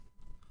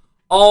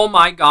Oh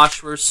my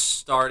gosh, we're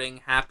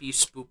starting. Happy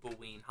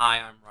Spoopoween. Hi,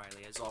 I'm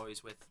Riley, as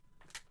always with...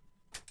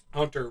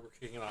 Hunter. We're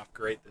kicking off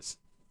great this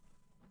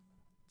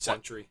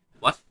century.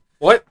 What?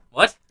 What?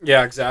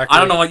 Yeah, exactly. I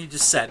don't know what you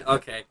just said.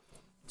 Okay.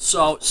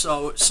 So,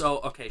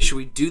 okay, should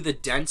we do the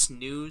dense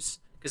news?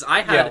 Because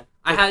I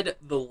had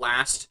the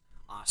last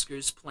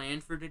Oscars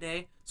planned for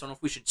today, so I don't know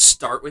if we should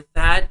start with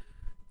that,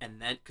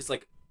 and then, because,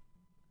 like,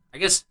 I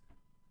guess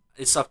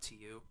it's up to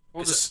you.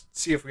 We'll just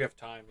see if we have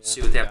time. Yeah.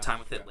 See if we have time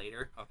with it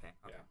later? Okay.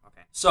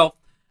 So,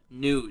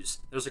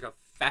 news. There's, like, a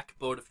feck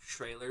boat of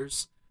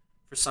trailers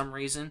for some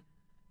reason.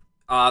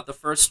 The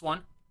first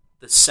one,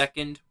 the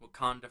second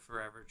Wakanda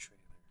Forever trailer.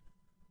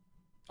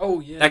 Oh,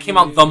 yeah. That came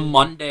out the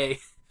Monday,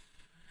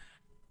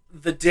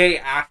 the day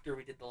after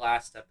we did the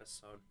last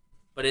episode.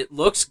 But it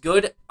looks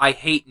good. I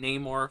hate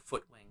Namor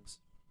foot wings.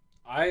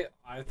 I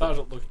thought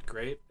it looked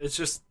great. It's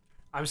just,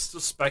 I'm still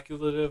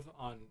speculative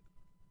on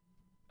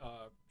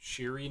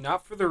Shuri,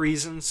 not for the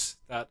reasons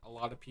that a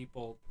lot of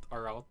people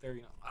are out there.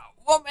 You know,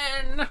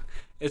 woman!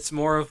 It's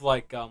more of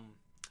like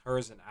her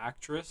as an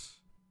actress.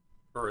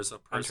 Or as a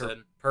person. And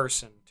her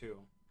person, too.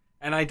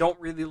 And I don't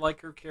really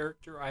like her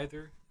character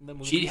either in the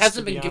movie. She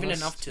hasn't been given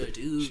enough to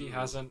do. She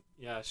hasn't.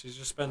 Yeah, she's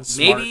just been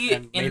smart. Maybe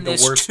and in made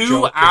this the worst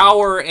 2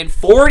 hour and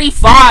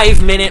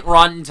 45-minute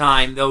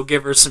runtime, they'll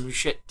give her some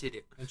shit to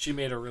do. And she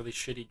made a really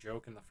shitty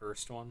joke in the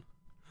first one.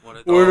 What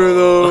are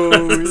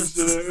those?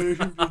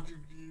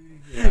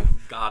 Yeah.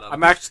 Got him.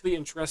 I'm actually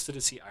interested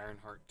to see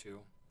Ironheart too.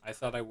 I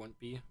thought I wouldn't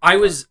be. I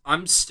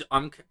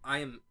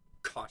am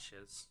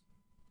cautious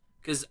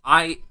because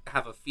I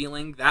have a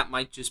feeling that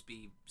might just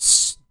be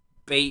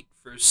bait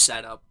for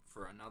setup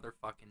for another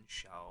fucking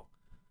show.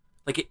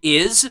 Like it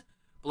is,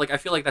 but like I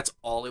feel like that's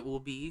all it will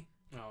be.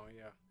 Oh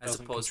yeah,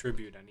 doesn't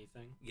contribute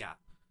anything. Yeah,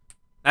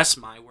 that's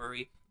my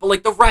worry. But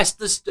like the rest,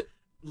 this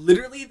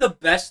literally the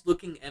best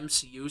looking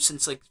MCU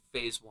since like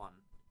Phase 1.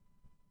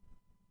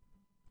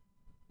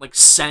 Like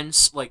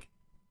since like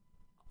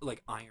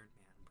Iron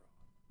Man, bro.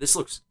 This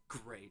looks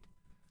great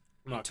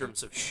in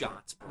terms of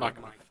shots, bro. I'm not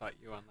gonna fight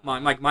you on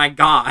that. My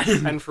God.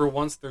 And for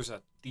once, there's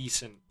a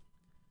decent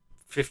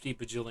 50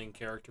 bajillion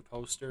character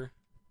poster.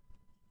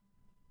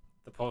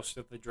 The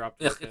poster they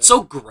dropped. It's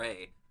so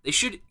gray. They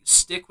should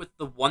stick with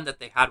the one that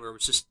they had where it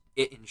was just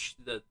it in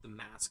the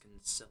mask and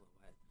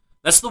silhouette.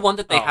 That's the one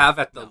that they have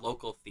at the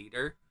local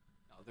theater.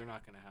 No, they're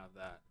not going to have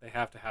that. They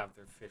have to have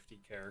their 50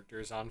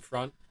 characters on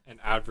front and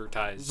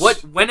advertise.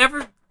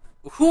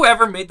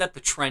 Whoever made that the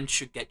trend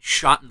should get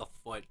shot in the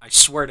foot. I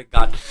swear to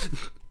God.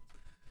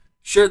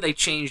 Sure, they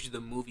changed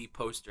the movie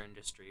poster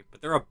industry,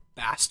 but they're a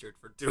bastard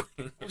for doing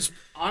it.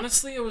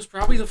 Honestly, it was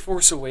probably The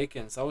Force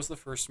Awakens. That was the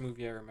first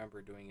movie I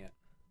remember doing it.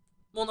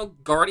 Well, no,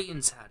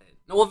 Guardians had it.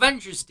 No,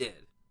 Avengers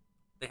did.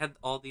 They had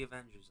all the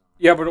Avengers on.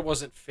 Yeah, but it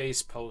wasn't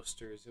face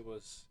posters.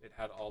 It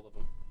had all of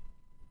them.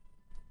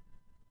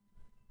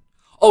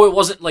 Oh, it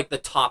wasn't like the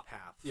top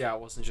half. Yeah,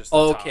 it wasn't just the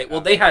top okay, half.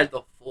 well, they had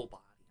the full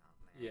body on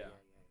there. Yeah.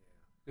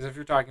 Because if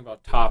you're talking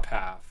about top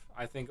half,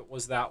 I think it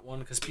was that one,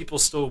 because people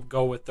still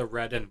go with the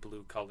red and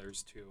blue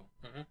colors, too.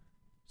 Mm-hmm.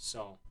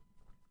 So.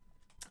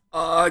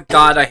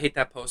 God, I hate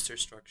that poster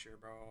structure,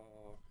 bro.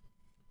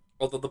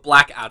 Although the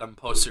Black Adam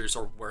posters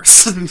are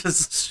worse.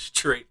 Just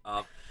straight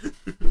up.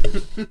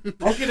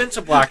 I'll get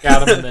into Black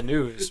Adam in the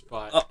news,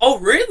 but... oh,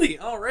 really?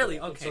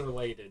 Okay. It's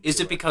related. Is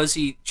it because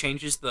he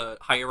changes the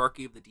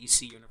hierarchy of the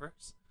DC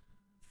universe?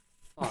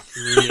 Fuck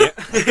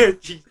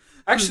me.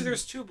 Actually,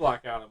 there's 2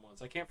 Black Adam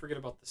ones. I can't forget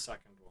about the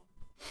second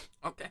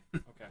one.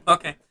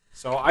 Okay.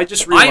 So I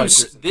just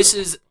realized...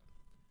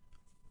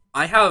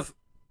 I have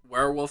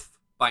Werewolf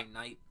by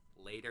Night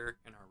later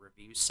in our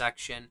review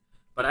section,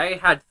 but I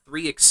had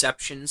 3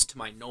 exceptions to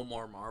my No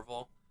More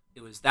Marvel.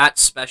 It was that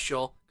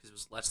special, because it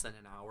was less than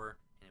an hour,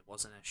 and it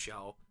wasn't a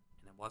show,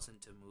 and it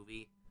wasn't a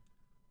movie.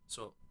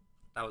 So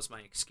that was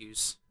my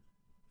excuse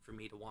for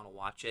me to want to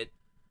watch it.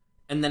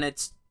 And then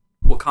it's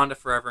Wakanda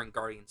Forever and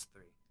Guardians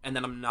 3. And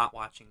then I'm not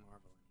watching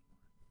Marvel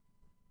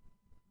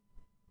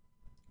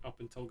anymore. Up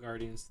until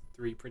Guardians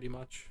 3, pretty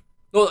much.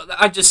 Well,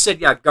 I just said,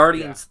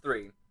 Guardians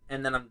 3,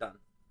 and then I'm done.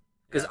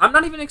 Because I'm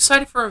not even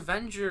excited for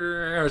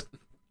Avengers.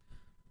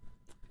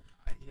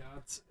 Yeah,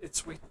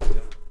 it's weird.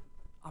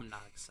 I'm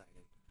not excited.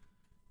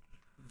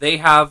 They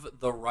have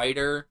the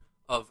writer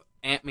of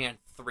Ant-Man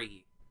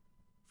 3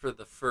 for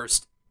the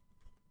first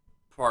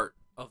part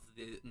of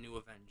the new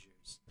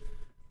Avengers.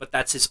 But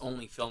that's his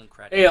only film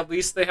credit. Hey, at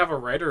least they have a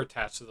writer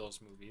attached to those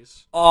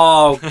movies.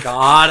 Oh,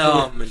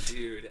 got him,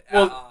 dude.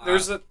 Well,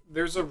 there's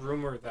a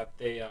rumor that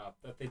they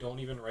don't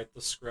even write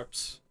the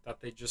scripts,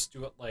 that they just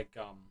do it like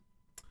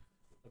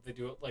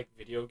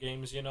video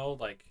games, you know,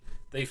 like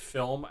they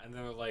film and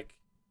they're like,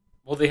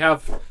 well,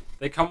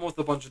 they come with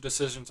a bunch of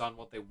decisions on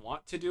what they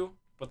want to do,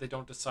 but they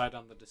don't decide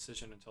on the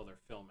decision until they're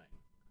filming.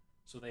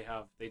 So they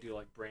do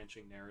like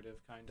branching narrative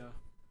kind of,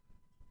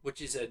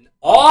 which is an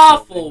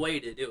awful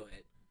way to do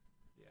it.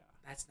 Yeah,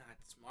 that's not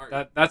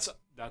smart.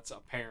 That's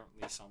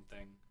apparently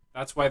something.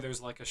 That's why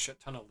there's like a shit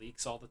ton of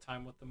leaks all the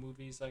time with the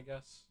movies, I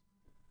guess.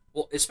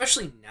 Well,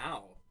 especially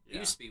now. It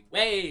used to be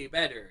way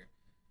better.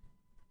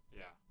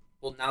 Yeah.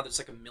 Well, now there's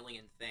like a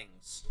million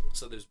things,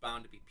 so there's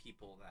bound to be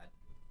people that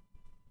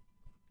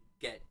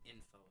get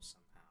info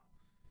somehow.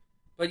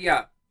 But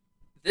yeah,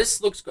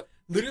 this looks good.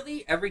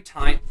 Literally every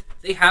time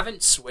they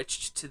haven't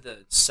switched to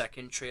the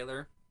second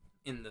trailer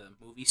in the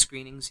movie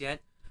screenings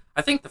yet.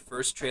 I think the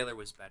first trailer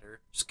was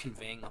better, just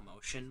conveying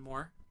emotion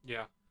more.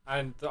 Yeah,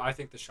 and I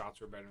think the shots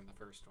were better in the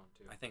first one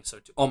too. I think so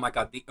too. Oh my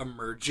god, the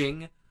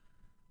emerging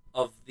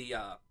of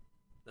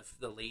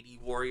the lady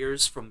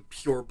warriors from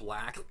pure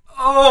black.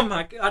 Oh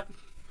my god.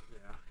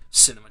 Yeah.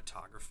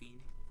 Cinematography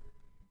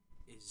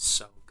is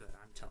so good.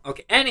 I'm telling.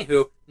 Okay.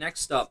 Anywho,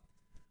 next up,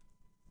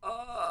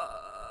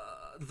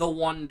 The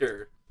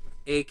Wonder,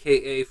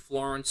 aka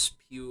Florence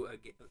Pugh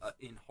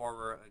in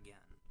horror again.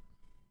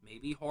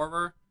 Maybe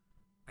horror.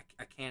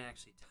 I can't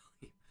actually tell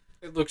you.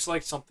 It looks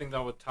like something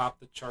that would top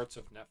the charts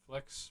of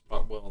Netflix,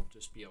 but will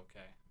just be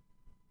okay.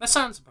 That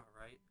sounds about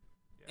right.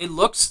 Yeah. It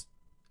looks.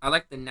 I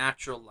like the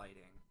natural lighting.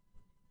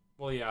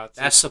 Well, yeah,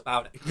 That's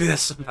about it.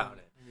 That's about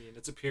it. I mean,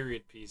 it's a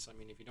period piece. I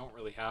mean, if you don't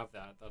really have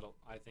that,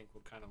 I think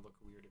will kind of look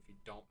weird if you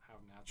don't have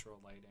natural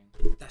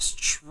lighting. That's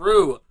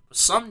true, but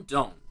some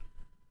don't.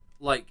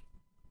 Like,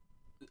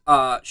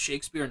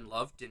 Shakespeare in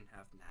Love didn't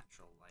have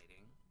natural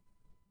lighting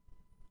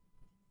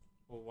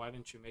Well, why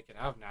didn't you make it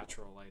have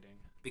natural lighting?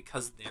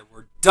 because they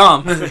were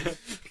dumb.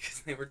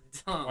 Because they were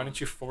dumb. Why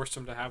didn't you force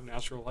them to have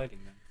natural lighting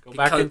then? Go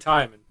Because- back in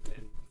time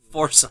and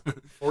force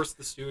them? force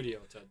the studio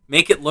to.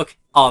 Make it look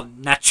all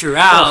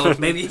natural,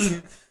 maybe.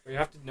 You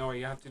have to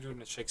you have to do it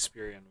in a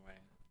Shakespearean way.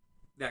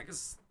 Yeah,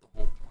 because the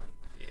whole point.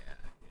 Yeah.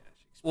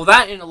 Well,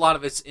 that and a lot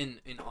of it's in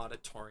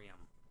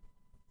auditorium,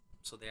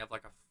 so they have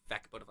like a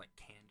feckboat of like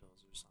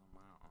candles or something. I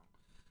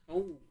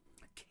don't know. Oh,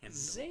 Like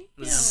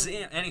candles.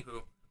 Zam.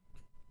 Anywho,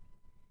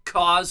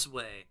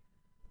 Causeway.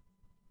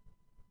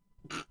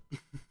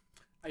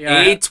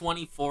 yeah.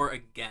 A24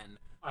 again.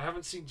 I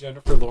haven't seen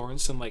Jennifer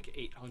Lawrence in like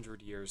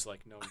 800 years.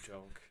 Like, no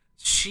joke.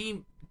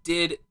 She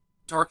did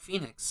Dark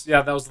Phoenix.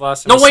 Yeah, that was the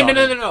last time. No, I wait,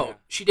 saw no. her.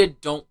 She did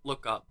Don't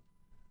Look Up.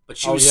 But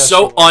she Oh, was yeah,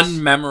 so she was.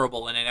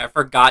 unmemorable in it. I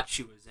forgot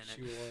she was in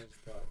She it. was,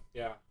 but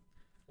yeah.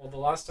 Well, the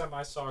last time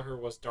I saw her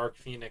was Dark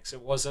Phoenix.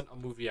 It wasn't a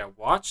movie I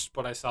watched,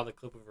 but I saw the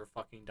clip of her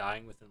fucking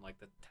dying within like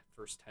the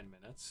first 10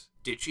 minutes.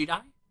 Did she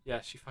die?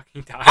 Yeah, she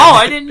fucking died. Oh,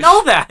 I didn't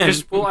know that.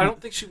 Well, I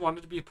don't think she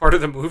wanted to be a part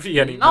of the movie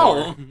anymore.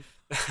 No.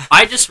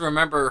 I just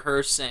remember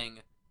her saying,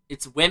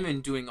 it's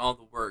women doing all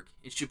the work.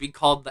 It should be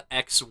called the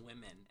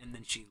X-Women. And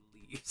then she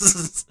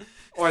leaves.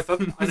 Oh, I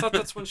thought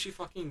that's when she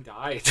fucking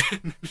died.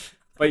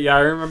 But yeah,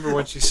 I remember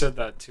when she said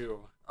that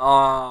too.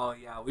 Oh,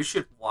 yeah. We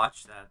should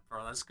watch that,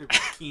 bro. That's good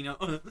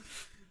keynote.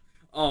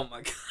 Oh,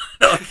 my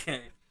God.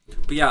 Okay.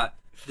 But yeah,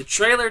 the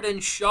trailer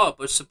didn't show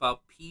up. It's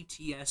about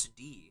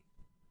PTSD.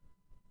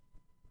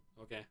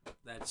 Okay.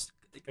 That's...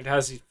 It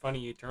has the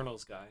funny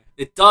Eternals guy.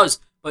 It does,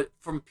 but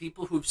from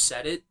people who've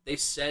said it, they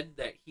said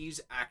that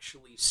he's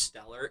actually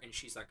stellar, and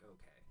she's like,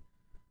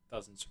 okay.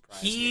 Doesn't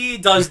surprise me. He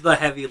does the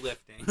heavy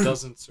lifting.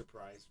 Doesn't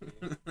surprise me.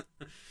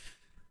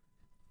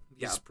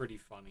 Yeah. He's pretty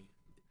funny.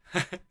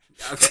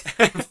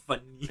 Okay.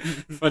 Funny.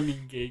 Funny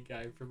gay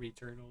guy from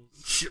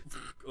Eternals.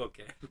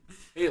 Okay.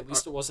 Hey, at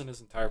least it wasn't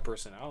his entire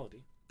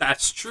personality.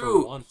 That's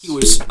true. For once. He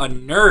was a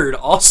nerd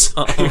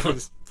also. He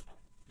was-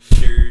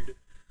 Nerd.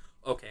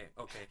 Okay,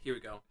 here we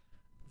go.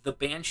 The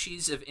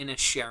Banshees of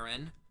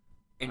Inisherin,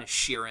 whatever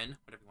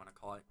you want to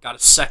call it, got a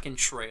second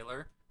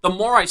trailer. The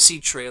more I see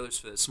trailers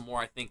for this, the more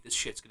I think this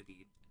shit's gonna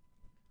be.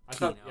 I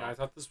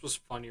thought this was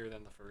funnier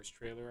than the first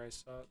trailer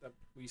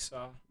we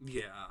saw.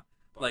 Yeah,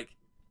 like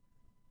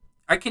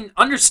I can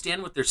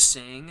understand what they're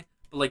saying,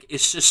 but like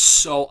it's just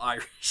so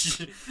Irish.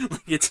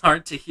 Like it's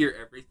hard to hear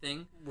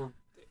everything.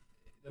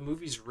 The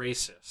movie's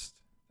racist.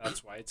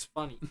 That's why it's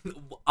funny.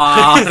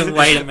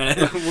 Wait a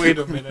minute. Wait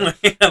a minute.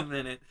 Wait a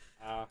minute.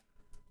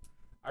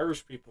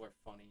 Irish people are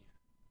funny.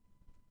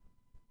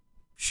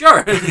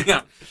 Sure.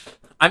 Yeah.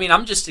 I mean,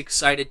 I'm just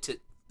excited to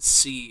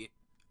see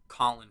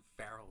Colin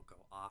Farrell go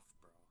off,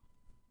 bro.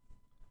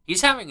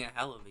 He's having a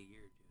hell of a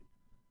year, dude.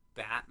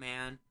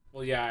 Batman.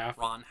 Well, yeah.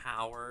 Ron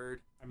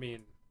Howard. I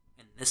mean,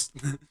 and this.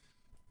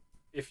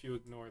 if you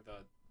ignore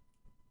the.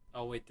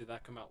 Oh wait, did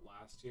that come out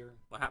last year?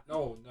 What happened?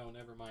 No,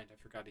 never mind. I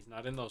forgot. He's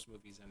not in those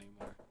movies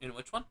anymore. In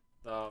which one?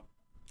 The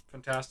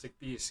Fantastic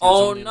Beasts. He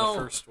was only in the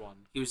first one.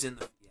 He was in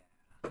the.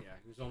 Yeah,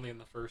 he was only in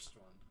the first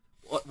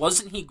one.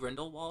 Wasn't he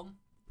Grindelwald?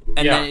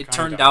 And yeah, then it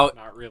turned out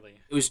not really.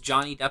 It was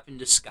Johnny Depp in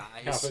disguise.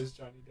 Yeah, it was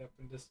Johnny Depp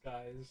in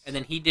disguise. And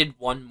then he did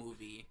one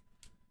movie,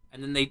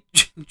 and then they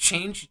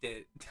changed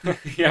it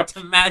yep.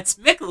 to Mads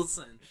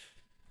Mikkelsen.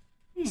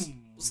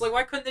 It's like,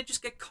 why couldn't they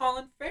just get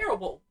Colin Farrell?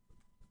 Well,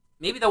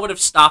 maybe that would have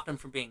stopped him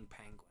from being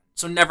Penguin.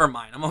 So never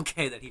mind. I'm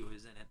okay that he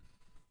was in it.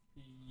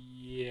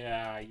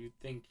 Yeah, you'd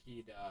think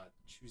he'd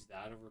choose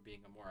that over being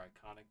a more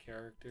iconic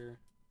character.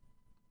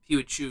 He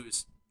would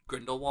choose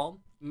Grindelwald?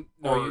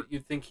 No,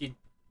 you'd think he'd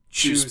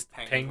choose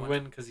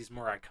Penguin because he's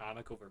more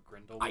iconic over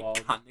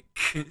Grindelwald.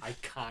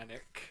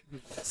 Iconic.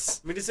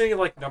 Yes. I mean, isn't he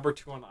like number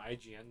 2 on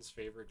IGN's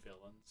favorite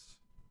villains?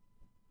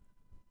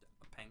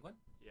 Penguin?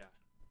 Yeah.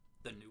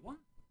 The new one?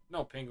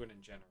 No, Penguin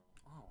in general.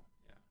 Oh.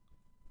 Yeah.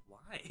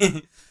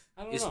 Why?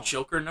 I don't Is know.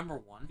 Joker number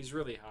 1? He's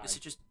really high. Is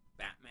it just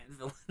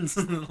Batman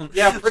villains?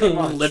 Yeah, pretty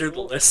much. Litter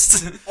the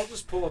list. I'll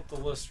just pull up the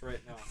list right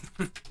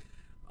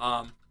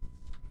now.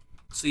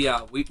 So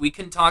yeah, we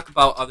can talk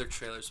about other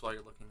trailers while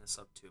you're looking this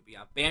up too. But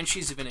yeah,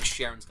 Banshees of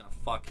Inisherin's gonna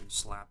fucking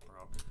slap,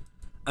 bro.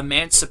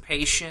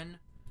 Emancipation,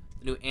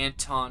 the new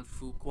Anton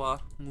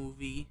Fuqua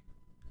movie.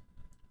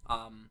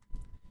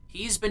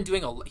 He's been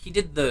doing he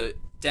did the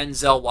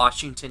Denzel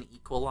Washington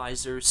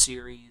Equalizer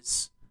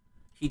series.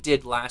 He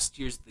did last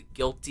year's The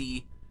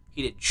Guilty.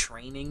 He did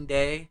Training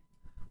Day,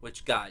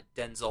 which got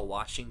Denzel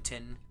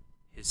Washington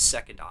his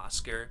second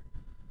Oscar.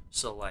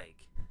 So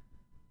like,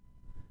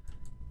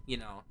 you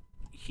know,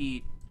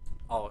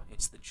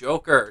 it's the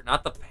Joker,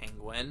 not the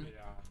Penguin.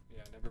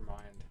 Yeah, never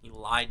mind. He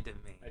lied to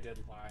me. I did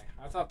lie.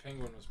 I thought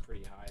Penguin was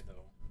pretty high,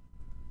 though.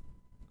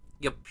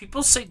 Yeah,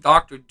 people say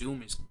Doctor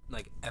Doom is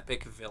like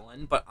epic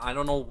villain, but I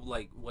don't know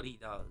like what he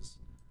does.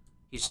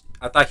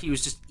 I thought he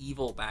was just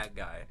evil bad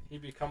guy. He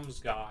becomes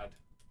God.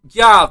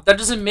 Yeah, that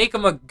doesn't make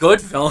him a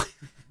good villain.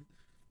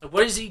 Like,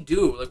 what does he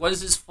do? Like, what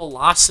is his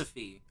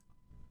philosophy?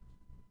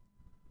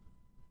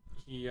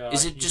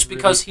 Is it just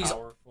because really he's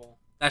powerful?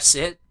 That's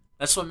it?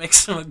 That's what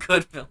makes him a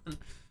good villain.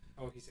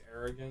 Oh, he's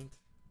arrogant.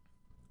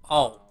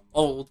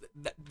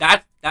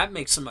 That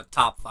makes him a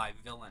top 5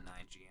 villain.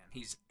 IGN.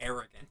 He's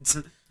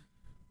arrogant.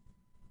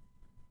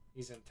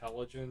 He's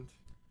intelligent.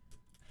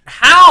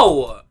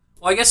 How?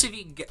 Well, I guess if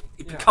he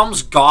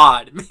becomes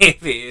God,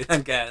 maybe. I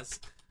guess.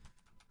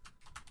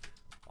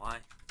 Why?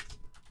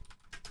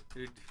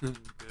 Good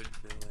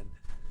villain.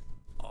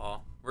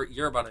 Oh,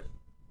 you're about to.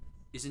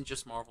 Isn't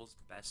just Marvel's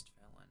best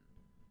villain?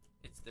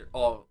 It's their.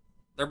 Oh,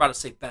 they're about to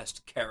say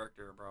best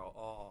character, bro.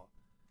 Oh,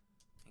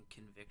 and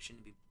conviction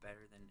to be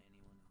better than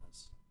anyone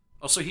else.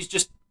 Oh, so he's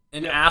just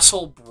an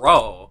asshole,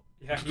 bro.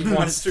 Yeah, he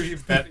wants to be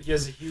better. He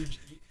has a huge.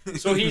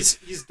 So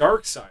he's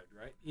dark side,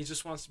 right? He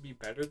just wants to be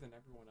better than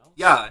everyone else.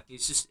 Yeah,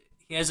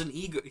 he has an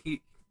ego.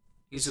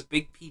 He's a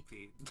big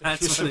peepee.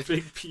 He's a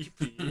big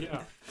peepee.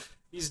 Yeah,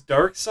 he's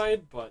dark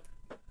side, but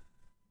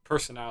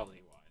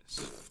personality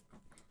wise.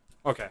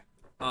 Okay.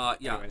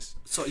 Yeah. Anyways.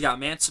 So yeah,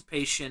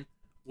 Emancipation.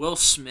 Will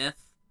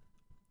Smith.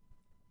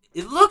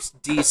 It looks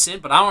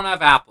decent, but I don't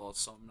have Apple,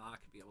 so I'm not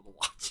gonna be able to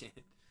watch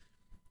it.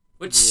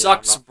 Which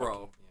sucks,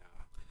 bro.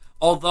 Yeah.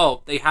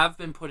 Although they have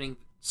been putting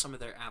some of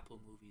their Apple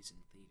movies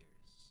in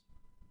theaters.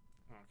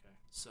 Okay.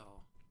 So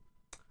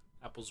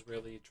Apple's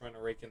really trying to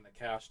rake in the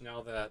cash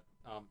now that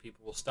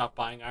people will stop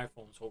buying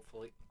iPhones,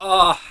 hopefully.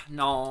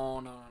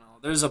 No.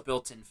 There's a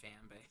built-in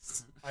fan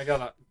base. I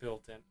got a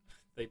built-in.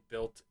 They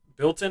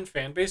built-in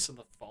fan base in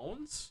the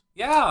phones?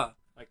 Yeah.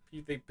 Like,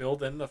 they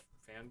build in the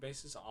fan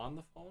bases on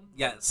the phone?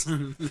 Yes.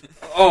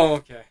 Oh,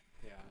 okay.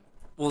 Yeah.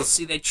 Well,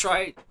 see, they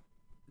try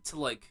to,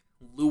 like,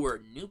 lure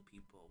new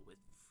people with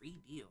free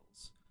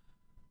deals.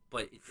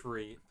 But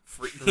free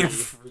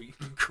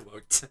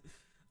quote.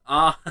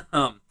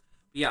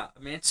 Yeah,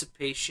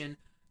 Emancipation.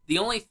 The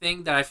only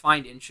thing that I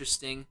find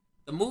interesting,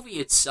 the movie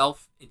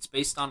itself, it's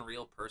based on a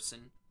real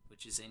person,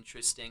 which is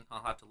interesting.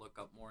 I'll have to look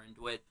up more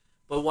into it.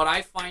 But what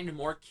I find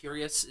more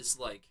curious is,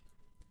 like,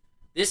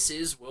 this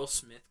is Will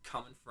Smith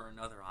coming for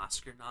another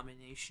Oscar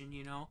nomination,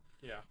 you know?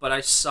 Yeah. But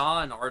I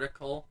saw an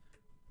article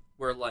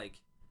where,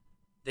 like,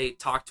 they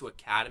talked to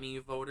Academy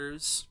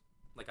voters,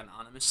 like,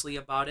 anonymously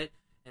about it,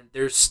 and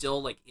they're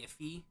still, like,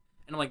 iffy.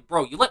 And I'm like,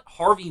 bro, you let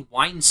Harvey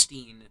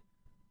Weinstein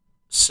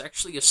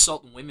sexually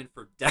assault women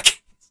for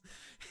decades.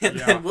 And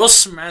then Will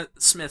Smith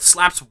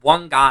slaps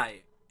one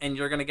guy, and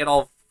you're going to get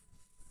all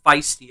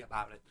feisty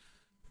about it.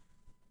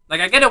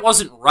 Like, I get it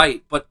wasn't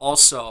right, but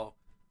also,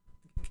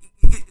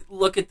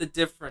 look at the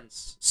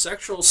difference.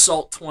 Sexual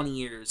assault, 20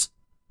 years.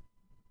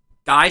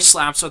 Guy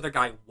slaps other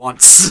guy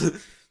once.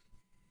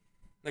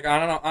 Like,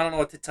 I don't know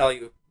what to tell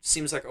you.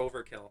 Seems like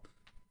overkill.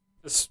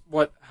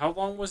 How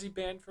long was he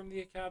banned from the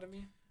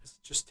Academy? Is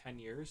it just 10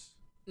 years?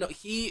 No,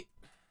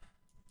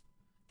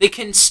 they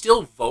can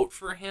still vote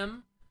for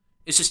him.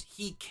 It's just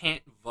he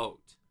can't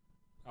vote.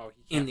 Oh,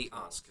 he can't in the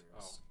vote.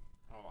 Oscars.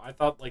 Oh, I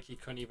thought like he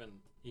couldn't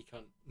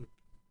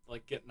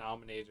like get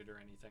nominated or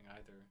anything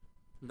either.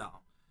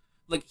 No.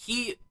 Like,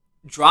 he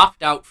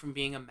dropped out from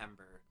being a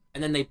member,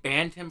 and then they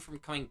banned him from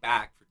coming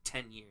back for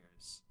 10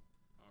 years.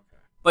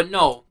 Okay. But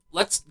no,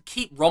 let's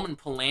keep Roman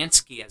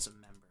Polanski as a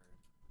member.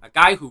 A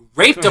guy who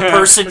raped a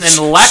person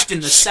and left in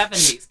the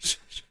 70s.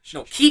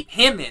 No, keep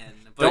him in.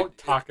 But don't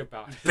talk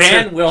about it.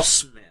 Ban Will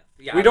Smith.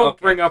 Yeah, we don't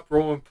bring up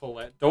Roman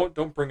Polanski.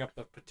 Don't bring up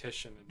the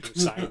petition and who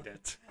signed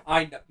it.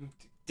 I know.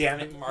 Damn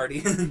it,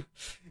 Marty.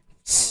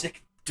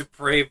 Sick,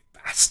 depraved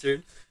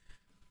bastard.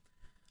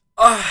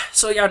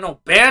 So yeah, no,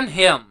 ban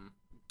him.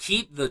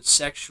 Keep the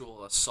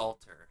sexual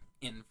assaulter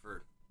in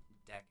for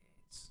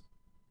decades.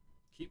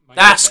 Keep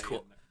That's Bay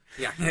cool.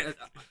 in there. Yeah.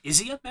 Is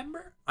he a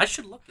member? I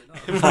should look it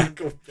up.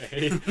 Michael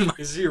Bay.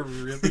 Is he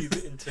really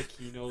into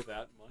Kino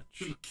that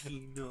much?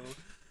 Kino.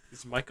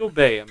 Is Michael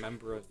Bay a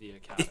member of the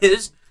Academy?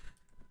 Is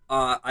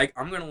I'm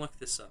gonna look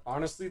this up.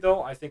 Honestly,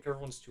 though, I think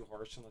everyone's too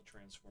harsh on the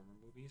Transformer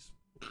movies.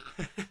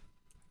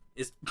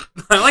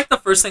 I like the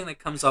first thing that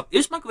comes up.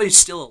 Is Michael Bay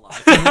still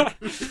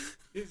alive?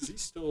 Is he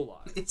still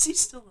alive? Is he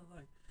still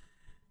alive?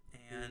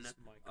 And Who's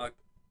Michael?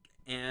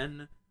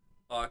 an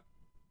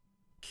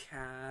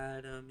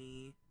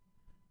Academy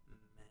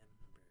member.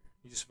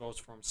 He just votes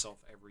for himself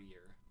every year.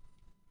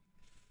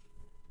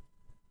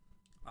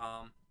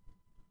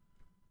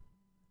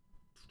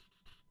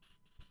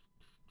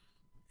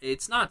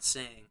 It's not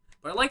saying,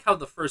 but I like how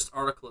the first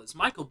article is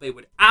Michael Bay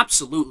would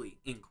absolutely,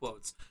 in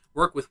quotes,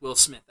 work with Will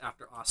Smith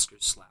after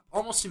Oscar's slap,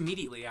 almost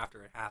immediately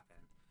after it happened,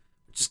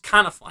 which is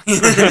kind of funny.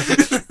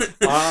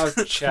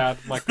 Chad,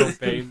 Michael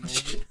Bay.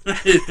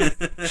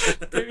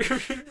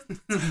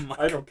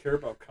 I don't care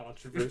about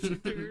controversy.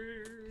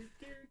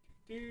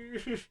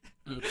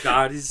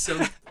 God, he's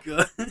so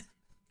good.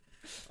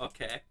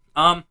 Okay.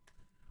 All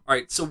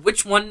right. So,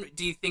 which one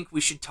do you think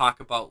we should talk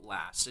about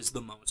last? Is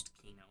the most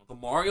Kino, the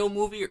Mario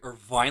movie or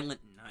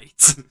Violent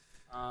Night?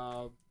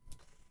 I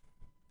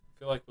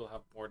feel like we'll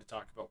have more to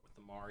talk about with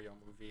the Mario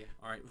movie.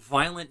 All right.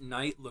 Violent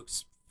Night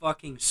looks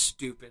fucking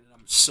stupid, and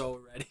I'm so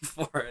ready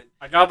for it.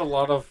 I got a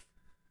lot of.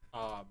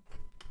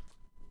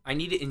 I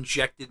need it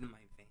injected in my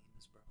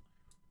veins, bro.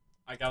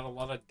 I got a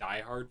lot of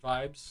Die Hard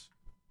vibes.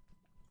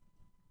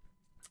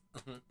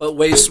 But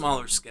way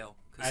smaller scale.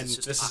 And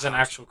this is an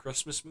actual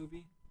Christmas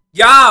movie.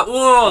 Yeah,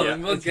 whoa! Yeah,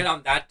 And we'll get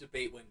on that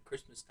debate when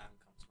Christmas time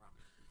comes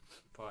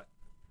around.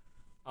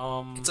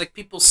 But it's like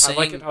people saying.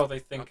 I like it how they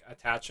think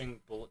attaching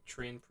Bullet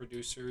Train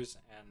producers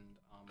and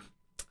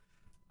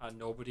a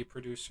Nobody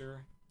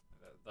producer,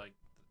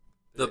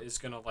 is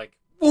gonna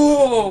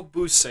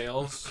boost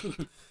sales.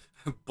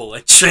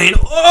 Bullet Train.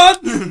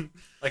 Oh!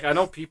 Like I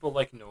know people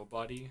like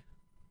Nobody.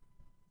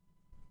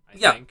 I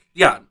think.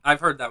 Yeah, I've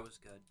heard that was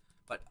good,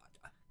 but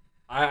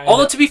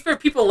although to be fair,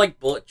 people like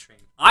Bullet Train.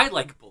 I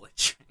like Bullet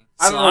Train.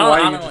 I don't know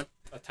why you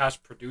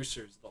attach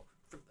producers though.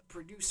 From the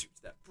producers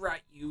that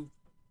brought you,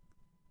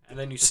 and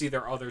then you see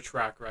their other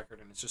track record,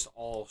 and it's just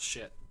all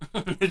shit.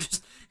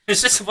 It's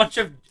just a bunch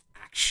of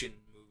action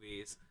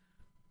movies.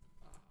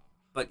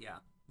 But yeah,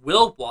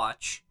 we'll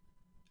watch.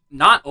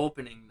 Not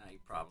opening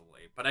night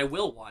probably, but I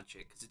will watch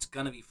it because it's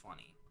gonna be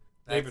funny.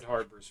 David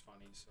Harbour's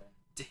funny, so.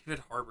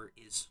 David Harbour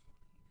is.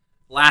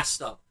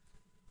 Last up,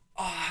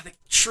 the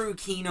true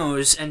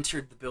Kinos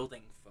entered the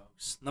building,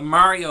 folks. The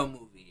Mario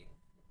movie.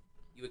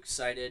 You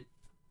excited?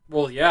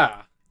 Well,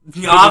 yeah.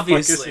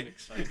 Obviously.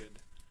 Excited.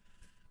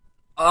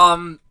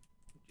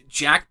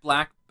 Jack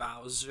Black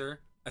Bowser,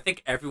 I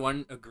think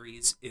everyone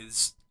agrees,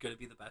 is going to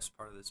be the best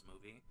part of this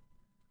movie.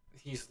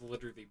 He's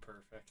literally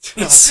perfect.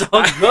 He's so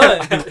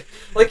good.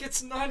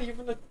 It's not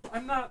even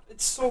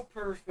it's so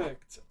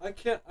perfect. I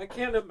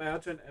can't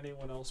imagine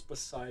anyone else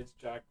besides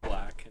Jack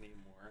Black anymore.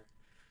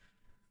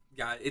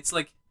 Yeah, it's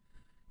like,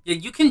 yeah,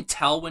 you can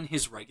tell when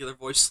his regular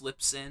voice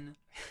slips in.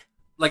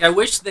 Like, I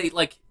wish they,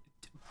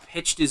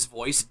 pitched his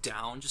voice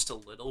down just a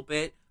little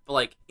bit,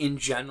 but, in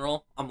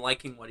general, I'm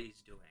liking what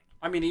he's doing.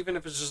 I mean, even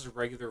if it's just a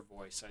regular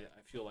voice, I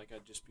feel like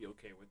I'd just be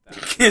okay with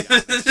that.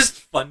 It's just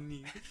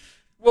funny.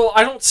 Well,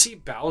 I don't see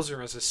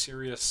Bowser as a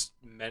serious,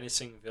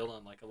 menacing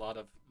villain like a lot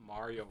of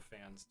Mario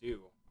fans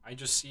do. I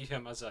just see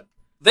him as a...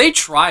 They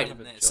tried in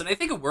this, and I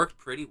think it worked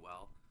pretty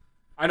well.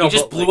 I know, he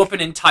just blew up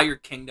an entire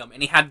kingdom,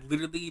 and he had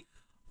literally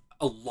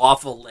a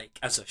lava lake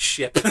as a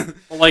ship.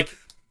 Well,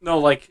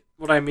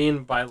 what I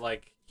mean by,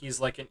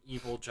 he's like an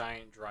evil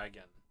giant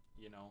dragon,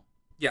 you know?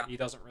 Yeah. He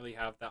doesn't really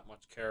have that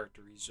much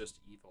character. He's just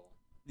evil.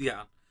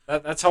 Yeah.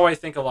 That's how I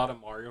think a lot of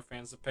Mario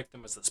fans depict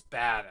him, as this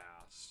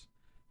badass.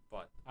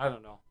 But, I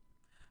don't know.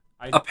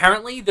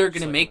 Apparently, they're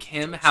going to make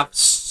him have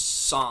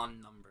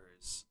song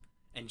numbers.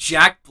 And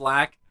Jack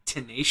Black,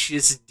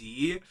 Tenacious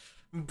D.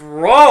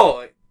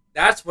 Bro,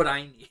 that's what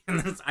I need.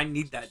 I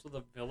need that. So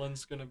the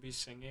villain's going to be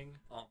singing?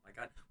 Oh, my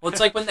God. Well, it's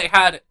like when they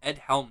had Ed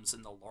Helms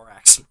in the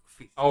Lorax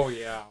movie. Oh,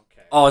 yeah,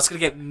 okay. Oh, it's going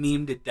to get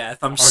memed to death.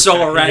 I'm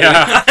so ready.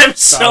 Yeah. I'm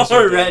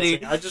so ready.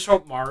 Dancing. I just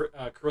hope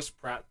Chris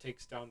Pratt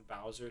takes down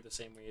Bowser the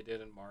same way he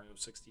did in Mario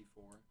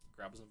 64.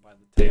 Grabs him by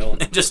the tail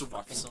and just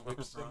fucking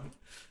whips him.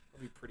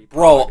 That'd be pretty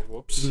bro,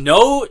 whoops.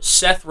 No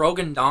Seth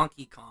Rogen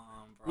Donkey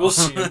Kong, bro. We'll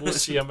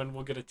see him, and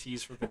we'll get a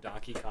tease for the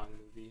Donkey Kong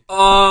movie.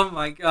 Oh,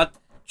 my God.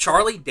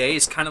 Charlie Day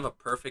is kind of a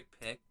perfect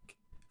pick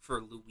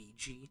for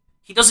Luigi.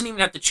 He doesn't even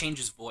have to change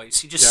his voice.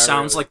 He just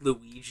sounds like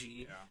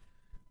Luigi. Yeah.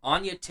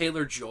 Anya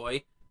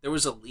Taylor-Joy, there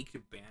was a leaked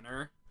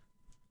banner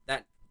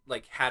that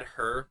had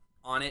her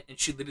on it, and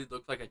she literally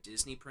looked like a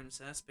Disney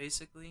princess,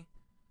 basically.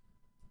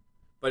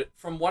 But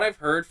from what I've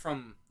heard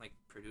from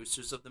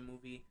producers of the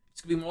movie,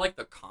 it's gonna be more like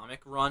the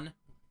comic run,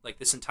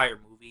 this entire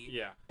movie.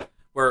 Yeah.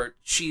 Where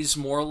she's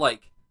more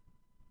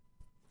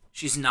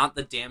she's not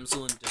the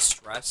damsel in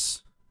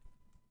distress,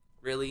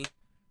 really.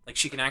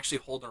 She can actually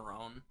hold her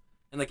own.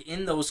 And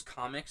in those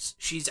comics,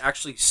 she's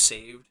actually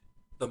saved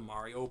the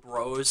Mario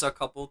Bros a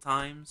couple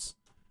times.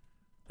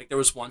 There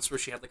was once where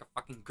she had a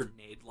fucking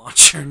grenade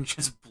launcher and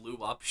just blew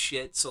up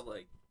shit. So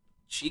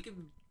she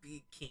can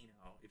be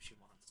Kino if she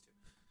wants to.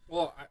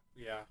 Well,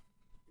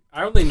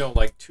 I only know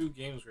 2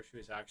 games where she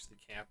was actually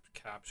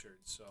captured.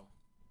 So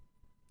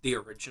the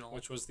original,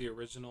 which was the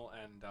original,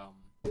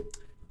 and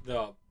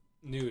the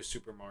new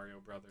Super Mario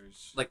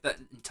Brothers. The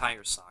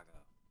entire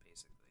saga,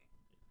 basically.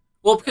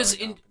 Well, because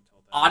growing in up until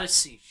then.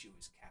 Odyssey she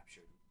was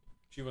captured.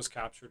 She was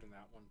captured in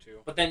that one too.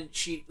 But then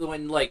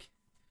when like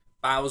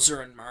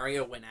Bowser and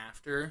Mario went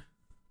after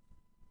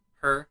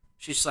her,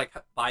 she's just like,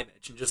 bye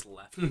bitch, and just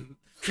left.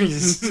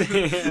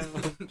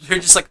 They're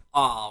just like,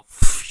 oh,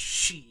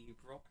 she,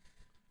 bro.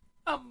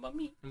 Mamma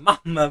mia.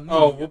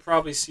 Oh, we'll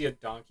probably see a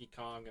Donkey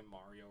Kong and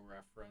Mario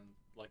reference,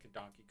 like a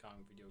Donkey Kong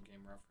video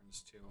game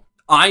reference too.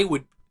 I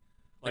would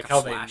Like a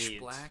how Flash they meet.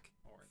 Black.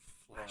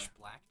 Flash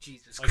Black.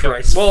 Jesus Like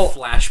Christ.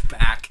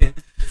 Flashback.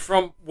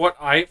 From what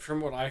I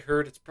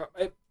heard, it's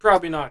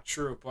probably not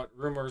true, but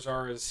rumors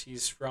are is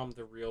he's from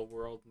the real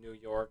world, New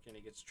York, and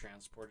he gets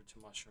transported to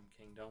Mushroom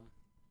Kingdom.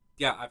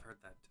 Yeah, I've heard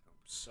that too.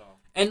 So,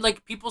 And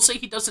like people say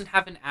he doesn't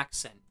have an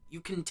accent. You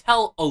can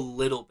tell a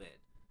little bit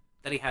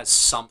that he has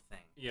something.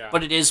 yeah.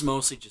 But it is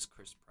mostly just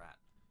Chris Pratt.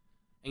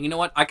 And you know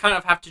what? I kind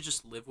of have to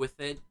just live with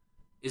it.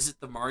 Is it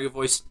the Mario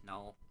voice?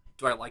 No.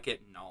 Do I like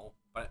it? No.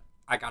 But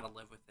I gotta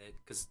live with it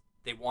because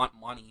they want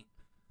money.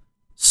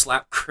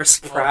 Slap Chris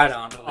Pratt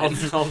onto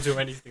it. I'll do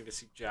anything to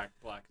see Jack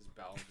Black as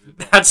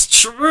Bowser. That's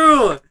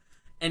true.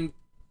 And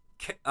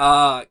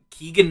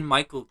Keegan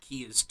Michael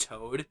Key as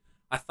Toad.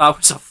 I thought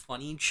was a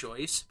funny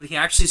choice, but he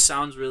actually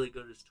sounds really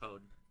good as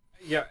Toad.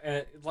 Yeah,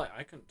 and like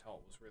I couldn't tell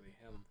it was really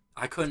him.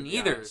 I couldn't To be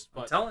either. honest,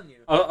 I'm but telling you.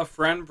 A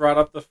friend brought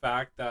up the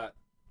fact that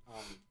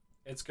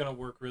it's gonna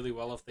work really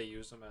well if they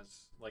use them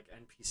as like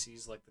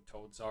NPCs, like the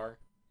Toads are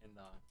in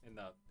the.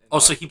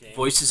 So he game.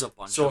 voices a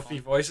bunch. So of if them.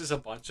 he voices a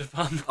bunch of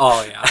them,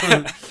 Oh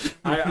yeah.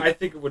 I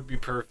think it would be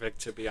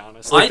perfect, to be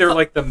honest. Like they're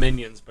like the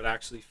minions, but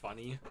actually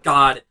funny.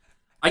 God,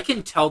 I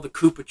can tell the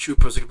Koopa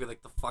Troopas are gonna be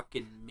like the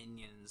fucking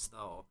minions,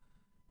 though.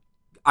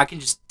 I can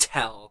just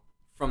tell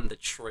from the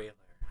trailer.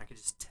 I can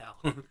just tell.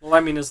 Well, I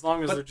mean, as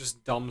long as they're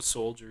just dumb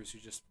soldiers who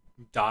just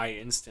die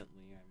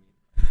instantly. I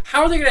mean,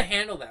 how are they gonna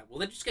handle that? Will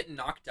they just get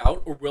knocked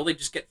out, or will they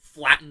just get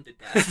flattened to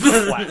death?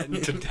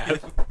 flattened to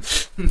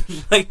death.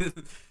 Like,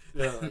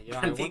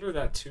 I wonder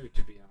that too,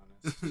 to be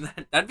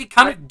honest. that'd be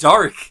kind of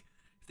dark.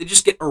 If they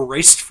just get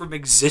erased from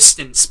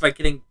existence by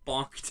getting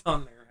bonked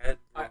on their head.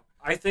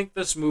 I think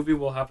this movie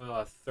will have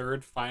a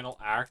third final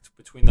act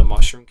between the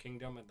Mushroom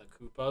Kingdom and the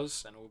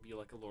Koopas, and it will be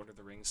like a Lord of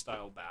the Rings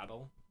style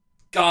battle.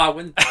 God,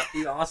 wouldn't that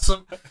be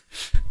awesome?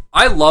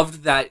 I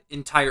loved that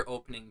entire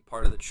opening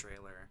part of the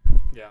trailer.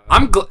 Yeah,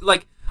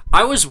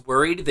 I was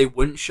worried they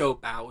wouldn't show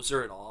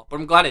Bowser at all, but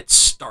I'm glad it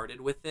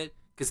started with it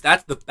because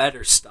that's the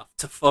better stuff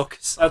to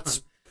focus on.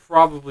 that's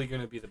probably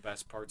going to be the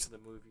best parts of the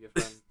movie,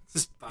 if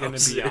I'm going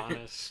to be Bowser.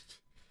 honest.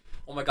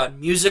 Oh my God,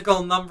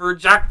 musical number,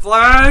 Jack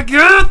Black.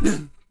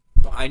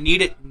 I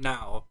need it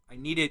now. I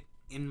need it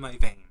in my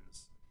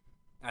veins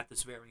at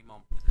this very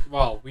moment.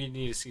 Well, we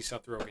need to see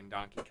Seth Rogen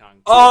Donkey Kong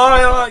too.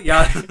 Oh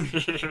yeah.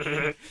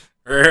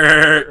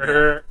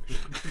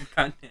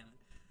 God damn it.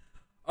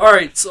 All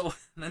right, so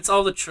that's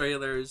all the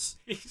trailers.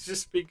 He's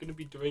just going to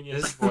be doing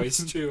his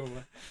voice too.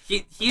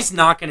 He's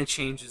not gonna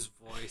change his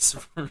voice.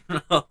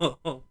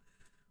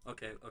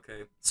 Okay.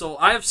 So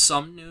I have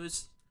some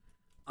news.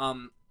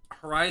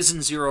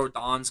 Horizon Zero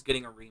Dawn's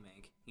getting a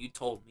remake. You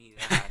told me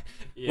that,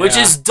 which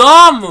is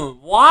dumb.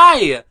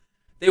 Why?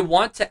 They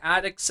want to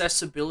add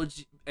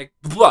accessibility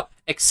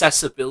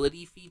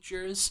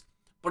features,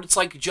 but it's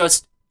like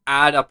just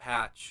add a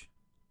patch.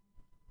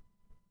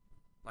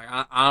 Like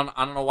I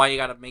don't know why you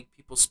gotta make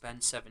people spend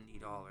 $70.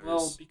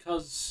 Well,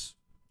 because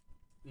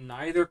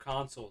neither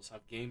consoles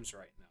have games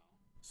right now,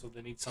 so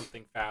they need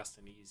something fast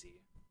and easy.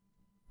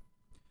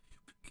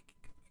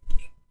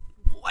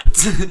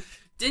 What?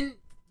 Didn't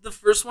the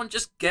first one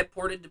just get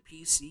ported to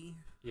PC?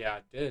 Yeah,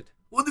 it did.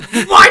 Why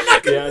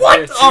not? Yeah, What?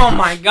 it did. Oh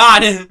my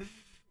God! Yep.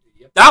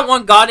 That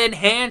one got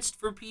enhanced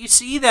for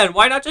PC. Then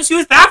why not just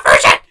use that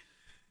version?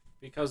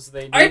 Because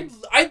they I need...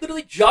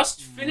 literally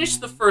just finished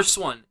the first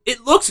one.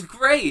 It looks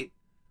great.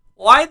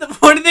 What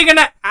are they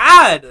gonna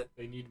add?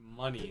 They need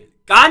money.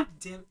 God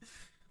damn.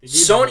 They need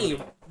Sony.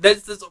 money.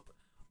 That's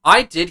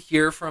I did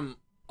hear from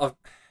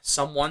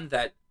someone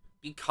that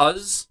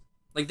because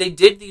like they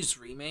did these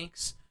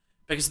remakes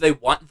because they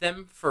want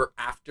them for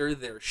after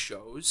their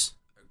shows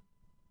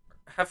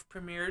have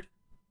premiered.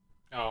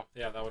 Oh,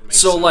 yeah, that would make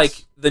So sense.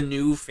 like the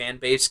new fan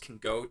base can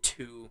go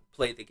to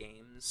play the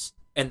games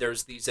and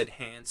there's these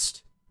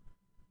enhanced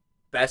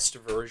best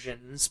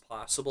versions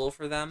possible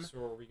for them. So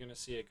are we going to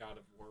see a God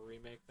of War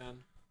remake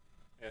then?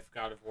 If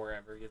God of War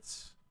ever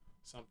gets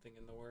something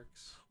in the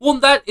works? Well,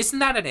 that isn't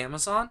that at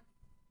Amazon?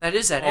 That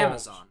is at Oh.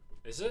 Amazon.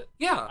 Is it?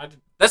 Yeah.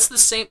 That's the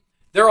same.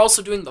 They're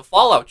also doing the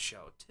Fallout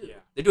show too. Yeah.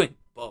 They're doing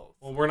both.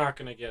 Well, we're not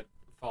going to get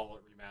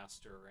Fallout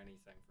Remaster or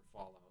anything for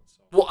Fallout.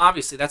 So. Well,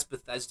 obviously that's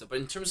Bethesda, but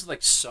in terms of like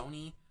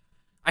Sony,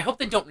 I hope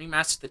they don't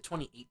remaster the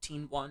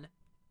 2018 one.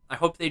 I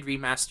hope they'd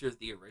remaster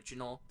the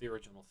original. The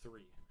original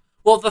 3.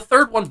 Well, the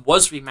third one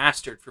was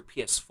remastered for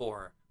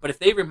PS4, but if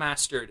they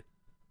remastered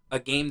a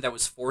game that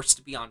was forced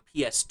to be on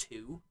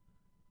PS2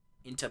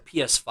 into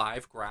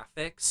PS5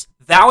 graphics,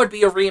 that would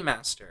be a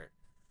remaster.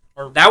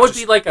 Or That would just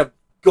be like a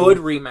good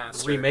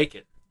remaster. remake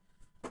it.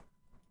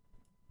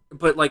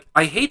 But like,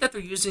 I hate that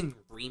they're using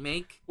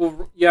remake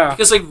Well, yeah.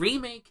 because like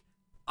remake,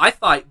 I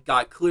thought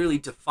got clearly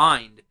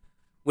defined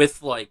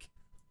with like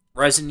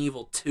Resident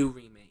Evil 2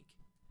 remake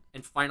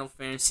and Final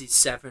Fantasy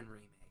 7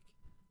 remake.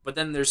 But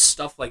then there's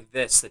stuff like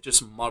this that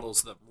just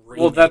muddles the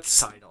remake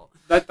title.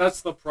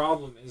 That's the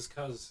problem, is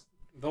because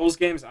those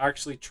games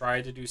actually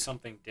try to do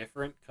something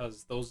different,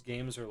 because those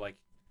games are like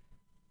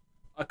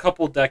a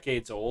couple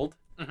decades old.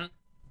 Mm-hmm.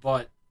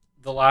 But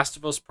The Last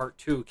of Us Part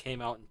 2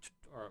 came out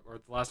or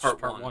The Last of Us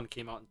Part 1 1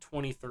 came out in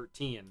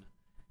 2013.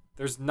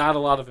 There's not a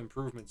lot of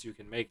improvements you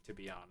can make, to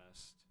be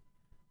honest.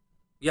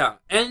 Yeah,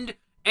 and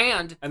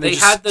they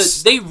had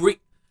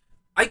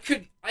I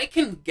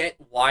can get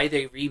why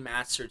they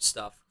remastered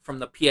stuff from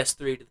the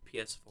PS3 to the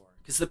PS4,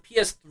 because the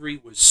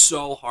PS3 was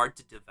so hard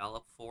to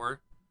develop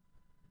for,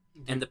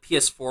 and the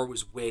PS4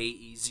 was way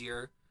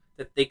easier,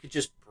 that they could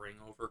just bring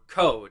over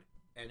code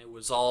and it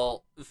was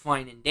all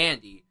fine and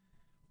dandy.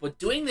 But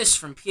doing this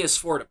from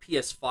PS4 to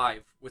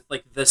PS5 with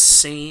like the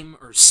same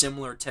or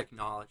similar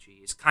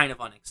technology is kind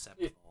of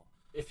unacceptable.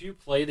 If you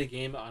played a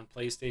game on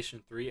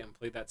PlayStation 3 and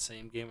played that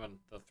same game on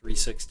the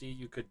 360,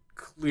 you could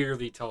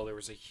clearly tell there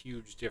was a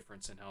huge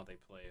difference in how they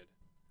played.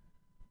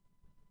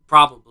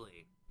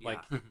 Probably. Yeah. Like,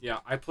 yeah,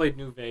 I played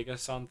New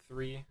Vegas on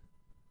the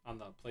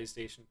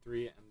PlayStation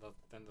 3 and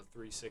then the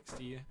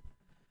 360.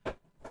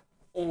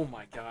 Oh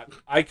my god.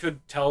 I could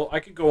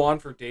go on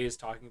for days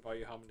talking about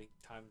how many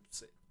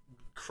times it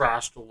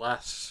crashed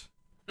less.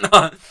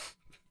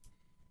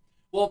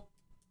 Well,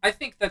 I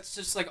think that's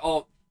just like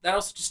all. That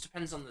also just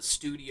depends on the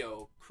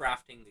studio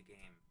crafting the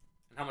game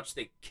and how much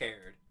they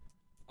cared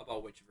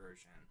about which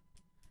version.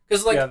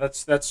 Because like, yeah,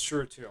 that's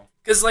true too.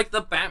 Because like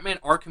the Batman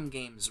Arkham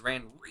games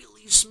ran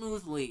really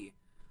smoothly,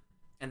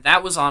 and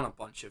that was on a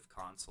bunch of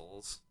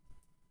consoles.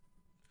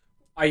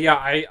 I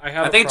have.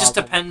 I think it just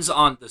depends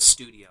on the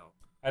studio.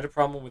 I had a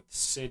problem with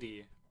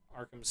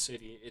Arkham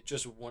City. It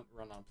just wouldn't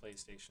run on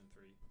PlayStation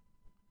 3.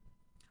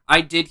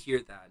 I did hear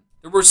that.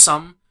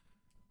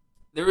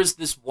 There was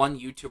this one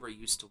YouTuber I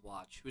used to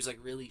watch who's like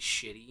really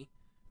shitty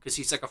because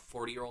he's like a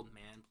 40-year-old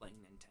man playing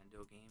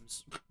Nintendo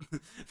games.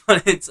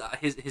 But it's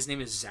his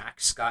name is Zach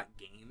Scott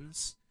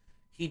Games.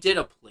 He did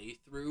a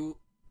playthrough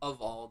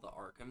of all the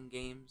Arkham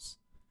games,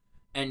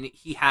 and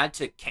he had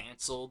to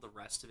cancel the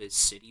rest of his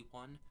City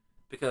one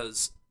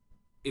because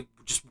it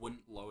just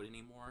wouldn't load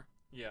anymore.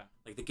 Yeah.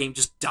 Like the game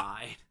just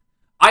died.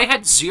 I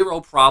had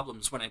zero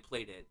problems when I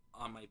played it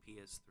on my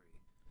PS3.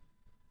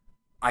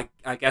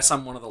 I guess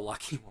I'm one of the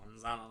lucky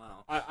ones. I don't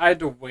know. I had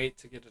to wait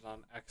to get it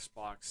on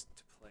Xbox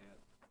to play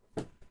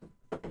it,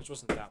 which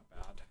wasn't that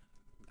bad.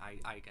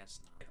 I guess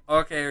not.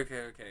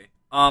 Okay.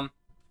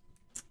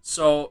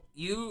 So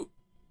you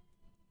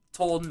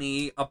told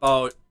me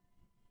about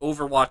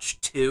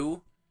Overwatch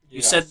 2.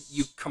 You said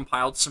you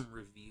compiled some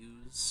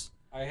reviews.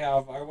 I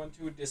have. I went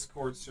to a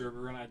Discord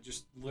server and I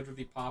just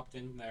literally popped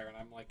in there and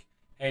I'm like,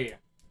 hey,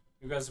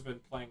 you guys have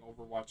been playing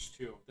Overwatch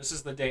 2. This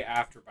is the day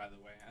after, by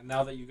the way. And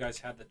now that you guys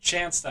had the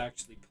chance to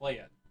actually play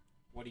it,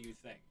 what do you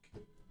think?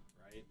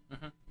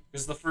 Right?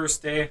 Because the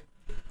first day,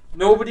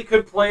 nobody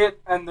could play it,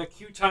 and the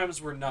queue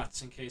times were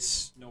nuts in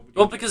case nobody...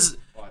 Well, because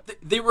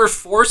they were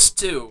forced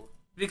to.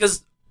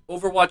 Because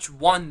Overwatch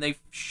 1, they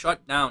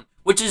shut down.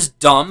 Which is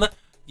dumb.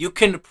 You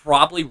can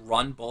probably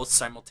run both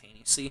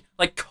simultaneously.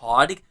 Like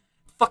COD.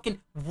 Fucking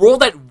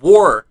World at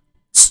War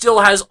still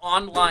has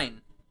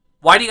online.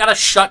 Why do you gotta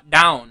shut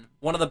down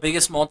one of the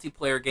biggest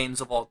multiplayer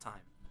games of all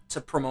time to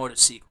promote a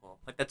sequel?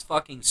 Like, that's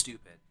fucking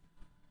stupid.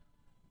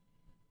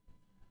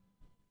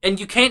 And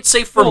you can't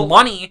say for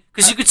money,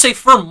 because you could say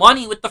for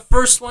money with the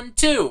first one,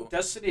 too.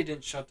 Destiny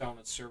didn't shut down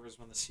its servers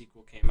when the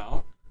sequel came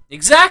out.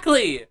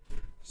 Exactly!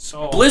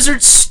 So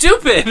Blizzard's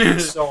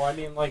stupid! So, I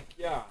mean, like,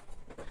 yeah.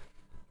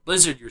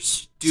 Blizzard, you're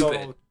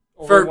stupid.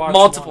 So, for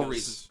multiple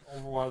reasons.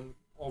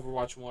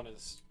 Overwatch 1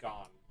 is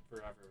gone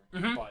forever.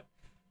 Mm-hmm. But,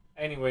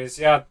 anyways,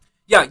 yeah.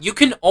 Yeah, you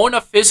can own a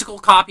physical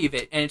copy of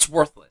it, and it's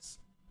worthless.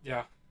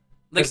 Yeah.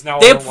 Like,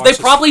 they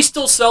probably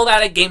still sell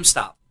that at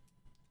GameStop.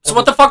 So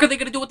what the fuck are they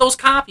going to do with those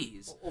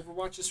copies?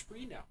 Overwatch is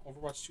free now.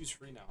 Overwatch 2 is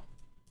free now,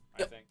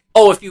 I think.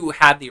 Oh, if you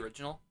had the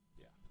original?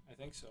 Yeah, I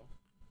think so.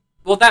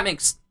 Well, that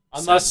makes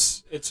Unless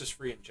sense. it's just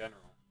free in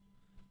general.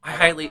 I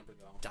highly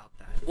doubt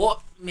that.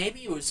 Well,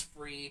 maybe it was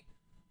free,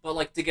 but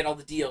like to get all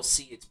the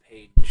DLC, it's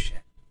paid and shit.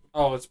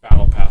 Oh, it's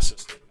Battle Pass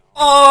system now.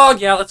 Oh,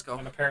 yeah, let's go.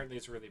 And apparently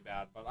it's really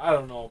bad, but I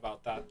don't know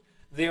about that.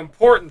 The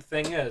important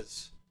thing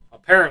is,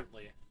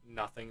 apparently,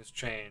 nothing's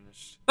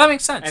changed. That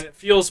makes sense. And it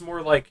feels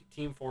more like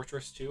Team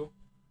Fortress 2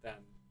 than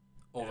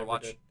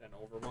Overwatch.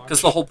 Overwatch.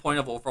 Because the whole point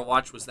of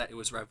Overwatch was that it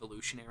was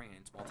revolutionary and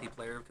it's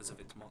multiplayer because of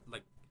its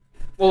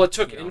well, it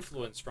took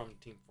influence from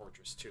Team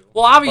Fortress 2.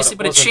 Well, obviously,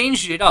 but it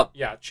changed it up.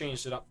 Yeah, it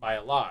changed it up by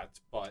a lot,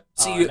 but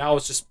See, now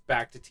it's just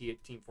back to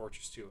Team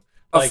Fortress 2.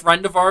 A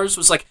friend of ours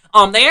was like,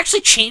 they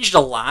actually changed a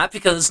lot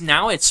because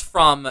now it's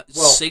from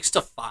 6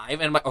 to 5.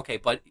 And I'm like, okay,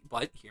 but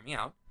hear me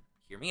out.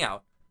 Hear me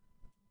out.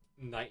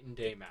 Night and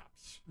day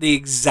maps. The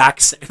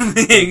exact same.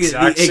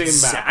 the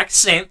exact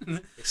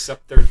same.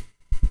 Except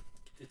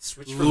it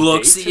switched from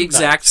looks day the to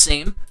exact night.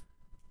 same.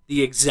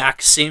 The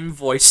exact same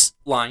voice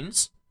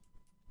lines.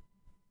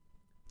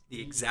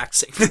 The exact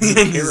same.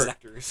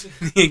 characters.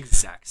 The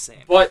exact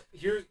same. But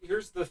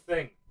here's the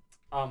thing.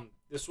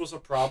 This was a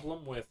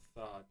problem with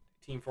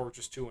Team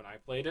Fortress 2 when I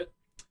played it.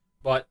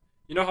 But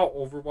you know how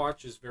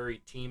Overwatch is very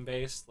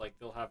team-based? Like,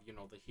 they'll have,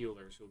 the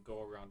healers who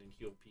go around and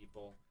heal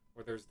people.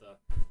 Or there's the,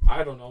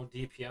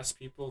 DPS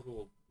people who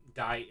will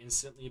die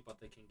instantly, but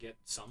they can get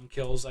some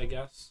kills, I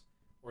guess.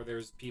 Or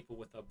there's people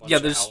with a bunch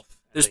of health.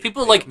 There's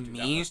people like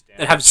me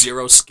that have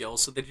zero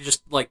skills, so they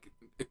just, like,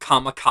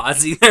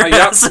 kamikaze their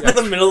ass in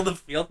the middle of the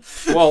field.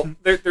 Well,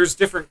 there's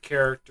different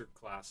character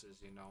classes,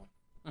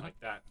 like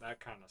that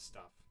kind of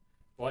stuff.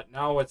 But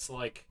now it's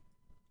like,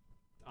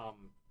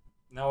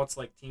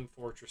 Team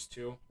Fortress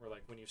 2, where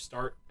like when you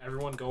start,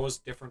 everyone goes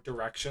different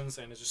directions,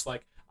 and it's just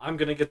like, I'm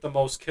gonna get the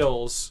most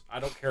kills. I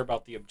don't care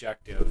about the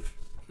objective.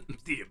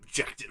 The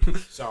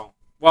objective. So,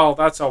 well,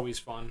 that's always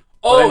fun.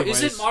 Oh,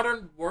 is it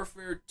Modern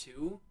Warfare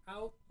 2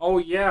 out? Oh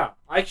yeah,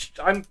 I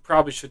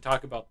probably should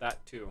talk about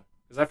that too,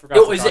 because I forgot.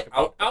 Is it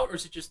out, or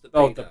is it just the beta?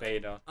 Oh, the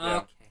beta. Yeah.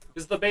 Okay.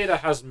 Because the beta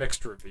has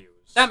mixed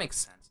reviews. That makes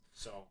sense.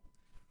 So,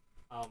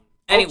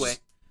 anyway,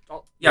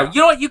 you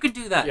know what? You could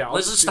do that. Yeah,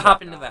 let's just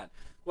hop into that.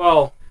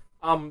 Well,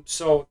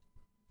 so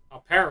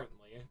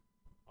apparently,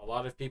 a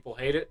lot of people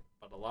hate it,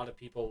 but a lot of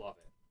people love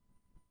it.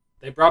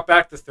 They brought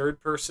back the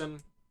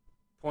third-person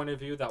point of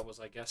view that was,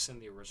 I guess,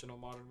 in the original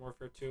Modern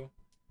Warfare 2.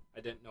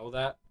 I didn't know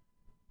that,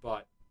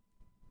 but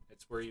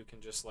it's where you can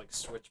just like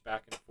switch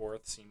back and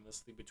forth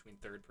seamlessly between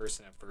third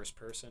person and first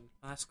person.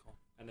 Oh, that's cool.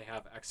 And they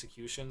have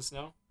executions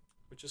now,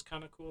 which is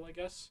kind of cool, I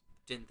guess.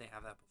 Didn't they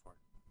have that before?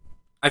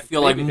 I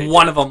feel like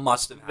one of them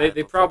must have had it.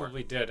 They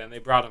probably did, and they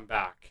brought him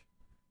back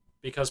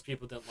because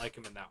people didn't like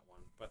him in that one.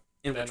 But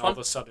then all of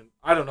a sudden,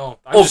 I don't know.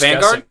 I'm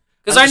Vanguard?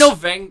 Because I know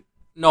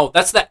No,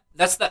 that's the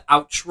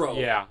outro.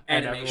 Yeah,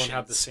 and everyone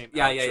had the same.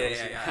 Yeah.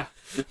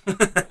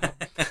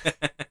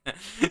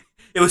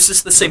 It was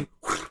just the same.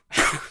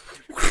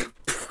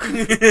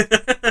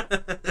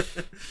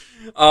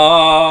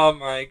 Oh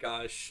my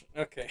gosh.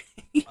 Okay.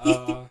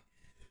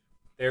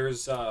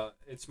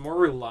 It's more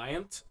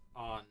reliant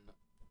on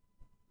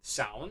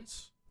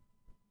sounds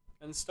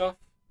and stuff.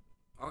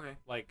 Okay.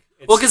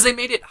 Because they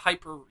made it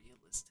hyper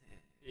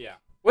realistic. Yeah,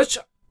 which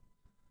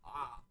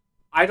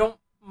I don't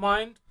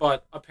mind,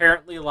 but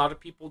apparently a lot of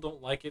people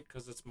don't like it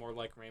because it's more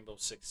like Rainbow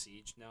Six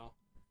Siege now,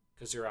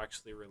 because you're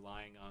actually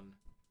relying on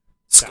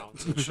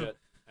sounds and shit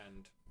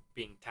and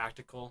being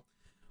tactical,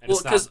 and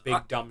it's not a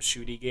big dumb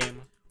shooty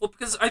game. Well,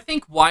 because I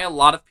think why a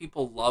lot of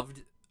people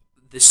loved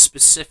this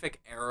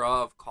specific era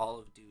of Call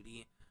of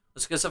Duty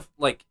was because of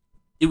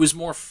it was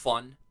more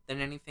fun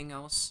than anything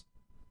else.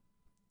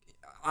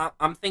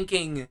 I'm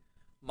thinking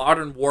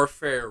Modern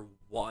Warfare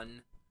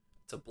 1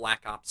 to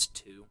Black Ops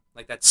 2,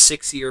 like that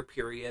 6-year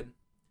period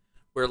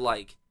where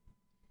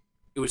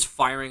it was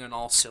firing on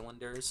all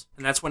cylinders,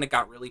 and that's when it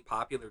got really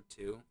popular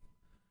too.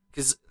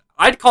 Because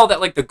I'd call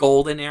that the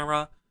golden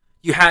era.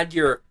 You had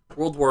your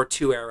World War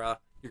II era,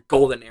 your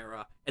golden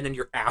era, and then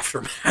your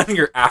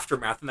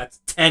aftermath, and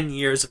that's 10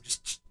 years of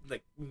just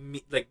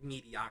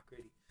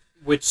mediocrity,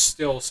 which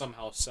still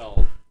somehow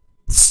sell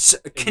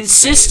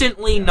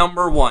consistently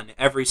number one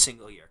every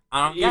single year.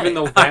 Even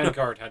though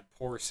Vanguard had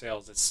poor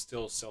sales, it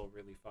still sell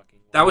really fucking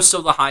well. That was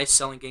still the highest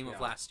selling game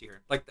of last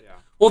year.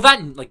 Well,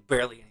 that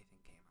barely anything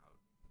came out.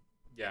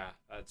 Yeah,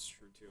 that's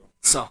true too.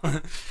 So,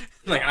 I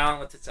don't know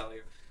what to tell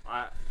you.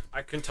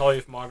 I couldn't tell you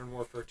if Modern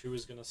Warfare 2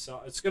 is gonna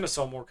sell. It's gonna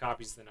sell more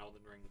copies than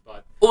Elden Ring,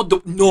 but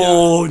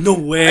no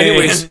way.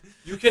 Anyways,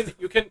 you can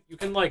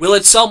Will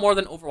it sell more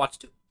than Overwatch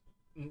 2?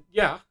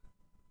 Yeah.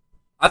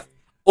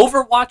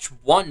 Overwatch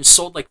 1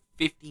 sold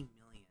 50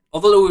 million,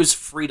 although it was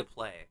free to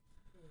play.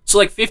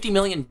 So 50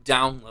 million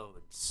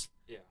downloads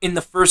in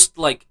the first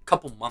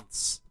couple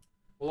months.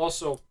 Well,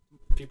 also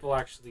people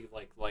actually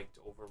liked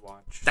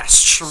Overwatch.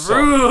 That's true.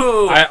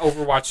 So,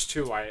 Overwatch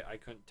 2, I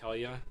couldn't tell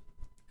you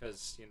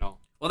because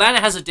Well, then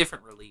it has a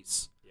different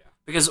release. Yeah.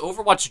 Because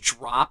Overwatch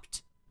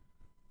dropped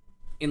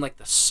in the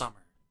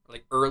summer,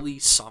 early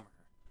summer,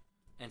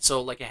 and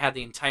so it had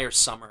the entire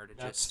summer to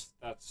just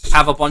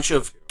have a bunch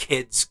of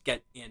kids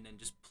get in and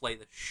just play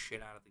the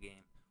shit out of the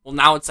game. Well,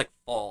 now it's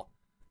fall,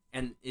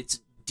 and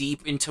it's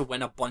deep into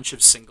when a bunch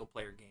of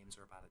single-player games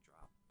are about to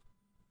drop.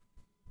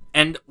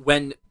 And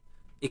when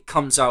it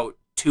comes out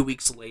 2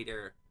 weeks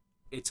later,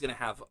 it's going to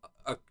have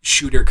a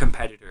shooter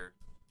competitor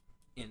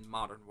in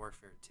Modern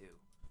Warfare 2.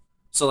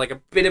 So, a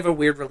bit of a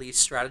weird release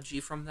strategy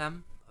from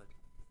them, but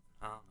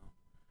I don't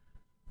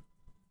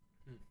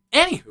know.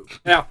 Anywho.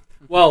 Yeah,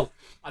 well,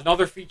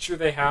 another feature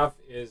they have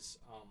is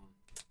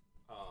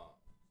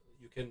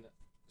you can...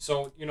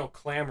 So,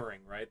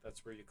 clamoring, right?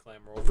 That's where you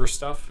clamor over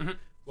stuff. Mm-hmm.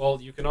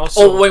 Well, you can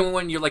also... Oh, wait,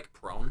 when you're,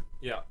 prone?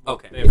 Yeah.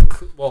 Okay. They have,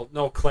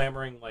 no,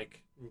 clamoring,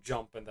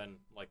 jump and then,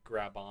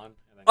 grab on.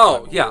 And then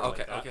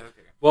okay.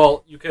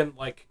 Well, you can,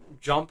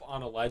 jump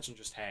on a ledge and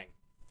just hang.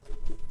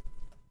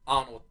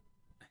 I don't know.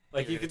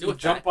 You can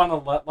jump on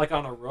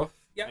on a roof,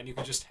 and you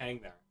can just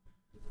hang there.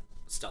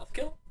 Stealth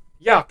kill?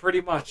 Yeah,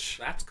 pretty much.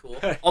 That's cool.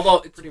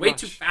 Although, it's way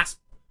too fast.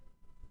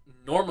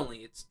 Normally,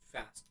 it's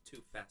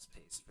too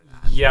fast-paced for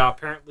that. Yeah,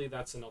 apparently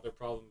that's another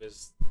problem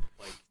is,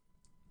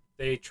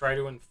 they try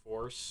to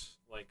enforce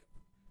like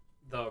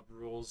the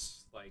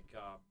rules, like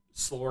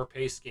slower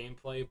paced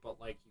gameplay,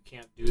 but like you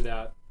can't do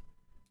that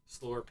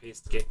slower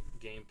paced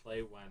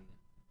gameplay when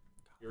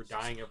you're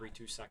dying every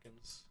 2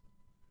 seconds.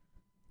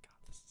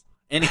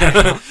 Anyway,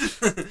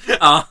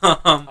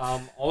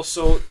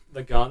 also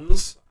the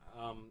guns.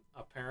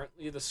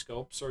 Apparently the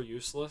scopes are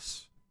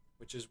useless,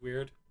 which is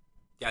weird.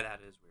 yeah,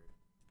 that is weird.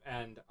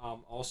 And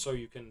also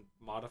you can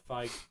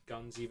modify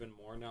guns even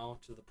more now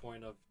to the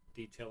point of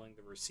detailing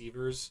the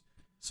receivers.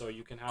 So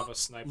you can have a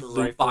sniper Loot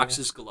rifle.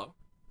 boxes galore.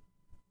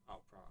 Oh,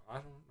 I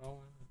don't know. I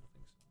don't think so.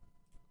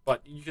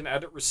 But you can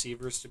edit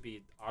receivers to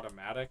be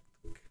automatic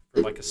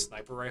for like a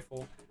sniper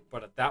rifle.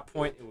 But at that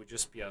point, it would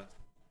just be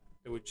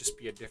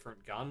a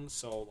different gun.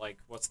 So like,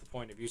 what's the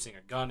point of using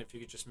a gun if you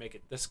could just make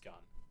it this gun?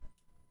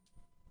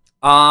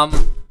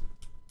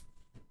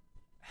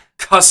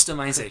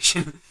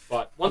 Customization.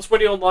 But once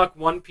when you unlock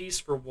one piece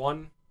for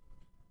one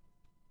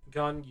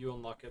gun, you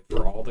unlock it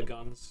for all the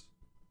guns.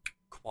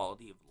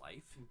 Quality of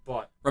life.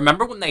 But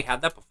Remember when they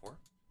had that before?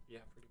 yeah,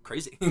 pretty much.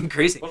 Crazy.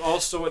 Crazy. But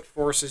also it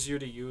forces you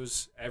to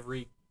use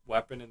every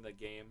weapon in the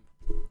game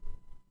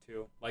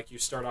too. Like you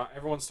start out,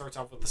 everyone starts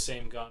out with the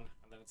same gun,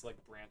 and then it's like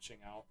branching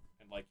out,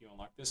 and like you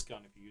unlock this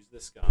gun if you use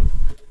this gun.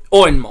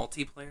 Oh, in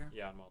multiplayer?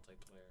 Yeah, in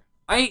multiplayer.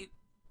 I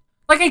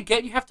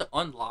get you have to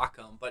unlock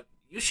them, but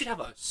you should have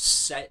a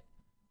set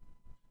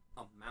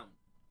amount.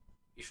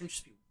 You shouldn't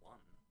just be one.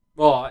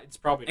 Well, it's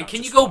probably not. And can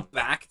you just go one.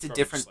 back to Probably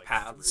different just, like,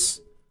 paths?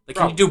 3. Like,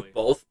 can you do Probably.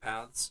 both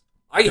paths?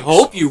 I think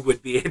hope so. you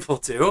would be able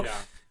to. Yeah,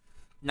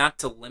 Not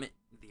to limit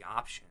the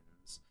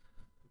options.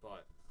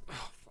 but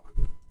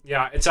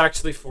yeah, it's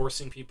actually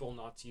forcing people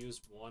not to use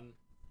one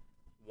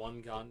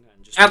gun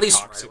and just At be least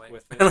toxic right away.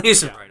 with it. At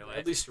least Yeah, right away.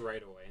 At least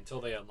right away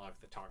until they unlock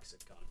the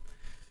toxic gun.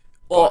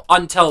 Well,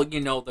 until,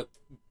 the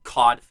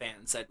COD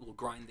fans that will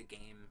grind the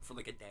game for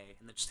like a day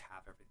and then just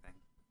have everything.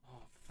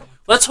 Oh, fuck.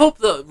 Let's hope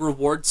the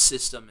reward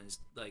system is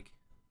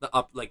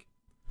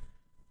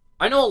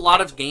I know a lot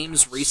of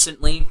games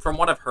recently, from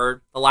what I've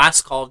heard, the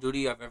last Call of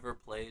Duty I've ever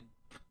played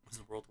was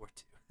World War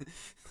II.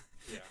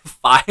 Yeah.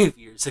 5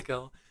 years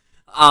ago.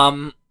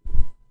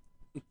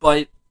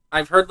 But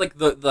I've heard like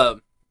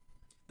the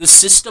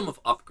system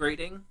of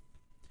upgrading,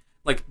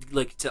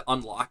 like to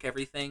unlock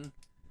everything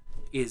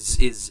is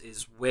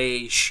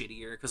way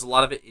shittier because a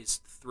lot of it is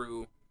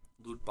through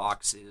loot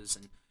boxes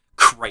and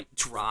crate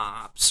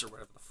drops or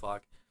whatever the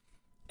fuck.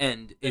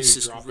 And it's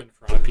just drop in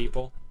front of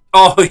people.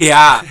 oh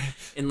yeah,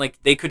 and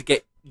like they could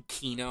get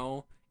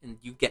Kino and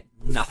you get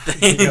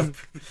nothing. Yep.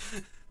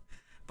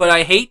 But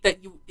I hate that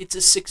it's a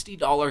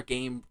 $60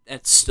 game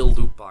that's still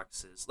loot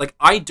boxes. Like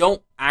I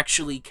don't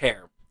actually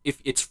care if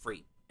it's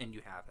free and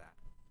you have that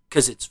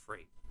because it's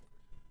free,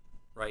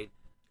 right?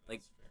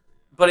 Like,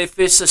 but if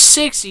it's a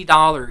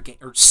 $60 game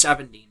or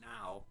 $70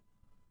 now,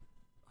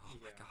 oh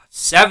my god,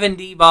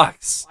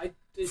 $70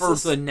 for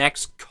the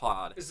next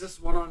COD. Is this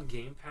one on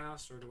Game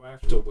Pass, or do I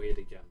have to wait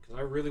again? Because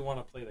I really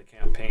want to play the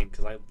campaign,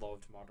 because I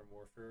loved Modern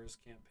Warfare's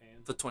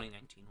campaign. The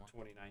 2019 one.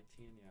 2019,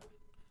 yeah.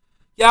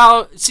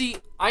 Yeah, see,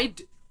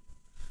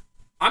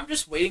 I'm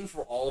just waiting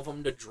for all of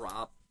them to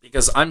drop,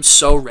 because I'm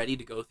so ready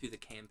to go through the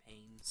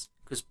campaigns.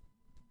 Because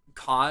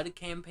COD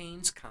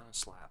campaigns kind of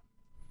slap.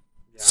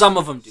 Yeah, Some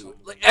of them do.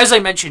 Like, as I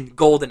mentioned,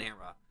 Golden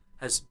Era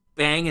has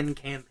banging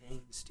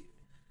campaigns, dude.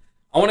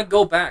 I want to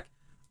go back.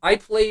 I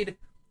played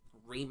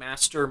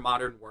Remaster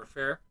Modern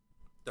Warfare,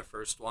 the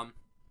first one,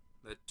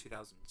 the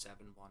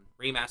 2007 one,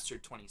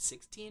 remastered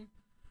 2016,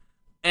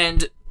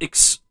 and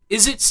is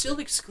it still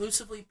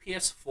exclusively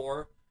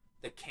PS4,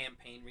 the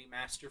campaign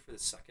remaster for the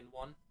second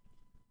one?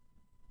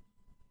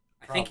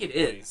 I think it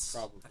is.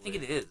 Probably. I think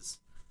it is.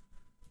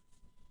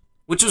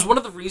 Which was one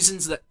of the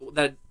reasons that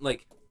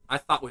like I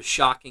thought was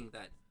shocking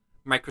that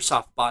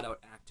Microsoft bought out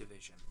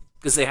Activision,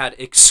 because they had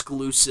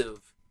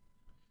exclusive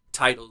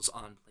titles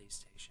on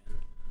PlayStation.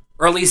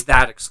 Or at least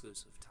that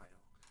exclusive title.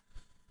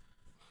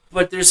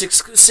 But there's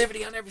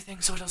exclusivity on everything,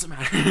 so it doesn't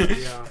matter.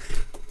 Yeah.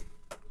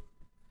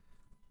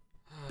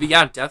 But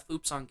yeah,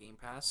 Deathloop's on Game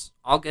Pass.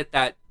 I'll get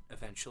that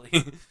eventually.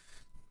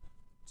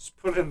 Just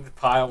put it in the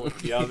pile with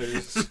the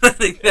others.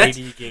 Like,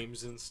 80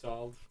 games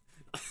installed.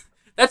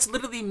 That's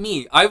literally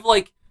me. I've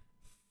like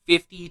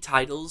 50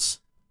 titles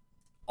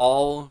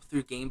all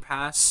through Game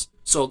Pass,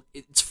 so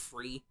it's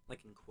free,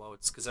 like in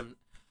quotes, because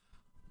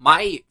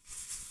my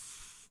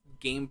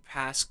Game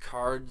Pass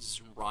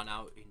cards run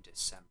out in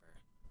December,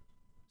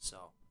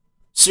 so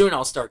soon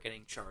I'll start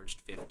getting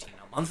charged $15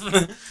 a month.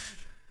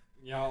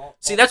 Yeah.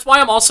 See, that's why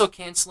I'm also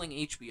canceling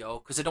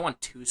HBO, because I don't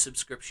want 2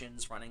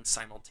 subscriptions running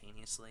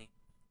simultaneously.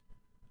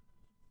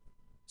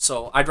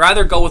 So I'd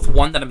rather go with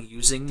one that I'm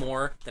using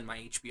more than my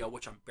HBO,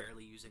 which I'm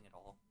barely using at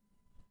all.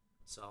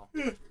 So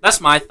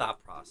that's my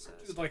thought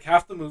process. Dude, like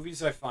half the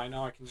movies I find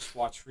now I can just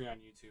watch free on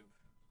YouTube,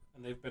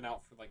 and they've been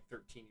out for like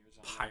 13 years.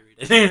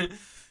 Pirated.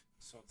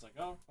 So it's like,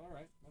 oh, all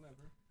right, whatever.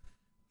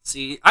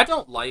 See, I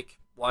don't like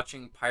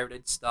watching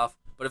pirated stuff,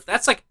 but if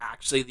that's like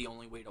actually the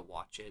only way to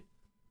watch it,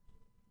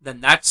 then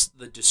that's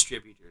the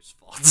distributor's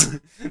fault,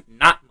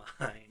 not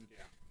mine.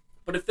 Yeah.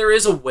 But if there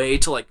is a way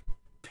to like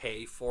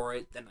pay for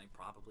it, then I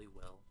probably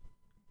will,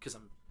 because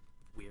I'm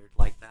weird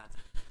like that.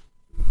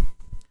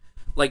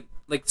 Like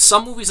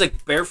some movies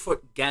like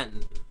Barefoot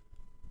Gen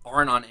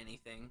aren't on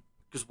anything,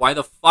 because why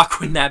the fuck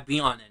would that be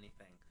on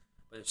anything?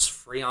 But it's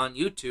free on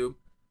YouTube,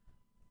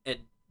 and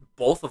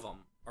both of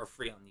them are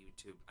free on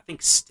YouTube. I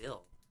think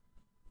still.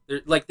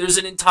 There's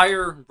an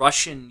entire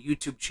Russian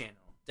YouTube channel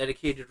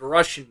dedicated to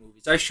Russian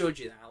movies. I showed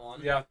you that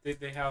one. Yeah,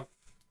 they have.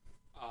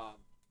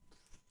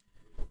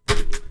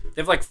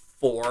 They have like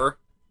 4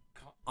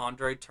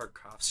 Andrei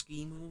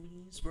Tarkovsky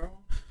movies, bro.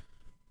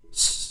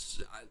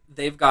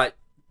 They've got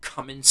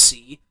Come and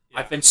See. Yeah.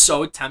 I've been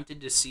so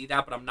tempted to see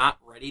that, but I'm not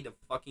ready to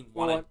fucking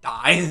want to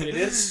die. It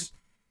is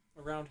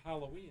around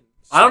Halloween.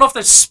 So. I don't know if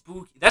that's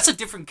spooky. That's a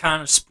different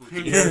kind of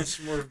spooky. Yeah,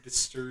 it's more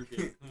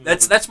disturbing.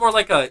 That's more of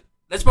like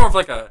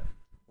a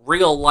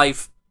real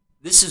life.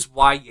 This is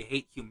why you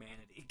hate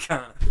humanity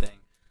kind of thing.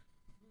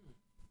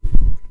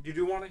 Did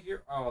you want to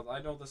hear? Oh,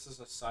 I know this is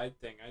a side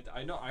thing.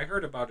 I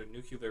heard about a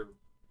nuclear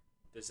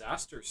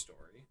disaster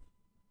story.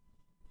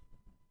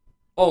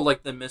 Oh,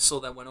 like the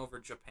missile that went over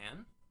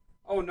Japan?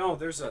 Oh no,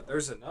 there's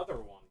another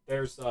one.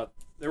 There was a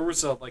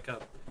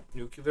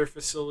nuclear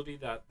facility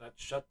that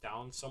shut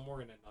down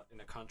somewhere in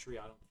a country.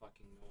 I don't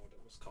fucking know what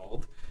it was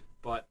called,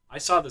 but I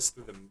saw this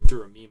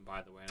through a meme,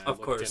 by the way, and I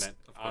looked in it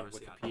on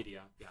Wikipedia.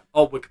 Yeah.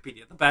 Oh,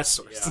 Wikipedia, the best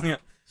source. Yeah.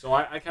 So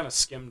I kind of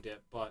skimmed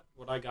it, but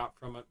what I got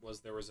from it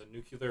was there was a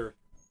nuclear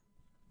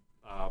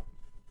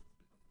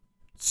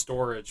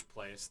storage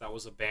place that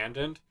was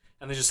abandoned,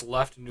 and they just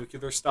left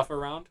nuclear stuff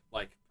around,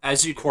 like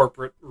as you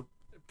corporate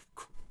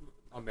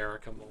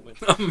America moment.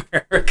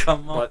 America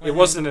moment. But it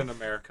wasn't in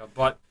America,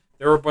 but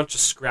there were a bunch of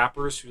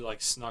scrappers who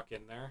like snuck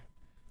in there,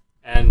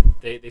 and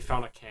they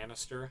found a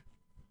canister,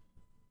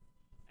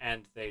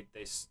 and they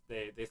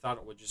thought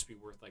it would just be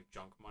worth like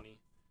junk money,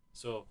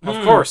 so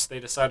of course they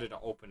decided to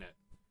open it,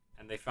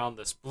 and they found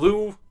this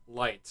blue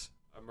light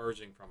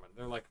emerging from it.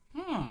 They're like,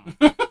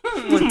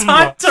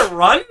 time to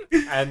run.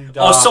 And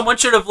someone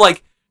should have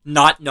like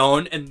not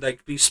known and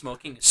like be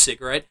smoking a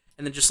cigarette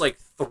and then just like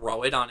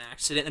throw it on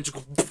accident and just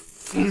go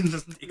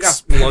just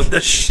explode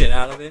the shit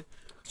out of it.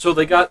 So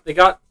they got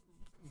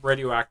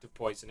radioactive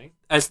poisoning,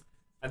 and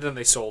then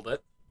they sold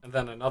it, and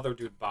then another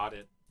dude bought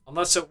it.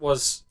 Unless it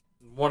was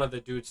one of the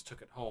dudes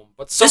took it home,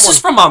 but this is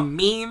from a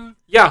meme.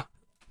 Yeah,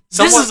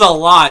 this is a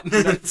lot.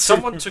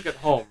 Someone took it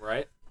home,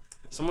 right?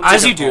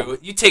 As you do,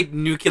 you take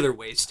nuclear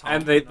waste home.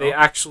 And they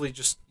actually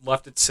just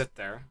left it sit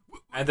there.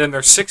 And then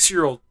their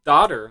 6-year-old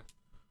daughter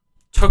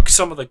took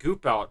some of the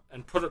goop out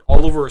and put it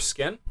all over her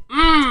skin.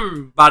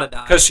 About to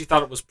die. Because she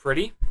thought it was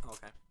pretty.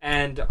 Okay.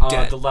 And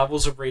the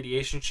levels of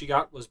radiation she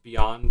got was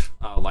beyond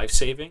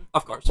life-saving.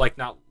 Of course. Like,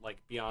 not like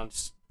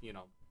beyond,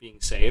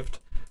 being saved.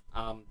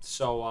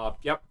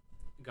 Yep,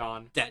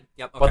 gone. Dead.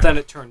 Yep. Okay. But then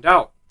it turned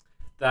out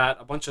that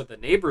a bunch of the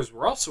neighbors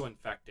were also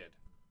infected.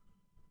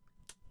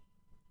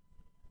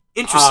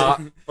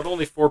 Interesting. But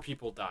only 4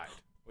 people died.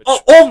 Which,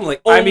 only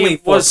only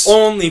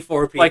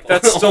 4 people. Like,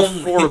 that's still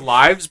 4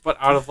 lives, but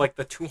out of like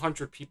the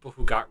 200 people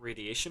who got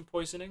radiation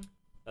poisoning,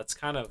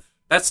 that's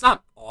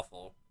not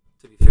awful,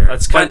 to be fair.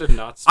 That's kind of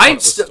nuts. I'm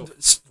still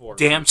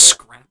damn people.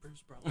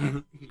 Scrappers,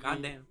 bro.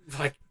 Goddamn.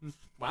 Like,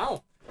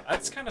 wow,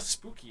 that's kind of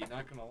spooky.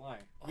 Not gonna lie,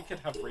 we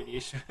could have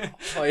radiation.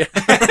 Oh yeah,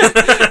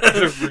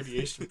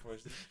 radiation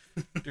poisoning,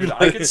 dude.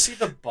 I could see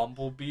the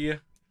bumblebee.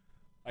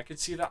 I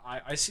see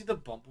the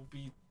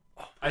bumblebee.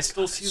 I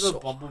still see the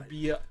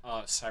Bumblebee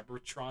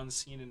Cybertron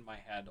scene in my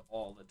head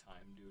all the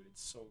time, dude.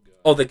 It's so good.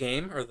 Oh, the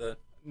game or the?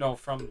 No,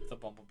 from the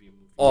Bumblebee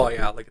movie. Oh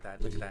yeah, look at that.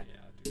 Yeah,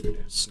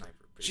 dude. Sniper.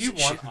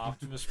 G1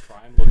 Optimus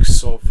Prime looks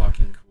so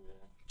fucking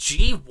cool.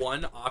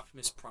 G1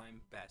 Optimus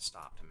Prime, best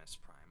Optimus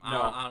Prime.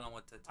 I don't know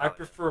what to tell I you.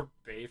 prefer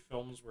Bay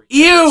films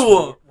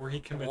where he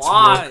commits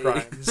Why? war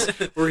crimes.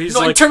 Where he's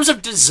in terms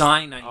of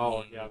design, I mean.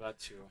 Oh yeah, that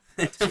too.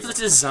 In terms of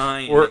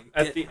design. Or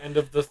at the end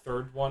of the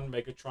 3rd one,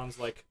 Megatron's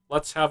like,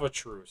 "Let's have a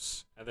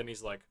truce," and then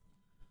he's like,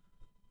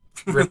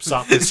 rips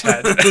off his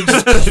head.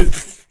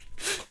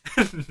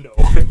 No.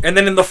 And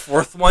then in the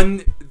 4th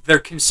one, they're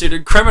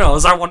considered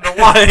criminals. I wonder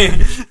why.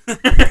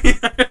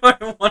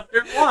 I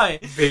wonder why.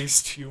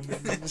 Based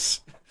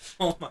humans.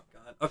 Oh my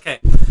god. Okay.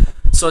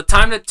 So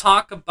time to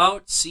talk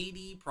about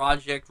CD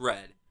Projekt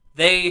Red.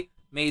 They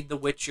made The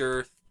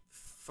Witcher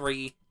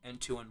 3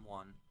 and 2 and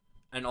 1.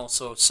 And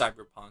also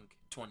Cyberpunk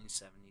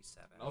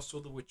 2077.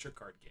 Also the Witcher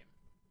card game.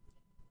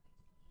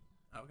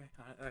 Okay.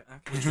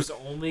 Which was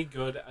only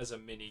good as a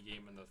mini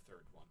game in the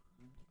 3rd one.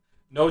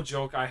 No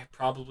joke, I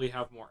probably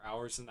have more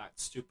hours in that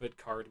stupid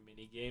card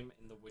mini game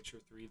in The Witcher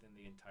 3 than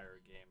the entire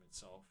game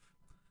itself.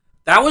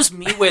 That was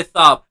me with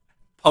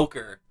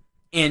poker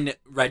in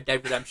Red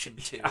Dead Redemption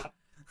 2. Yeah.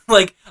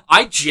 Like,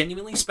 I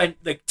genuinely spent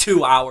like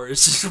 2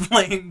 hours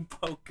playing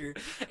poker.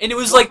 And it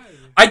was like,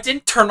 I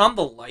didn't turn on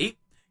the light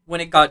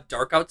when it got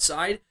dark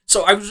outside,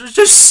 so I was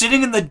just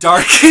sitting in the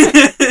dark.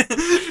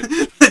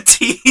 The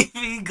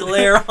TV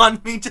glare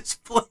on me,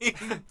 just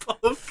playing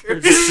poker. You're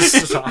just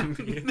a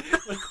zombie.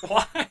 Like,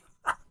 why?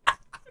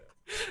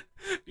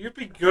 You'd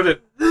be good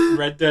at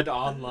Red Dead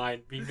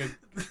Online being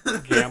a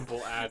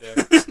gamble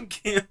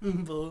addict.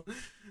 Gamble.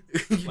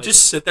 You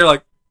just sit there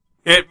like,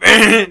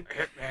 Hitman.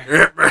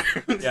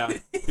 Hitman. Yeah,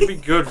 you'd be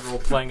good role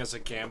playing as a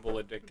gamble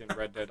addict in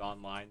Red Dead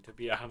Online, to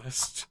be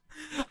honest.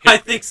 I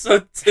think so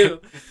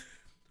too.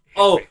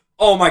 Oh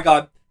my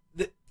god.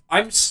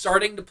 I'm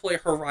starting to play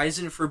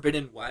Horizon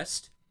Forbidden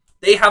West.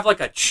 They have like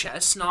a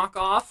chess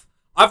knockoff.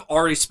 I've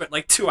already spent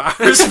like 2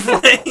 hours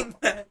playing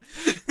that.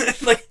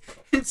 Like,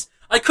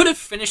 I could have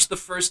finished the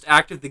first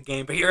act of the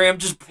game, but here I am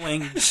just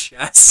playing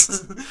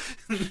chess.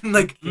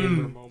 Like,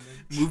 Gamer moment.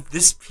 Move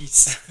this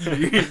piece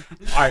here.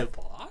 I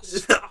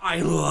lost?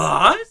 I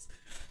lost?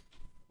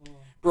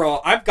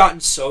 Bro, I've gotten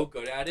so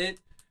good at it.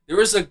 There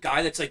was a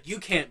guy that's like, you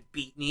can't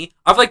beat me.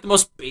 I have like the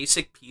most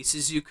basic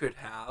pieces you could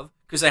have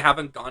because I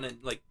haven't gone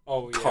and like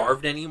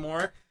carved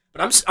anymore.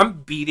 But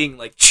I'm beating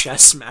like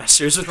chess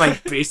masters with my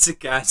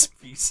basic ass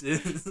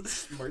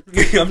pieces.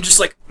 I'm just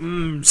like,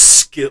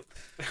 skill.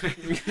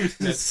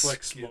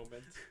 Netflix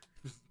moment.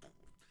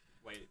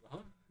 Wait, huh?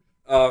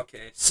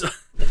 Okay, so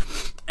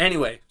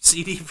anyway,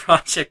 CD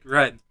Projekt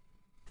Red.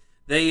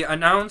 They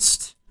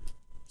announced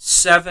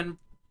seven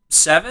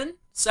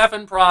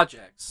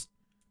projects.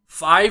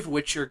 5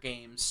 Witcher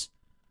games.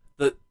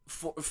 The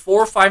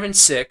 4, 5, and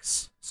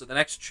 6. So the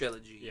next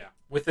trilogy. Yeah,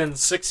 within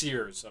 6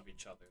 years of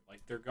each other.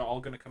 Like they're all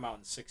going to come out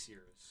in 6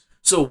 years.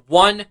 So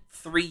 1,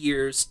 3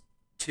 years.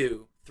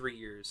 2, 3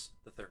 years.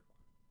 The third one.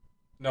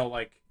 No,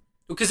 like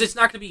because it's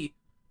not going to be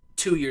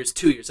 2 years.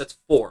 2 years. That's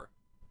 4.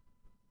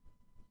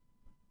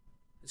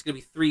 It's going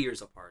to be 3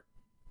 years apart.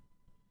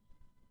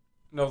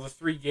 No, the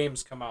 3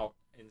 games come out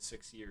in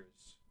 6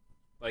 years.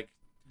 Like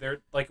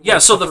they're like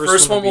so the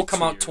first one will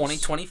come out years.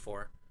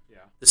 2024. Yeah.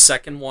 The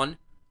second one,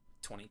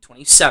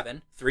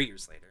 2027, 3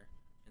 years later,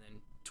 and then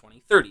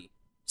 2030,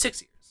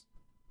 6 years.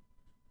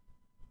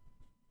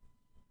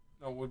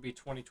 No, it would be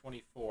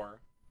 2024,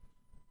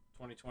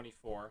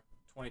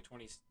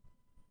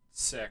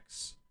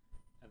 2026,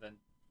 and then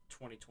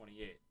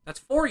 2028. That's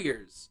 4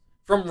 years.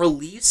 From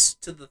release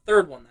to the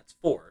third one, that's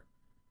 4.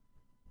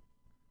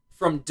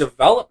 From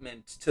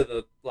development to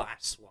the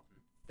last one,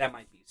 that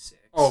might be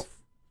 6. Oh,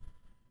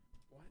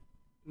 what?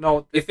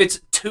 No, if it's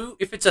a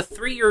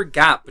 3-year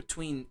gap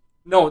between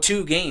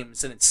 2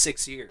 games, then it's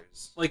 6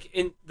 years. Like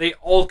they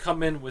all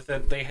come in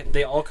within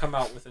they all come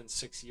out within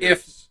 6 years.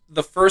 If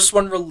the first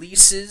one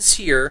releases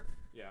here,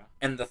 yeah,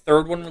 and the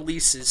third one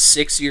releases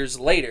 6 years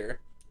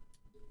later,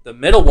 the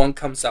middle one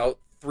comes out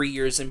 3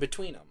 years in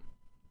between them.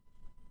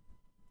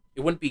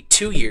 It wouldn't be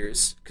 2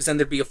 years, because then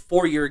there'd be a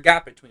 4-year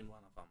gap between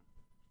one of them.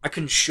 I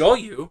can show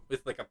you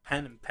with like a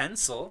pen and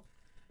pencil.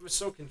 I was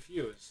so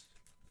confused.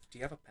 Do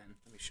you have a pen?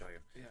 Let me show you.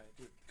 Yeah, I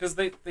do. Because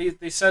they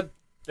said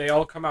they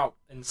all come out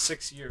in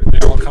 6 years. They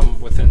all come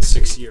within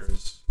 6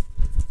 years.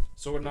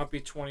 So it would not be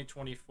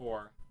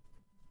 2024,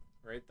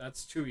 right?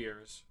 That's 2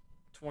 years.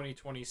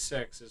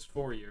 2026 is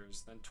 4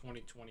 years. Then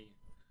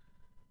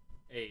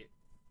 2028.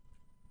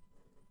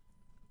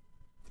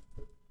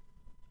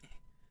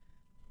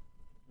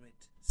 Wait,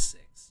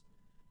 6,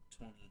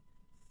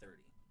 2030.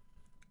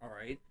 All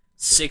right.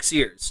 6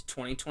 years.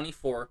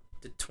 2024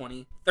 to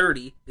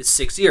 2030 is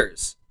 6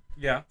 years.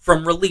 Yeah.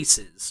 From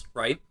releases,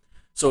 right?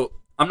 So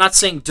I'm not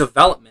saying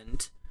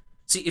development.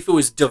 See, if it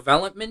was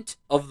development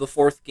of the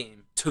 4th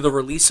game to the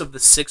release of the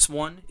 6th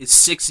one is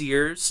 6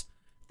 years,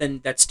 then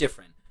that's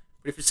different.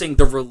 But if you're saying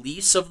the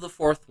release of the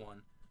 4th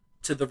one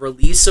to the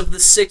release of the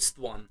 6th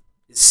one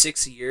is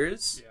 6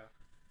 years, Yeah.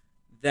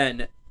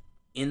 then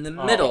in the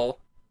middle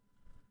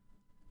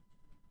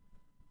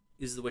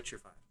is The Witcher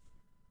 5.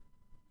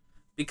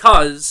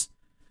 Because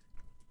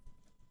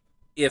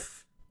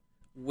if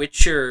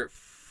Witcher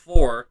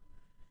 4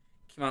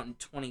 came out in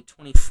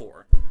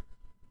 2024 and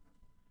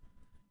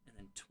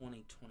then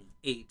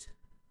 2028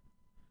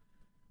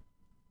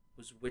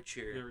 was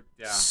Witcher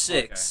 6.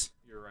 Okay.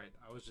 You're right.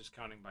 I was just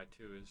counting by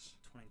twos.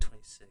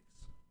 2026.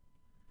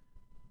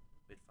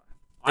 Wait, 5.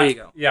 There you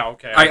go. Yeah,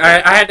 okay.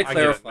 I had to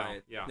clarify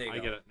it. Yeah, I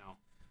get it now.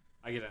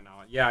 I get it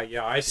now.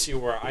 Yeah, I see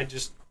where I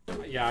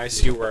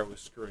see where I was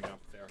screwing up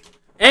there.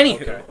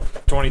 Anywho,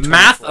 okay.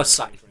 math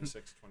aside.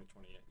 2026,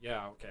 2028.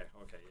 Yeah, okay,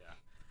 yeah.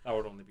 That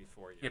would only be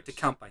 4 years. You have to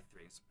count by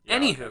 3s. Yeah,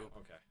 Anywho.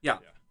 Okay. Yeah.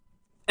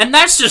 And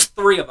that's just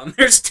 3 of them.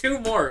 There's 2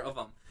 more of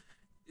them.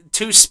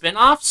 2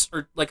 spin-offs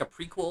or like a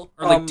prequel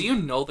or like do you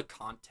know the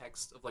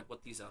context of like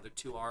what these other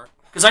 2 are?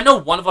 Because I know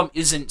one of them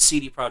isn't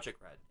CD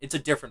Projekt Red. It's a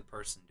different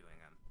person doing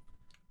them.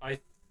 I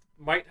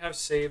might have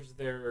saved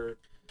their...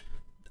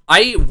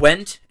 I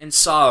went and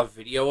saw a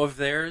video of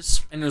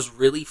theirs and it was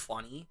really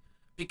funny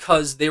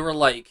because they were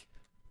like,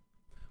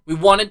 we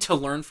wanted to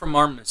learn from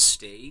our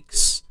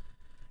mistakes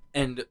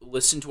and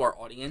listen to our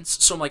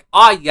audience. So I'm like,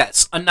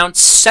 yes, announce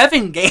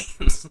 7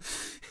 games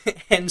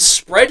and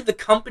spread the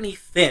company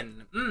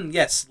thin.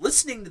 Yes,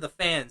 listening to the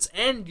fans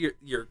and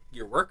your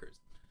workers.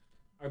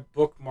 I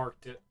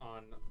bookmarked it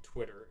on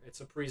Twitter.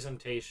 It's a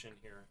presentation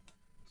here.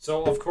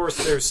 So, of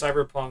course, there's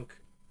Cyberpunk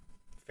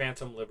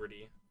Phantom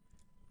Liberty.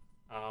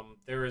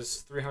 There is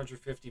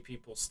 350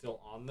 people still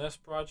on this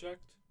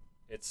project.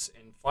 It's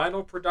in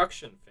final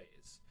production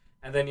phase.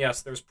 And then,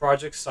 yes, there's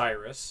Project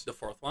Cyrus, The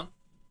fourth one?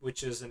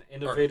 which is an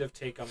innovative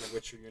take on the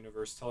Witcher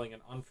universe, telling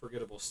an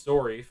unforgettable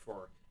story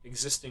for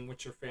existing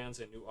Witcher fans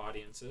and new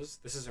audiences.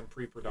 This is in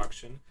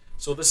pre-production,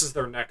 so this is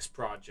their next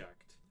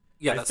project.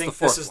 Yeah, I that's think the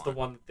fourth this is one. the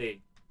one that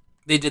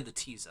They did the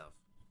tease of.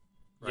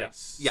 Right?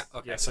 Yes. Yeah,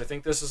 okay. Yes, I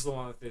think this is the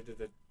one that they did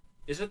the...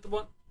 Is it the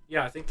one?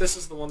 Yeah, I think this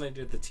is the one they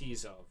did the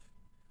tease of.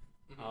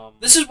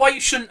 This is why you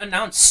shouldn't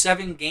announce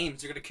 7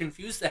 games. You're going to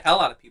confuse the hell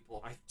out of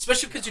people.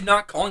 Especially because you're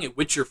not calling it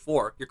Witcher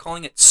 4. You're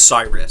calling it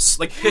Cyrus.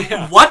 Like,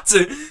 what?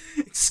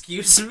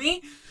 Excuse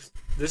me?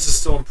 This is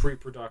still in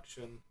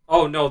pre-production.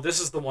 Oh, no, this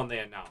is the one they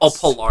announced. Oh,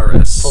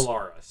 Polaris.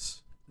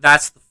 Polaris.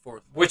 That's the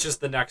fourth one. Which is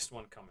the next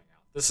one coming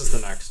out. This is the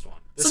next one.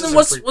 This So is then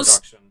in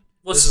pre-production.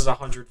 This is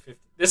 150.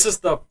 This is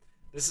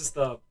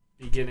the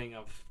beginning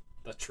of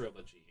the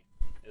trilogy.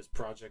 Is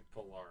Project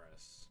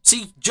Polaris.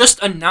 See,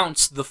 just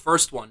announce the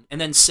first one and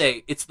then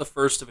say it's the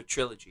first of a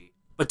trilogy.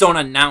 But don't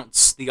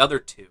announce the other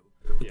 2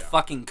 with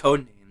fucking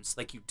code names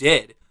like you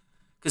did.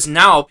 Because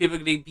now people are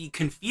going to be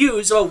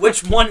confused about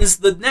which one is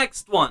the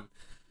next one.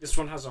 This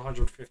one has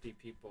 150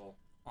 people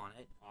on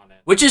it.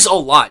 Which is a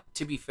lot,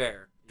 to be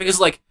fair. Because,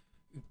 like,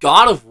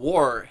 God of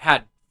War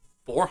had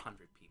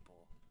 400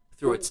 people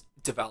through its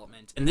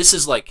development. And this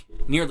is, like,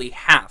 nearly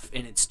half,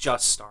 and it's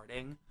just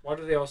starting. Why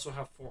do they also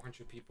have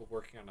 400 people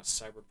working on a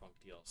Cyberpunk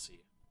DLC?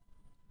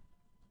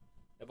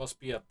 It must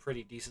be a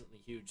pretty decently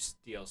huge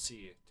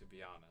DLC, to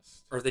be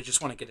honest. Or they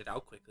just want to get it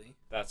out quickly.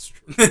 That's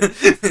true.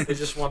 They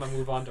just want to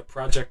move on to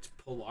Project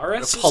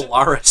Polaris?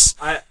 Polaris.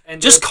 And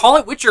just call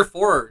it Witcher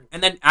 4,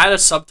 and then add a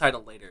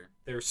subtitle later.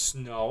 There's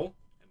snow,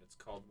 and it's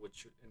called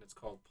Witcher, and it's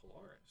called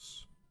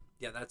Polaris.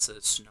 Yeah, that's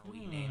a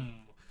snowy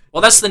name.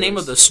 Well, that's the name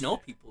of the snow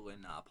people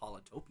in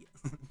Polytopia.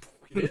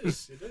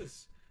 It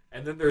is.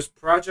 And then there's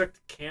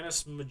Project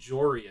Canis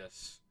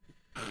Majorius.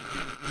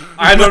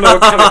 I don't know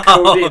what kind of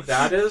code name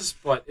that is,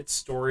 but it's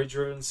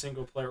story-driven,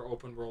 single-player,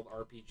 open-world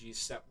RPG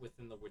set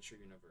within the Witcher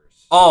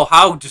universe. Oh,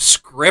 how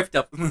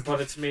descriptive.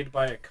 But it's made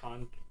by a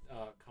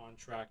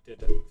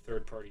contracted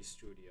third-party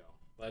studio,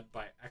 led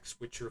by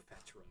ex-Witcher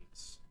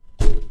veterans.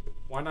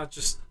 Why not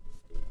just...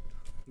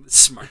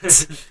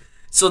 Smart.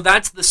 So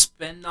that's the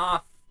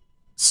spin-off,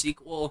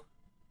 sequel,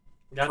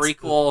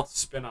 prequel...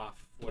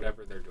 spin-off,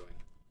 whatever they're doing.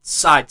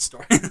 Side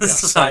story. Yeah,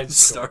 side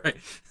story.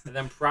 And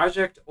then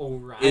Project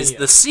Orion is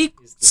the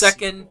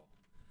second.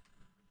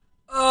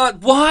 sequel.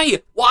 Why?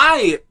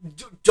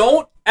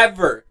 Don't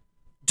ever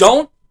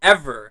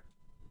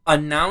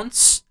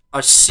announce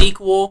a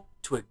sequel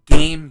to a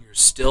game you're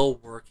still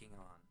working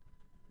on.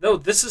 No,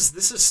 this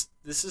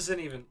isn't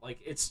even like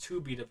it's to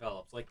be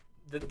developed. Like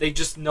they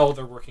just know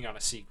they're working on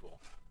a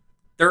sequel.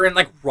 They're in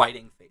like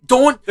writing phase.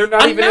 They're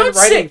not even in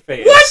writing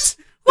phase. What?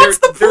 What's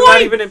the point? They're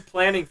not even in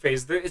planning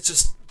phase. It's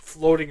just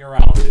floating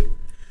around.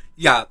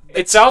 Yeah,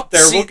 it's out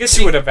there. We'll get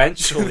to it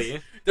eventually.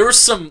 There were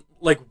some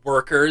like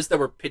workers that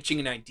were pitching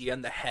an idea,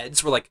 and the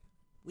heads were like,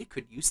 "We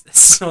could use this,"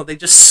 so they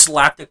just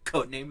slapped a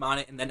code name on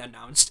it and then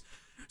announced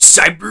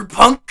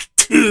Cyberpunk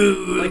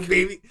 2. Like,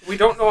 baby, we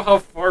don't know how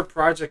far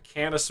Project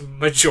Canis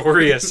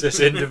Majorius is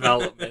in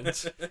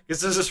development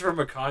because this is from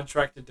a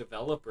contracted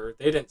developer.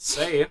 They didn't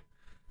say,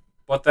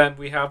 but then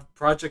we have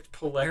Project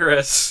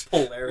Polaris,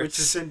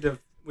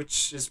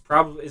 which is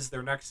probably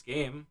their next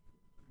game.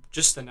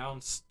 Just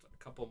announced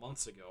a couple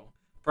months ago.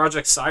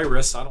 Project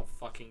Cyrus, I don't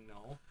fucking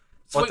know.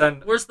 So but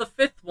then where's the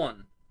 5th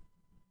one?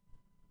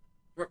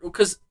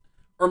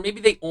 Or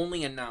maybe they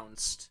only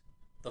announced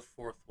the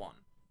 4th one.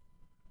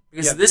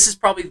 Because this is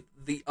probably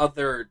the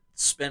other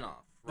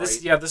spin-off,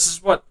 right? This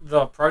is what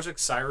the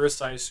Project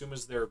Cyrus, I assume,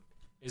 is their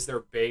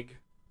big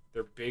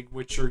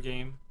Witcher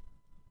game,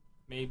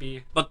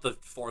 maybe. But the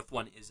 4th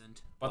one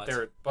isn't. But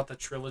the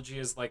trilogy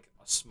is like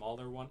a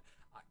smaller one.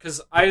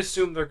 Because I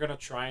assume they're going to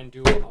try and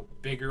do a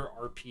bigger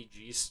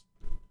RPG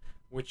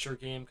Witcher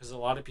game. Because a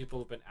lot of people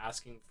have been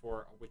asking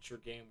for a Witcher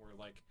game where,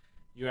 like,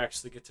 you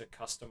actually get to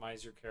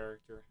customize your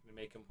character and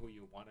make him who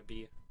you want to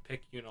be.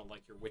 Pick,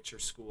 like, your Witcher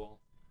school.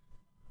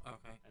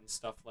 Okay. And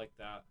stuff like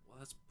that. Well,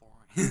 that's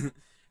boring.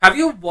 Have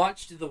you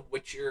watched The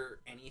Witcher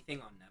anything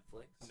on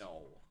Netflix?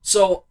 No.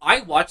 So, I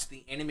watched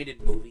the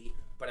animated movie,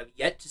 but I've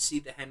yet to see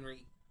the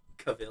Henry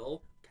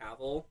Cavill,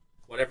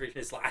 whatever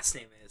his last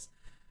name is,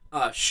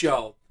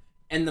 show.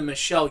 And the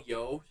Michelle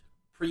Yeoh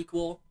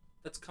prequel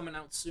that's coming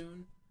out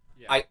soon.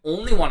 Yeah. I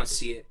only want to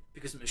see it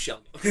because of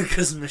Michelle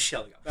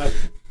Yeoh.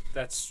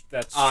 That's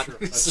true.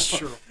 That's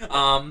true.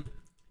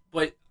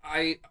 But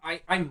I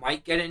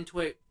might get into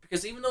it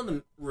because even though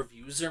the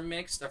reviews are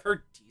mixed, I've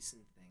heard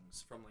decent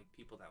things from like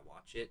people that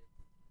watch it.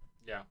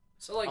 Yeah.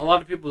 So like a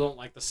lot of people don't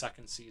like the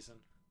second season.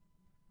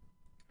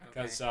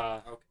 Because,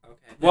 okay.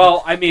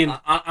 Well, I mean...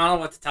 I don't know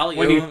what to tell you.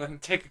 When you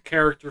take a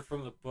character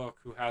from the book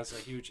who has a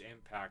huge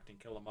impact and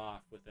kill him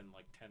off within,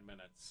 like, 10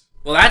 minutes...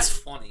 Well, that's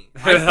funny.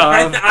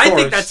 I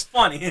think that's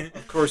funny.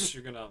 Of course,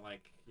 you're gonna,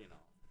 like,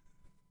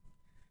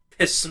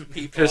 piss some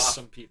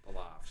people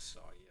off.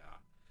 So,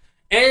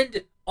 yeah.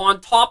 And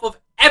on top of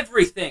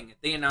everything,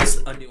 they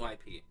announced a new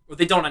IP. Or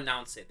they don't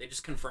announce it. They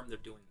just confirm they're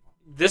doing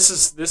it. This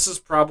is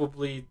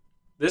probably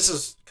This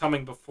is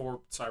coming before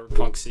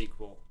Cyberpunk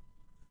sequel.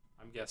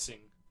 I'm guessing.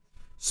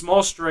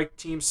 Small Strike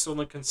team still in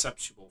the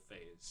conceptual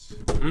phase.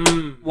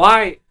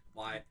 Why?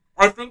 Why?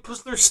 I think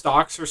because their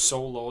stocks are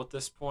so low at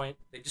this point.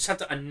 They just have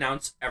to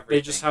announce everything.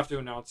 They just have to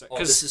announce it. Oh,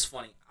 this is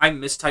funny. I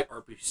mistyped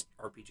RPG,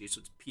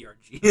 so it's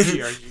PRG.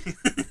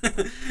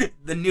 PRG.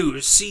 The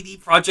news: CD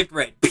Projekt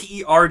Red,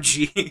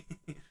 PRG.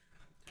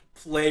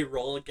 Play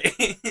role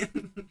game.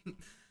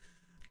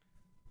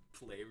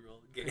 Play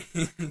role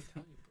game.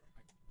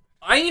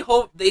 I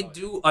hope they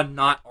do a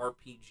not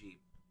RPG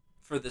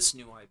for this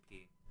new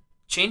IP.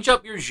 Change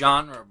up your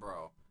genre,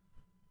 bro.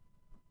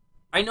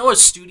 I know a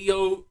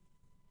studio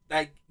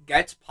that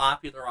gets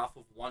popular off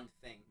of one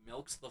thing,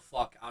 milks the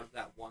fuck out of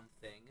that one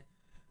thing,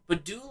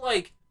 but do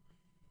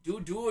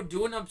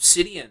an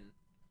Obsidian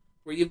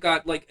where you've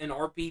got like an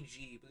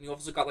RPG, but you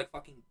also got like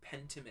fucking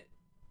Pentiment,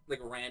 like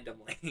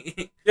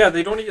randomly. Yeah,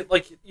 they don't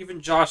even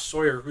Josh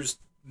Sawyer, who's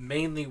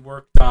mainly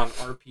worked on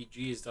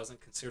RPGs,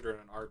 doesn't consider it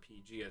an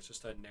RPG. It's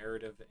just a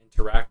narrative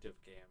interactive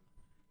game.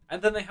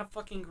 And then they have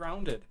fucking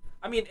Grounded.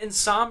 I mean,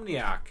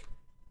 Insomniac.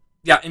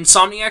 Yeah,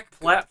 Insomniac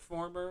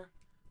platformer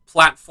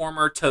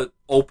to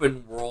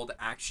open world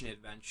action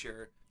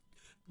adventure.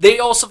 They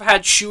also have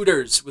had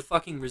shooters with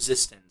fucking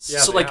Resistance. Yeah,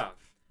 so they like have.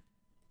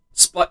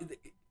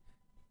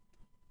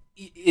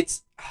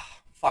 It's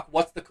fuck.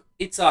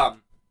 It's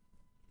not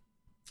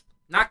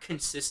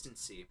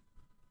consistency.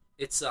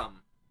 It's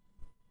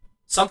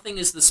something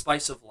is the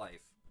spice of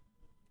life.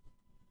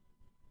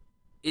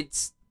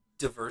 It's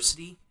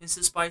diversity is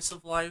the spice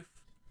of life.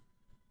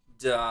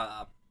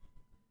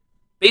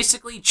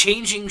 Basically,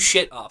 changing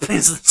shit up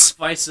is the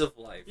spice of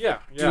life. Yeah.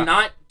 Do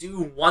not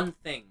do one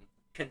thing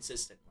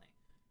consistently.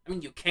 I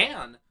mean, you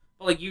can,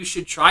 but like you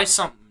should try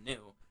something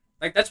new.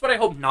 Like that's what I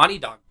hope Naughty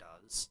Dog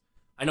does.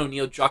 I know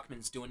Neil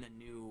Druckmann's doing a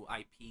new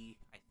IP.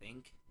 I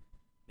think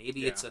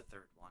maybe it's a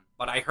third one,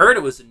 but I heard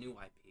it was a new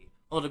IP.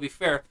 Well, to be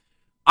fair,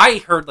 I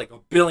heard like a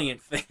billion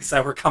things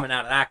that were coming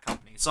out of that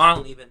company, so I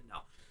don't even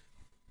know.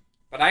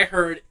 But I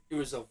heard it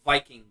was a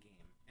Viking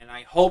game, and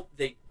I hope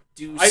they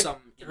do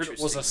some interesting. I heard it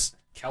was a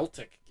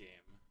Celtic game.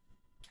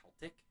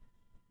 Celtic?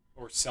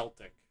 Or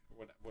Celtic.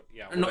 What,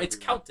 yeah. No, it's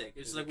Celtic.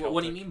 It's like,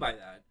 what do you mean by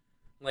that?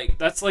 Like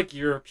that's like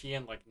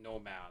European, like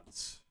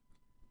nomads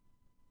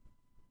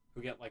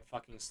who get like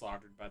fucking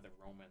slaughtered by the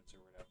Romans or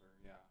whatever.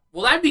 Yeah.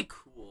 Well, that'd be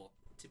cool.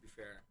 To be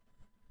fair.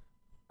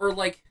 Or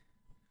like,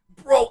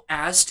 bro,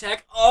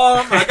 Aztec.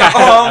 Oh my god.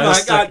 Oh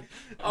my god.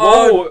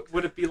 Oh,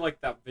 would it be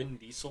like that Vin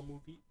Diesel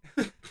movie?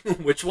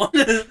 Which one?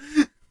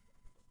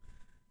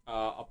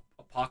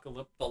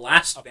 Apocalypse. The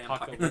last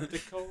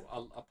Apocalyptico.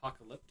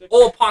 Apocalyptic.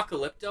 Oh,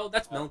 Apocalypto.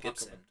 That's Mel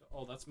Gibson.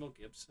 Oh, that's Mel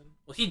Gibson.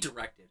 Well, he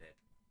directed it.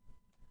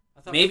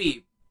 I thought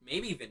maybe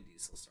Vin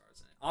Diesel stars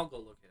in it. I'll go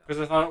look it up.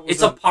 Because I thought it was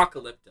it's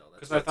Apocalypto.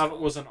 Because I thought it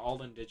was an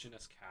all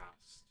indigenous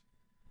cast.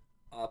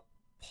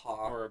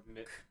 Or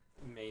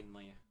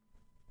mainly.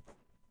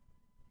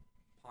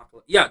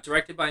 Yeah,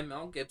 directed by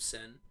Mel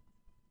Gibson.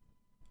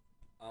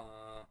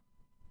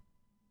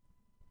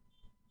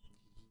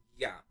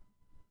 Yeah,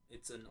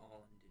 it's an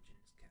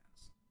all-indigenous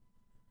cast,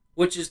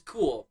 which is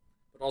cool.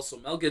 But also,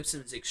 Mel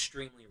Gibson is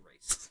extremely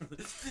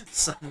racist.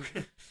 So,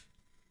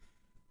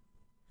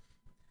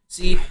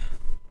 see,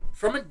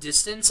 from a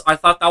distance, I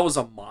thought that was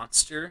a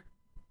monster,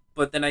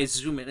 but then I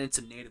zoom in, it's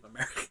a Native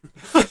American.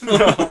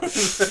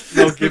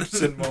 Mel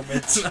Gibson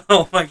moments.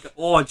 Oh my god!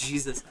 Oh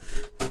Jesus!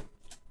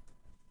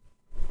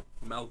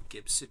 Mel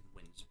Gibson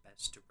wins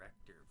Best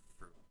Director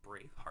for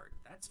Braveheart.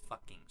 That's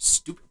fucking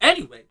stupid.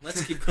 Anyway,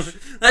 let's keep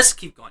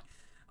going.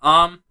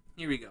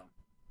 Here we go.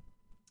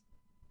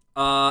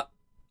 I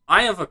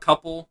have a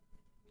couple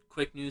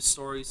quick news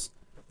stories.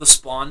 The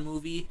Spawn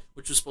movie,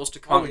 which was supposed to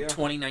come in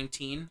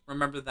 2019.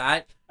 Remember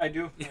that? I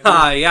do.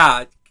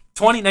 Yeah.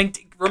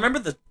 2019. Remember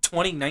the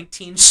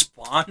 2019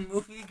 Spawn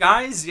movie,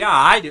 guys? Yeah,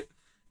 I do.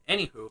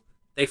 Anywho,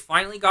 they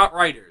finally got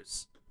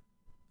writers.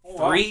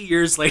 3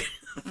 years later.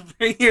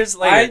 3 years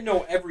later. I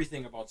know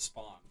everything about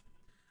Spawn.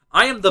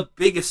 I am the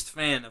biggest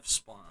fan of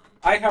Spawn.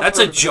 That's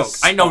a joke.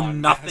 I know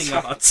nothing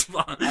about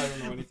Spawn. I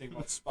don't know anything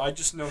about Spawn. I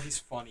just know he's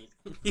funny.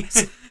 He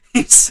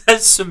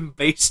says some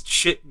based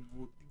shit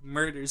and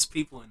murders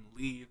people and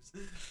leaves.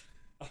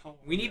 Oh,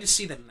 we need to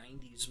see the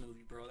 90s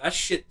movie, bro. That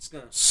shit's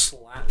gonna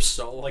slap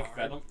so like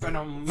hard.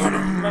 Venom.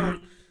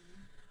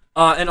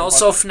 And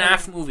also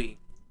FNAF movie.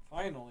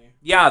 Finally.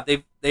 Yeah,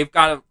 they've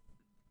got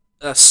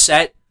a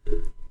set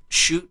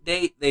shoot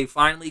date. They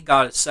finally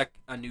got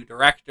a new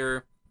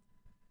director.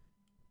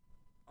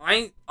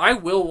 I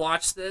will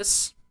watch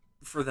this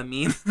for the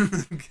meme.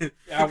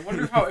 Yeah, I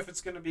wonder if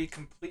it's going to be a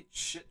complete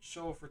shit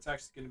show, if it's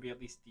actually going to be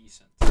at least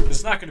decent.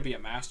 It's not going to be a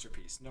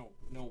masterpiece. No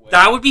way.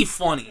 That would be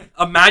funny.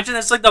 Imagine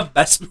that's like the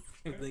best movie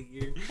of the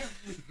year.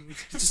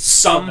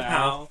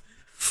 Somehow.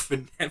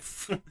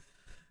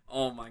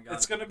 Oh my god.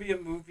 It's going to be a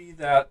movie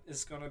that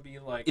is going to be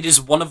like... It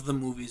is one of the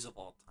movies of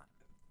all time.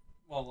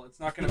 Well, it's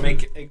not going to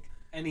make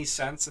any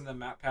sense, and then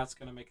Matt Pat's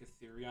going to make a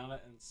theory on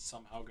it, and it's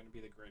somehow going to be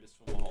the greatest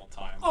film of all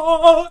time.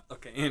 Oh!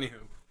 Okay,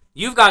 anywho.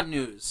 You've got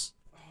news.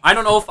 I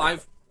don't know if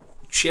I've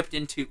chipped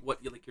into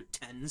like your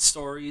 10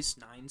 stories,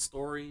 9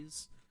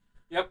 stories.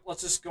 Yep,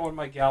 let's just go in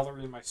my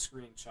gallery and my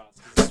screenshots,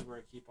 because this is where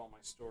I keep all my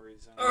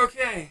stories.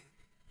 Okay.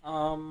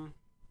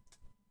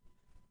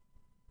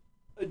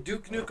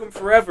 Duke Nukem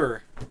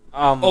Forever.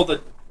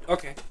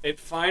 Okay. It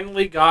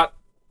finally got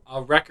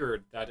a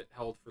record that it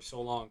held for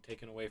so long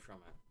taken away from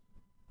it.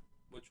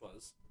 Which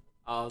was?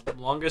 The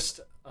longest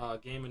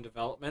game in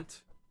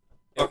development.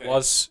 Okay. It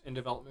was in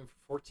development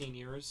for 14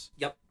 years.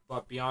 Yep.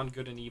 But Beyond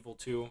Good and Evil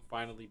 2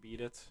 finally beat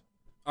it.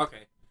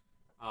 Okay.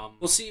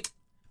 We'll see.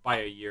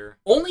 By a year.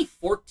 Only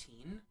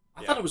 14?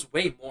 I thought it was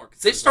way more.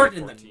 Because they started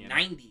in the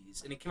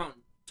 90s, and it came out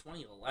in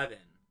 2011.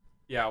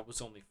 Yeah, it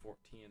was only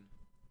 14.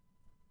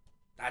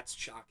 That's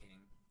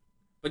shocking.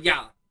 But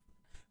yeah,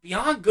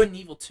 Beyond Good and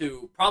Evil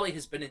 2 probably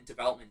has been in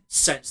development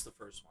since the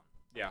first one.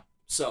 Yeah.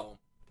 So,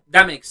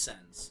 that makes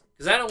sense.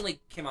 Because that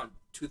only came out in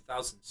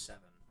 2007.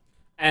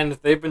 And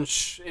they've been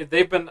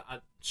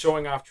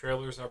showing off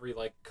trailers every,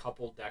 like,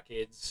 couple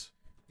decades.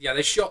 Yeah,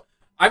 they show...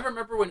 I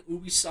remember when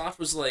Ubisoft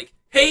was like,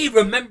 hey,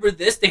 remember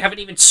this? They haven't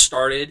even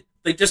started.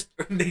 They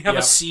have a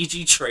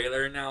CG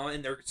trailer now,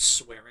 and they're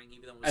swearing,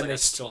 even though it was and like they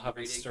still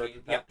haven't started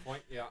at that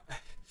point. Yeah.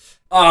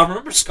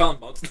 Remember Skull and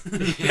Bones?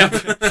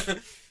 Yep.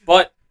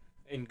 But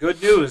in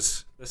good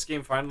news, this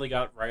game finally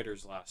got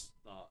writers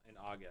in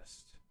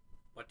August.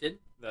 What did?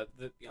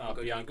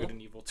 Beyond Good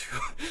and Evil 2.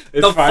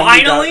 It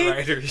finally got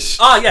writers.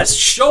 Yes,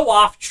 show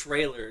off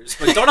trailers,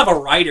 but don't have a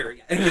writer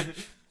yet.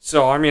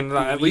 So I mean,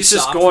 at least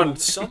it's going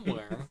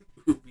somewhere.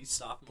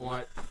 Ubisoft.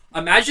 What?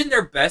 Imagine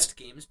their best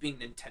games being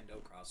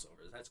Nintendo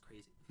crossovers. That's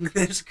crazy.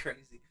 That's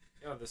crazy.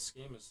 Yeah, this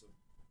game is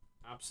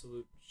an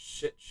absolute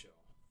shit show.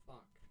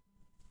 Fuck.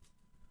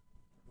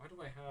 Why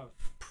do I have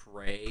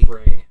Prey?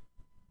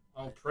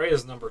 Oh, Prey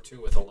is number 2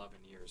 with 11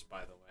 years,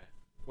 by the way.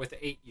 With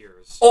 8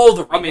 years. Oh,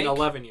 the remake? I mean,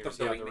 11 years.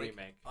 The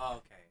remake. Oh,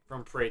 okay.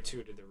 From Prey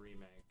 2 to the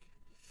remake.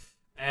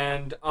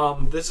 And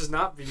this is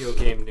not video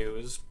game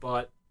news,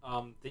 but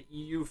the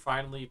EU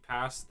finally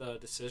passed the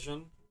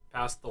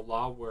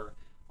law where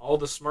all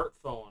the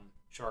smartphone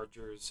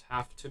chargers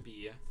have to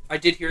be... I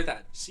did hear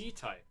that.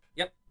 C-type.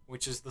 Yep.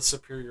 Which is the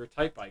superior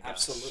type, I guess.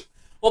 Absolutely.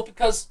 Well,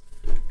 because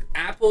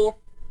Apple,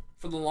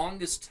 for the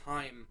longest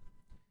time,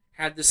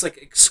 had this, like,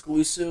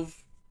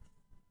 exclusive...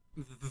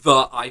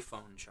 the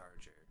iPhone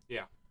charger.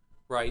 Yeah.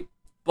 Right?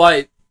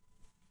 But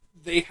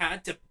they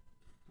had to...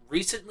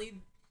 Recently,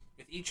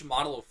 with each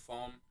model of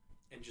phone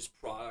and just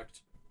product,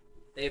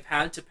 they've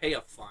had to pay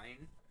a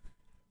fine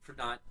for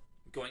not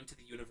going to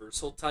the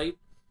universal type,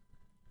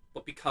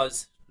 but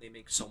because they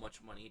make so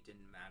much money, it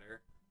didn't matter.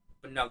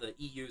 But now the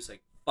EU's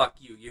like, fuck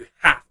you, you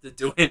have to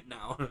do it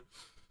now.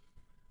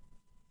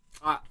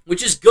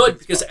 Which is good,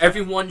 because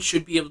everyone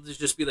should be able to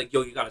just be like,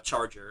 yo, you got a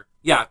charger.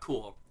 Yeah,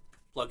 cool.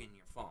 Plug in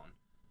your phone.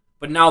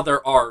 But now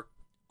there are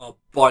a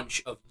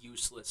bunch of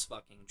useless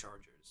fucking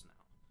chargers now.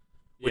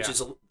 Which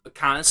is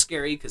kind of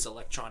scary, because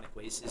electronic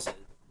waste is a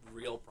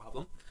real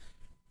problem.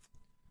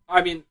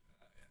 I mean,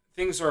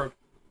 things are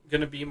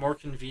going to be more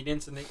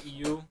convenient in the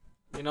EU,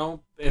 you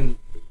know, in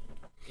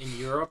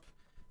Europe,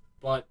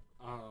 but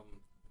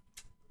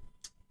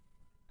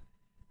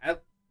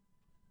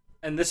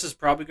and this is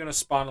probably going to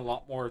spawn a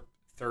lot more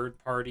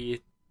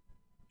third-party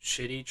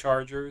shitty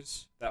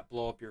chargers that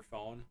blow up your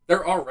phone.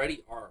 There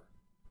already are.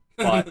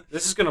 But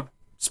this is going to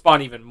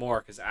spawn even more,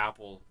 because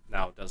Apple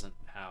now doesn't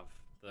have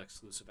the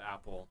exclusive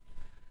Apple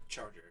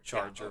charger.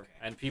 Yeah, okay.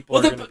 And people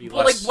are going to be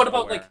less what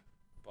about aware,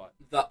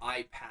 the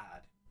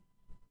iPad?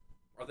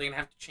 Are they going to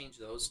have to change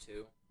those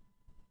too?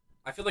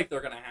 I feel like they're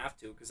going to have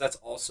to, because that's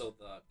also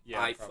the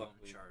iPhone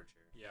probably. charger.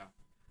 Yeah.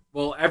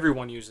 Well,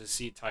 everyone uses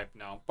C-type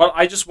now. But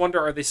I just wonder,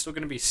 are they still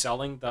going to be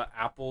selling the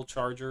Apple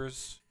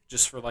chargers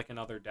just for like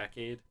another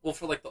decade? Well,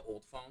 for like the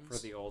old phones?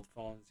 For the old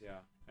phones, yeah.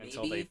 Maybe.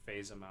 Until they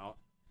phase them out.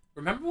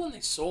 Remember when they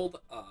sold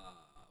a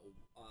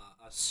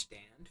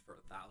stand for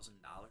 $1,000?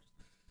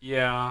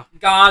 Yeah.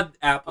 God,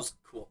 Apple's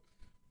cool.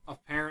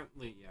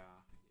 Apparently, yeah.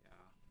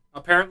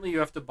 Apparently, you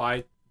have to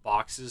buy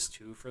boxes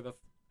too for the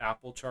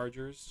Apple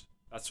chargers.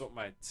 That's what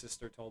my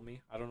sister told me.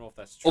 I don't know if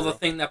that's true. Oh, the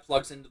thing that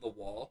plugs into the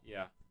wall?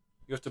 Yeah.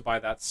 You have to buy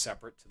that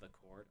separate to the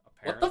cord,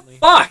 apparently.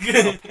 What the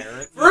fuck?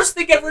 Apparently. First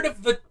they get rid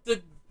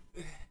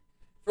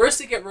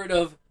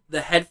of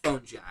the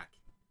headphone jack.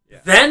 Yeah.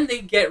 Then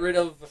they get rid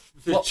of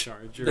the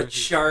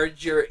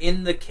charger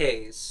in the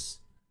case.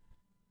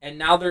 And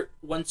now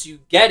once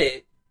you get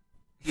it,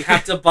 you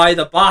have to buy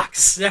the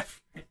box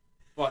separate.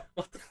 But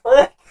what the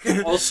fuck?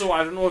 Also,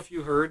 I don't know if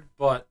you heard,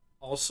 but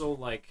also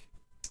like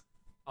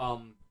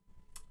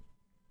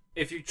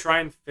if you try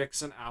and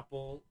fix an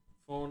Apple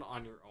phone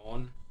on your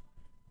own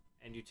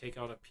and you take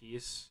out a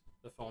piece,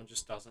 the phone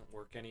just doesn't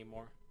work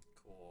anymore.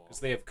 Cool. Because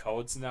they have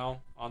codes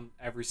now on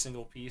every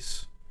single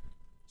piece.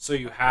 So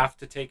you have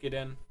to take it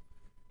in.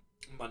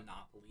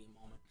 Monopoly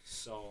moment.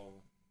 So,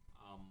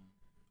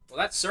 well,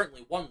 that's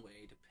certainly one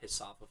way to piss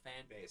off a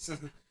fan base.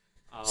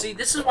 See,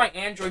 this is why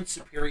Android's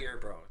superior,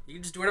 bro. You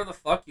can just do whatever the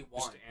fuck you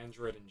want. Just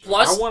Android in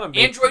general. Plus,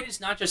 Android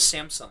is not just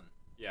Samsung.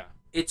 Yeah.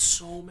 It's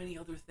so many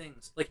other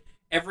things. Like,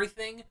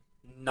 everything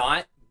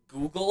not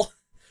Google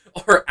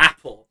or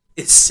Apple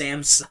is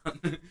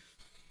Samsung,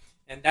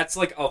 and that's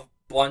like a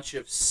bunch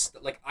of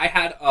like I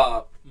had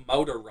a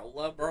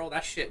Motorola, bro.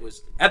 That shit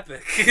was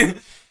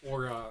epic.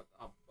 Or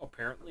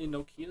apparently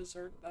Nokias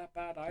aren't that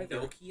bad either.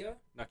 Nokia.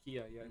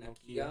 Nokia.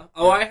 Nokia.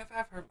 Oh, I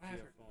have heard. I have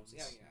heard phones.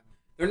 those.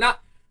 Yeah.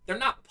 They're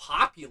not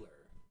popular.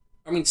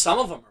 I mean, some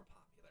of them are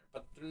popular,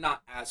 but they're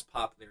not as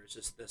popular as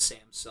just the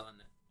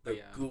Samsung,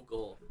 the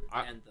Google,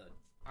 and the.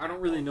 I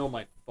don't really know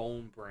my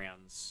phone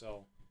brands,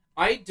 so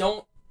I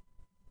don't.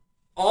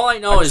 All I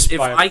know is if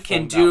I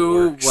can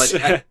do what.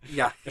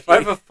 If I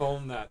have a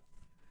phone that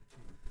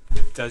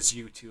does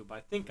YouTube, I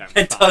think I'm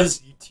fine. It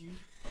does YouTube.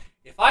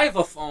 If I have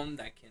a phone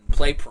that can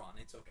play prawn,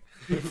 it's okay.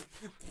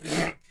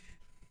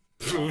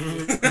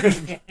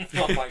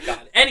 Oh my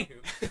god. Anywho.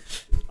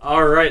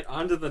 All right,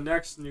 on to the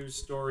next news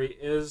story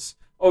is...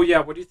 Oh yeah,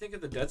 what do you think of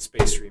the Dead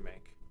Space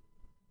remake?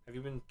 Have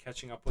you been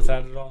catching up with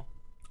that at all?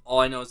 All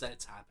I know is that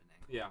it's happening.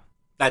 Yeah.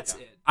 That's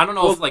it. I don't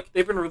know if like...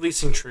 They've been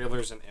releasing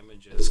trailers and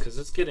images, because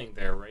it's getting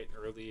there, right?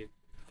 Early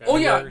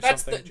February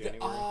that's January.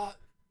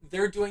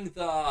 they're doing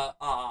the...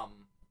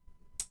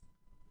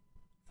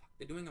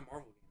 They're doing a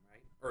Marvel game,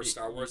 right? Or a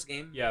Star Wars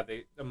game? Yeah,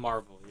 a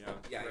Marvel, yeah.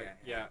 Yeah. Okay.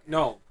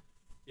 No.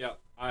 Yeah,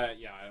 I don't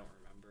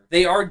remember.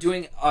 They are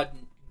doing a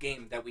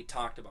game that we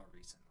talked about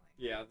recently.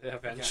 Yeah,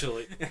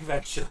 eventually. Yeah.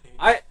 Eventually.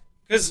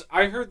 Because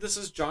I heard this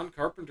is John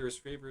Carpenter's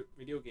favorite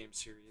video game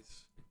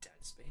series. Dead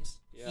Space?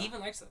 Yeah. He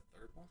even likes the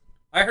third one?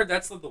 I heard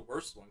that's like the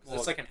worst one, because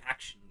it's like an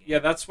action game. Yeah,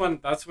 that's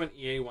when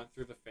EA went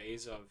through the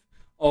phase of,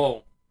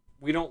 oh,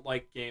 we don't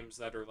like games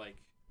that are like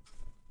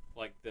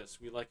this.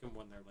 We like them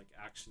when they're like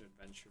action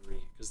adventure-y,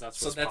 because that's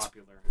what's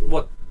popular.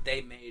 What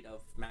they made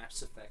of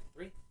Mass Effect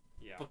 3.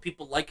 Yeah. But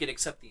people like it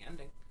except the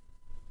ending.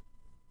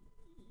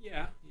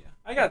 Yeah.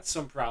 I got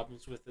some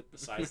problems with it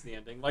besides the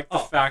ending. Like the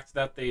fact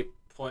that they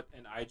put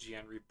an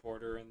IGN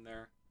reporter in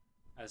there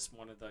as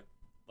one of the,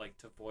 like,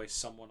 to voice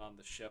someone on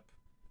the ship,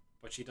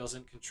 but she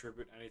doesn't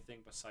contribute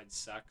anything besides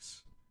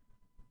sex.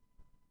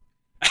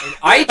 An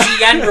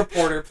IGN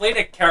reporter played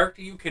a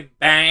character you can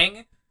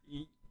bang?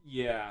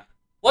 Yeah.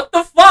 What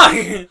the fuck?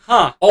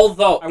 Huh.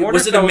 Although,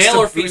 was it a male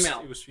or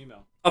female? It was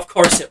female. Of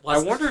course it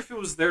was. I wonder if it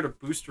was there to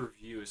boost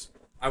reviews.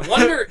 I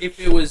wonder what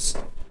it was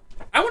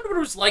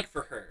like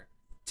for her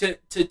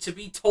to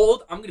be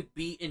told, I'm going to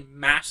be in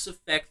Mass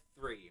Effect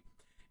 3,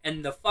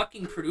 and the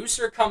fucking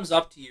producer comes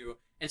up to you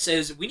and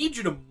says, we need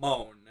you to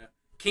moan.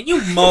 Can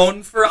you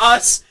moan for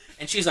us?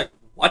 And she's like,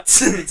 what?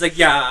 It's like,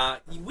 yeah,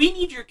 we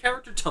need your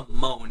character to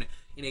moan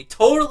in a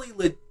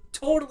totally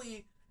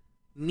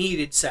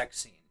needed sex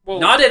scene. Well,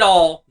 not at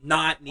all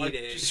not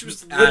needed. Like, she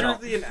was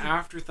literally an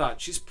afterthought.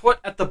 She's put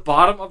at the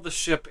bottom of the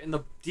ship in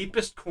the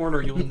deepest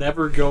corner you'll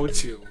never go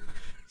to.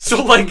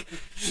 So, like,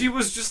 she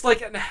was just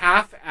like an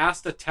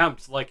half-assed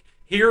attempt. Like,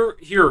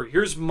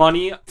 here's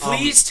money.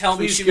 Please tell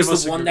me she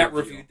was the one that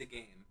reviewed the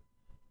game.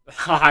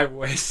 I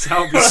wish. That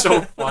would be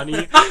so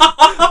funny.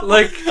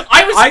 Like,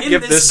 I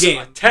give this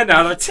game a 10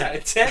 out of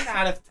 10. 10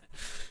 out of 10.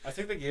 I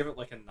think they gave it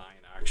like a 9,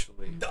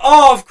 actually.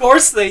 Oh, of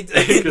course they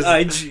did.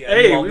 IGN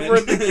hey, moment. We were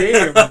in the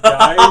game,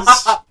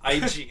 guys.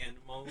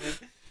 IGN moment.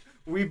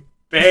 We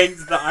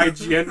banged the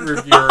IGN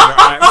reviewer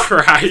for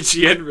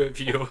IGN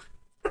review.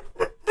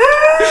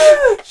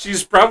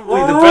 She's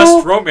probably the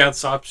best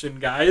romance option,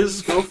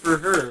 guys. Go for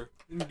her.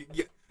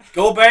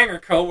 Go bang her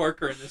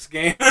coworker in this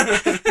game.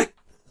 Oh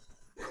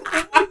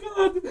my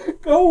god,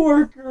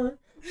 coworker.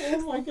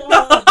 Oh my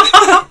god.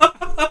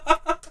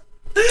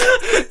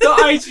 The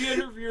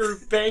IGN reviewer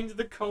banged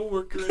the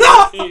coworker in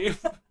the game.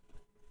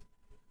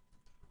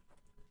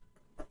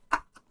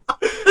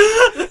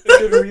 They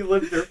could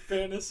relive their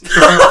fantasy.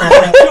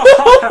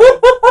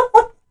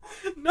 Oh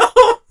no.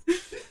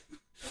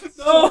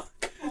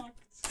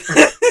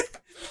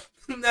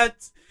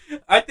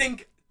 I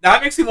think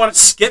that makes me want to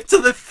skip to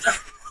the.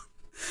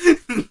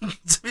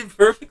 To be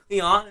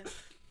perfectly honest.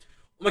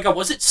 Oh my god,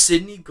 was it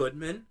Sydney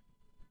Goodman?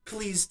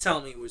 Please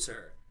tell me it was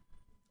her.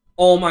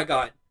 Oh my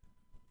god.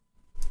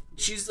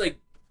 She's like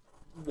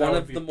one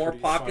of the more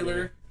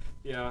popular.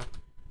 Funny. Yeah.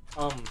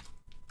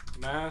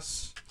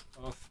 Mass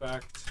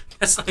Effect.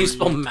 That's how you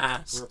spell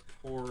mass.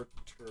 Reporter.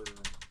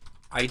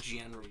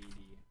 IGN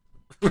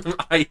lady.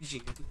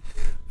 IGN.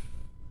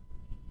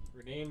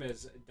 Her name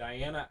is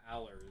Diana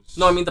Allers.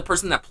 No, I mean the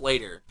person that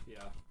played her. Yeah.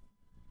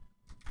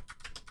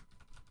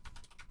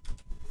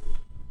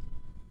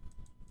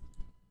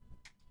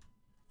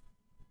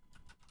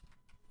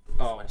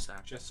 Oh,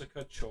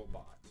 Jessica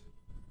Chobot.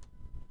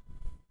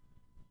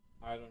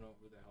 I don't know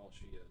who the hell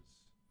she is.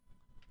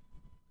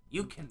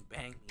 You can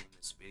bang me in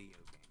this video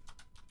game.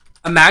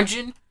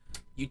 Imagine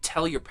you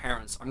tell your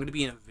parents, I'm going to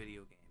be in a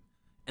video game.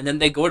 And then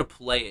they go to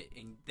play it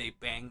and they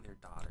bang their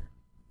daughter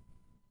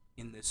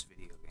in this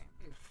video game.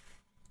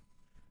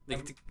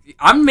 Like,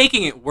 I'm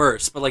making it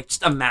worse, but like,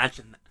 just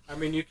imagine that. I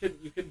mean, you could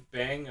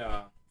bang.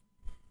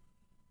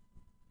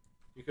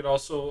 You could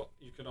also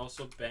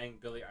bang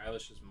Billie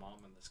Eilish's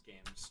mom in this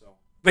game. So.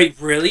 Wait,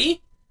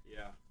 really?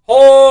 Yeah.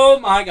 Oh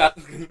my god.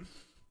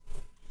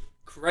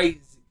 Crazy.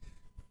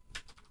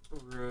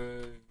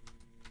 Reviews.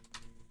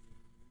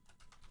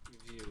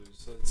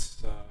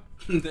 Let's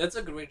That's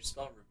a good way to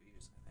spell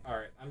reviews. I All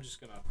right, I'm just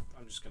gonna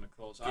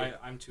close. Yeah.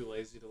 I'm too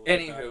lazy to look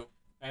think. at Anywho,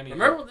 that.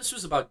 remember when this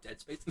was about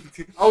Dead Space?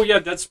 Oh yeah,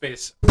 Dead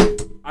Space.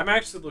 I'm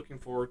actually looking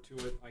forward to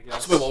it. I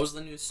guess. So wait, what was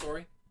the news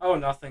story? Oh,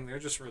 nothing. They're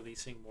just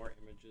releasing more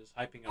images,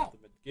 hyping up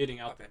getting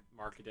out the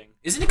marketing.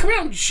 Isn't it coming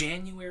out in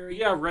January?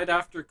 Yeah, right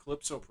after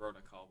Calypso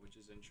Protocol, which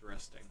is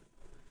interesting.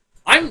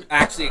 I'm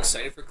actually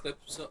excited for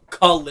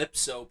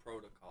Calypso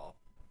Protocol.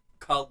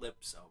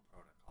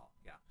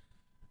 Yeah.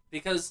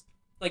 Because,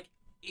 like,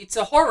 it's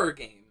a horror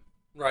game,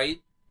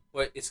 right?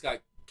 But it's got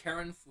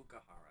Karen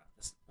Fukuhara.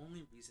 That's the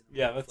only reason I'm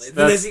gonna play this.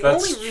 That's the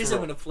only reason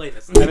I'm going to play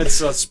this. And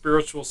it's a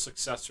spiritual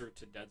successor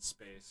to Dead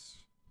Space.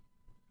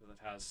 It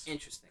has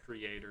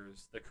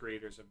the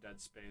creators of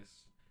Dead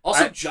Space.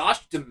 Also,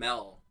 Josh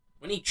Duhamel,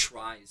 when he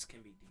tries,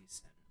 can be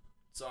decent.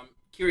 So I'm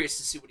curious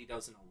to see what he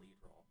does in a lead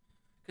role.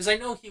 Because I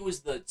know he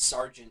was the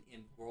sergeant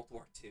in World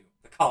War II,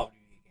 the Call of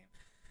Duty game.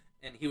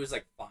 And he was,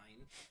 like,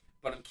 fine.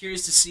 But I'm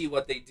curious to see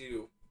what they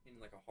do in,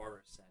 like, a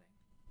horror setting.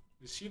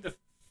 Is he the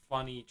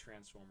funny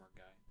Transformer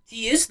guy?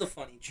 He is the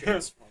funny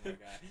Transformer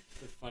guy.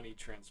 The funny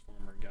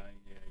Transformer guy,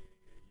 yeah.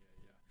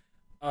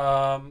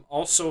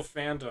 Also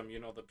fandom,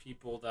 the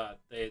people that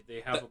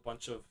they have a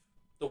bunch of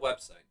the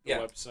website.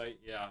 Website,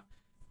 yeah.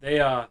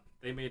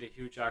 They made a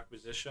huge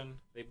acquisition.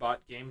 They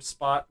bought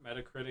GameSpot,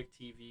 Metacritic,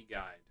 TV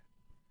Guide,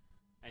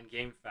 and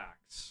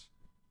GameFAQs.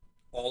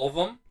 All of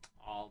them?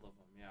 All of them,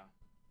 yeah.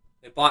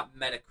 They bought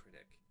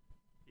Metacritic.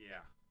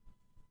 Yeah.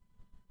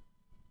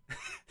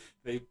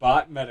 They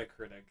bought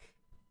Metacritic.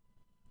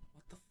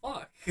 What the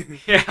fuck?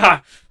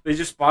 Yeah, they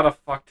just bought a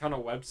fuck ton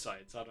of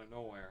websites out of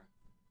nowhere.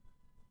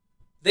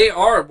 They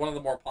are one of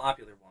the more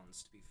popular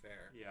ones, to be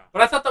fair. Yeah.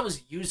 But I thought that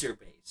was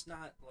user-based,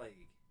 not,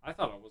 like... I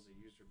thought it was a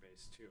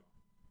user-based, too.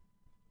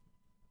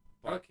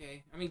 But...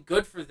 Okay. I mean,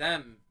 good for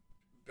them.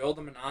 Build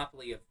a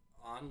monopoly of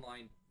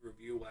online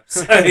review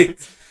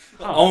websites.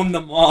 Own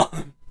them all.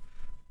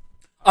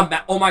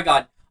 Oh my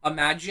god.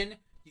 Imagine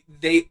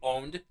they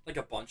owned, like,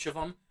 a bunch of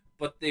them,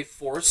 but they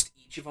forced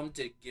each of them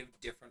to give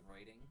different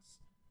ratings.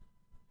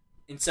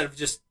 Instead of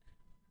just...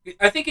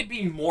 I think it'd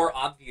be more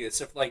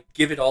obvious if, like,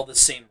 give it all the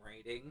same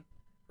rating.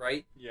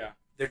 Right? Yeah.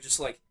 They're just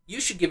like, you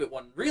should give it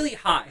one really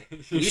high.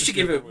 You should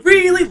give it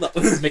really low.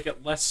 Make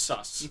it less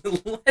sus.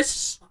 Less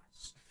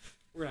sus.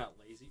 We're not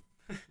lazy.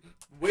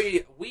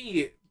 We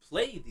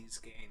play these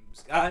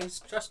games, guys.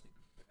 Trust me.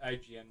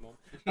 IGN mode.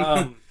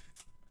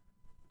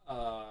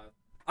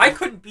 I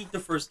couldn't beat the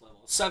first level.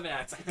 7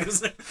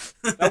 attacks.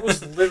 That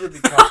was literally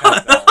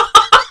Cuphead, though.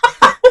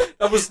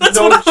 That was That's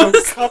no what I joke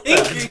was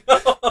Cuphead. thinking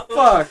of.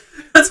 Fuck.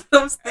 That's what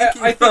I was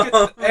thinking I think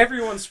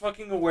everyone's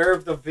fucking aware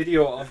of the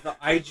video of the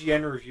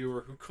IGN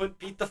reviewer who couldn't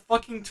beat the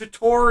fucking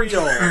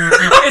tutorial.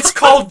 It's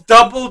called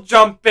double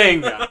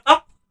jumping.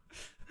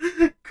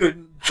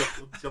 Couldn't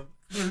double jump.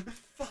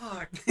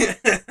 Fuck.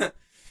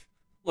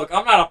 Look,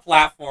 I'm not a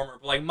platformer,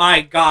 but like,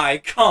 my guy,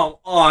 come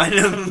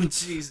on.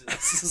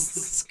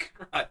 Jesus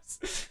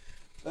Christ.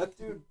 That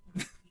dude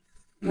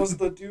was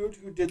the dude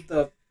who did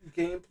the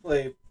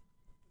gameplay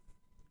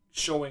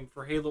showing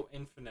for Halo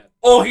Infinite.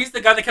 Oh, he's the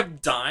guy that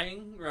kept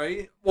dying,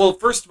 right? Well,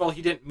 first of all,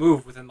 he didn't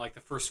move within like the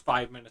first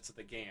 5 minutes of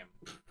the game.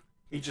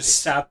 He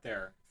just sat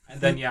there,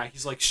 and then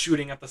he's like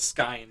shooting at the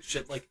sky and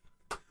shit. Like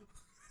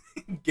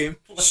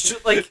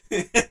gameplay. Like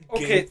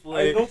okay,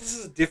 gameplay. I know this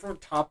is a different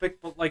topic,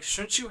 but like,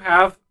 shouldn't you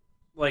have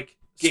like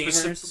Gamers.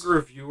 specific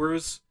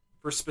reviewers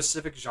for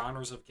specific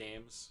genres of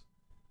games?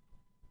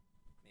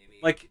 Maybe.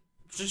 Like,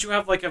 shouldn't you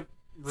have like a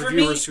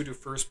reviewers who do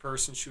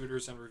first-person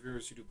shooters and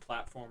reviewers who do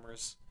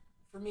platformers?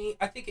 For me,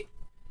 I think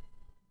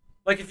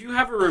like, if you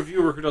have a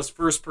reviewer who does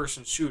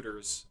first-person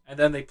shooters and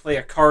then they play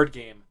a card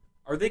game,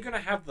 are they gonna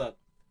have the?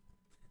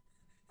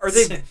 Are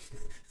they?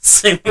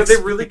 Are they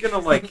really gonna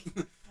like?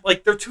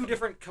 Like, they're two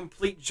different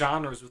complete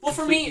genres. With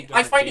for me,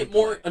 I find it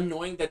more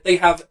annoying that they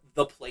have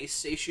the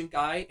PlayStation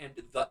guy and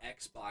the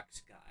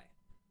Xbox guy.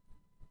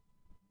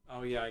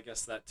 Oh yeah, I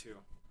guess that too.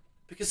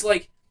 Because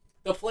like,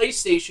 the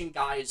PlayStation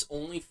guy is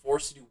only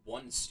forced to do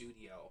one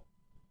studio,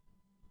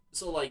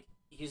 so like,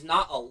 he's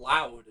not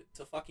allowed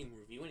to fucking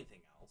review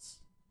anything else.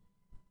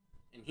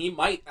 And he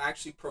might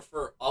actually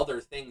prefer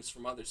other things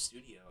from other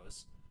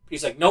studios. But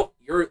he's like, nope,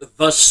 you're the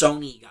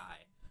Sony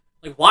guy.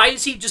 Like, why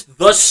is he just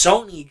the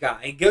Sony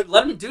guy?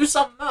 Let him do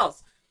something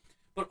else.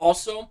 But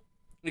also,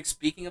 like,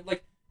 speaking of,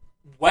 like,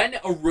 when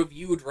a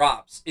review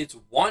drops, it's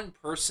one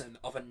person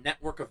of a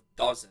network of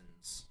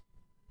dozens.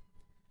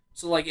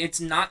 So, like, it's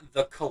not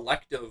the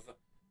collective,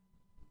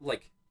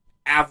 like,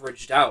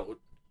 averaged out.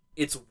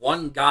 It's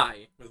one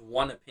guy with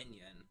one opinion.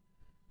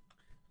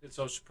 It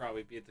should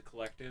probably be the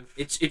collective.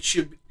 It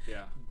should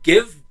Yeah.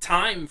 give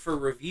time for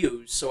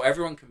reviews so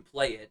everyone can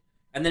play it,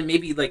 and then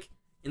maybe like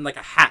in like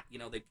a hat,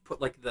 they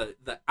put like the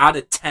out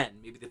of 10,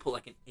 maybe they put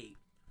like an 8,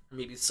 or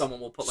maybe someone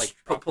will put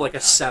like a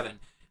 7.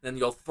 Then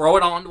you'll throw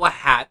it onto a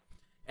hat,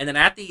 and then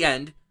at the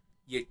end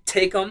you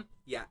take them,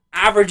 you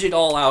average it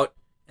all out,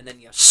 and then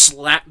you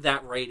slap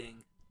that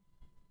rating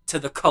to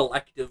the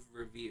collective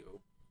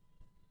review,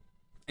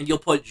 and you'll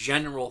put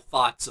general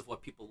thoughts of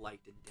what people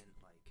liked and didn't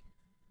like.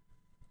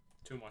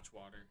 Too much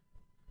water.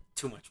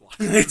 Too much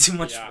water. Too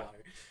much Yeah.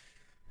 water.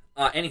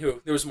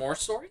 Anywho, there was more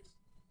stories?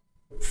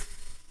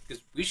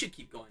 Because we should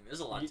keep going. There's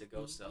a lot to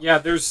go still. Yeah,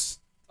 there's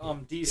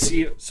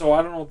DC. So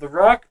I don't know. The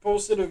Rock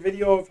posted a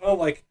video of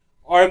how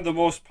I'm the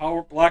most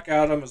Black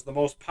Adam is the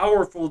most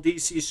powerful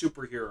DC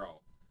superhero.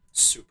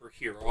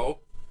 Superhero?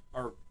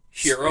 Or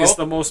Hero? is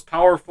the most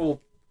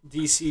powerful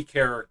DC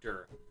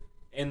character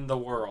in the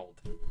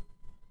world.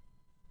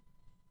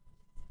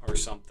 Or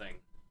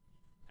something.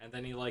 And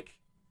then he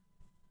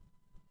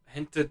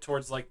hinted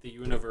towards the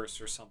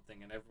universe or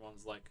something, and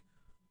everyone's like,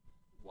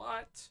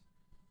 what?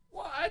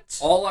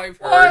 All I've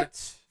heard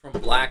from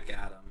Black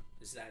Adam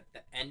is that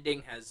the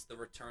ending has the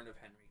return of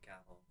Henry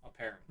Cavill.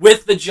 Apparently.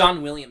 With the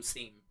John Williams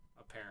theme.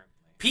 Apparently.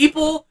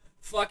 People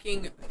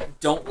fucking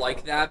don't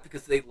like that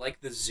because they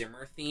like the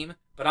Zimmer theme,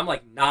 but I'm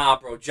like, nah,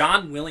 bro.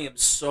 John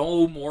Williams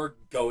so more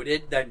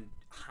goated than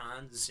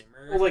Hans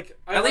Zimmer. Well,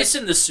 at least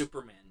in the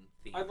Superman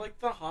theme. I like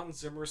the Hans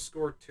Zimmer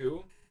score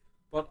too,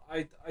 but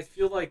I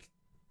feel like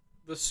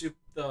I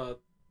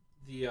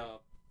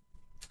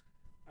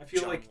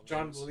feel like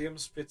John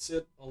Williams fits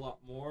it a lot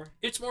more.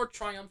 It's more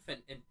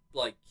triumphant and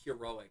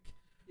heroic.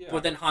 Yeah.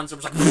 But then Hans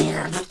Zimmer's like,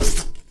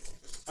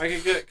 I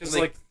can get it because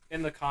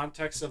in the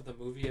context of the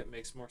movie, it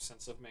makes more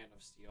sense of Man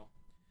of Steel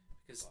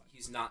because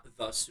he's not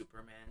the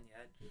Superman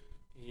yet.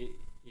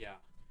 Yeah.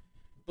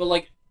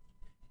 But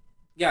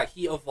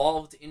he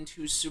evolved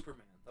into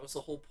Superman. That was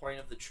the whole point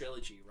of the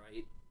trilogy,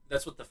 right?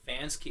 That's what the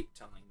fans keep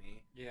telling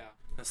me. Yeah.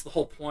 That's the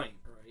whole point,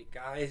 right,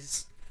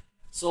 guys?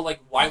 So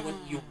why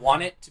wouldn't you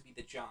want it to be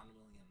the John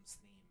Williams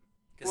theme?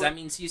 Because that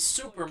means he's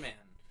Superman.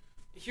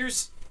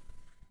 Here's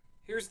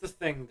the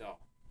thing, though.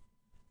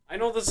 I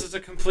know this is a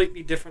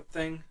completely different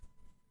thing,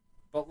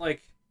 but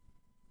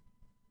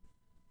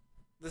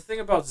the thing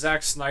about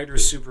Zack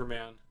Snyder's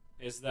Superman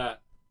is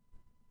that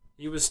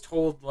he was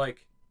told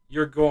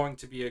you're going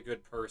to be a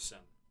good person,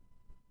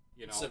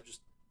 you know.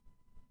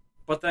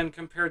 But then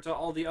compared to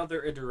all the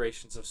other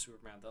iterations of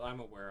Superman that I'm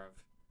aware of,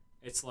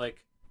 it's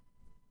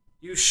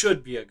you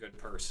should be a good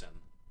person.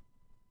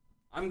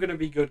 I'm gonna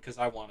be good because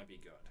I want to be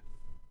good.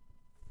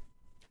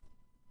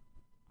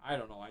 I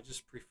don't know. I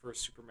just prefer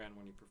Superman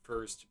when he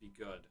prefers to be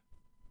good,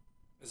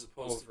 as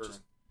opposed to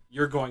just,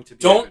 you're going to be.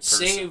 Don't a good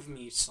person. save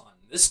me, son.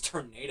 This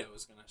tornado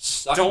is gonna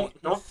suck.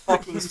 Don't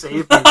fucking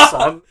save me,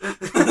 son.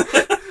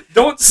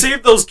 Don't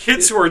save those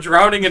kids who are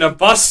drowning in a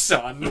bus,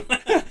 son.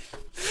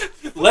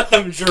 Let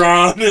them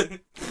drown.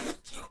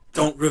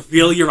 Don't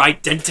reveal your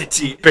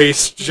identity.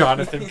 Base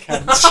Jonathan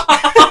Kent.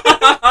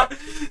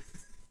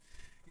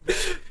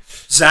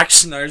 Zack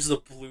Snyder's the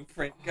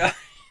blueprint guy.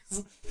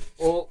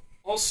 Well,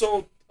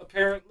 also,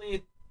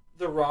 apparently,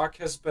 The Rock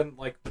has been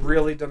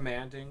really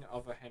demanding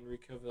of a Henry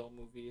Cavill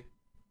movie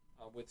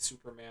with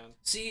Superman.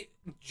 See,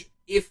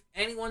 if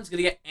anyone's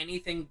gonna get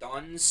anything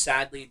done,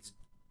 sadly, it's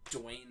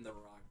Dwayne The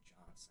Rock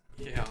Johnson.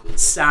 Yeah.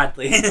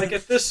 Sadly.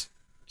 If this,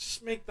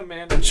 just make the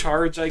man in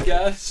charge, I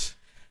guess.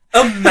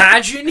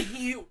 Imagine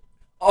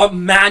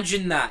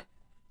that.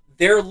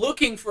 They're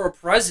looking for a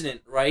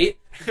president, right?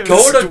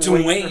 Go to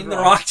Dwayne The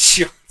Rock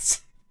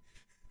Johnson.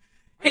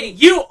 Hey,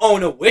 you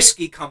own a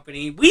whiskey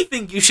company. We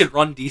think you should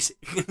run DC.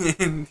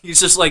 And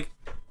he's just like,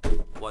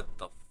 what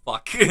the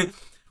fuck?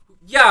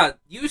 Yeah,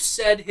 you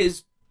said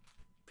his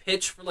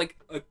pitch for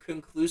a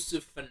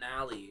conclusive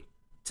finale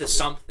to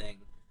something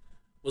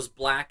was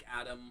Black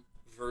Adam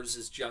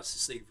versus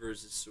Justice League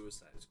versus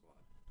Suicide Squad.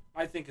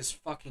 I think is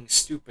fucking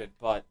stupid,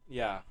 but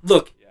yeah.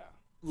 Look. Yeah.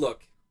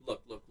 Look.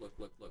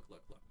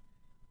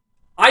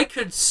 I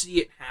could see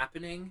it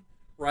happening,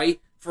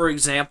 right? For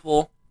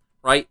example,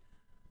 right?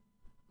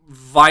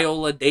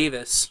 Viola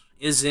Davis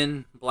is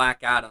in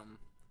Black Adam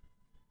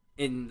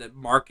in the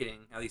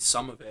marketing, at least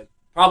some of it.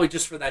 Probably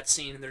just for that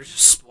scene, and they're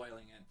just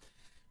spoiling it.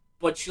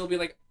 But she'll be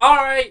like,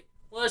 alright,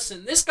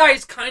 listen, this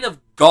guy's kind of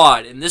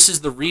God, and this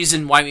is the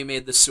reason why we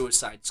made the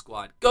Suicide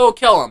Squad. Go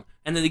kill him.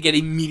 And then they get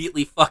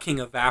immediately fucking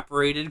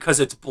evaporated because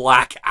it's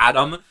Black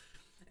Adam.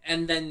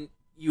 And then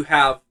you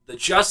have the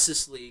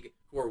Justice League,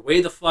 who are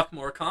way the fuck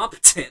more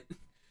competent,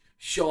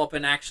 show up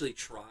and actually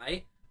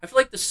try. I feel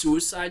like the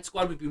Suicide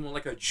Squad would be more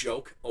like a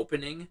joke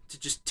opening to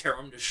just tear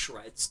them to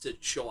shreds to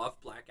show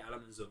off Black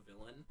Adam as a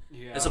villain,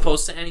 as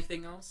opposed to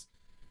anything else.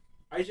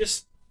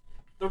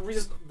 The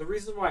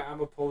reason why I'm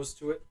opposed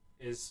to it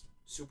is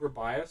super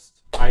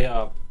biased.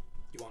 You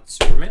want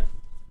Superman?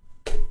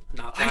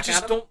 Not Black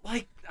Adam?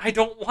 I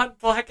don't want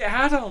Black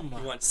Adam.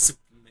 You want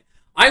Superman?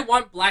 I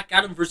want Black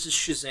Adam versus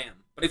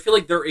Shazam, but I feel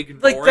like they're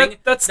ignoring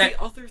that's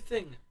the other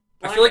thing.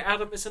 Black I feel like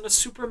Adam isn't a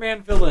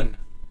Superman villain.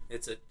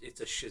 It's a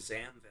Shazam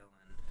villain.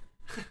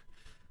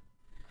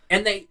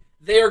 And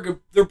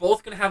they're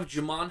both gonna have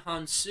Jamon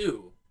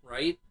Hansu,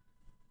 right?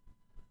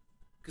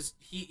 Because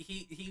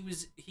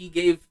he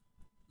gave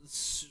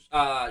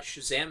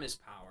Shazam his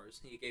powers.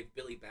 He gave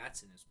Billy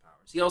Batson his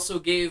powers. He also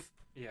gave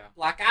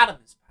Black Adam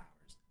his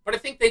powers. But I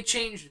think they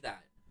changed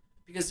that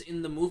because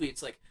in the movie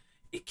it's like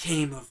it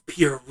came of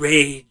pure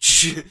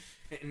rage,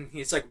 and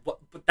he's like, "What?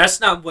 But that's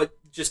not what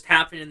just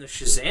happened in the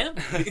Shazam."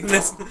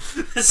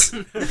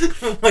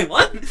 Wait,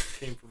 what?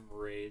 Came from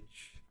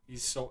rage.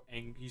 He's so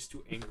He's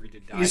too angry to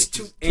die. He's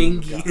too Doom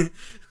angry. guy. He's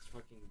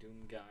fucking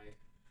Doom guy.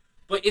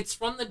 But it's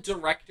from the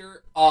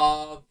director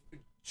of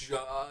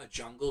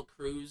Jungle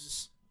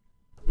Cruise,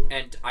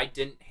 and I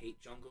didn't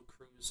hate Jungle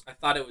Cruise. I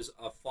thought it was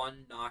a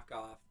fun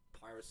knockoff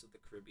Pirates of the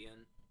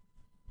Caribbean.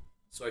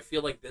 So I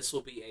feel like this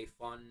will be a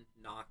fun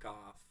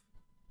knockoff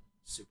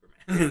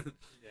Superman.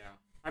 Yeah.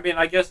 I mean,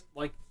 I guess,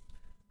 like,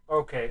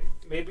 okay,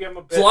 maybe I'm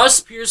a bit...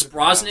 Plus, Pierce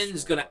Brosnan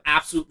is going to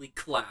absolutely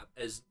clap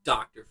as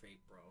Dr. Fate,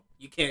 bro.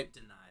 You can't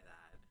deny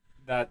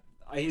that.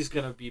 He's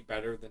going to be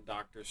better than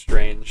Doctor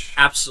Strange.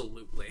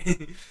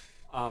 Absolutely.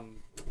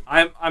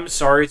 I'm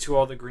sorry to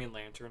all the Green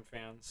Lantern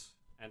fans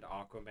and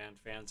Aquaman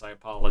fans. I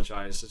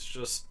apologize. It's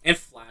just... And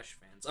Flash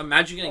fans.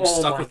 Imagine getting Oh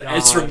stuck my with God.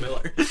 Ezra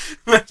Miller.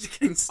 Imagine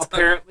getting stuck.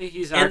 Apparently,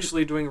 he's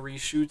actually doing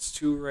reshoots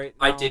too right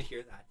now. I did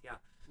hear that, yeah.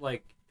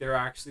 Like, they're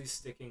actually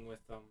sticking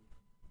with them.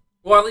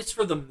 Well, at least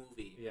for the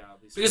movie. Yeah,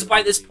 at least Because for the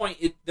by this movie.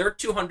 point, they're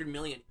 $200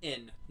 million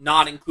in,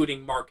 not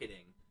including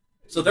marketing.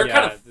 So they're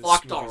kind of this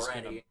fucked movie's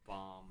already. gonna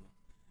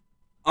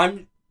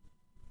bomb.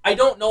 I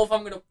don't know if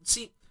I'm gonna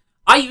see.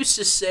 I used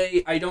to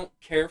say I don't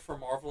care for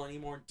Marvel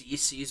anymore.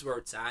 DC's where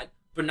it's at,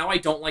 but now I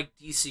don't like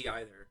DC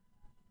either,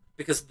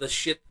 because the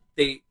shit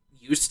they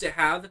used to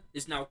have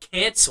is now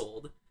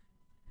canceled,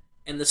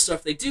 and the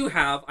stuff they do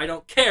have, I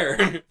don't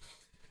care.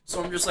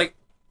 So I'm just like,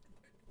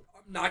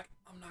 I'm not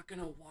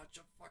gonna watch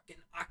a fucking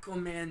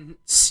Aquaman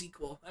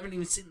sequel. I haven't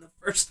even seen the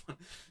first one.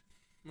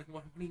 I'm like,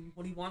 what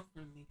do you want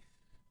from me?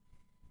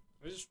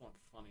 I just want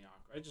funny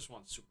Aqua. I just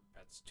want Super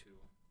Pets too.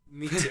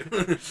 Me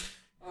too.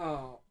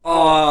 Oh,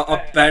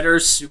 a better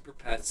Super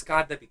Pets.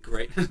 God, that'd be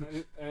great.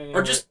 Anyway,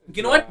 Or just,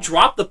 you know what?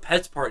 Drop the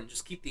pets part and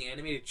just keep the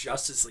animated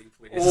Justice League,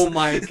 please. Oh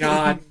my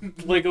God,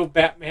 Lego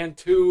Batman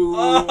 2.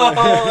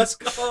 Oh, let's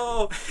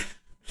go.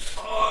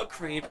 Oh,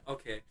 cream.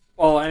 Okay.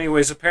 Well,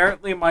 anyways,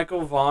 apparently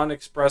Michael Vaughn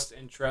expressed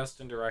interest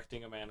in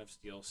directing a Man of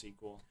Steel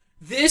sequel.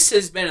 This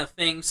has been a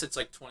thing since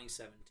like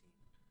 2017.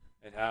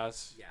 It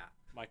has. Yeah.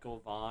 Michael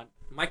Vaughn.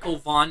 Michael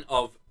Vaughn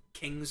of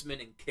Kingsman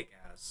and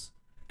Kick-Ass.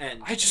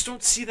 And I just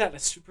don't see that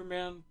as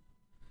Superman.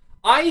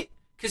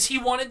 because he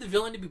wanted the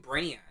villain to be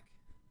Brainiac.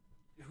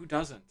 Who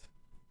doesn't?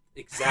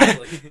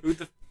 Exactly.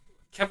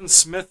 Kevin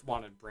Smith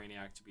wanted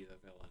Brainiac to be the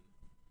villain.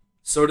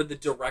 So did the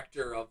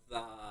director of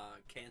the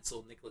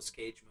canceled Nicolas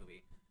Cage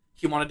movie.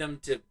 He wanted him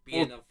to be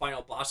in the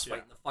final boss fight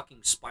in the fucking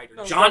spider.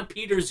 No, John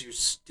Peters, you're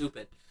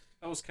stupid.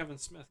 That was Kevin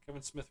Smith.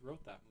 Kevin Smith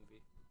wrote that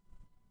movie.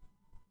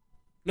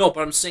 No,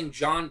 but I'm saying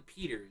John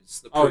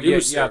Peters, the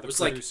producer, the was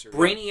producer, like,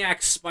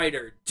 Brainiac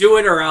Spider, do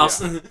it or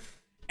else. Yeah.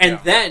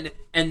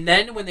 and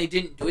then when they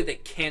didn't do it, they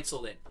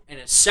canceled it. And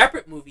a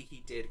separate movie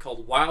he did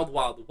called Wild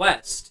Wild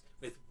West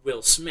with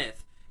Will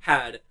Smith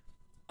had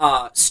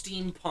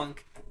steampunk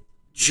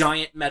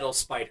giant metal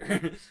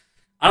spider.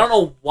 I don't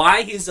know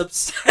why he's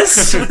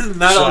obsessed with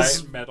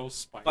metal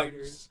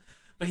spiders,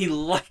 but he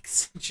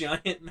likes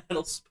giant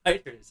metal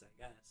spiders,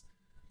 I guess.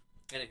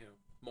 Anywho,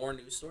 more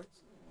news stories?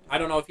 I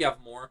don't know if you have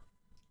more.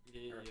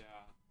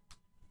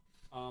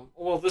 Yeah.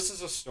 Well, this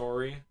is a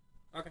story.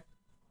 Okay.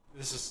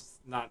 This is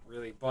not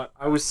really, but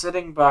I was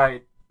sitting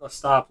by the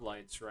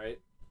stoplights, right?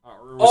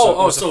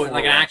 So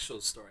like an actual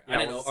story. Yeah, I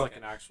didn't know. it's like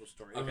an actual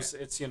story. Okay.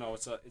 It's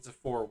a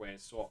four-way.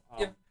 So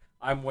Yeah.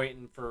 I'm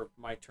waiting for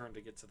my turn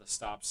to get to the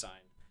stop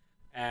sign,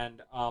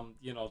 and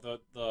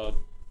the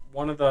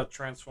one of the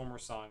Transformer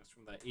songs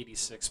from the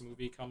 '86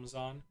 movie comes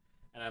on,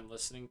 and I'm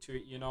listening to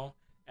it,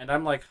 and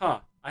I'm like,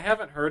 I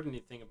haven't heard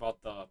anything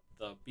about the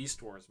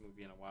Beast Wars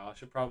movie in a while. I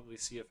should probably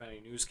see if any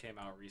news came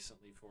out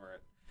recently for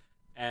it.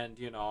 And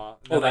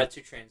that's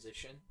your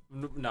transition.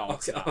 No,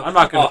 it's Okay. not. I'm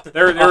not gonna.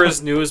 There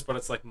is news, but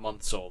it's like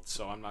months old,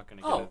 so I'm not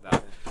gonna get into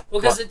that. Well,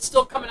 because it's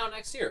still coming out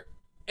next year,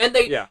 and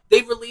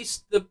they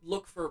released the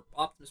look for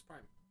Optimus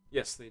Prime.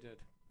 Yes, they did,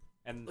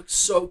 and Looks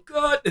so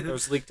good. there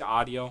was leaked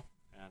audio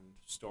and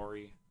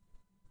story.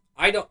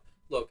 I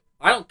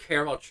don't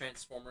care about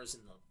Transformers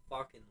in the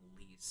fucking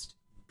least,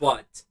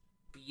 but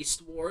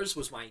Beast Wars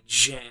was my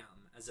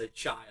jam as a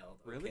child.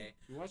 Really? Okay?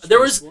 You watched There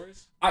Beast was-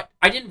 Wars?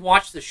 I didn't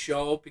watch the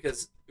show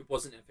because it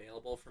wasn't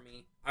available for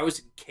me. I was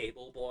a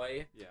cable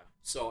boy, Yeah.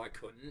 so I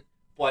couldn't.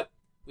 But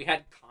we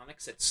had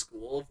comics at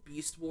school of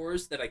Beast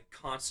Wars that I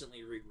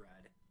constantly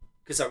reread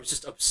because I was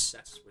just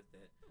obsessed with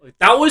it. Like,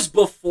 That was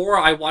before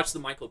I watched the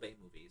Michael Bay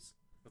movies.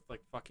 with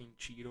like fucking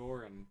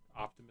Cheetor and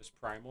Optimus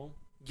Primal.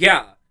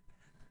 Yeah.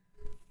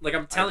 Like,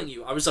 I'm telling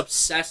you, I was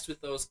obsessed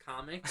with those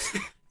comics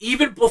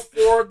even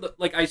before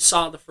I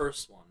saw the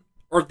first one.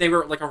 Or they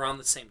were like around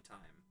the same time.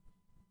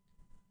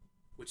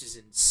 Which is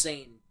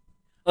insane.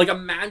 Like,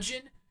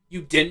 imagine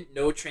you didn't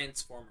know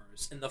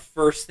Transformers and the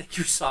first thing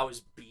you saw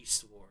was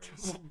Beast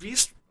Wars.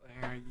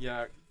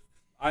 Yeah.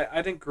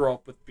 I didn't grow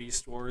up with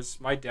Beast Wars.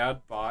 My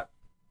dad bought,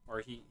 or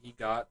he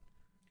got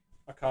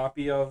a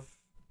copy of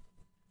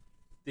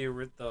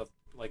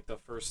the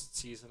first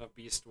season of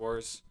Beast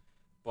Wars,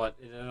 but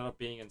it ended up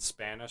being in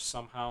Spanish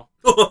somehow.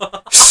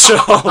 Oh, So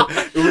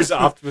it was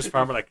Optimus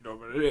Prime, like, no,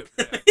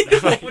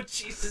 oh,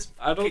 Jesus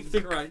I don't fucking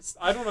think Christ.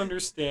 I don't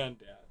understand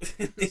that.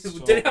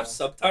 Did it have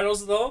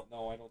subtitles though?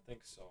 No, I don't think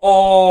so.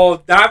 Oh,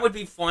 that would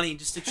be funny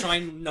just to try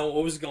and know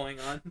what was going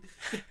on.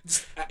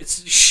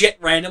 It's shit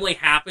randomly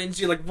happens.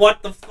 You're like,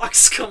 what the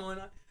fuck's going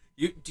on?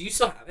 Do you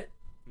still have it?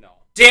 No.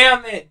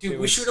 Damn it, dude! It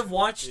We was- should have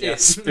watched Yeah,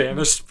 it.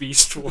 Spanish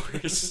Beast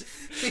Wars.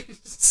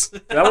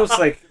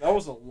 That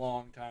was a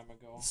long time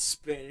ago.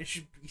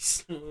 Spanish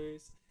Beast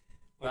Wars.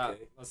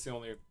 Okay. That's the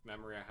only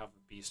memory I have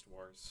of Beast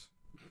Wars.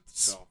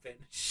 So,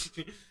 Spanish.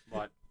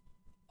 but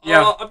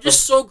yeah, I'm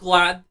just so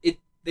glad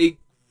they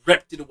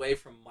ripped it away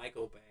from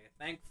Michael Bay.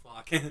 Thank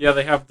fuck. yeah,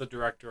 they have the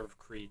director of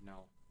Creed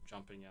now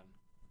jumping in.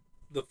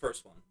 The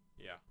first one.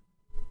 Yeah.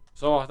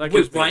 So that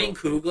gives With me a Ryan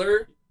little faith.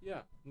 Coogler?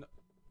 Yeah. No,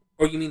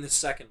 Or you mean the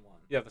second one?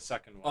 yeah, the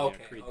second one. Okay,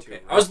 yeah, Creed okay. 2.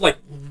 Right? I was like,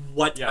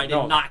 what? Yeah, I did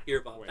no. not hear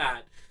about Wait.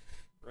 that.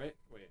 Right?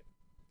 Wait.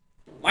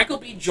 Michael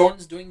B.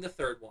 Jordan's doing the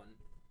third one.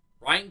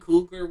 Ryan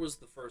Coogler was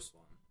the first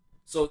one.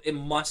 So it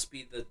must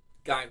be the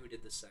guy who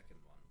did the second one.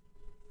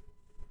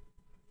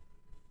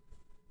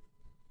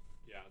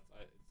 Yeah,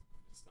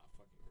 it's not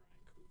fucking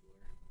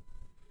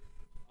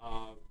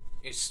Ryan Coogler.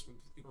 It's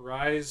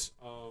Rise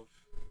of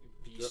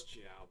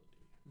Bestiality.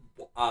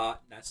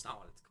 that's not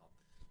what it's called.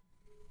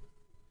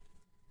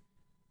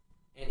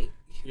 Any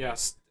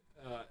Yes,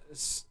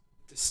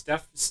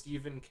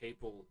 Stephen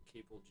Capel Jr.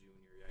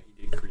 Yeah, he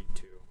did Creed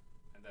 2,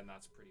 and then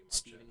that's pretty much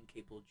Stephen it.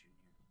 Capel Jr.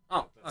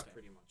 Oh, That's okay.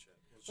 pretty much it.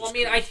 It was Well, I just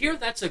mean, I Creed hear 2.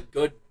 that's a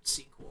good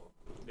sequel.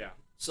 Yeah.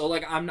 So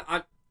like, I'm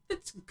not.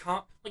 It's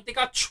like they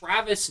got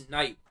Travis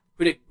Knight,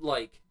 who did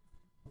like,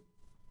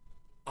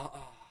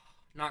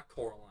 not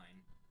Coraline.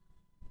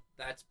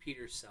 That's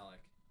Peter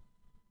Selleck.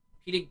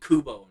 He did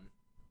Kubo.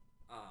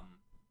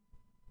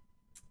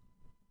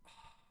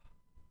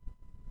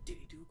 Did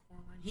he do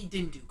Coraline? He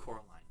didn't do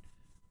Coraline.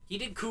 He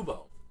did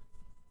Kubo,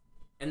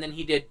 and then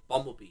he did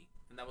Bumblebee,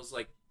 and that was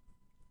like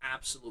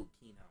absolute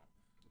kino.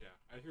 Yeah,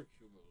 I hear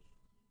Kubo's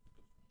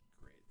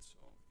great, so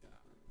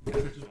yeah.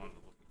 I just wanted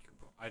to look at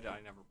Kubo. I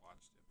never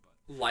watched it,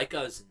 but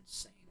Leica is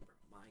insane,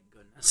 bro. My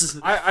goodness.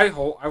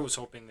 I was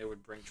hoping they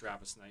would bring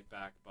Travis Knight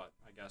back, but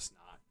I guess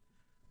not.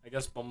 I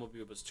guess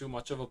Bumblebee was too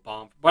much of a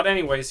bump. But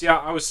anyways, yeah,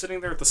 I was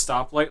sitting there at the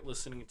stoplight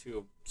listening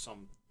to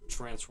some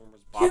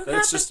Transformers bop.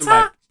 That's just in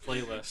my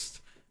playlist.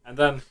 And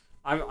then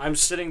I'm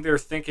sitting there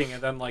thinking,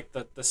 and then like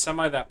the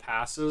semi that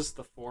passes,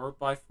 the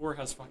 4x4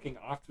 has fucking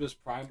Optimus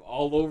Prime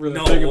all over the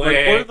No thing. I'm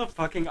way. like, what are the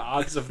fucking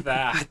odds of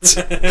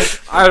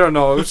that? I don't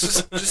know. It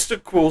was just a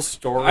cool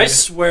story. I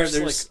swear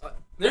Just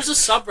there's a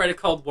subreddit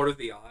called What Are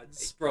the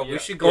Odds? Bro, we Yeah,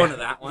 should go yeah. into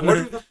that one. What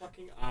are the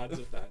fucking odds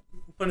of that?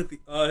 What are the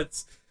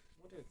odds?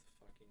 What are the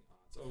fucking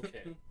odds?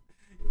 Okay.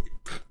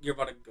 You're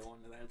about to go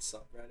into that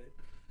subreddit.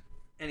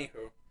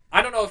 Anywho,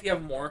 I don't know if you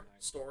have more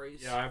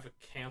stories. Yeah, I have a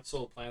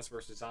canceled Plants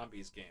vs.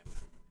 Zombies game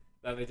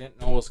that I didn't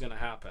know was going to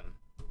happen.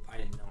 I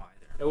didn't know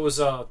either. It was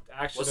a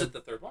action. Was it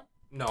the third one?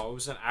 No, it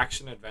was an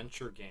action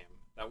adventure game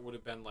that would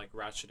have been like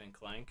Ratchet and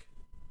Clank,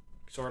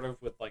 sort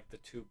of with like the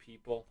two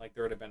people. Like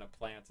there would have been a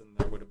plant and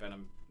there would have been a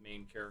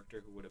main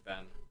character who would have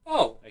been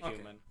Oh, a okay.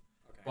 human.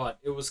 Okay. But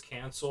it was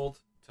canceled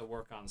to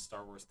work on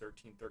Star Wars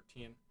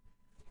 1313.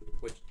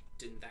 Which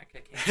didn't that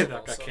get canceled?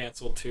 That got also?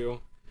 canceled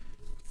too.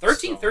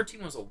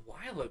 1313 was a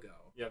while ago.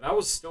 Yeah, that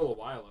was still a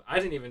while ago. I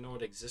didn't even know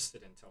it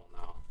existed until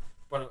now.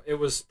 But it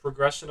was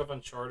progression of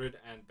Uncharted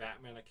and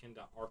Batman akin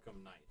to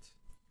Arkham Knight.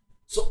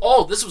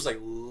 So, this was like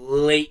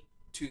late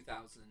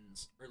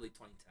 2000s, early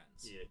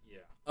 2010s. Yeah.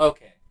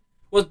 Okay.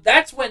 Well,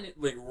 that's when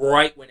it, like,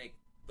 right when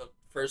the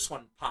first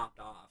one popped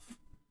off.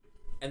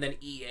 And then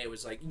EA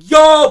was like,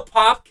 yo,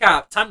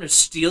 PopCap, time to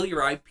steal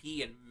your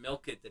IP and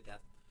milk it to death.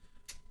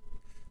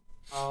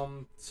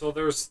 So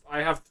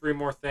I have 3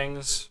 more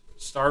things.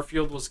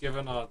 Starfield was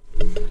given a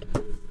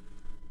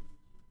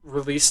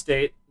release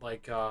date,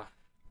 like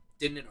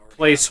Didn't it already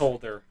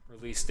placeholder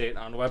release date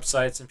on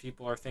websites, and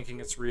people are thinking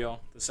it's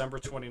real. December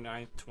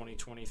 29th,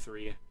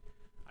 2023.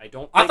 I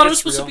don't. I think thought it was it's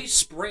supposed real. to be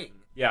spring.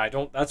 Yeah, I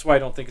don't. That's why I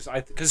don't think it's.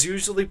 Because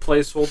usually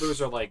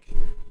placeholders are like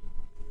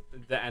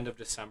the end of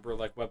December.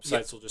 Like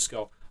websites will just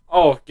go,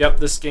 "Oh, yep,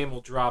 this game will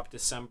drop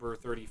December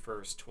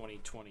 31st,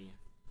 2020."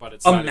 But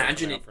it's not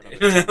Imagine even coming it out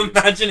for another did. 10 years.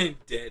 Imagine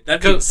it did.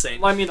 That'd be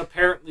insane. Well, I mean,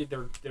 apparently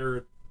they're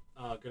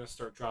gonna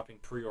start dropping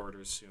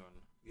pre-orders soon.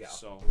 Yeah.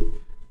 So,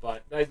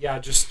 but yeah,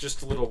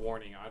 just a little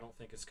warning. I don't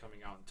think it's coming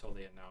out until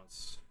they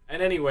announce.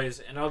 And anyways,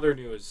 in other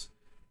news,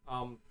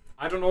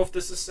 I don't know if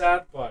this is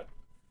sad, but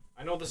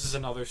I know this is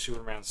another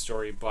Superman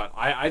story, but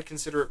I'd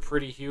consider it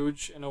pretty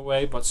huge in a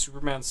way. But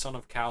Superman Son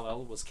of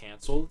Kal-El was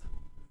canceled.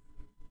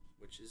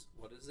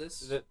 What is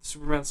this?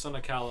 Superman Son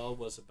of Kal-El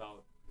was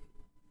about,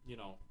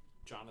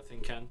 Jonathan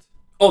Kent.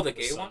 Oh, the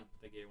gay son. one?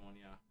 The gay one,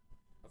 yeah.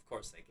 Of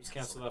course they It was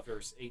canceled canceled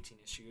after 18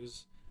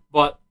 issues.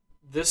 But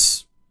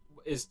this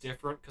is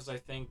different because I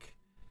think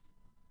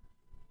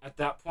at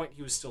that point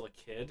he was still a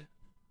kid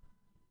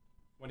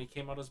when he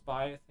came out as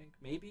bi, I think.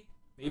 Maybe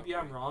Okay.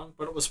 I'm wrong.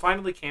 But it was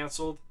finally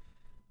canceled.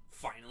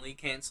 Finally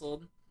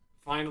canceled?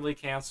 I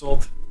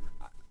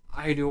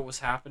knew it was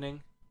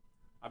happening.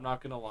 I'm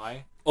not gonna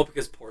lie. Oh,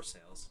 because poor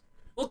sales.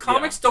 Well,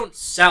 comics don't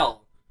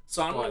sell,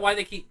 so I don't know why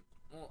they keep.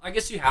 Well, I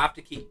guess you have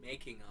to keep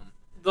making them.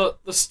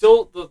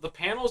 The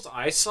panels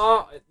I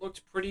saw, it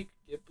looked pretty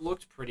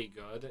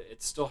good.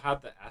 It still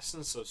had the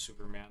essence of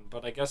Superman,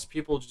 but I guess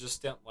people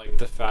just didn't like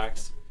the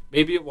fact.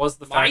 Maybe it was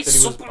the fact that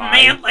he was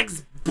Superman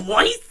likes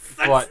boys.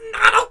 That's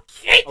not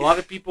okay. A lot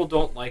of people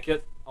don't like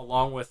it,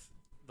 along with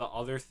the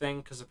other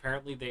thing, because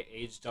apparently they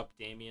aged up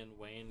Damian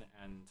Wayne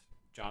and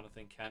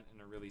Jonathan Kent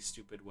in a really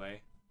stupid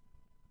way.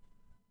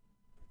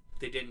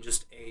 They didn't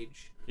just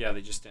age. Yeah,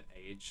 they just didn't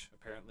age,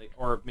 apparently.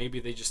 Or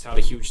maybe they just had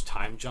a huge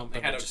time jump. They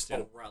had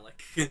a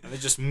relic. and they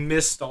just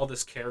missed all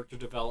this character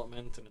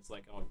development, and it's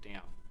like, oh,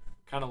 damn.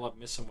 Kind of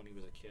miss him when he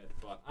was a kid,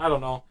 but I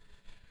don't know.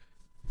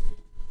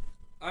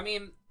 I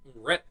mean,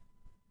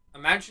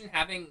 imagine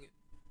having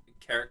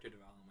character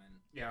development.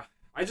 Yeah.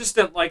 I just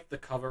didn't like the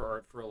cover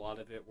art for a lot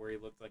of it, where he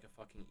looked like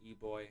a fucking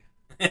e-boy.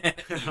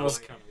 That was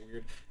kind of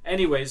weird.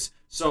 Anyways,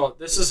 so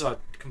this is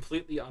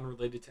completely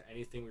unrelated to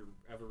anything we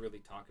ever really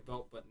talk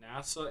about, but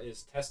NASA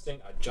is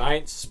testing a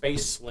giant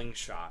space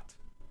slingshot.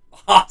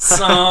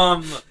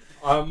 Awesome.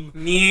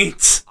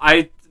 Neat.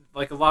 I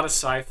like a lot of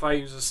sci-fi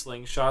uses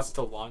slingshots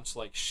to launch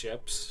like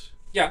ships.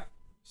 Yeah.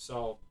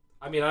 So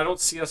I mean, I don't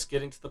see us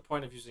getting to the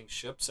point of using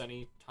ships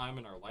any time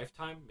in our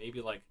lifetime. Maybe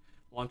like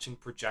launching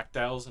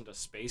projectiles into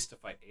space to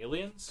fight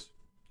aliens.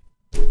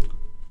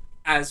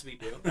 As we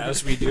do.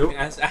 As we do.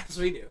 as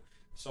we do.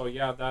 So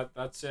yeah,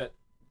 that's it.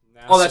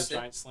 NASA that's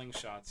giant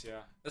slingshots, yeah.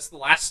 That's the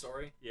last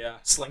story. Yeah.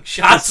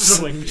 Slingshots.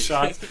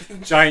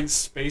 Slingshots. Giant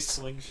space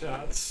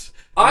slingshots.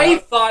 I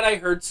thought I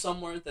heard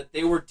somewhere that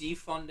they were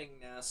defunding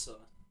NASA.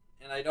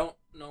 And I don't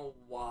know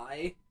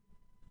why.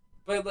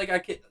 But like I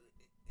don't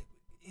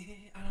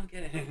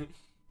get it.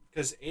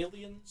 Because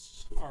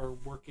aliens are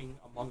working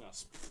among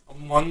us.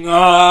 Among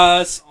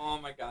us. Oh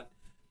my god.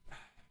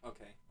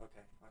 Okay.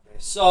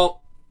 So,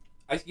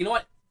 you know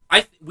what?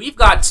 We've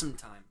got some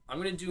time. I'm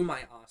gonna do my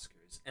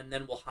Oscars, and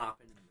then we'll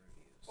hop into the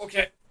reviews.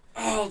 Okay.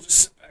 I'll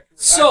just sit back.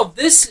 So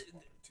this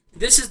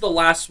is the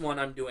last one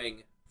I'm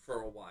doing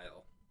for a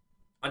while,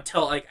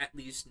 until like at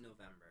least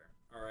November.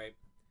 All right.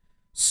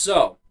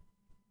 So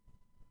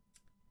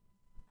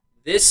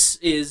this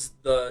is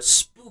the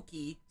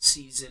spooky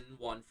season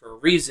one for a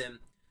reason,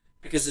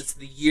 because it's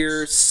the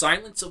year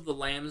Silence of the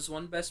Lambs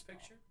won Best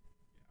Picture.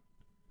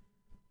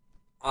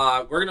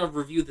 We're gonna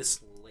review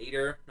this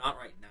later, not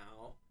right now.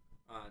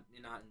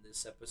 Not in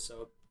this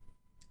episode.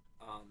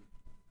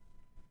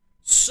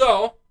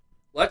 So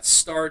let's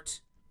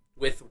start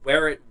with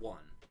where it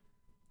won.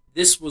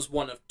 This was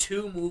one of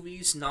two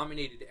movies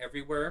nominated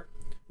everywhere,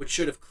 which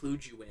should have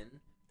clued you in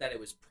that it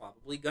was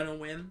probably gonna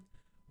win,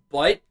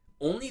 but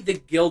only the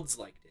guilds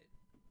liked it.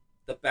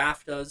 The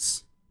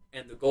BAFTAs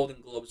and the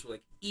Golden Globes were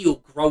like,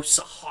 ew, gross,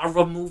 a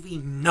horror movie?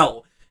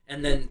 No.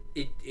 And then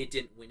it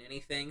didn't win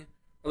anything.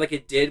 Or like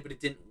it did, but it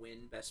didn't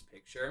win Best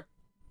Picture.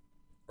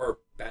 Or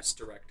Best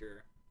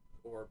Director.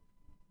 Or,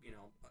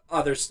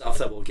 other stuff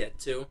that we'll get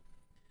to.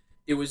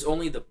 It was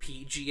only the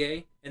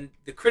PGA. And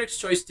the Critics'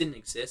 Choice didn't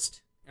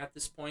exist at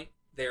this point.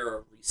 They're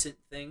a recent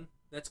thing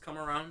that's come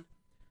around.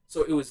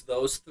 So it was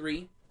those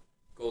three.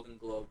 Golden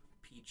Globe,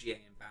 PGA,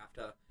 and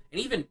BAFTA.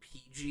 And even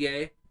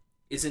PGA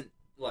isn't,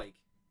 like,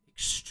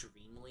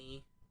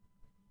 extremely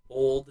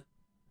old.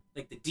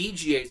 Like, the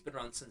DGA's been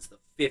around since the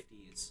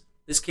 50s.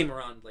 This came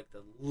around, like,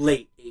 the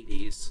late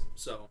 80s.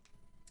 So,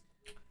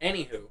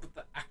 anywho.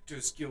 The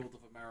Actors Guild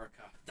of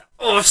America.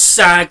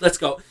 SAG! Let's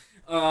go.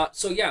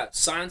 So, yeah,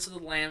 Silence of the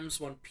Lambs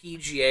won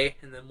PGA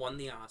and then won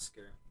the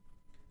Oscar.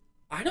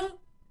 I don't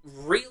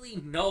really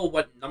know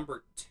what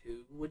number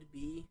 2 would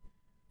be.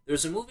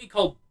 There's a movie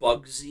called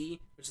Bugsy,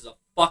 which is a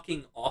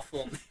fucking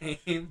awful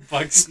name.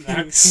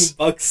 Bugsnax.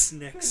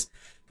 Bugsnax.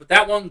 But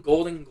that won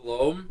Golden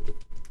Globe.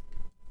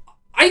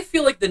 I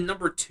feel like the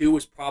number 2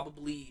 was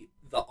probably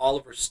the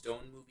Oliver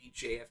Stone movie,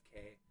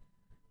 JFK.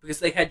 Because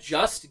they had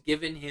just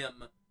given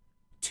him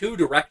 2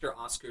 director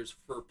Oscars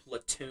for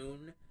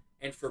Platoon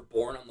and for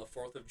Born on the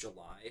 4th of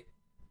July.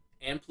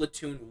 And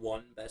Platoon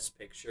won Best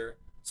Picture,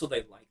 so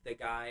they liked the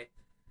guy.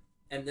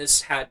 And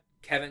this had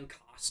Kevin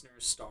Costner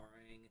starring.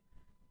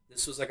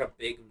 This was like a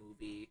big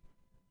movie.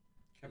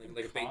 Kevin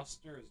like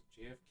Costner is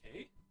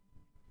JFK?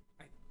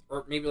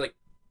 Or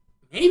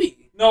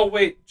maybe. No,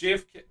 wait,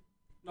 JFK.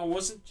 No,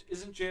 isn't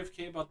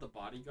JFK about the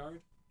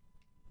bodyguard?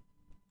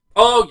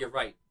 Oh, you're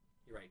right.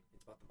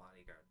 It's about the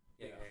bodyguard.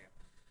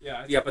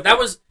 Yeah. But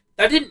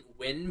that didn't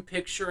win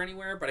picture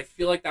anywhere. But I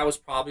feel like that was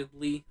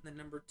probably the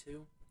number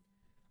 2.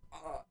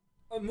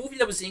 A movie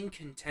that was in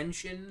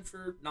contention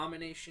for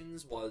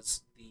nominations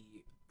was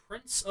The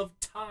Prince of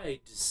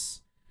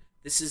Tides.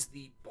 This is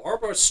the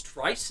Barbra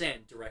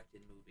Streisand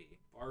directed movie.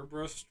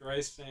 Barbra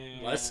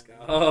Streisand. Let's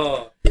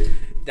go.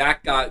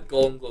 That got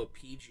Golden Globe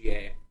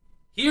PGA.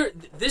 Here,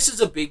 this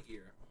is a big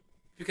year.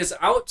 Because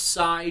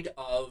outside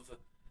of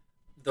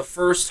the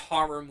first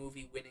horror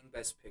movie winning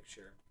Best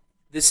Picture,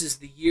 this is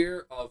the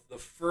year of the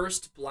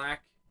first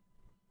black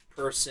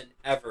person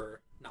ever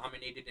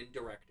nominated in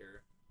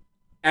director.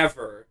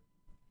 Ever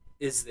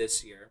is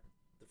this year.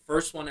 The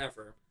first one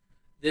ever.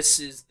 This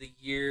is the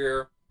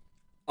year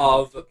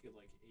of Took you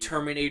like 8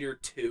 Terminator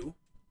 2. years.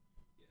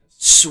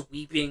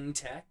 Sweeping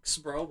techs,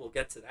 bro. We'll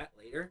get to that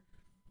later.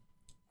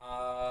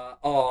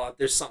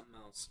 There's something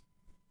else.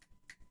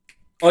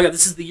 Oh yeah,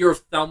 this is the year of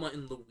Thelma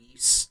and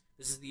Louise.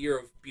 This is the year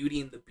of Beauty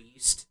and the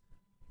Beast,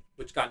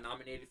 which got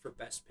nominated for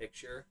Best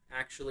Picture.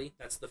 Actually,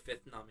 that's the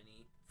 5th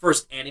nominee.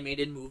 First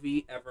animated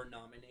movie ever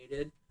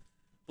nominated.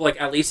 But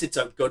like, at least it's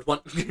a good one.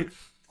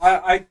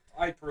 I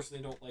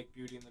personally don't like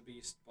Beauty and the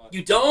Beast, but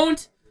You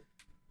don't?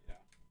 Yeah.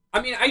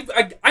 I mean,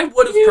 I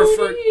would have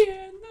preferred.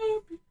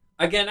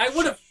 Again, I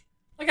would have.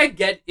 Like, I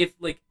get if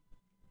like,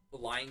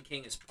 Lion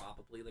King is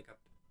probably like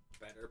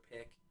a better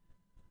pick,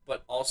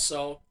 but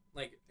also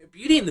like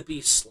Beauty and the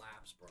Beast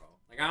slaps, bro.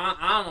 Like I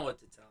don't know what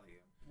to tell you.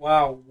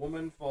 Wow,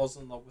 woman falls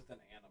in love with an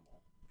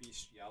animal.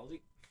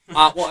 Bestiality.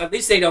 Well, at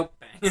least they don't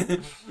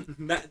bang.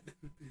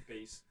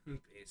 Base.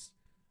 Base.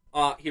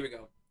 Here we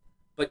go.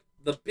 But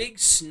the big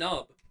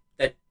snub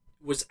that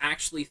was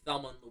actually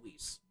Thelma and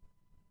Louise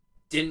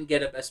didn't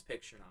get a Best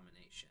Picture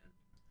nomination,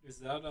 Is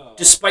that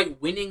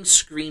despite winning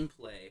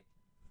screenplay.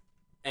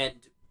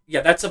 And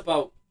yeah, that's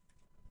about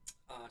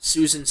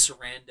Susan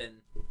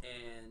Sarandon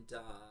and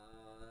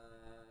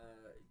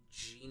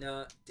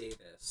Gina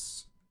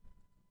Davis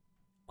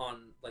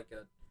on like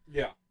a.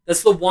 Yeah.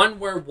 That's the one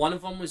where one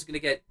of them was gonna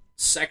get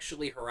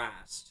sexually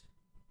harassed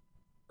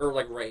or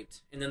like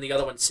raped, and then the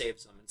other one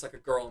saves them. It's like a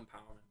girl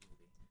empowerment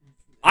movie.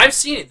 I've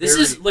seen it. This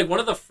is like one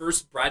of the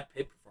first Brad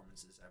Pitt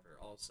performances ever.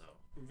 Also,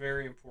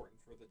 very important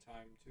for the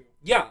time too.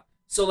 yeah.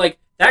 So like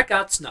that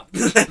got snubbed.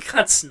 That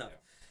got snubbed.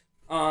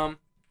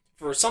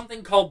 For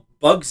something called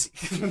Bugsy.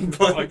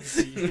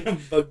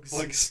 Bugsy. Bug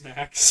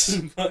snacks.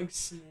 Bug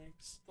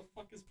snacks. What the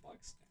fuck is bug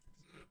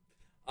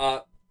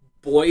snacks?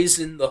 Boys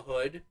in the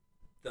Hood,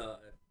 the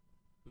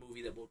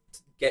movie that we'll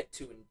get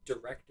to in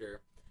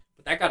director,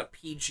 but that got a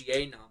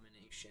PGA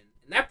nomination,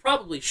 and that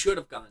probably should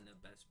have gotten a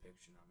Best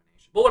Picture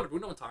nomination. But whatever, we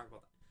don't talk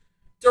about that.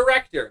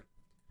 Director,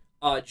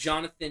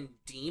 Jonathan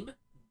Demme,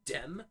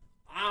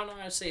 I don't know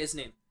how to say his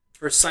name,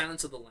 for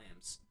Silence of the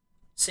Lambs.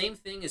 Same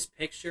thing as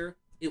picture.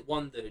 It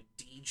won the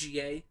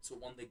DGA, so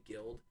it won the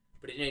Guild,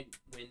 but it didn't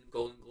win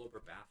Golden Globe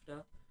or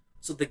BAFTA.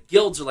 So the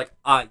Guilds are like,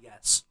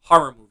 yes,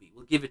 horror movie,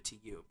 we'll give it to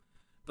you.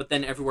 But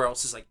then everywhere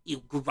else is like,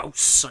 ew, gross,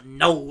 so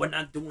no, we're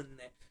not doing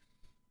that.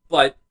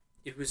 But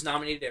it was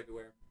nominated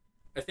everywhere.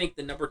 I think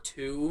the number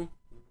 2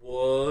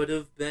 would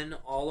have been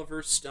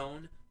Oliver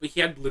Stone, but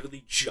he had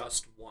literally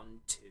just won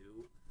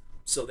 2.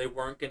 So they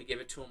weren't going to give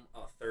it to him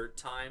a third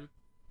time.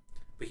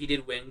 But he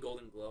did win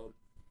Golden Globe.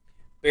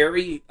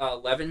 Barry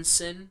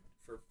Levinson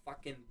for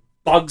fucking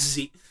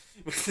Bugsy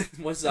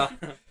was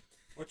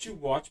Once you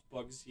watch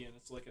Bugsy and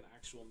it's like an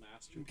actual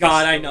masterpiece.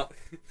 God, I know.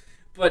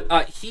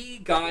 But he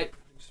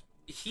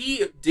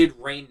did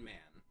Rain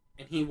Man,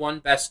 and he won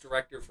Best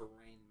Director for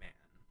Rain Man.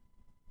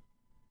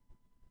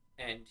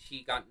 And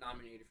he got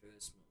nominated for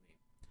this movie.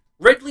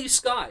 Ridley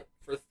Scott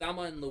for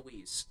Thelma and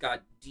Louise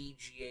got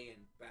DGA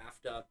and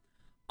BAFTA.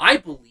 I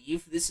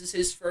believe this is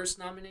his first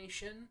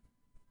nomination.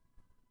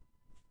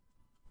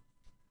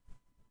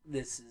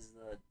 This is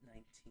the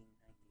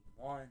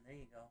 1991. There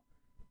you go.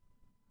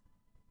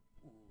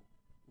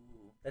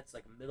 Ooh, that's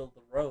like middle of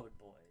the road,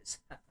 boys.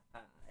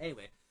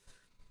 Anyway.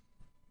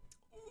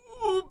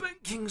 Ooh, Ben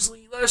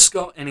Kingsley, let's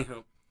go.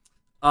 Anywho.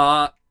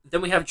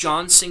 Then we have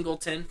John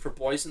Singleton for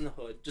Boys in the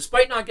Hood.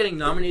 Despite not getting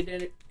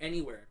nominated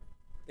anywhere,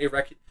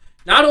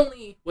 not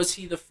only was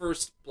he the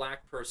first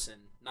black person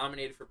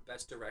nominated for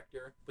Best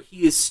Director, but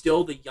he is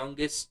still the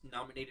youngest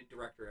nominated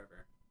director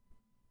ever.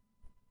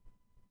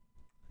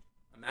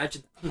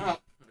 Imagine that.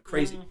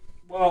 Crazy.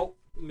 Well,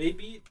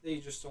 maybe they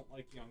just don't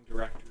like young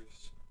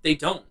directors. They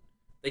don't.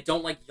 They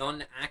don't like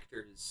young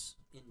actors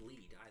in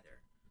lead either.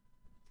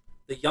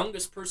 The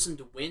youngest person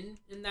to win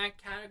in that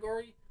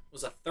category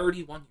was a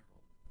 31-year-old.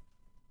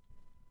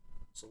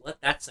 So let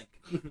that sink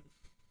in.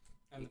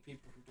 And the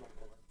people who don't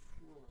know that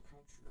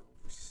country are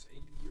over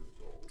 80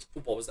 years old.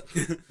 What was that?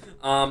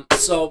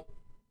 So,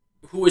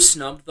 who was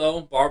snubbed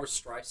though? Barbara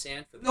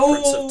Streisand for The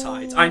Prince of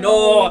Tides. I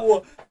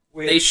know.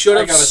 Wait, they should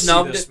have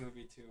snubbed. See this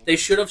movie too. They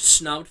should have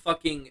snubbed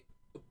fucking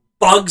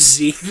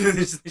Bugsy.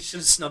 They should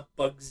have snubbed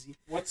Bugsy.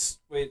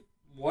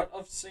 What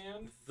of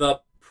sand?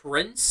 The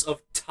Prince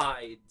of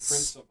Tides.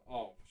 Prince of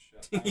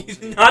shit.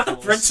 Not the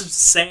Prince of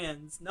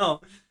Sands. No.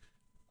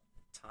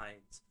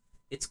 Tides.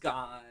 It's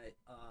got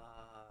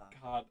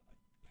God.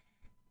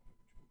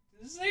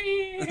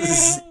 Zam.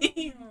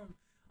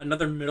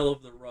 Another middle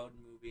of the road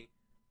movie.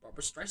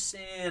 Barbara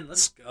Streisand.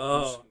 Let's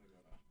go.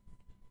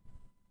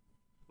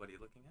 What are you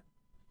looking at?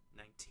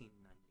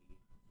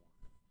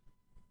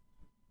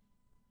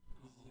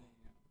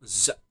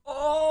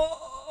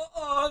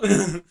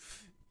 1991.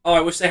 Oh,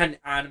 I wish they had an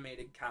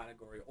animated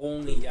category.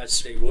 Only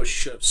yesterday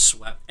should have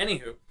swept.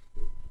 Anywho,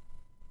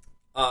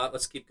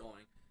 let's keep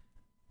going.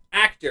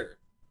 Actor.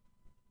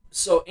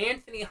 So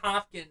Anthony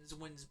Hopkins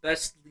wins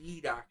Best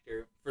Lead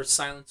Actor for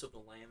Silence of the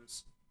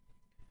Lambs.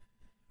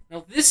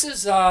 Now this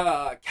is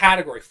a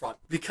category front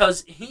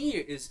because he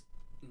is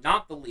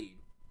not the lead.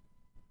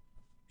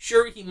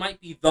 Sure, he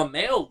might be the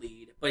male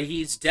lead, but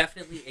he's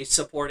definitely a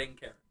supporting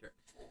character.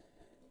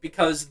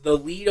 Because the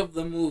lead of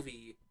the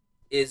movie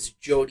is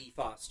Jodie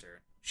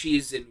Foster.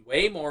 She's in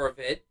way more of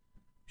it.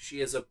 She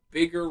has a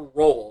bigger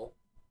role.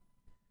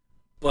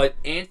 But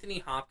Anthony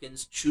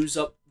Hopkins chews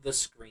up the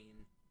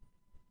screen.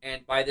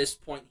 And by this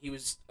point, he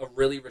was a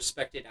really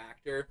respected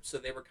actor. So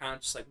they were kind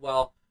of just like,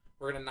 well,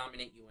 we're going to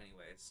nominate you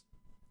anyways.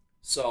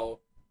 So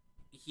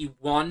he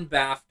won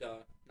BAFTA,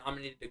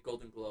 nominated a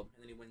Golden Globe,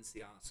 and then he wins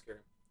the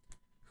Oscar.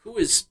 Who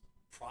is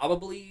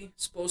probably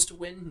supposed to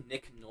win?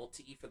 Nick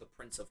Nolte for The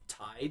Prince of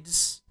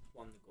Tides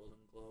won the Golden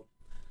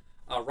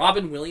Globe.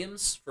 Robin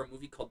Williams for a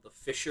movie called The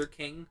Fisher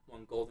King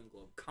won Golden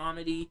Globe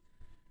Comedy.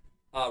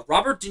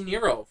 Robert De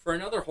Niro for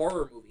another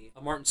horror movie,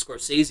 a Martin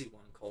Scorsese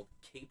one called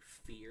Cape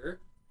Fear.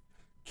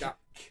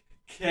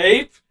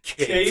 Cape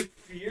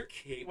Fear?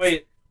 Cape.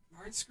 Wait,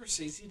 Martin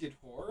Scorsese did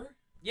horror?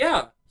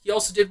 Yeah. He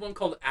also did one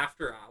called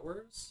After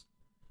Hours.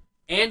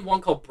 And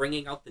one called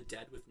Bringing Out the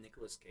Dead with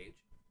Nicolas Cage.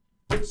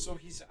 So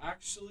he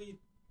actually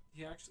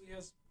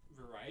has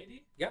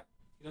variety? Yeah.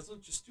 He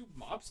doesn't just do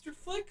mobster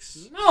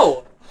flicks?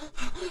 No!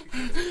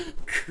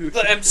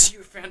 The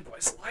MCU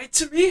fanboys lied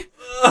to me?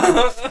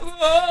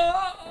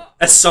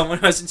 As someone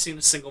who hasn't seen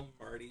a single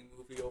Marty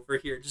movie over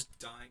here, just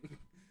dying.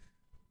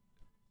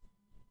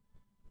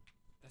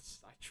 I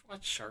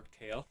watched Shark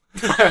Tale.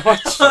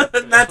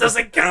 That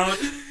doesn't count.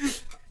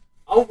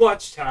 I'll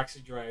watch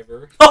Taxi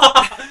Driver.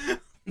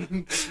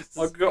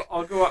 I'll go.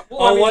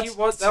 Well, I mean,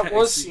 that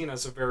was seen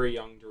as a very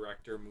young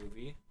director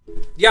movie.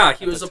 Yeah,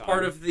 he was a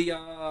part of the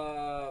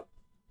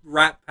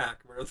Rat Pack.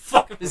 Where the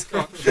fuck is this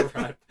called?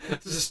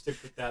 Just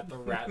stick with that. The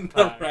Rat Pack.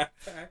 The Rat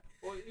Pack.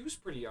 Well, he was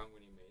pretty young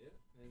when he made it,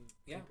 and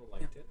people Yeah.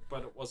 liked it,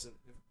 but it wasn't.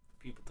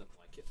 People didn't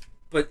like it.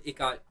 But it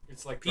got.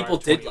 It's like people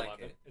Drive did like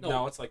 2011. it.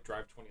 No, it's like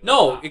Drive 2011.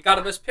 No, it got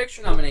a Best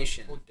Picture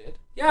nomination. Oh, it did?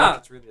 Yeah. Fuck,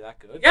 it's really that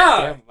good? Yeah.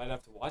 Damn, I might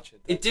have to watch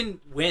it then. It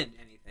didn't win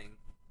anything,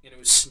 and it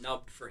was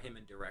snubbed for him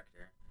and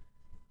director.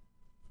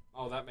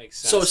 Oh, that makes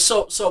sense.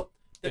 So.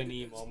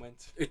 Denis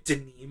moment.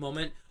 Denis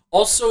moment.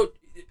 Also,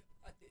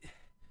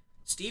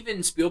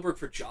 Steven Spielberg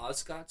for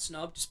Jaws got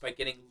snubbed despite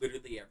getting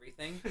literally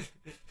everything.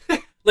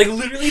 Like,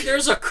 literally,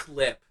 there's a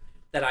clip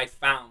that I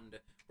found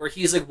where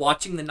he's, like,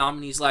 watching the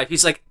nominees live.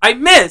 He's like, I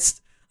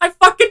missed! I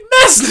fucking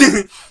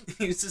missed!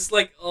 He's just,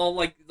 like, all,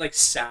 like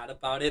sad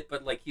about it,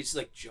 but, like, he's,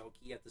 like,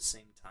 jokey at the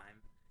same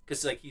time.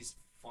 Because, like, he's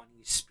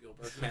funny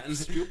Spielberg, man.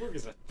 Spielberg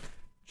is a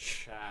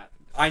chat.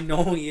 I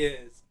know he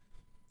is.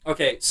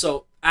 Okay,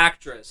 so,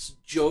 actress,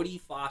 Jodie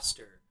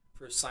Foster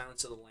for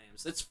Silence of the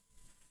Lambs. That's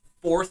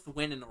 4th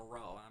win in a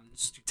row. I'm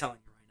just telling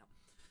you right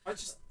now. I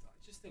just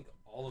think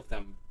all of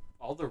them,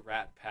 all the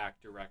Rat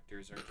Pack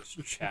directors are just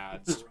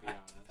chads, to be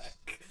honest.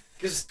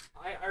 Because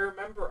I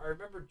remember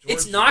George...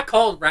 It's not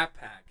called Rat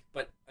Pack,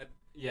 but it's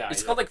yeah.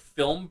 called like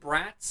Film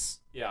Brats.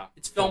 Yeah,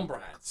 It's Film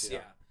Brats. Yeah.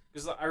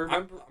 Because I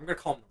remember, I'm gonna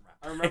call them the Rat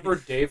Pack. I remember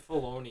Dave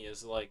Filoni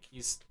is like,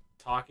 he's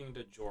talking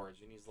to George,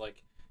 and he's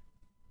like,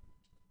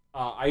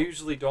 I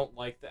usually don't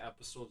like the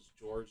episodes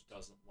George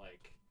doesn't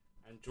like,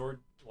 and George,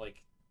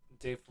 like,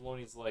 Dave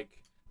Filoni's like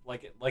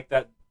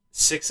that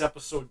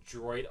 6-episode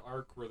droid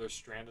arc where they're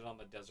stranded on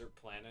the desert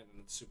planet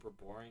and it's super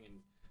boring, and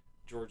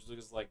George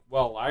Lucas is like,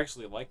 well, I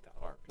actually like that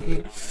arc, to be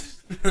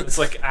honest. It's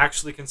like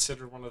actually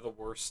considered one of the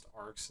worst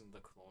arcs in the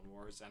Clone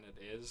Wars, and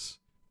it is.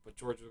 But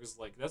George Lucas is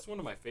like, that's one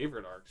of my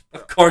favorite arcs.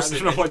 Of course I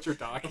don't know what you're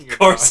talking about. Of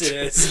course it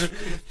is.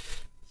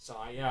 So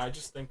yeah, I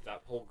just think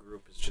that whole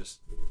group is just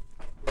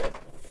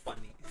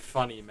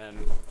funny, man.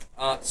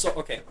 So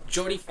okay,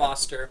 Jodie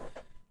Foster.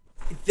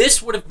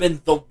 This would have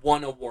been the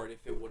one award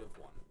if it would have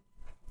won,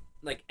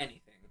 like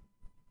anything.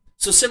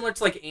 So similar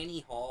to like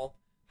Annie Hall,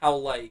 how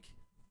like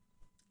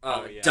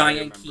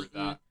Diane Keaton,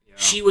 yeah.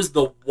 she was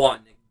the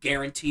one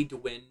guaranteed to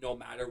win no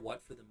matter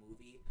what for the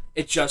movie.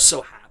 It just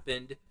so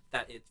happened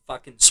that it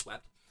fucking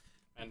swept.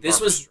 And this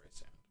Barbra was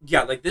Streisand.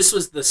 Yeah, like this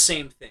was the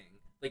same thing.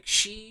 Like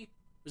she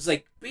was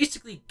like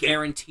basically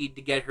guaranteed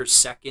to get her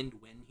second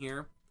win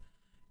here,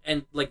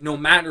 and like no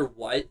matter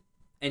what,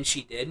 and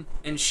she did,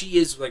 and she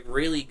is like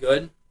really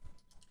good.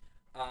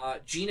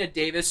 Gina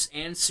Davis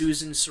and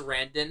Susan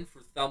Sarandon for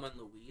Thelma and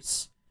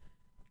Louise.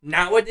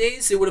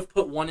 Nowadays, they would have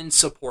put one in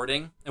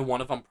supporting, and one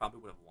of them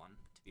probably would have won,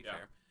 to be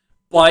fair.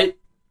 But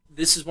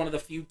this is one of the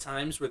few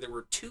times where there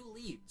were 2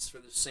 leads for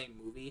the same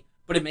movie,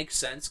 but it makes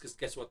sense, because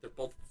guess what? They're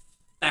both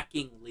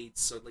fucking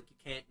leads, so like you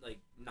can't like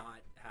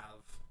not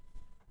have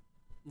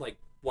like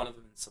one of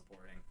them in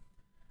supporting.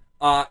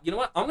 You know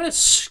what? I'm gonna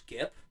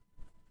skip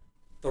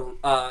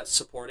the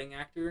supporting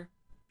actor,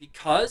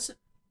 because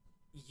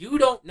you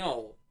don't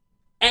know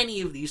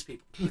any of these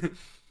people.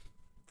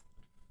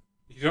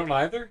 You don't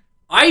either?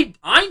 I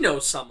know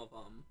some of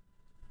them.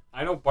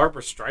 I know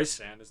Barbra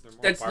Streisand. Is there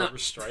more Barbra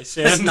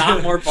Streisand? That's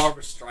not more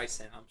Barbra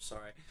Streisand. I'm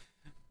sorry.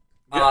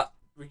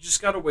 We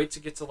just gotta wait to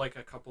get to like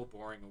a couple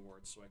boring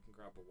awards so I can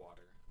grab a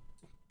water.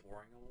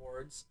 Boring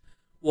awards.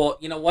 Well,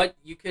 you know what?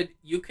 You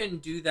can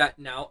do that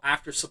now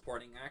after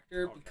supporting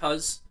actor, Okay.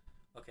 because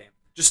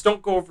Just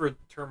don't go over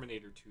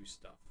Terminator 2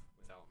 stuff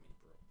without me,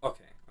 bro.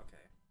 Okay.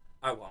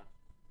 I won't.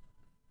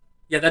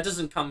 Yeah, that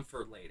doesn't come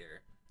for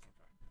later.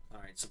 Okay.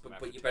 All right, so I'm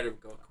but you better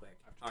go quick.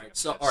 I All have right, to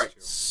so take a all right,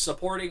 piss, too.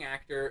 supporting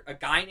actor, a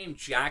guy named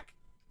Jack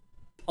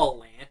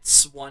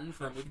Palance won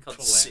for a movie called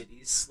Palance. City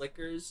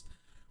Slickers,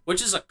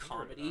 which is a I heard of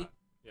comedy. that.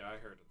 Yeah, I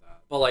heard of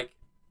that. But like,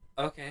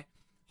 okay,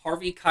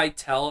 Harvey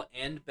Keitel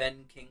and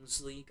Ben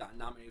Kingsley got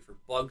nominated for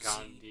Bugsy.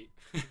 Gandhi.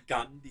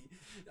 Gandhi.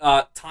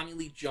 Tommy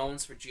Lee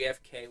Jones for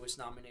JFK was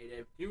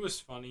nominated. He was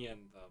funny in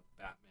the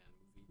Batman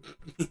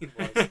movie. He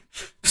was.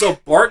 So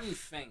Barton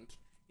Fink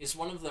is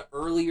one of the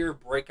earlier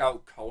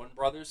breakout Coen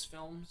Brothers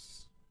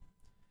films.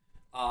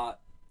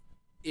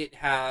 It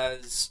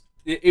has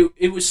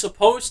it was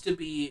supposed to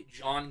be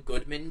John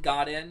Goodman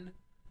got in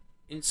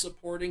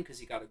supporting because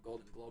he got a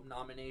Golden Globe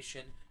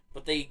nomination,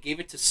 but they gave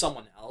it to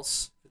someone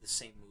else for the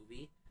same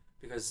movie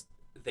because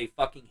they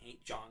fucking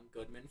hate John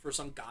Goodman for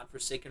some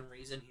godforsaken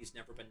reason. He's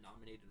never been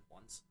nominated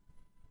once.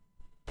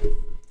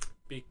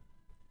 The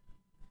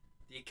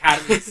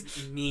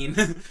Academy's mean.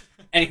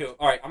 Anywho,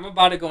 all right, I'm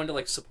about to go into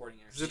like supporting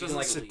actors. It doesn't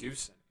like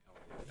seduce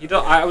anyone. He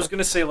don't, I was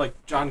gonna say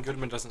like John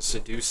Goodman doesn't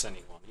seduce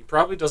anyone. He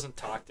probably doesn't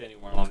talk to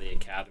anyone on the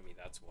Academy.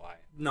 That's why.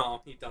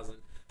 No, he doesn't.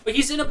 But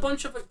he's in a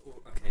bunch of. Okay,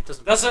 it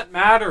doesn't. Doesn't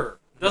matter.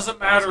 Doesn't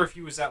No, matter doesn't. if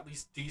he was at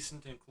least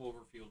decent in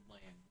Cloverfield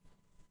Lane.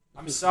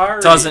 I'm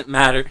sorry. Doesn't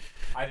matter.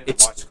 I didn't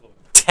It's watch Cloverfield.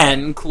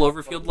 10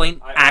 Cloverfield Lane.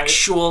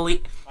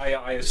 Actually.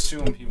 I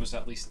assume he was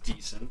at least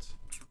decent.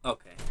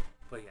 Okay,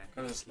 but yeah,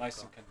 Because it's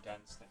nice and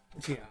condensed.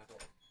 Yeah.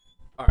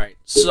 All right,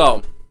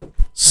 so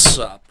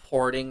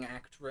supporting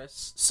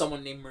actress,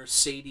 someone named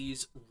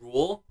Mercedes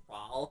Ruehl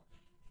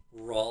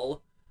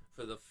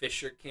for The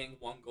Fisher King,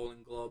 won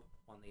Golden Globe,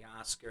 won the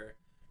Oscar.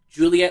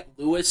 Juliette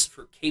Lewis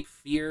for Cape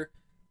Fear.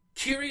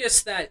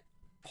 Curious that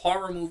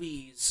horror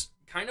movies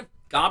kind of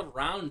got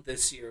around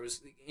this year. It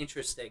was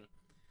interesting.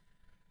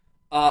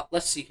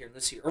 Let's see here.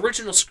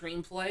 Original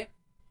screenplay.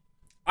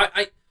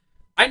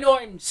 I know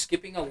I'm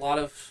skipping a lot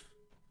of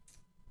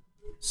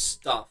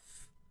stuff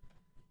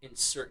in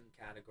certain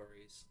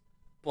categories,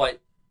 but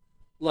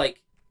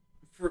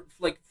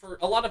for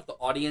a lot of the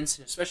audience,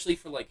 and especially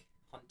for like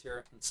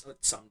Hunter and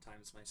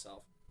sometimes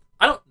myself,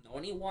 I don't know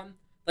anyone.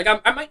 Like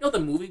I might know the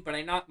movie, but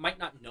might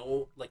not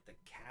know like the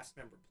cast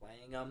member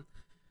playing them.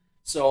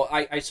 So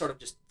I sort of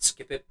just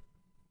skip it,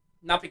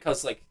 not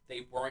because like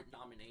they weren't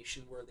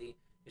nomination worthy.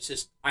 It's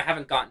just I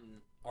haven't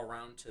gotten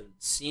around to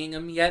seeing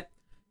them yet,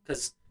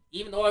 because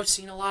even though I've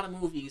seen a lot of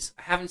movies,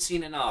 I haven't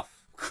seen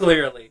enough.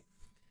 Clearly.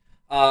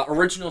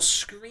 Original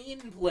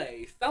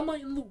screenplay, Thelma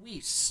and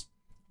Louise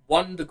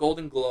won the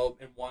Golden Globe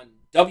and won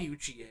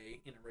WGA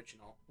in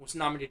original. Was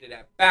nominated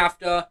at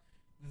BAFTA.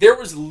 There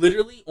was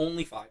literally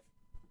only 5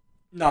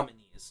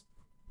 nominees,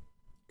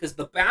 because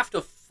the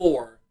BAFTA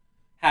 4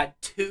 had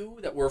 2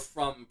 that were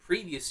from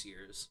previous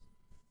years.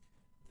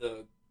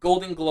 The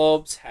Golden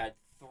Globes had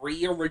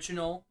 3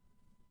 original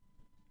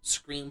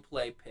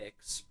screenplay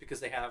picks because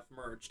they have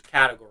merged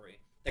category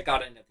that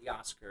got in at the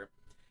Oscar,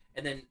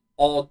 and then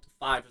all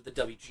 5 of the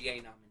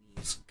WGA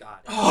nominees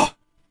got it. Oh.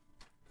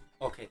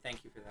 Okay,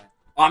 thank you for that.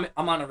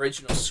 I'm on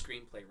original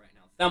screenplay right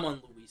now. Thelma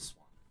and Louise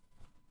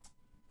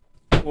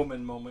won.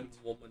 Woman moment.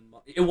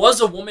 It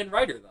was a woman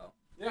writer though.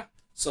 Yeah.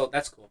 So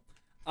that's cool.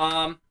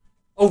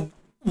 Oh,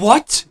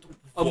 what?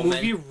 A Woman.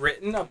 movie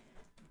written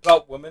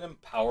about women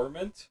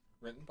empowerment,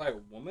 written by a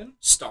woman,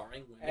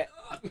 Starring women.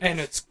 and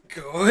it's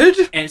good.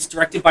 And it's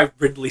directed by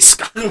Ridley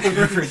Scott.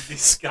 Ridley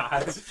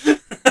Scott.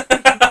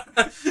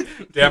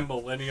 Damn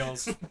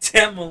millennials.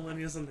 Damn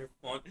millennials on their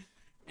phone.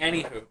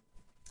 Anywho,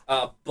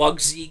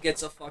 Bugsy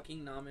gets a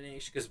fucking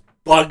nomination because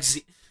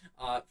Bugsy.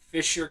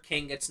 Fisher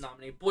King gets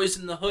nominated. Boys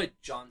in the Hood,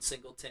 John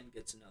Singleton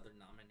gets another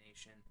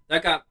nomination.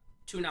 That got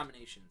 2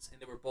 nominations,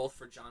 and they were both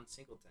for John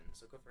Singleton,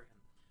 so good for him.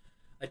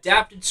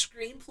 Adapted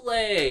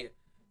screenplay,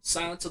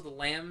 Silence of the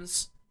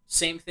Lambs,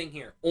 same thing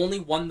here. Only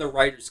won the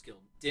Writers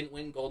Guild. Didn't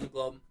win Golden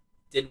Globe,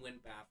 didn't win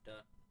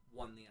BAFTA,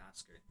 won the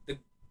Oscar. The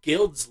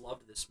guilds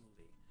loved this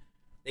movie.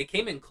 They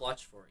came in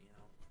clutch for it, you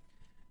know.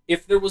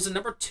 If there was a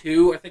number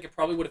 2, I think it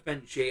probably would have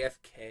been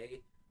JFK,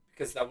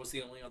 because that was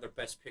the only other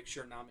Best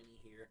Picture nominee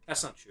here.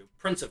 That's not true.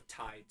 Prince of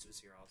Tides was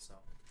here also.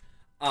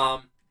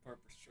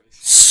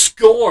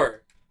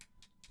 Score.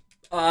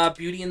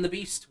 Beauty and the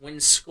Beast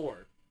wins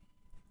score.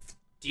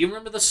 Do you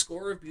remember the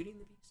score of Beauty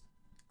and the Beast?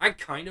 I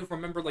kind of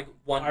remember like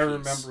one piece. I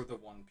remember the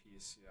One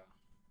Piece,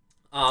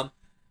 yeah.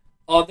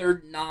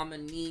 Other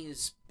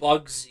nominees,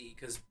 Bugsy,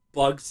 because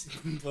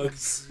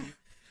Bugsy.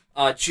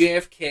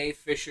 JFK,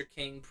 Fisher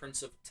King,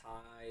 Prince of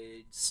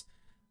Tides.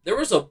 There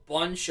was a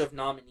bunch of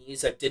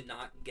nominees that did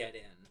not get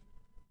in.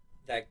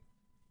 That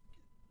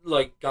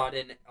like got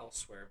in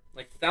elsewhere.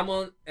 Like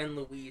Thelma and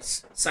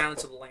Louise,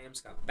 Silence of the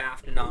Lambs got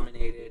BAFTA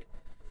nominated.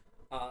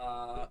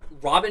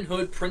 Robin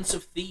Hood, Prince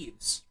of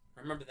Thieves.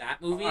 Remember that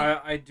movie?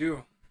 I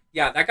do.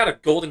 Yeah, that got a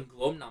Golden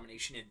Globe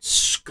nomination in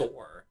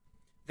score.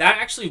 That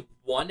actually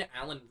won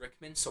Alan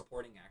Rickman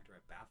supporting actor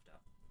at BAFTA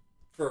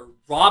for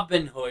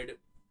Robin Hood,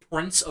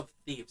 Prince of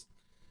Thieves.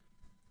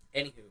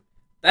 Anywho,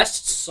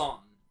 best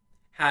song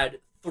had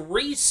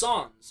 3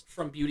 songs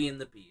from Beauty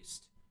and the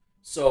Beast.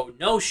 So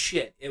no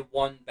shit, it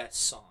won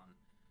best song.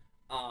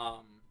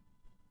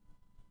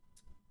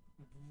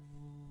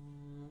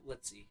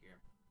 let's see here.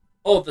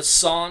 Oh, the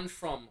song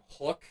from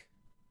Hook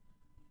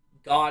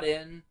got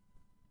in.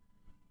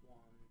 1,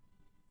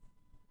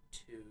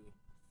 2,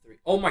 3.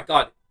 Oh my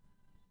god.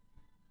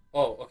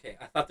 Oh, okay.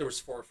 I thought there was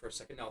 4 for a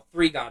second. No,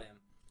 3 got in.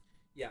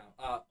 Yeah.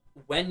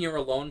 When You're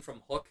Alone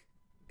from Hook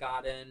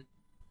got in.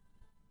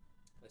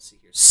 Let's see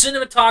here.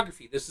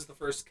 Cinematography. This is the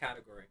first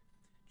category.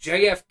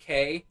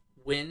 JFK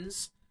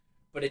wins,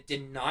 but it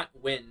did not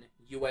win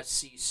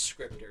USC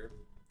Scripter.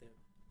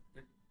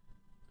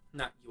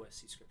 Not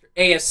USC Scripter.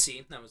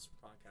 ASC. That was the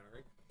wrong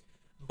category.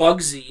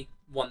 Bugsy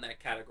won that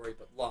category,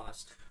 but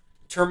lost.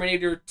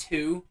 Terminator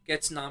 2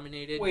 gets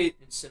nominated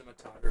in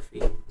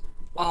cinematography.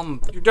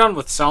 You're done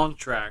with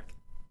soundtrack.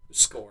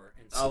 Score.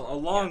 And A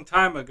long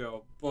time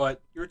ago,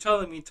 but you're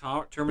telling me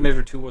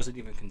Terminator 2 wasn't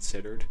even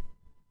considered?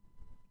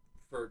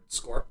 For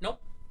score?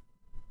 Nope.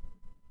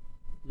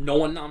 No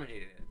one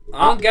nominated it.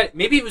 I don't get it.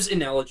 Maybe it was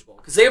ineligible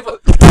because they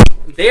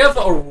have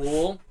a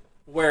rule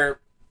where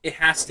it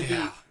has to be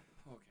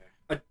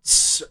a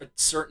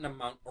certain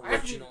amount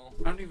original,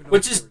 I don't even know,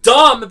 which is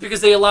dumb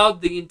because they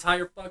allowed the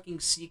entire fucking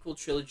sequel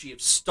trilogy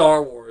of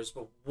Star Wars.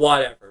 But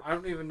whatever. I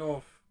don't even know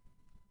if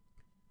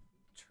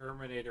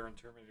Terminator and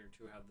Terminator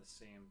 2 have the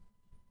same.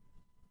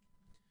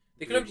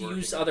 They could have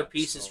used other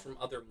pieces from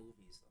other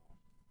movies,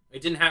 though.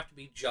 It didn't have to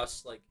be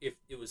just like if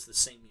it was the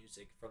same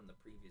music from the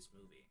previous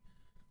movie.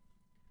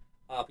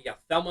 But yeah,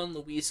 Thelma and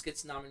Louise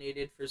gets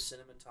nominated for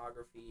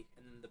cinematography,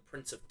 and then The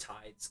Prince of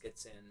Tides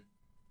gets in.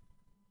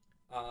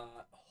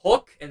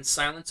 Hook and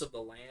Silence of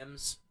the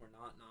Lambs were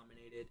not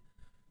nominated.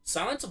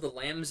 Silence of the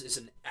Lambs is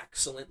an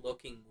excellent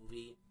looking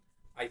movie.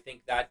 I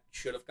think that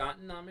should have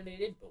gotten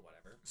nominated, but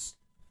whatever.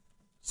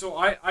 So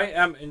I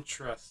am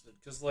interested,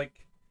 because,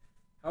 like,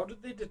 how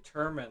did they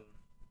determine...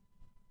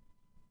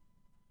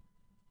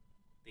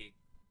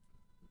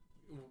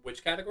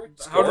 Which category?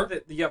 Score? How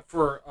did they... Yeah,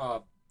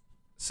 for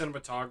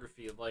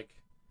cinematography, like,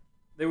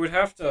 they would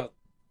have to...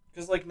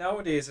 Because, like,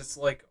 nowadays, it's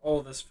like,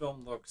 oh, this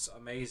film looks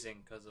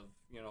amazing because of,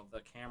 you know, the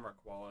camera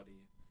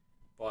quality.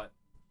 But,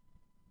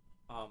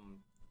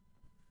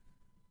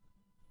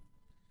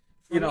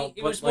 you know,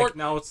 but, like,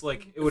 now it's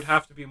like, it would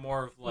have to be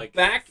more of, like,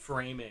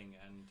 framing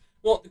and...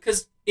 Well,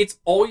 because it's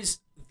always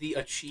the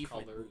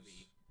achievement colors.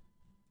 movie.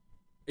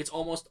 It's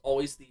almost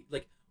always the...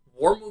 Like,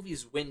 war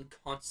movies win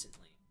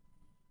constantly.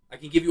 I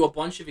can give you a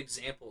bunch of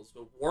examples,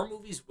 but war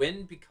movies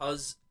win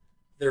because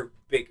they're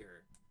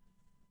bigger.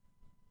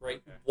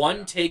 Right? Okay,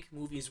 One-take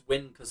movies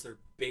win because they're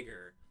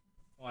bigger.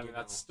 Well, I mean,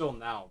 that's still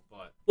now,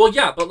 but... Well,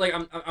 yeah, but, like,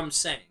 I'm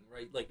saying,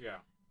 right? Like,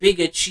 big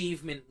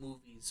achievement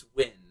movies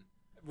win.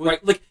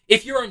 Right? Like,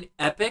 if you're an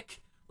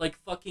epic, like,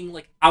 fucking,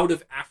 like, Out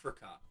of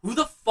Africa, who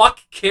the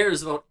fuck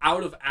cares about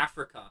Out of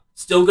Africa?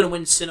 Still gonna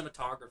win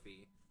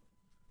cinematography.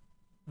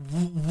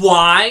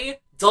 Why?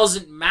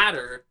 Doesn't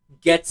matter.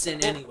 Gets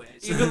in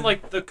anyways. Even,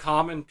 like, the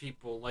common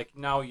people, like,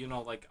 now, you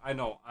know, like, I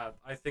know,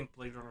 I think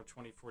Blade Runner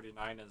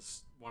 2049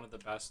 is one of the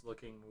best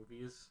looking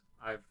movies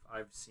I've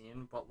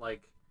seen, but,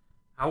 like,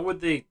 how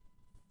would they...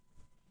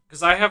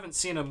 Because I haven't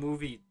seen a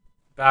movie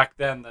back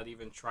then that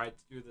even tried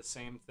to do the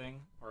same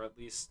thing, or at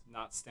least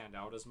not stand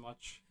out as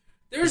much.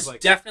 There's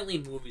like, definitely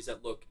movies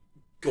that look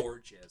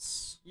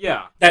gorgeous.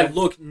 Yeah. That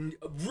look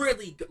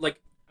really good.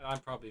 Like, I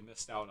probably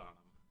missed out on them.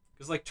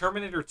 Because, like,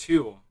 Terminator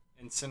 2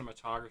 in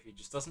cinematography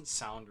just doesn't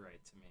sound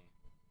right to me.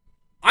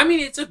 I mean,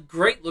 it's a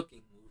great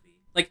looking movie.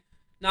 Like,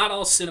 not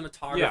all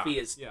cinematography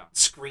is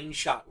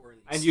screenshot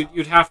worthy. And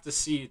you'd have to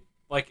see,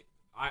 like,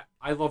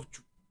 I love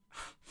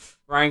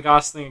Ryan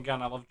Gosling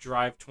again. I love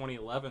Drive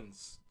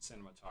 2011's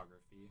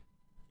cinematography.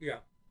 Yeah.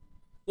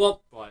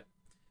 Well, but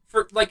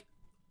for like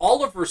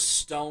Oliver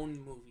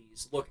Stone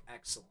movies look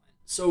excellent.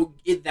 So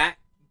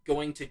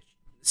going to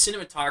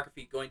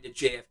cinematography going to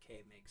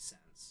JFK makes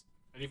sense.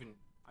 And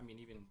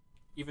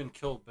even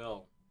Kill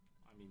Bill,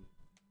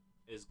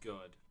 is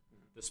good,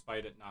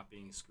 despite it not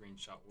being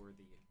screenshot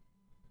worthy.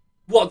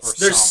 Well,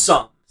 there's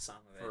some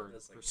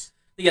of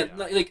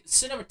it. Like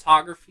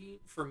cinematography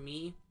for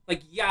me,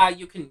 like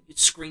you can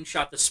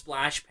screenshot the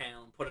splash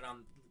panel and put it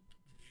on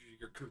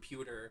your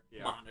computer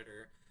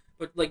monitor,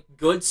 but like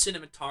good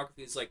cinematography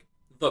is like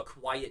the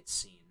quiet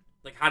scene.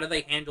 Like how do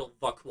they handle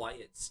the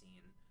quiet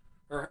scene,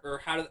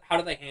 or how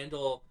do they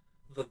handle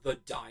the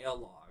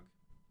dialogue,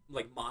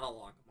 like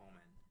monologue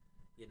moment?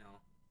 You know,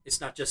 it's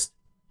not just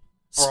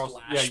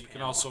splash. You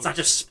can also it's not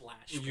just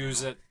splash.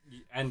 Use it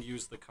and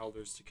use the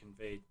colors to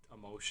convey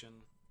emotion.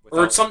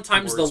 Or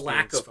sometimes the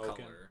lack of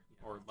color.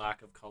 Or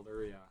lack of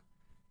color,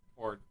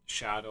 or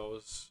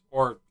shadows,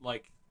 or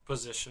like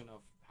position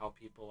of how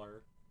people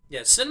are.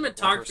 Yeah,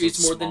 cinematography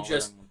is more than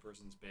just one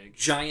person's big.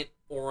 Giant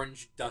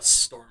orange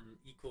dust storm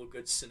equal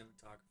good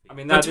cinematography. I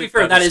mean, but to be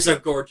fair, that is a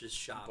gorgeous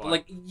shot. But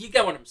like, you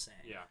get what I'm saying.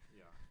 Yeah.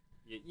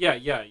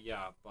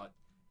 But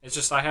it's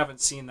just I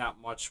haven't seen that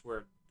much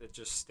where it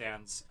just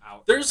stands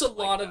out. There's a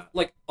lot of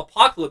like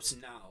Apocalypse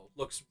Now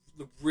looks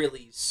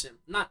really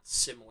not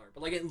similar,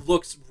 but like it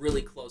looks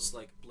really close to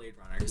like Blade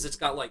Runner because it's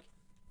got like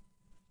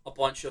a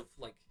bunch of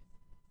like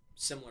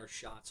similar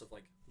shots of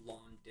like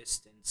long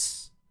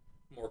distance,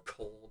 more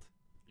cold,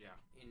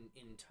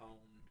 in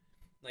tone.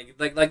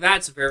 Like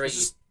that's very.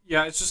 It's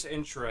just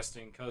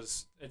interesting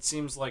because it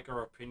seems like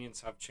our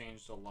opinions have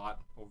changed a lot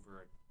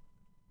over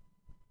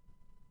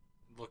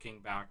looking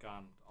back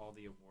on all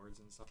the awards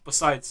and stuff.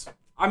 Besides,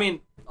 I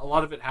mean, a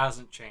lot of it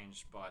hasn't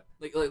changed, but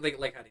Like how do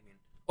you mean?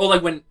 Oh,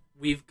 like when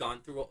we've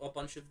gone through a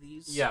bunch of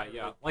these.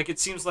 Yeah. Like it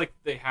seems like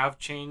they have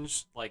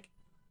changed, like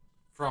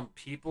from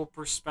people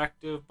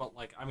perspective, but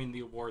like I mean, the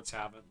awards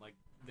haven't. Like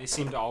they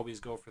seem to always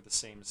go for the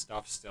same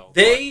stuff still.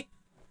 They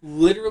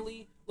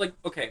literally like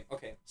okay.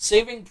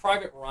 Saving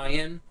Private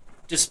Ryan,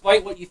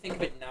 despite what you think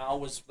of it now,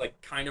 was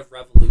like kind of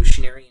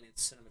revolutionary in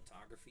its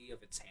cinematography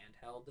of its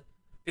handheld,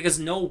 because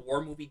no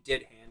war movie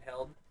did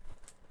handheld,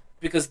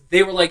 because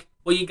they were like,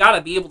 well, you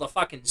gotta be able to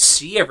fucking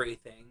see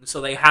everything,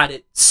 so they had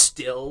it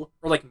still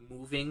or like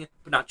moving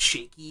but not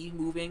shaky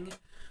moving.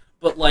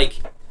 But like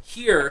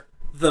here,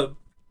 the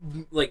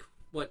like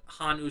what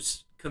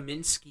Hanus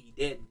Kaminsky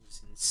did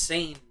was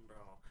insane, bro.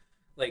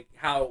 Like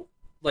how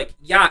like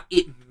yeah,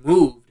 it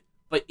moved,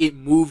 but it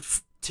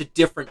moved to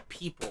different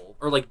people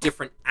or like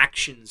different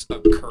actions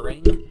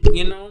occurring,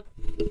 you know?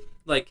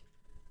 Like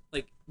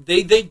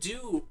they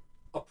do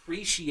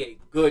appreciate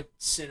good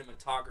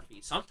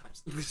cinematography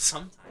sometimes.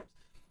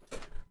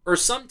 Or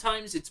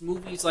sometimes it's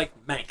movies like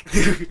Mank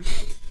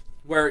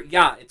where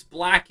yeah, it's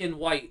black and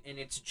white and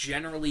it's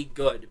generally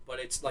good, but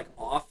it's like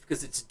off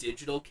because it's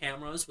digital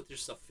cameras with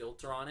just a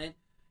filter on it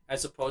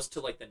as opposed to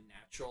like the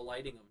natural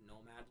lighting of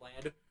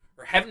Nomadland.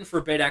 Or heaven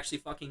forbid actually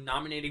fucking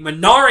nominating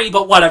Minari,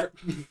 but whatever.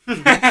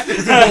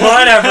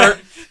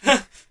 Whatever.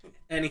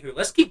 Anywho,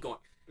 let's keep going.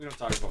 We don't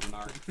talk about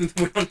Minari.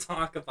 We don't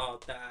talk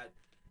about that.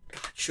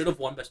 God, should have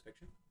won Best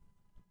Picture.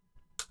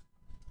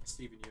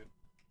 Steven Yeun.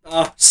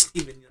 Oh,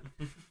 Steven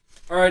Yeun.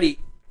 Alrighty,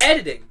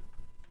 editing.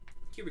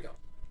 Here we go.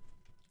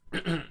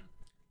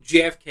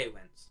 JFK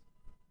wins.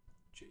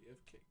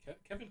 JFK.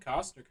 Kevin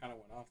Costner kind of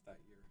went off that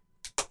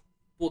year.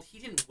 Well, he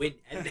didn't win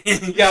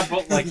editing. Yeah,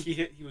 but like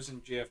he was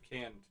in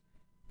JFK and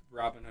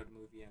Robin Hood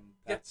movie, and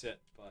that's it.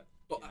 But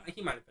well,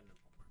 he might have been,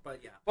 but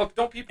yeah. But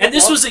don't people? And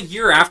this was a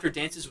year after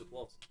Dances with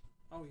Wolves.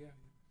 Oh yeah.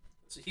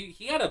 So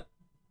he had a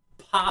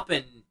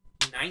poppin'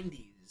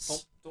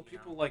 90s. Don't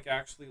people like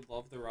actually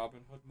love the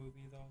Robin Hood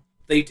movie though?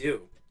 They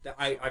do.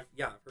 I've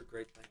heard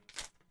great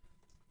things.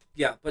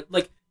 Yeah, but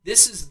like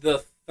this is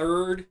the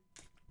third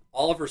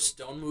Oliver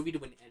Stone movie to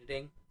win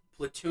editing.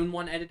 Platoon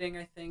won editing,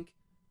 I think.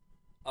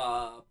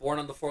 Born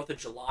on the 4th of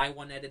July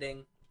won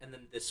editing, and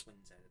then this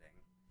wins editing.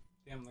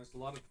 Damn, there's a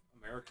lot of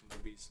American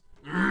movies.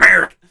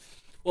 America.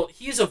 Well,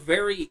 he's a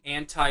very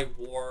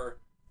anti-war.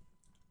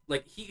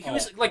 Like he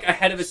was like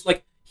ahead of his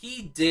like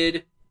he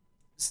did,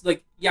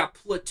 like yeah,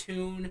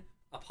 Platoon,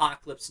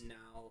 Apocalypse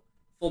Now,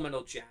 Full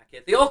Metal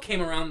Jacket. They all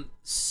came around the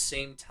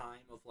same time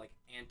of like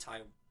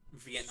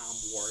anti-Vietnam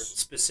War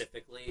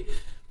specifically.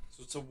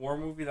 So it's a war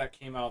movie that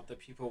came out that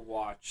people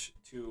watch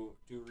to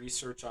do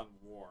research on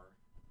war,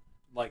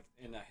 like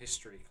in a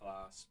history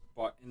class.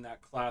 But in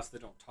that class, they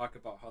don't talk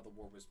about how the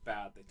war was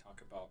bad. They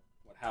talk about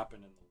what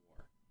happened in the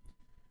war.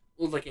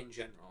 Well, like in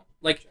general,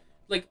 like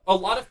a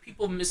lot of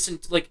people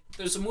like.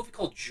 There's a movie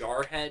called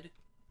Jarhead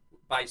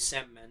by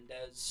Sam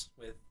Mendes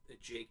with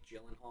Jake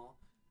Gyllenhaal.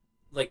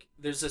 Like,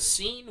 there's a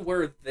scene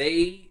where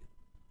they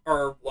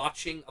are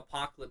watching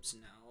Apocalypse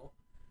Now,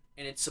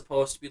 and it's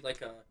supposed to be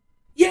like a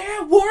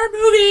war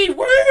movie,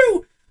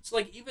 woo! So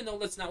like, even though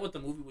that's not what the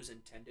movie was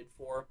intended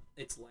for,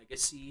 its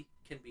legacy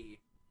can be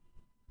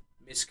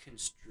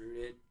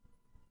misconstrued.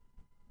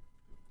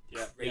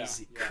 Yeah,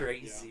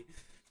 crazy.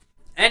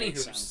 Yeah.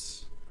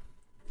 Anywho,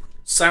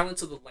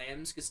 Silence of the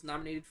Lambs gets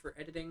nominated for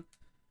editing.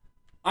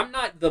 I'm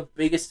not the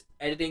biggest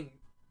editing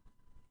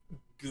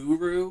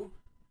guru.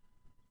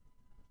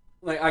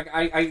 Like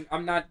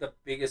I'm not the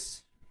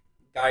biggest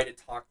guy to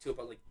talk to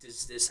about like,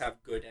 does this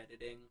have good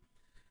editing?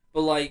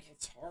 But like,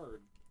 it's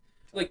hard.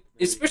 Like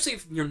really, especially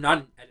if you're not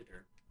an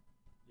editor.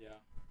 Yeah.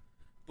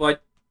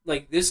 But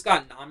like this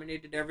got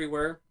nominated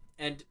everywhere,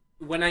 and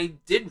when I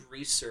did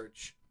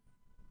research,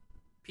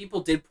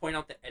 people did point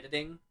out the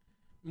editing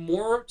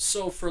more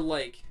so for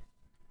like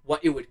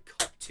what it would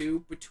cut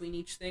to between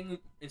each thing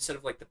instead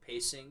of like the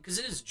pacing, because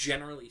it is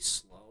generally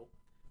slow,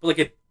 but like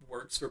it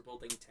works for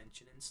building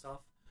tension and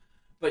stuff.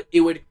 But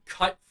it would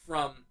cut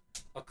from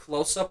a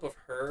close-up of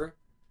her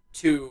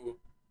to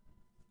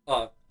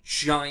a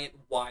giant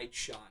wide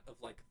shot of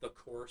like the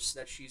course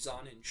that she's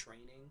on in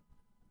training.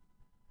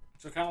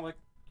 So kind of like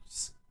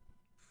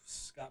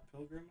Scott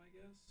Pilgrim, I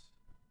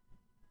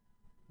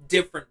guess.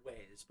 Different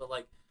ways, but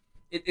like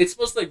it's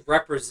supposed to like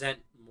represent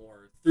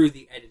more through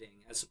the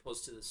editing as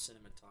opposed to the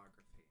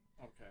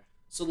cinematography. Okay.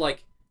 So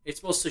like it's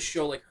supposed to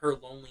show like her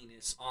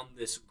loneliness on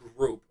this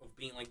group of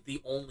being like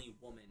the only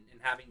woman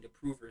and having to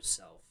prove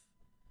herself.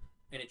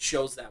 And it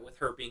shows that with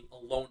her being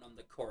alone on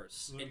the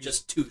course in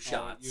just 2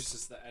 shots. It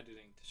uses the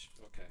editing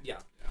to okay.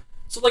 Yeah.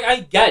 So like I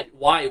get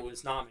why it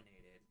was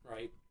nominated,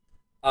 right?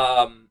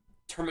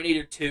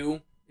 Terminator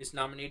 2 is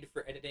nominated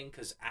for editing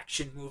because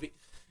action movie,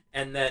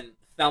 and then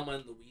Thelma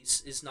and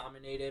Louise is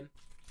nominated.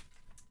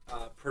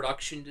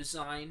 Production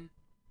design.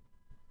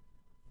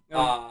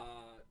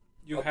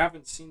 You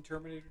haven't seen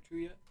Terminator 2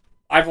 yet?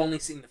 I've only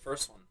seen the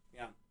first one.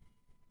 Yeah,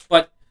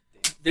 but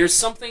there's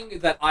something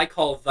that I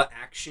call the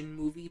action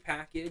movie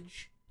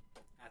package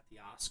at the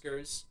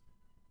Oscars.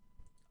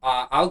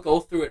 I'll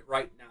go through it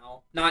right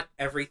now. Not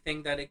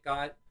everything that it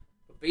got,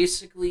 but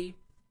basically,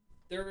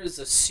 there is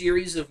a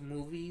series of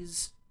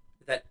movies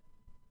that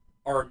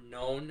are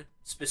known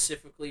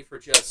specifically for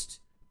just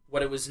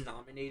what it was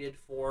nominated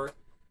for.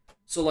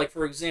 So, like,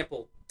 for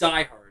example,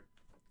 Die Hard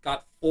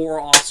got 4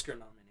 Oscar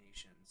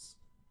nominations.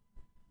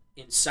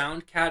 In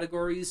sound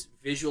categories,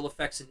 visual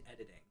effects, and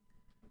editing.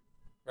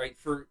 Right?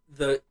 For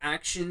the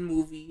action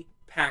movie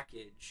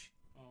package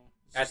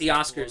at the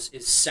Oscars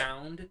is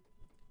sound,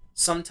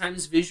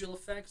 sometimes visual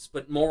effects,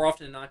 but more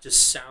often than not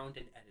just sound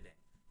and editing.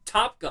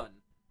 Top Gun,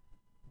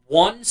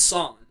 1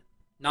 song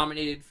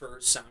nominated for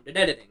sound and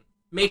editing.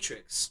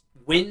 Matrix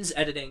wins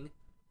editing,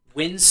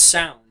 wins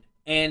sound,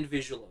 and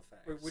visual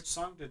effects. Wait, which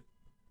song did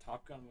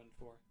Top Gun win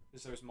for?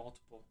 Because there's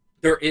multiple.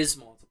 There is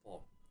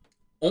multiple.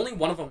 Only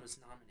one of them was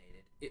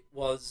nominated. It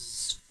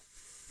was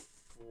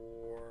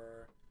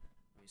for...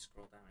 Let me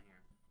scroll down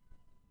here.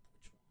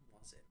 Which one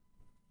was it?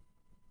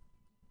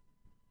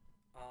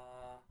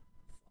 Fuck.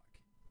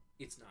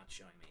 It's not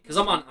showing me. Because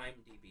I'm on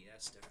IMDb.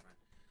 That's different.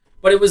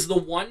 But it was the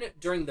one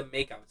during the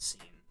makeout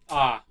scene.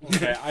 Ah,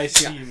 okay. I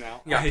see you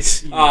now. Yeah. I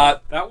see you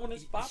now. That one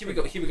is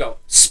popular. Here we go.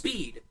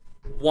 Speed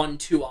won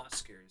 2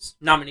 Oscars.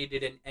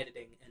 Nominated in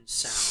editing and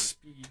sound.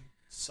 Speed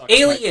sucks.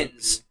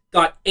 Aliens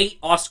got 8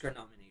 Oscar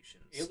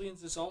nominations.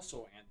 Aliens is also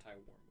an anti-war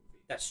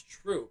movie. That's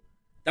true.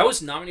 That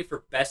was nominated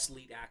for Best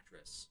Lead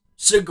Actress.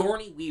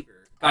 Sigourney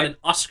Weaver got an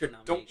Oscar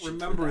nomination. Don't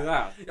remember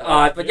that.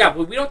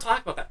 But we don't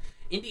talk about that.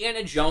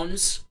 Indiana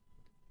Jones,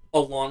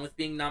 along with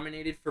being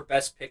nominated for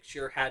Best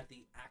Picture, had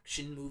the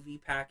action movie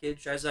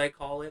package, as I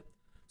call it.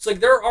 So, like,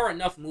 there are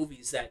enough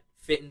movies that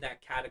fit in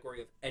that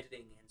category of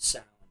editing and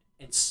sound.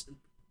 And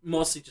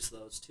mostly just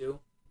those two.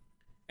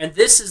 And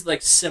this is,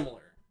 like,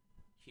 similar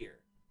here.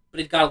 But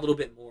it got a little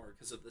bit more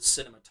because of the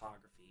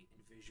cinematography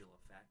and visual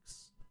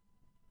effects.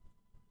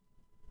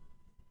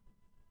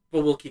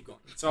 But we'll keep going.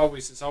 It's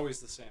always the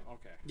same.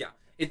 Okay. Yeah.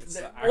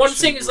 What I'm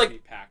saying is,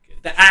 like, package.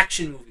 the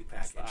action movie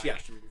package. That's the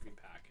action movie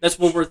package. That's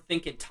what we're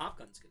thinking Top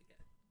Gun's going to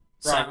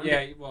get. Right.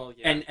 Sound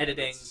Yeah. and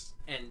editing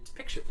and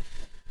picture.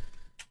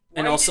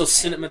 And also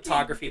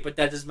cinematography, but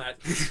that doesn't matter.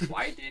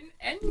 Why didn't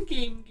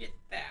Endgame get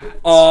that?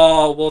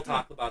 Oh, we'll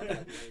talk about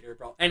that later,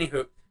 bro.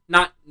 Anywho,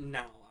 not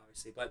now,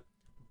 obviously, but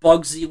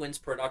Bugsy wins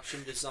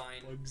production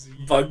design.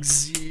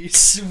 Bugsy,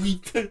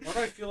 sweet. Why do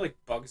I feel like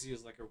Bugsy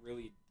is like a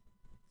really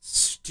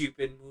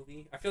stupid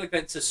movie? I feel like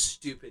that's a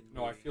stupid movie.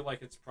 No, I feel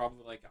like it's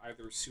probably like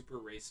either super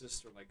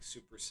racist or like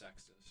super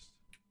sexist.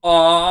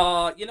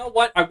 You know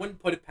what? I wouldn't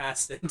put it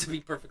past it, to be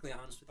perfectly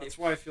honest with you. That's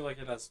why I feel like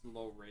it has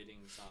low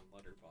ratings on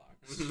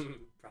Letterboxd.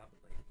 Probably.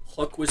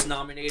 Hook was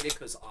nominated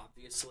because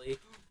obviously.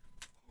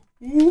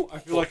 Ooh, I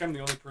feel like I'm the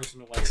only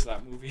person who likes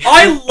that movie.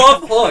 I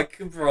love Hook,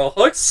 bro.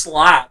 Hook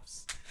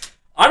slaps.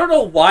 I don't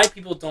know why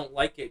people don't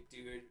like it,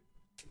 dude.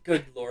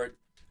 Good lord.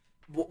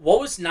 What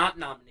was not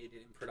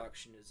nominated in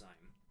production design?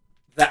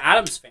 The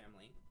Addams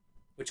Family,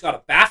 which got a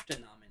BAFTA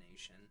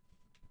nomination.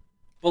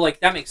 But, like,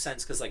 that makes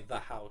sense because, like, the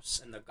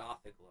house and the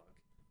gothic look.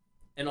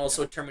 And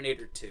also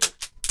Terminator 2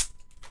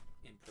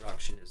 in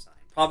production design.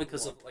 Probably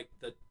because of, like,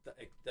 the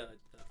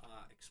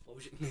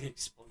explosion.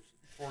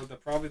 Or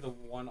probably the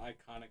one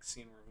iconic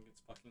scene where everyone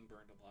gets fucking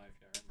burned alive.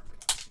 Yeah, I remember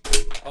that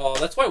scene. Oh,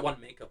 that's why I won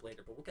makeup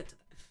later, but we'll get to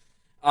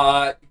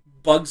that.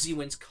 Bugsy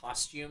wins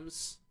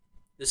costumes.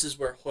 This is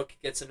where Hook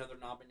gets another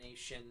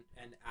nomination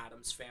and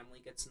Addams Family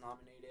gets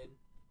nominated.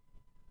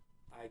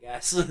 I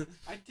guess.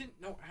 I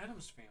didn't know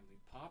Addams Family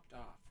popped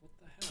off. What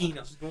the hell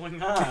Tina. is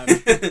going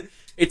on?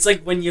 It's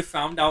like when you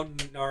found out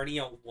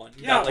Narnia won.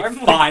 Yeah, got like I'm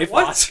 5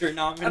 what? Oscar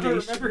nominations. I don't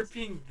remember it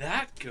being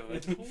that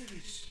good. Holy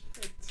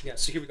shit. Yeah,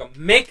 so here we go.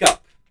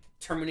 Makeup.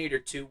 Terminator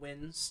 2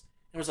 wins.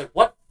 And I was like,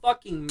 what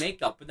fucking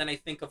makeup? But then I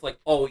think of like,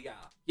 oh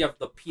yeah, you have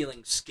the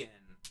peeling skin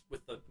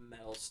with the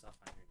metal stuff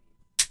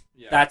underneath.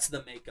 Yeah. That's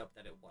the makeup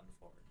that it won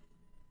for.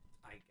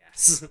 I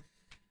guess.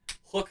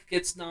 Hook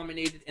gets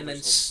nominated and then...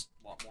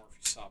 a lot more if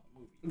you saw the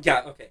movie.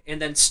 Yeah, okay.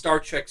 And then Star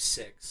Trek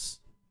 6.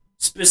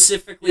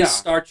 Specifically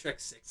Star Trek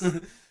 6.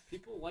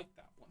 People like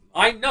that one.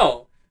 I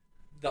know.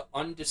 The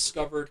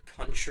Undiscovered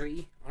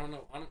Country. I don't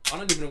know. I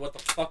don't even know what the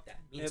fuck that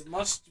means. It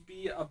must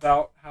be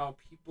about how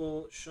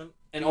people shouldn't...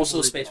 And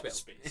also Space Whales.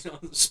 Space.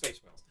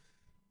 Space Whales.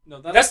 No,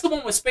 that's the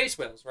one with Space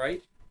Whales,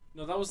 right?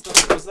 No, that was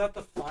the... Was that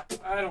the...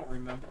 I don't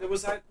remember. It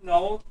was that...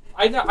 No.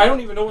 I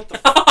don't even know what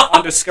the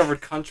Undiscovered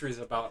Country is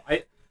about.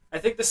 I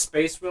think the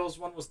Space Whales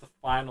one was the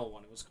final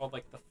one. It was called,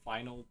 like, the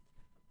final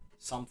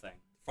something.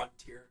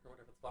 Frontier or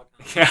whatever the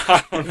fuck. Yeah,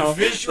 I don't know.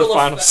 Visual the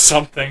final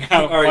something.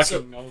 I don't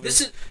fucking know.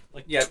 This is...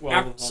 Like, yeah, 12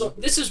 of them. So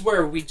this is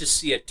where we just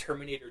see a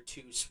Terminator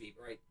 2 sweep,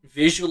 right?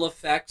 Visual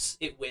effects,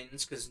 it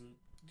wins, because...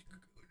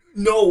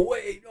 No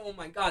way! Oh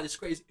my god, it's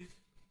crazy.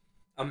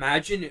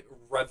 Imagine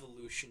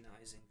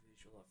revolutionizing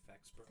visual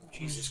effects, bro.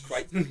 Jesus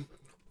Christ.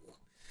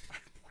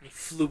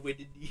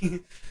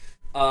 Fluidity.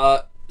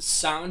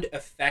 Sound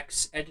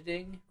effects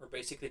editing, or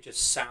basically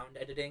just sound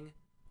editing.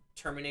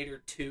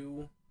 Terminator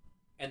 2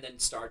 and then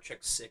Star Trek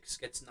 6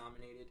 gets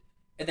nominated.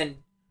 And then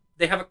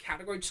they have a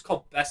category just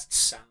called Best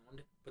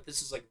Sound, but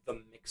this is like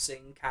the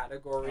mixing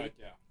category.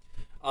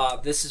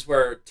 This is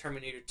where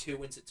Terminator 2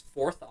 wins its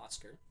 4th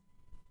Oscar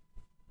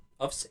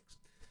of 6.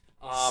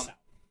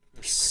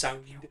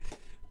 Sound.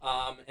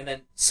 And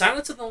then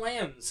Silence of the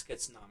Lambs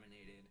gets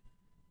nominated,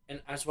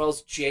 and as well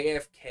as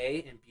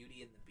JFK and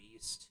Beauty and the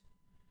Beast.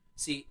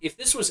 See, if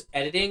this was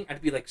editing,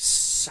 I'd be like,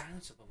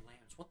 Silence of the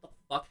Lambs, what the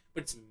fuck?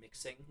 But it's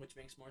mixing, which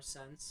makes more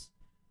sense.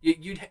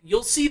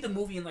 You'll see the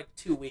movie in like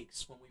 2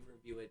 weeks when we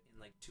review it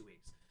in like 2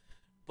 weeks.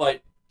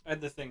 But I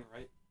had The Thing,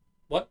 right?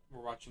 What?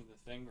 We're watching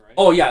The Thing, right?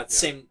 Oh yeah,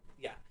 same.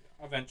 Yeah.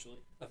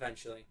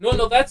 Eventually.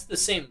 No, that's the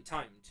same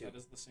time too. That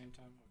is the same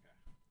time.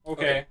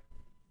 Okay.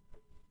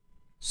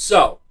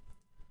 So,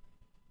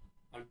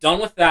 I'm done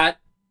with that.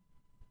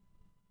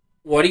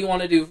 What do you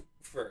want to do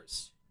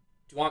first?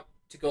 Do you want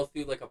to go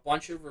through like a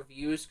bunch of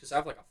reviews? Because I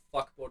have like a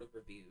fuckload of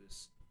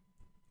reviews.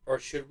 Or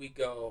should we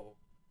go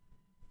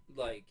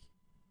like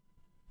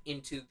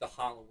into the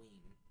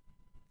Halloween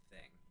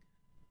thing?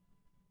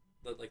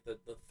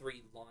 The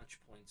 3 launch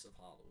points of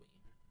Halloween.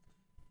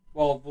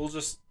 Well,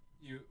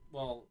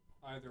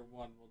 either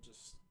one will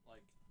just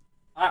like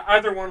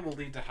either one will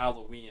lead to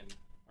Halloween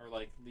or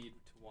like lead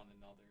to one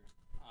another.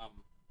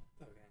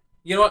 Okay.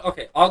 You know what?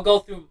 Okay, I'll go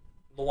through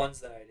the ones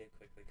that I did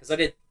quickly because I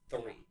did 3,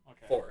 yeah,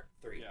 okay. 4,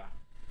 3. Yeah.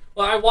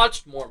 Well, I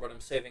watched more, but I'm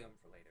saving them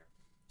for later.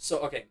 So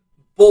okay,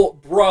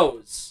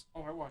 Bros.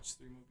 Oh, I watched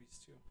 3 movies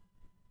too.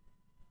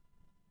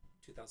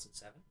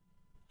 2007,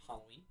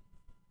 Halloween.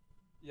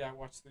 Yeah, I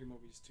watched 3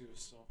 movies too.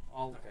 So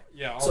I'll okay.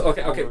 Yeah.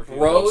 I'll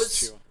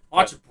Bros.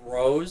 Watch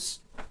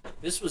Bros.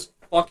 This was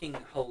fucking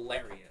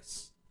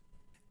hilarious.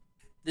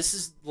 This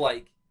is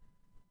like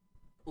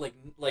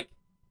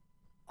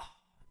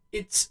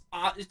it's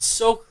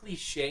so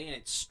cliche in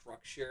its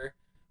structure,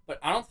 but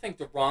I don't think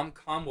the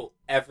rom-com will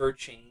ever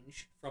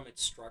change from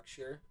its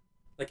structure,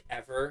 like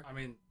ever. I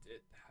mean,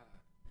 it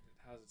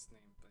has its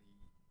name, but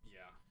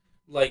yeah.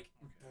 Like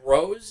okay.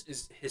 Bros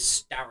is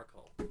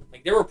hysterical.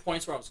 Like there were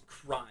points where I was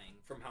crying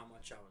from how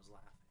much I was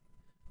laughing.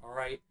 All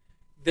right,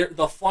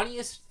 the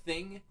funniest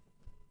thing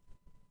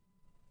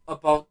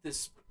about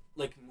this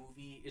like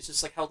movie is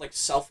just like how like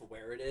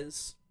self-aware it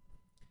is.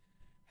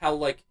 How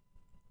like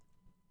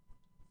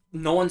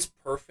no one's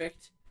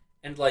perfect,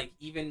 and like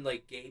even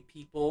like gay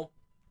people,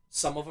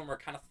 some of them are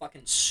kind of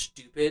fucking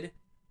stupid,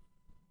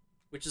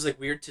 which is like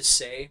weird to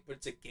say, but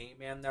it's a gay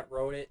man that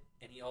wrote it,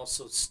 and he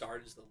also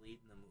starred as the lead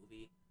in the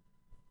movie,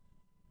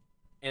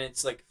 and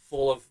it's like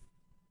full of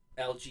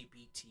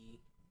LGBTQ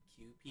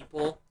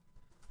people,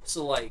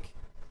 so like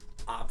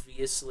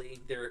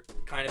obviously they're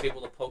kind of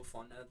able to poke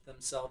fun at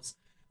themselves.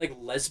 Like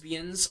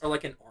lesbians are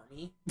like an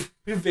army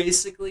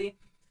basically.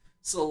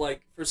 So,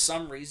 like, for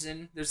some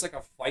reason, there's, like,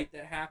 a fight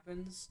that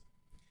happens.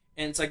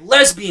 And it's like,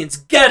 lesbians,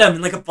 get him!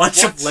 And, like, a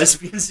bunch of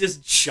lesbians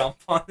just jump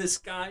on this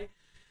guy.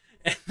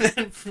 And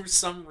then, for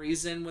some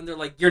reason, when they're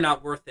like, you're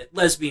not worth it,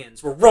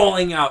 lesbians, we're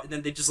rolling out. And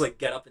then they just, like,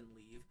 get up and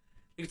leave.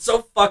 Like, it's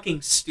so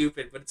fucking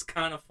stupid, but it's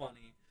kind of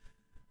funny.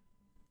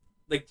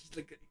 Like,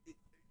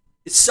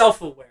 it's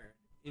self-aware.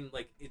 And,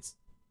 like, it's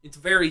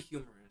very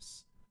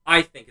humorous.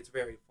 I think it's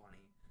very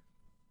funny.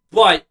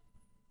 But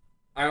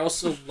I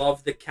also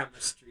love the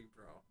chemistry,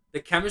 bro. The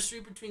chemistry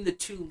between the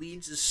 2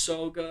 leads is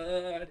so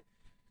good.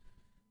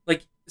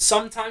 Like,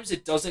 sometimes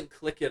it doesn't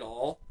click at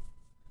all.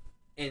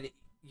 And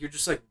you're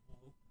just like,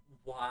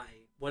 why?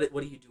 What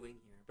are you doing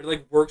here? But it,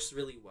 like, works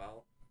really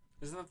well.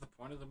 Isn't that the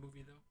point of the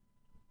movie, though?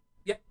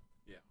 Yep.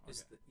 Yeah.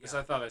 Because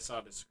I thought I saw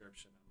a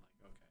description.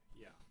 I'm like,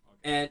 okay,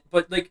 yeah. Okay.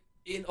 But, like,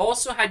 it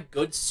also had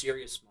good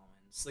serious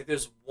moments. Like,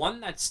 there's one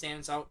that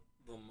stands out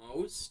the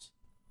most.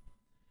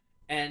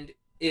 And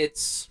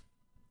it's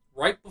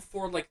right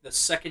before, like, the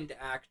second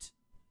act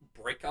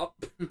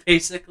breakup,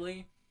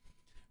 basically,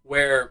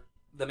 where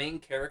the main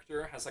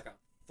character has like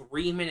a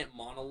 3-minute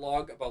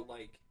monologue about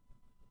like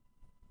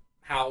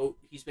how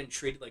he's been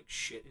treated like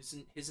shit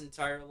his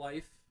entire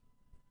life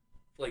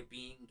for like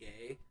being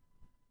gay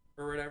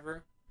or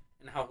whatever,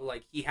 and how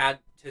like he had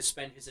to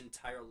spend his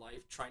entire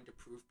life trying to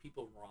prove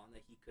people wrong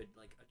that he could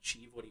like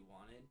achieve what he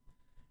wanted.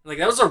 And, like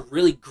that was a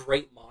really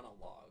great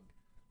monologue.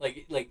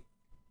 Like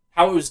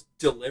how it was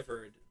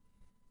delivered.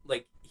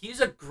 Like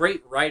he's a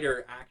great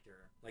writer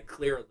actor, like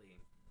clearly.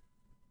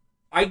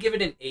 I give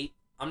it an 8.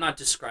 I'm not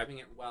describing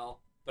it well,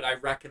 but I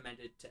recommend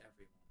it to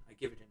everyone. I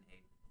give it an 8.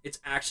 It's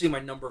actually my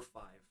number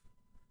 5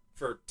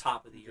 for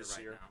top of the year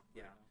right now.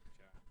 Yeah.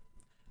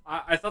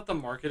 Okay. I thought the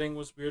marketing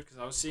was weird because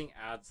I was seeing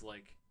ads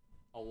like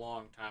a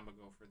long time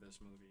ago for this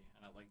movie,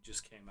 and it like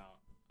just came out.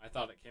 I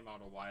thought it came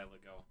out a while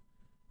ago,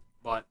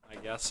 but I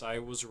guess I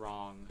was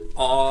wrong.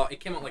 It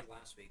came out like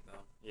last week though,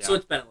 yeah. So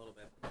it's been a little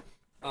bit.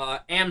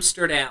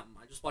 Amsterdam.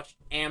 I just watched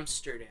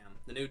Amsterdam,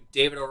 the new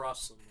David O.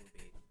 Russell movie.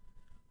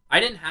 I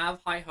didn't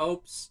have high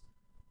hopes,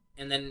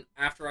 and then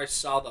after I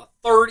saw the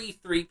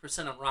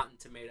 33% on Rotten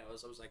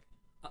Tomatoes, I was like,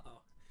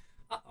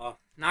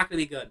 not gonna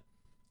be good,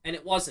 and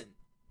it wasn't.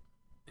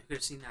 I could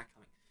have seen that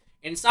coming.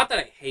 And it's not that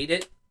I hate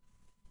it.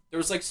 There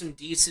was like some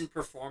decent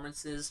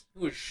performances.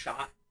 It was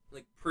shot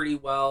like pretty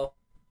well.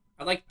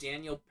 I like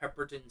Daniel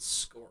Pemberton's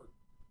score.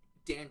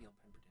 Daniel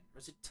Pemberton. Or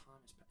is it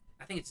Thomas Pemberton?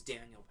 I think it's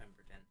Daniel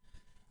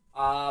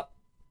Pemberton.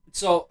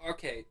 So,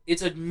 okay.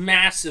 It's a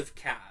massive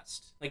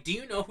cast. Like, do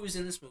you know who's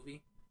in this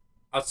movie?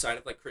 Outside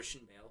of, like,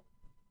 Christian Bale?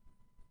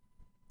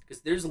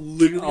 Because there's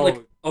literally,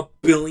 like, a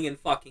billion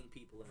fucking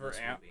people in this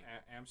movie.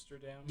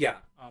 Amsterdam? Yeah.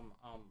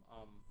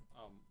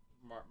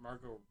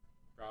 Margot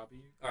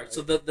Robbie. Alright,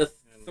 so the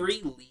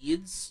three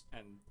leads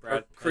and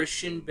are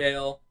Christian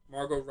Bale,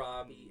 Margot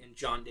Robbie, and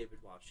John David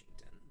Washington.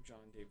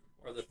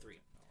 Are the three.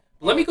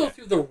 But let me go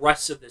through the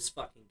rest of this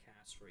fucking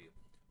cast for you.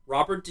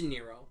 Robert De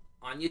Niro,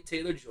 Anya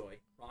Taylor-Joy,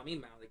 Rami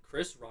Malek,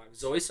 Chris Rock,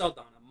 Zoe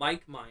Saldana,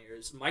 Mike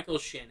Myers, Michael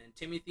Shannon,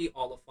 Timothy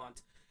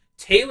Olyphant,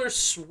 Taylor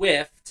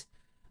Swift.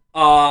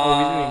 We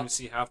didn't even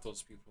see half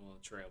those people in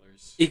the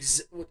trailers.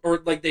 Or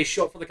like they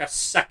show up for like a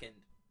second,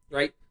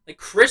 right? Like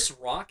Chris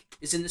Rock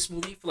is in this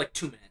movie for like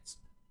 2 minutes.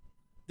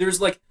 There's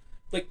like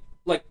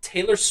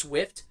Taylor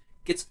Swift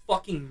gets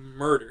fucking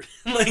murdered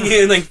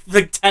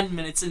like 10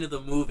 minutes into the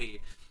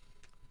movie.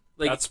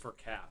 Like, that's for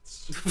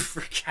cats.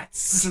 For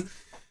cats.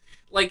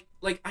 like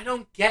I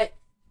don't get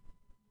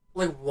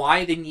like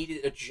why they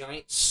needed a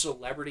giant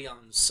celebrity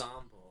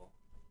ensemble.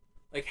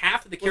 Like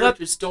half of the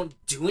characters don't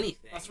do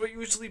anything. That's what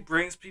usually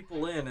brings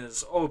people in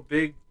is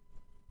big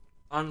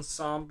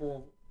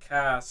ensemble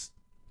cast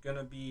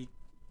gonna be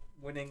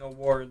winning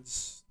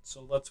awards,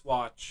 so let's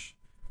watch.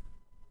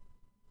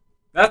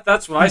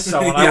 That's what I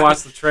saw when I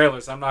watched the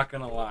trailers, I'm not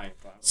gonna lie.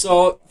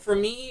 So for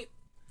me,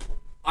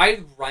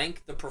 I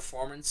rank the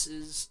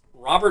performances.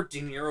 Robert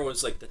De Niro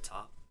is like the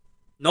top.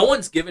 No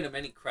one's given him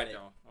any credit. No,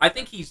 okay. I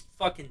think he's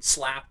fucking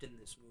slapped in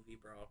this movie,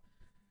 bro.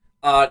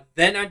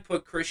 Then I'd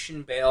put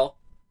Christian Bale.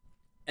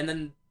 And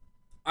then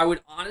I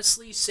would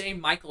honestly say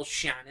Michael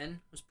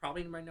Shannon was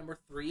probably my number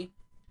 3.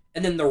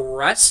 And then the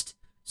rest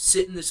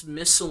sit in this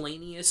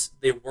miscellaneous.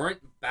 They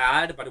weren't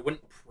bad, but I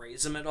wouldn't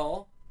praise them at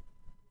all.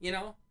 You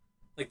know?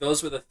 Like,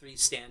 those were the 3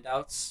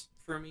 standouts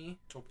for me.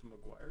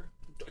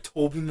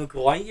 Tobey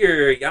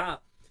Maguire, yeah.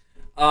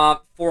 4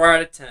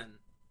 out of 10.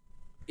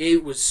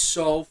 It was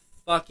so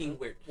fucking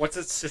weird. What's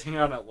it sitting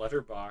on at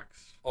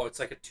Letterboxd? Oh, it's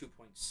like a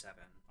 2.7.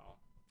 Oh,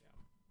 yeah.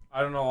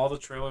 I don't know. All the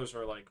trailers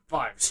are like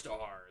 5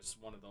 stars.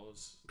 One of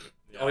those.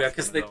 Yeah,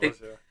 because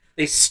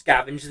they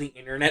scavenge the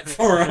internet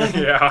for them.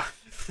 Yeah.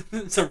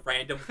 It's a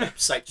random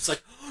website just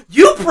like,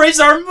 you praise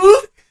our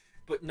movie!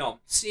 But no,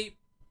 see,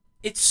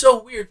 it's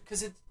so weird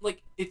because it's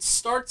like, it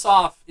starts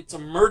off, it's a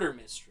murder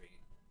mystery.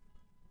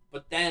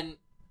 But then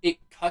it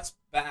cuts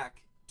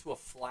back to a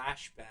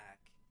flashback.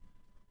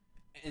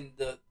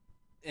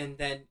 And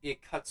then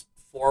it cuts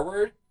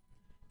forward,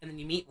 and then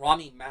you meet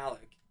Rami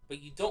Malek,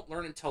 but you don't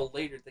learn until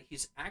later that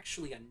he's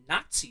actually a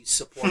Nazi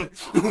supporter,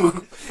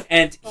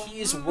 and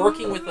he's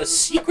working with a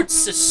secret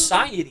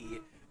society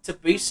to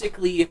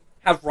basically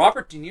have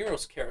Robert De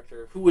Niro's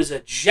character, who is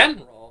a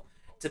general,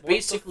 to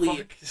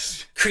basically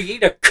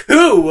create a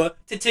coup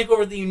to take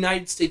over the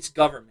United States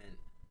government.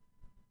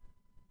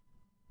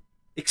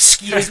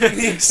 Excuse me.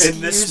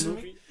 In this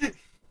movie?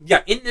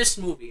 Yeah, in this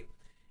movie.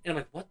 And I'm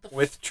like, what the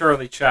With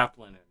Charlie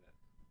Chaplin in it.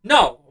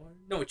 No,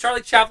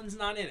 Charlie Chaplin's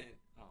not in it.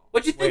 Oh,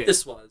 What'd you think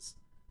this was?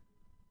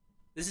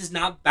 This is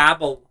not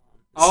Babylon.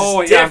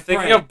 I'm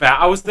thinking of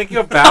I was thinking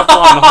of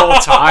Babylon the whole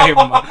time.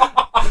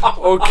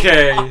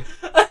 Okay.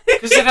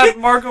 Because it had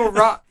Margot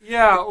Robbie.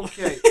 Yeah,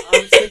 okay. I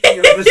was thinking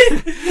of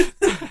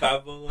this.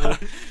 Babylon.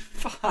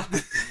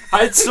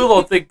 I still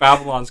don't think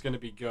Babylon's going to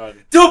be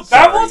good. Dude,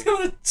 Babylon's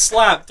going to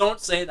slap.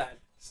 Don't say that.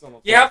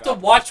 You have to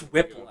watch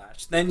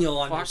Whiplash. Then you'll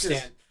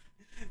understand.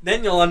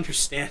 Then you'll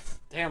understand.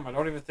 Damn, I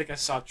don't even think I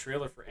saw a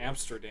trailer for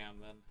Amsterdam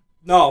then.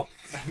 No.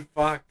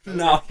 Fuck.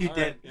 No, you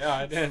didn't. Yeah,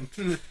 I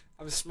didn't.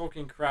 I was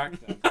smoking crack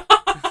then.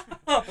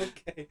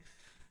 Okay.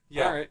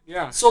 Yeah. Alright,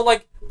 yeah. So,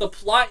 like, the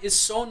plot is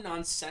so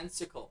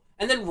nonsensical.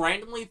 And then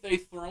randomly they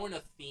throw in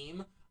a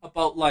theme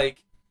about,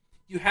 like,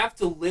 you have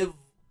to live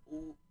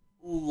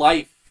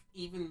life,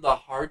 even the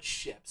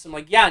hardships. I'm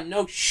like, yeah,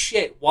 no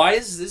shit. Why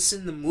is this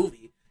in the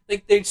movie?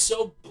 Like, they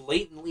so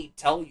blatantly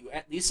tell you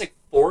at least, like,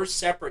 4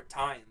 separate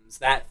times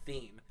that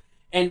theme.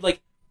 And,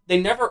 like, they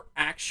never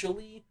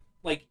actually,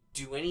 like,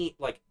 do any,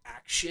 like,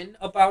 action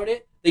about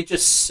it. They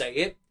just say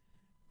it.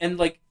 And,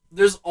 like,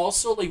 there's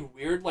also, like,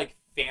 weird, like,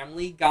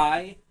 Family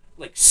Guy,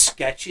 like,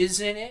 sketches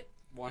in it.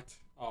 What?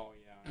 Oh,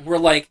 yeah. Where,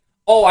 like,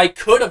 oh, I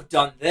could have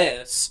done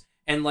this.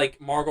 And,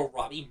 like, Margot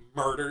Robbie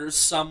murders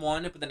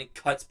someone, but then it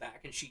cuts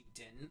back and she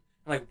didn't.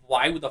 I'm like,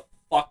 why would the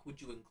fuck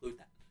would you include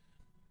that?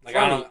 Like,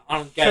 I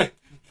don't get it.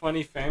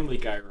 Funny Family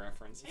Guy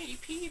reference. Hey,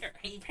 Peter,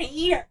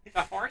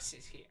 the horse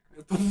is here.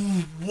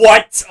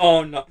 What?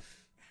 Oh, no.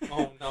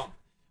 Oh, no.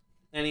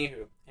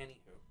 Anywho.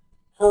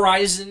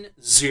 Horizon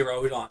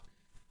Zero Dawn.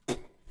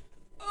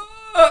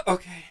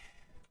 Okay.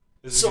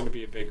 This is going to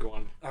be a big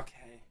one.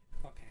 Okay.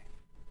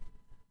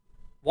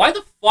 Why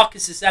the fuck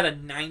is this at a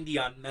 90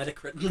 on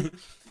Metacritic?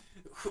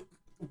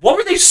 What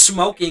were they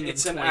smoking in 2017?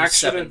 It's an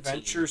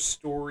action-adventure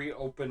story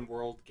open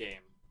world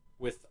game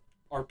with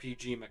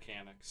RPG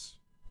mechanics.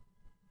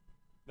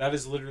 That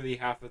is literally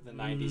half of the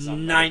 90s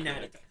on 9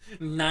 out of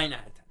 10. 9 out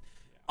of 10. Yeah.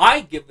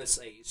 I give this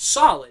a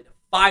solid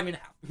 5.5.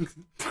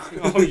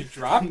 Oh, you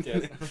dropped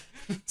it.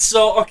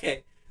 So,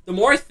 okay, the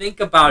more I think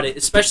about it,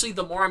 especially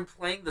the more I'm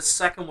playing the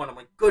second one, I'm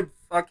like, good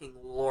fucking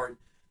lord.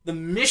 The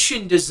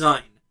mission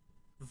design,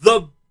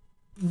 the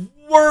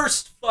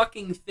worst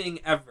fucking thing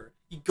ever.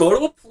 You go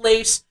to a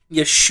place,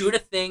 you shoot a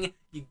thing,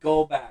 you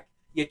go back.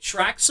 You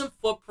track some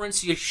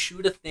footprints, you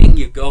shoot a thing,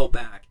 you go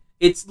back.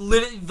 It's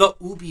literally the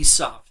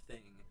Ubisoft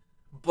thing.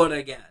 But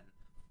again,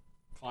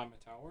 Climb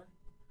a tower?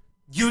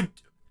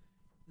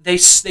 they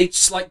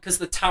like, because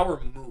the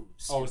tower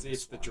moves. Oh,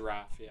 it's the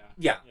giraffe, yeah.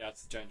 Yeah. Yeah,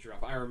 it's the giant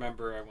giraffe. I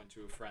remember I went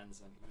to a friend's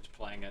and he was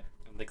playing it,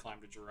 and they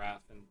climbed a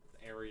giraffe in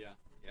the area.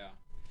 Yeah.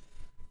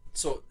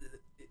 So,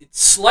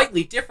 it's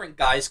slightly different,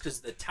 guys,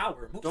 because the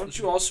tower moves. Don't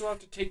you also have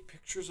to take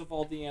pictures of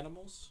all the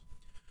animals?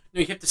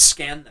 No, you have to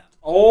scan them.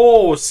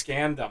 Oh,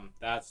 scan them.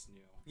 That's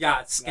new.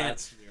 Yeah, it's scanned.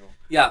 That's new.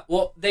 Yeah,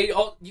 well,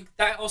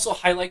 that also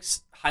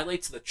highlights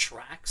the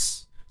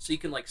tracks, so you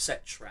can like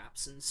set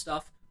traps and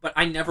stuff. But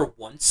I never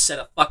once set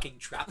a fucking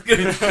trap,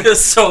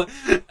 so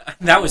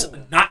that was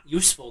not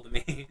useful to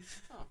me.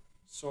 Huh.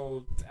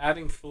 So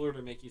adding filler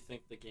to make you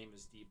think the game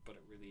is deep, but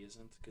it really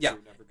isn't, because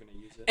you're never gonna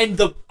use it.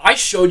 And I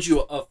showed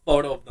you a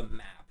photo of the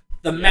map.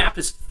 The map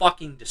is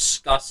fucking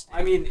disgusting.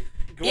 I mean,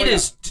 it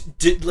is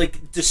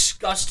like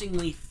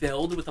disgustingly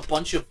filled with a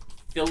bunch of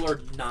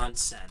filler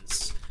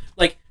nonsense.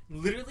 Like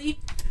literally,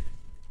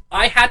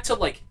 I had to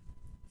like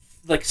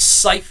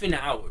siphon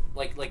out,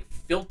 like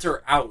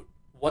filter out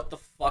what the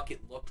fuck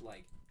it looked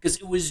like, because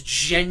it was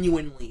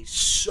genuinely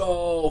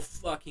so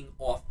fucking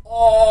off.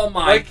 Oh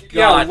my god!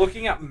 Yeah,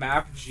 looking at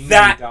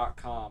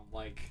mapgenie.com,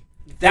 like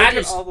that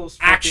is all those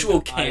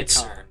actual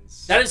cancer.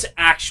 Icons. That is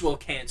actual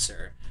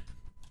cancer.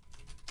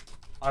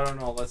 I don't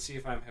know. Let's see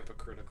if I'm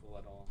hypocritical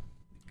at all.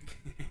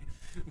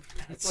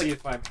 Let's see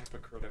if I'm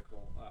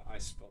hypocritical. I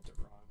spelled it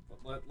wrong,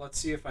 but let's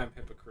see if I'm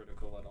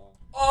hypocritical at all.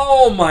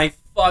 Oh my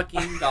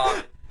fucking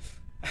god!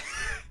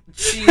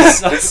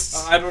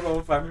 Jesus. I don't know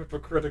if I'm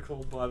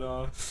hypocritical,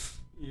 but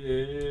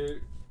yeah.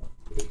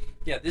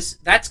 Yeah,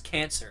 that's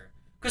cancer.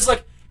 Because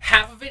like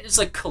half of it is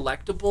like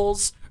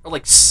collectibles or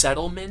like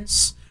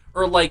settlements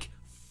or like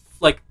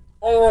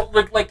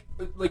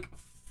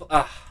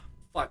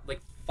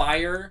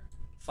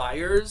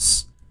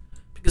fires.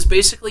 Because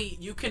basically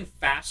you can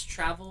fast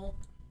travel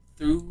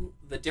through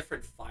the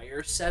different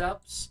fire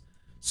setups.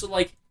 So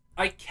like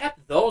I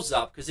kept those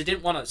up because I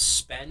didn't want to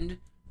spend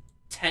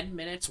 10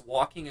 minutes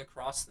walking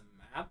across the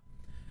map,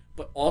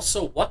 but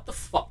also what the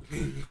fuck.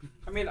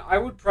 I mean, I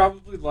would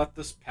probably let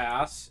this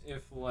pass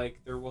if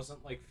like there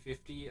wasn't like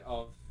 50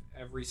 of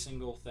every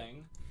single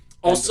thing.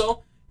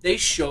 Also, they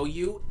show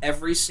you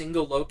every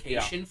single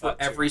location for that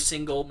too. every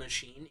single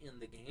machine in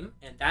the game,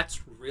 and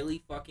that's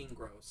really fucking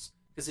gross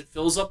because it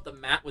fills up the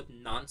map with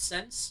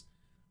nonsense.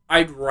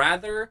 I'd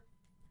rather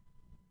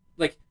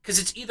because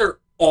it's either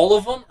all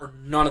of them or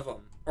none of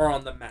them are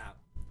on the map.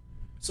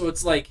 So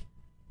it's like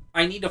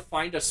I need to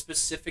find a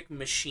specific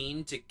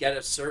machine to get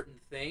a certain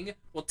thing.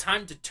 Well,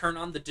 time to turn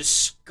on the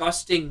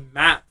disgusting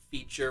map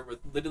feature with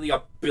literally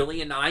a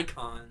billion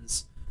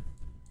icons.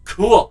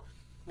 Cool.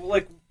 Well,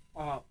 like,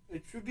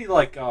 it should be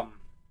like you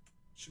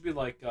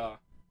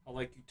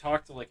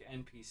talk to like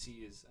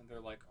NPCs and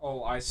they're like,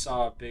 oh, I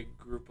saw a big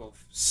group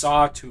of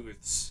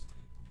sawtooths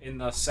in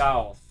the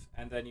south,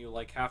 and then you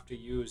like have to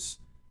use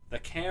the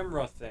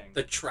camera thing,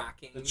 the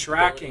tracking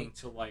ability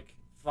to like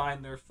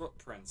find their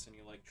footprints, and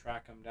you like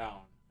track them down.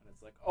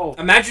 It's like, oh,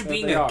 imagine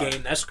being a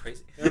game. That's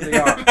crazy. There they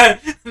are.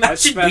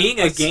 Imagine being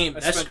a game.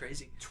 That's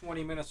crazy.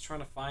 20 minutes trying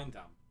to find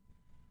them.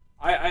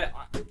 I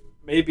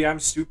maybe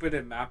I'm stupid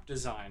in map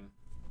design.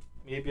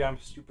 Maybe I'm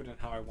stupid in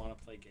how I want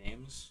to play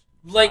games.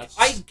 Like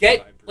I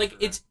get, like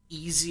it's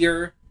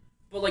easier,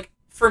 but like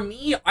for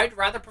me, I'd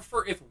rather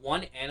prefer if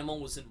one animal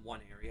was in one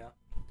area.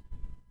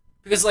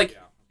 Because like,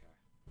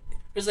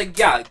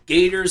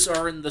 gators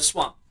are in the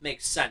swamp.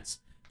 Makes sense.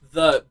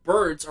 The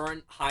birds are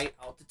in high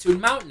altitude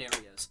mountain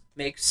areas.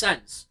 Makes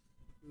sense.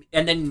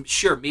 And then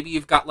sure, maybe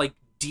you've got like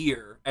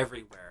deer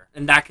everywhere,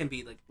 and that can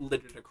be like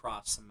littered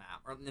across the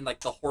map, or in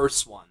like the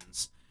horse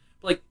ones.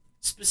 But like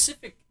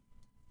specific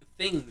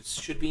things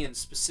should be in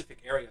specific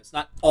areas,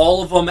 not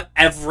all of them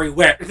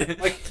everywhere.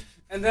 Like,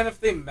 and then if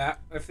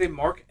they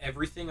mark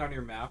everything on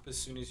your map as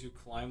soon as you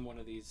climb one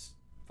of these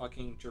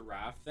fucking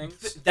giraffe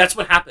things, that's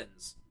what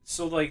happens.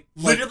 So like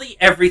literally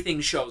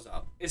everything shows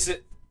up.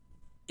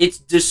 It's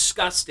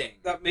disgusting.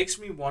 That makes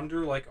me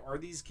wonder, like, are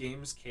these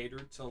games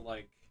catered to,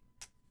 like,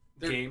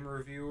 game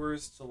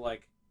reviewers to,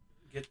 like,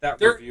 get that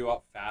review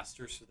up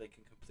faster so they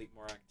can complete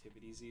more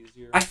activities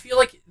easier? I feel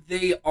like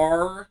they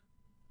are,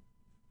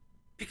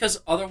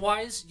 because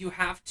otherwise you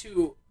have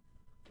to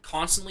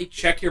constantly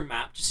check your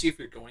map to see if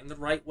you're going the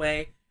right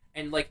way.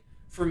 And, like,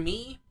 for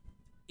me,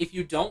 if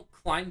you don't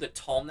climb the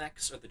tall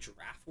necks or the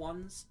giraffe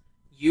ones,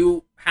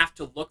 you have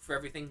to look for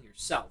everything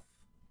yourself.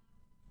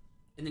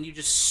 And then you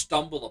just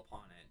stumble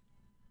upon it.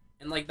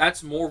 And, like,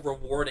 that's more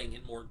rewarding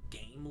and more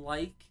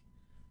game-like.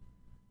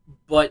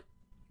 But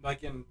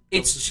like in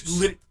it's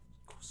like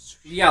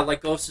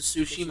Ghost of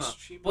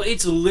Tsushima. But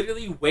it's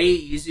literally way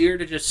easier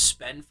to just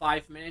spend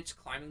 5 minutes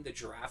climbing the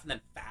giraffe and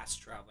then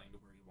fast traveling to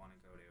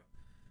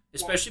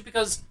especially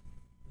because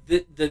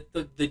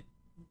the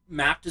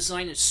map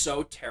design is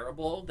so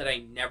terrible that I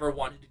never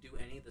wanted to do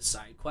any of the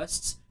side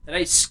quests that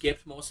I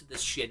skipped most of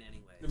this shit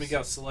anyways. Let me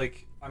guess. So,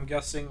 like, I'm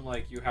guessing,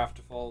 like, you have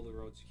to follow the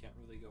roads. You can't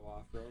really go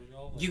off-road at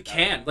all? Like, You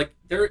can. Like,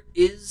 there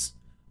is...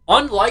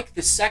 Unlike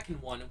the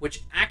second one,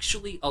 which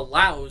actually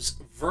allows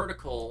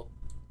vertical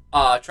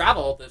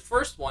travel, the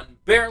first one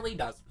barely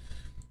does.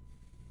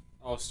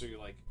 Oh, so you're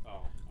like...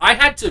 Oh. I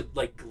had to,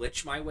 like,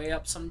 glitch my way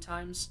up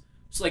sometimes.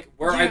 So, like,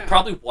 where I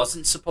probably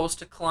wasn't supposed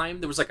to climb,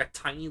 there was, like, a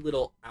tiny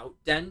little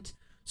outdent.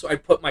 So I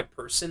put my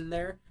person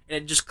there, and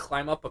I'd just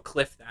climb up a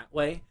cliff that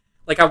way.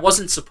 Like, I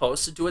wasn't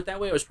supposed to do it that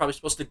way. I was probably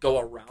supposed to go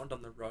around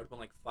on the road, but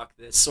I'm like, fuck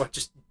this. So I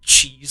just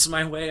cheese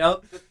my way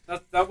up.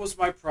 That was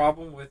my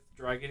problem with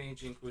Dragon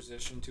Age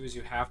Inquisition, too, is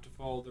you have to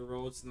follow the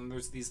roads, and then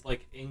there's these,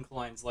 like,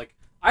 inclines. Like,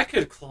 I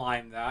could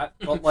climb that,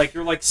 but, like,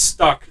 you're, like,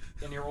 stuck,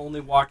 and you're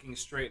only walking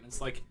straight, and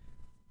it's like,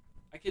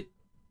 I could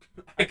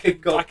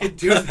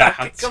do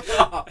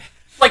that.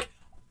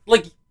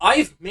 Like,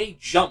 I've made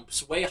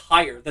jumps way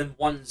higher than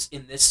ones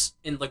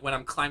like, when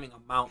I'm climbing a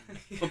mountain.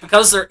 But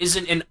because there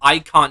isn't an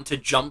icon to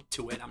jump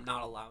to it, I'm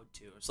not allowed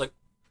to. It's like,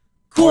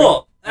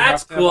 cool,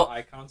 that's cool. You have to have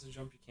icons to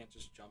jump, you can't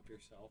just jump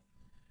yourself.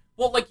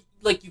 Well,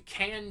 like you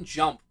can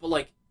jump, but,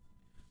 like,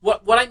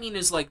 what I mean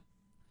is, like,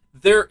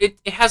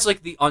 it has,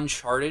 like, the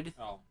Uncharted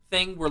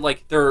thing where,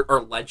 like, there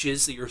are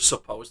ledges that you're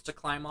supposed to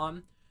climb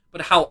on.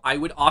 But how I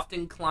would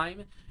often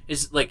climb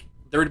is, like,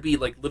 there would be,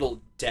 like,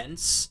 little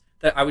dents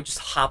that I would just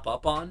hop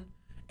up on,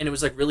 and it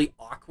was, like, really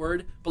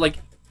awkward. But, like,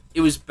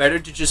 it was better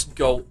to just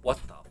go, what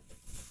the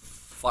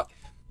fuck?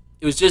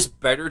 It was just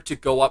better to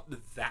go up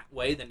that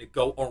way than to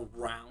go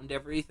around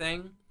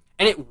everything.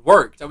 And it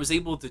worked. I was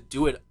able to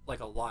do it, like,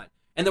 a lot.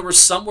 And there were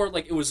some where,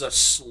 like, it was a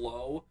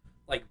slow,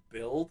 like,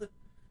 build.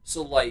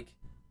 So, like,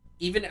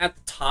 even at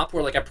the top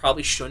where, like, I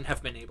probably shouldn't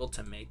have been able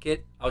to make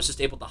it, I was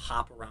just able to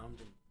hop around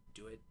and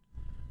do it.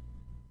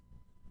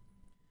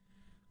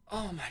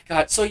 Oh my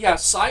god. So, yeah,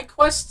 side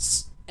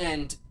quests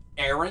and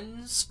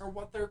errands are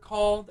what they're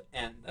called,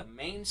 and the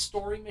main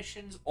story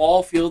missions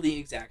all feel the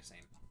exact same.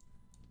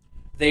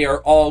 They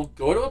are all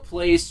go to a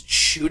place,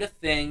 shoot a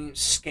thing,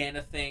 scan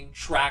a thing,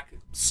 track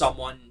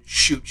someone,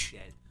 shoot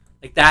shit.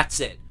 Like, that's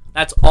it.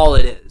 That's all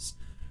it is.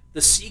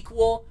 The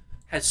sequel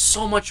has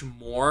so much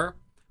more,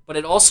 but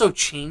it also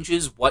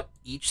changes what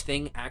each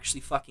thing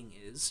actually fucking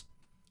is.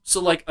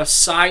 So, like, a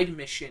side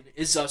mission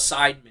is a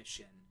side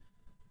mission.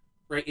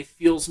 Right? It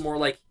feels more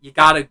like you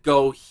gotta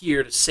go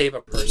here to save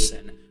a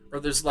person. Or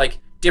there's, like,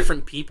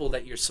 different people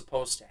that you're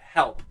supposed to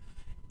help.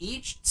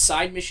 Each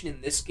side mission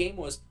in this game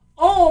was,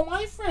 oh,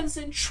 my friend's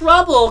in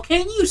trouble.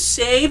 Can you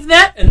save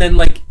that? And then,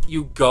 like,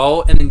 you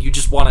go, and then you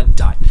just want to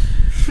die.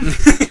 I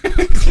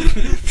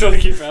feel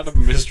like you've had a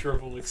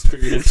miserable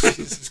experience.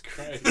 Jesus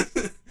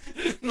Christ.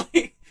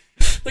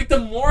 like, the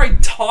more I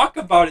talk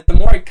about it, the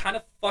more I kind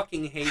of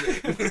fucking hate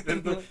it.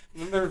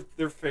 then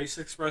their face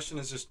expression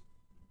is just...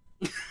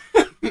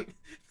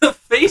 The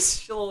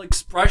facial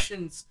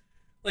expressions,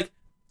 like,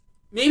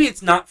 maybe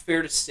it's not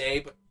fair to say,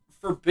 but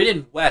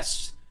Forbidden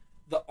West,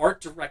 the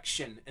art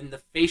direction and the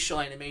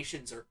facial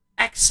animations are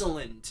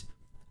excellent.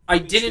 I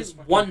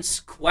didn't once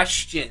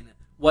question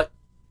what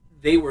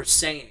they were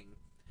saying.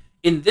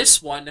 In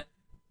this one,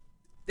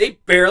 they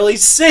barely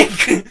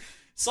sync.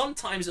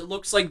 Sometimes it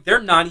looks like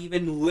they're not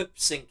even lip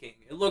syncing.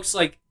 It looks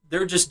like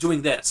they're just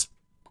doing this.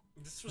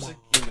 This was a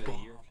game of the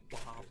year.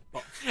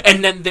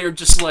 And then they're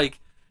just like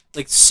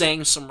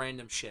saying some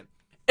random shit.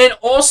 And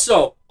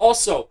also,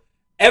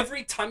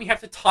 every time you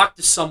have to talk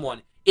to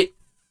someone, it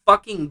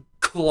fucking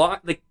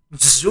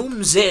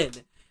zooms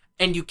in,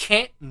 and you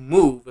can't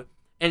move,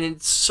 and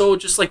it's so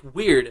just, like,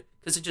 weird,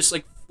 because it just,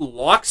 like,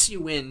 locks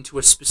you into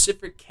a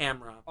specific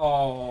camera.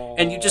 Oh.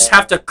 And you just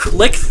have to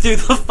click through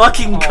the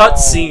fucking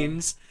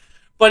cutscenes.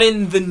 But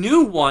in the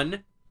new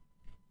one,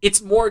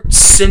 it's more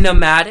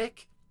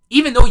cinematic,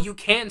 even though you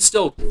can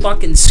still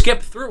fucking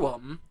skip through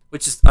them,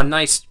 which is a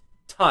nice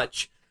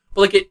touch.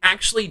 But, like, it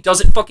actually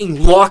doesn't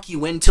fucking lock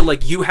you into,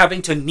 like, you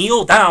having to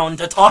kneel down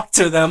to talk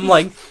to them,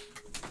 like,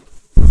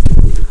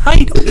 how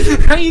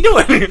you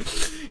doing?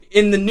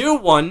 In the new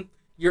one,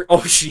 you're,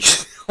 oh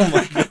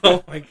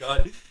my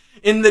god.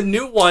 In the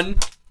new one,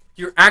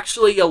 you're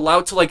actually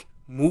allowed to, like,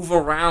 move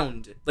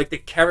around. Like, the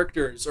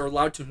characters are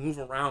allowed to move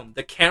around.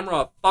 The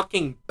camera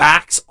fucking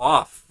backs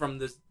off from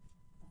the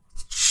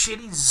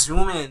shitty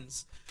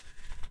zoom-ins.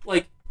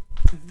 Like,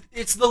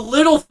 it's the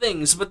little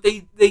things, but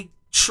they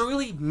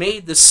truly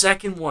made the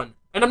second one.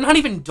 And I'm not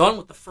even done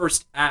with the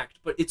first act,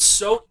 but it's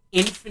so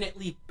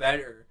infinitely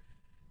better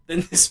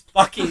than this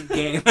fucking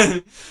game.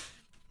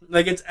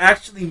 Like, it's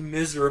actually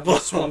miserable.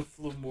 This one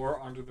flew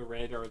more under the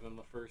radar than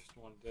the first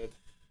one did.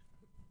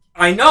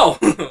 I know.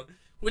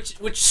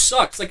 which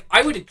sucks. Like,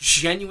 I would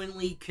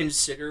genuinely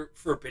consider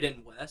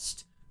Forbidden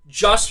West,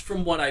 just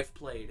from what I've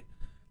played,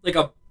 like,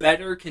 a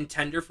better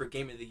contender for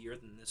Game of the Year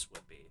than this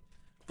would be.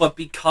 But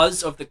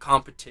because of the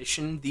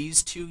competition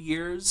these 2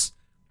 years,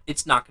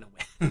 it's not going to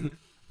win.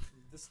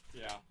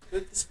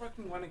 This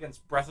fucking went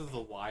against Breath of the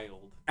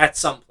Wild. At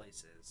some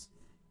places.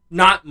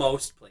 Not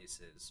most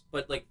places,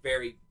 but, like,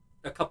 very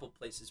a couple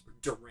places were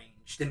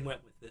deranged and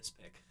went with this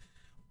pick.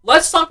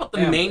 Let's talk about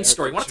the main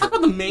story. You want to talk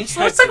about the main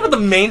story? Let's talk about the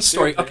main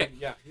story. Okay.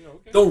 Yeah.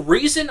 Okay. The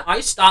reason I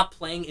stopped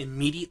playing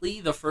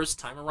immediately the first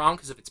time around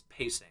because of its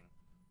pacing.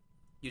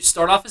 You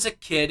start off as a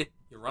kid.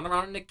 You run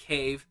around in a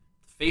cave.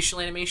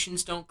 Facial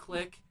animations don't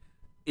click.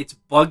 It's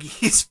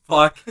buggy as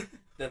fuck.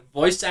 The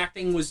voice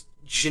acting was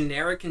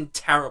generic and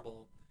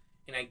terrible.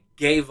 And I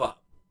gave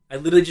up. I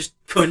literally just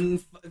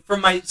couldn't. For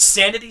my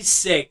sanity's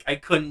sake, I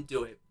couldn't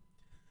do it.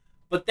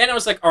 But then I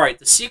was like, alright,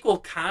 the sequel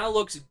kind of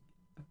looks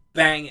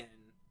banging.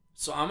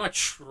 So I'm going to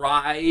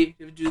try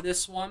to do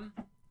this one.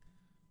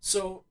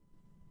 So,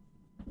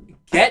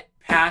 get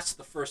past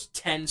the first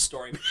 10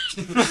 story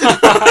missions. Only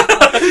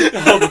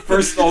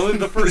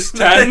the first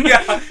 10?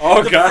 Yeah.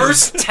 Oh, the God.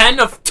 first 10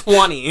 of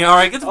 20.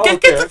 Alright, get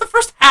to the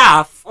first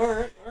half.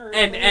 Alright.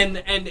 And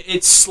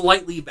it's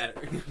slightly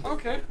better.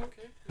 Okay.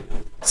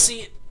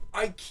 See,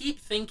 I keep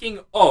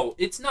thinking, oh,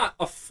 it's not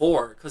a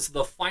 4, because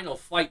the final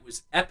fight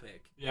was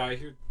epic. Yeah, I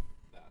hear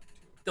that, too.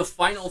 The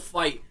final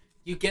fight,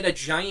 you get a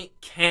giant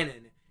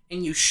cannon,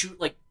 and you shoot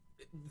like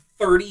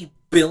 30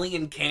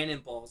 billion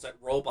cannonballs at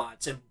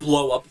robots and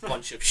blow up a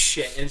bunch of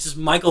shit. And it's just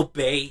Michael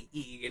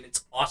Bay-y, and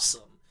it's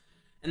awesome.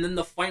 And then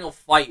the final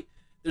fight,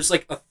 there's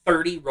like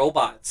 30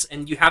 robots,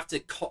 and you have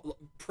to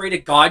pray to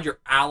God your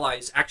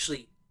allies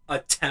actually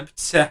attempt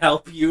to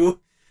help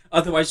you.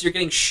 Otherwise, you're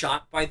getting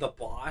shot by the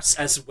boss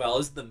as well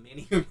as the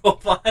mini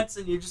robots,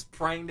 and you're just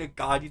praying to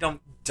God you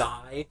don't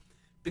die.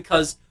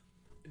 Because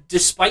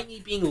despite me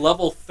being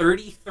level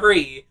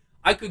 33,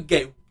 I could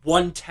get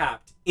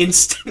one-tapped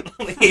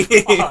instantly.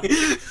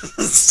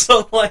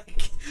 So,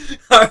 like,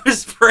 I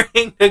was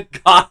praying to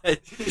God.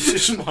 You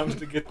just wanted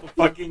to get the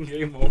fucking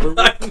game over with.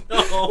 I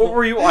know. What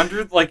were you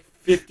under, like,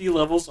 50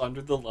 levels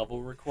under the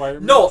level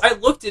requirement? No, I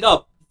looked it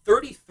up.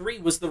 33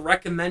 was the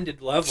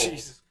recommended level.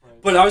 Jesus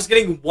Christ. But I was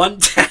getting one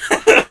tap.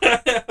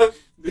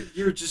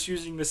 You were just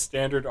using the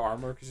standard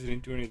armor because you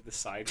didn't do any of the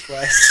side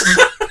quests.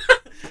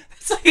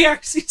 It's like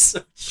actually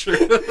so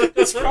true.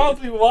 That's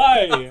probably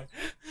why.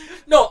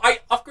 No, I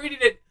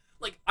upgraded it.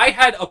 Like, I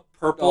had a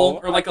purple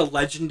or like a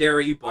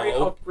legendary bow. I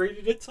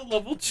upgraded it to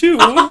level 2.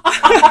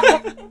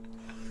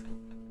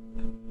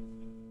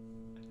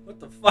 What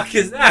the fuck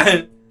is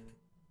that?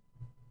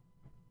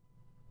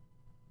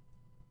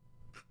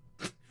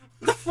 What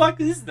the fuck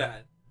is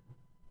that?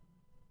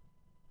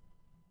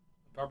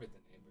 Probably the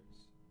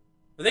neighbors.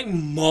 Are they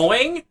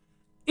mowing?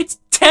 It's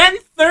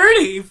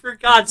 10:30, for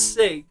God's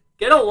sake.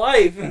 Get a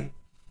life.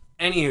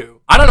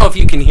 Anywho, I don't know if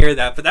you can hear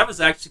that, but that was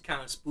actually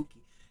kind of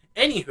spooky.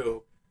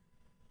 Anywho.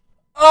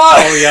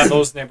 Oh, yeah,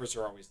 those neighbors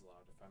are always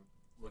loud if I'm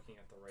looking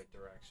at the right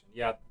direction.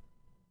 Yeah.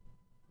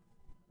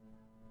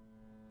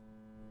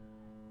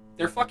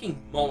 They're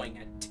fucking mowing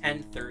at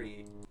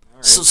 10:30.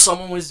 Right. So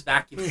someone was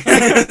vacuuming.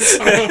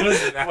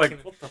 Like,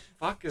 what the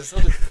fuck is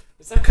that?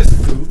 Is that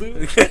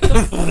Cthulhu?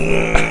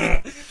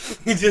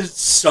 He just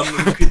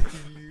summoned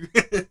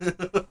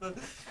Cthulhu.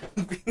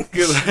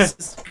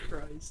 Jesus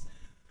Christ.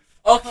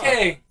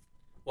 Okay.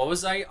 What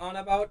was I on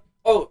about?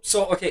 Oh,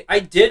 so, okay, I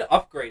did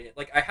upgrade it.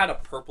 Like, I had a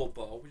purple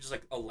bow, which is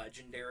like a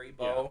legendary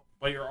bow. Yeah.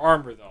 But your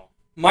armor, though.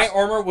 My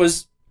armor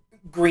was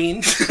green.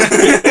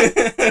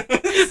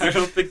 I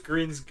don't think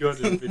green's good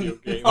in video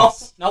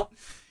games. No,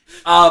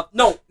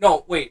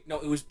 wait,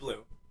 it was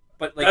blue.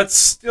 But like that's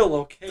still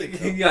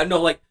okay. Yeah,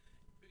 no, like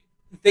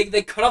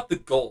they cut out the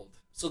gold,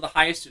 so the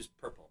highest is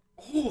purple.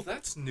 Oh,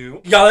 that's new.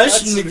 Yeah,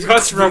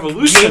 that's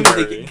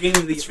revolutionary.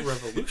 It's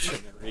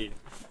revolutionary.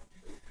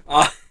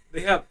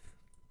 They have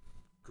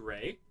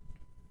gray,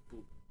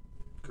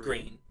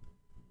 green,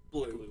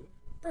 blue,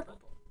 purple.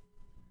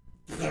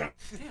 Damn.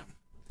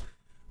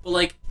 But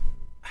like,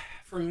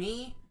 for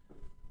me,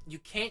 you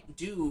can't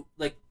do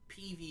like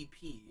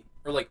PvP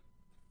or like.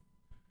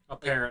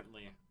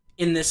 Apparently. Like,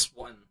 in this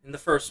one, in the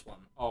first one.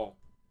 Oh.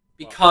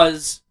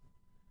 Because.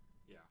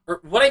 Yeah. Or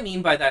what I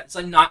mean by that is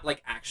like not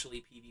like actually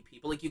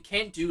PvP, but like you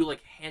can't do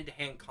like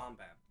hand-to-hand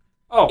combat.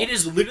 Oh. It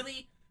is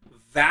literally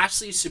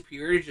vastly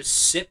superior to just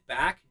sit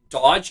back,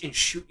 dodge, and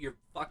shoot your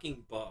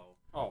fucking bow.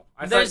 Oh.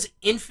 That is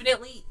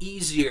infinitely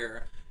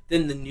easier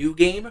than the new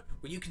game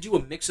where you can do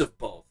a mix of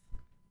both.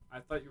 I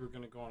thought you were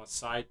going to go on a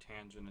side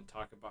tangent and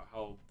talk about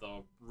how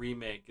the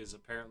remake is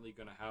apparently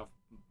going to have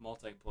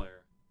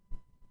multiplayer.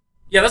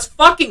 Yeah, that's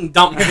fucking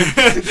dumb.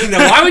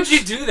 Why would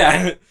you do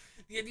that?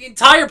 The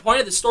entire point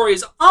of the story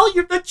is, oh,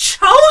 you're the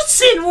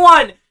chosen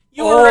one!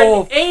 You're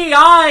an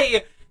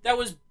AI that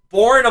was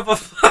born of a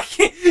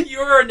fucking...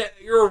 You're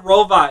a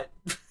robot.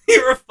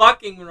 You're a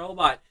fucking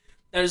robot.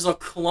 That is a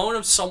clone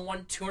of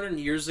someone 200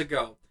 years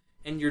ago.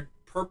 And your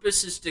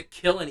purpose is to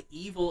kill an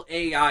evil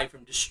AI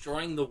from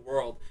destroying the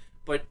world.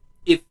 But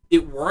if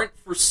it weren't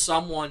for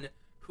someone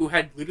who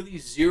had literally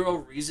zero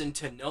reason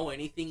to know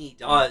anything he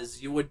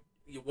does, you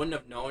wouldn't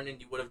have known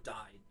and you would have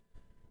died.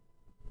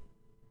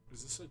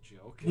 Is this a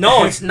joke?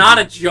 No, it's not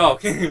a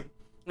joke.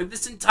 Like,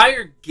 this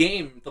entire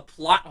game, the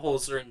plot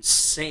holes are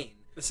insane.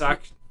 That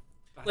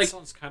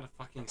sounds kind of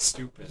fucking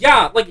stupid.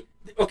 Yeah, like,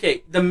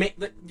 okay,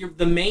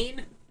 the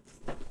main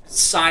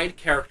side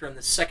character in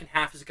the second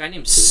half is a guy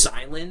named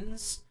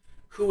Silence,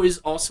 who is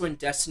also in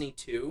Destiny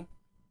 2.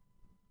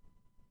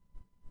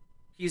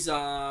 He's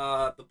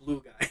the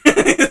blue guy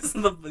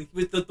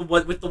with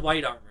the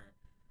white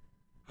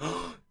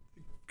armor.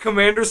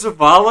 Commander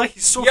Zavala?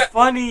 He's so Yeah.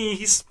 funny.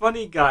 He's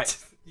funny guy.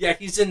 Yeah,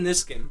 he's in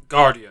this game.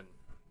 Guardian,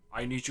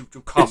 I need you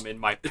to come in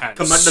my pants.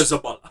 Commander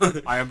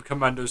Zavala. I am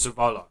Commander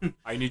Zavala.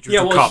 I need you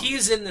Yeah, to well, come.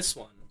 he's in this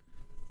one.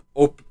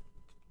 Oh,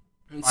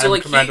 And I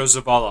am Commander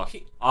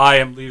Zavala. I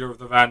am leader of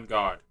the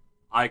Vanguard.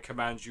 I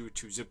command you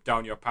to zip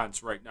down your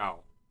pants right now.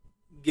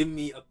 Give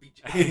me a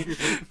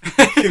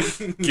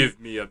BJ. Give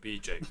me a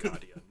BJ,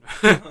 Guardian.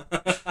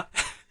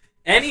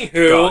 Anywho,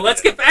 Guardian.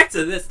 let's get back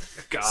to this.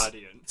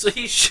 Guardian. So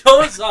he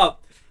shows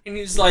up and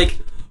he's like,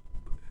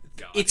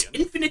 Guardian. "It's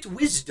infinite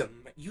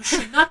wisdom. You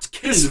should not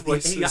kill His the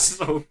voice AI. is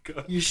so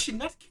good. You should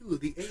not kill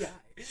the AI."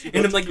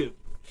 And I'm like,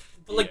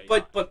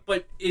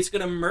 but it's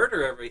gonna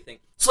murder everything.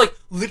 It's like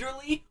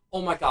literally,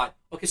 oh my god.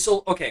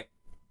 Okay.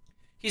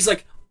 He's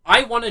like,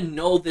 I want to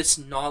know this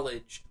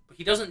knowledge, but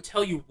he doesn't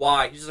tell you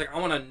why. He's just like, I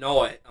want to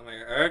know it. I'm like,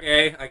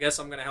 okay, I guess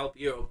I'm gonna help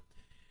you.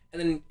 And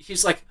then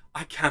he's like,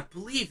 I can't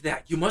believe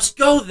that. You must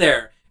go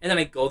there. And then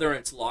I go there and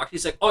it's locked.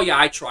 He's like, oh yeah,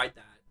 I tried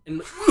that.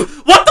 And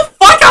what the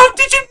fuck? How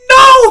did you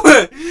know?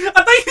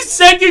 I thought you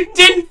said you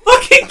didn't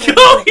fucking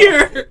go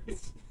here.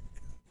 It's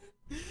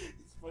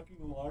fucking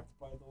locked,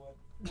 by the way.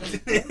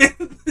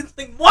 It's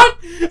like, what?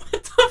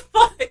 What the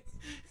fuck?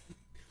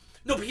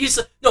 No, but he's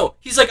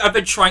like, I've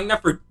been trying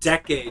that for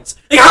decades.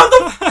 Like, how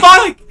the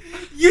fuck?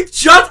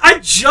 I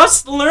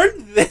just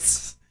learned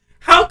this.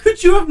 How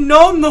could you have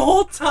known the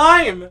whole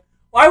time?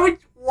 What?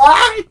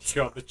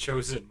 You're the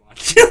chosen one.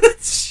 You're the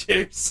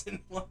chosen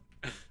one.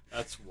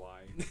 That's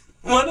why.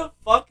 What a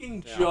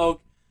fucking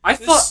joke. I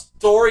This thought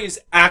story is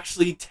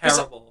actually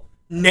terrible.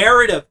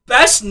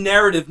 Best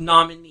narrative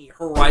nominee,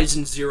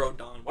 Horizon Zero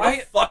Dawn. What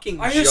a fucking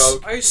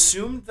joke. I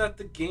assumed that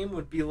the game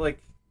would be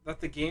like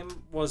that. The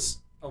game was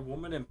a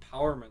woman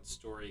empowerment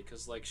story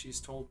because, like,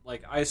 she's told.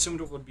 Like, I assumed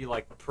it would be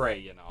like Prey,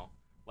 you know,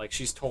 like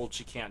she's told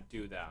she can't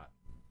do that,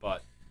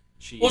 but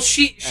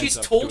she's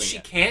told she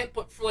can't,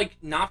 but for like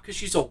not because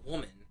she's a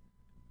woman.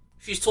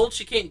 She's told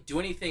she can't do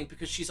anything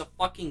because she's a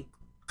fucking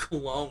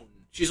clone.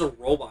 She's a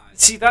robot.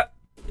 See that?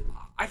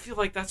 I feel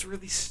like that's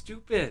really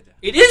stupid.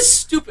 It is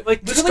stupid.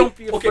 Like, just don't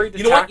be afraid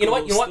to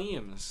tackle those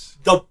themes.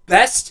 The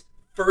best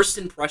first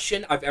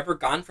impression I've ever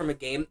gotten from a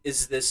game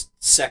is this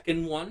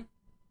second one.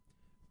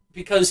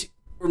 Because,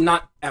 or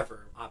not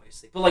ever,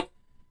 obviously, but like,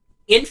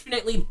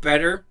 infinitely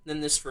better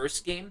than this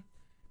first game.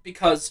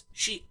 Because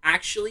she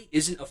actually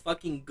isn't a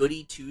fucking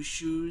goody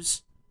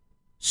two-shoes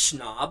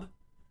snob.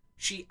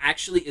 She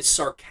actually is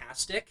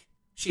sarcastic.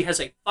 She has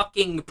a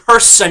fucking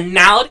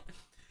personality.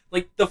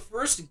 Like, the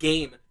first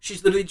game,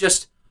 she's literally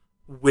just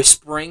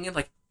whispering and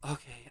like,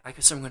 okay, I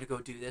guess I'm going to go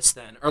do this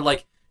then. Or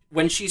like,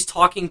 when she's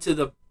talking to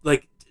the,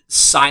 like,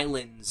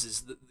 Silence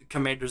is the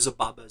Commander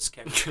Zababa's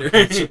character.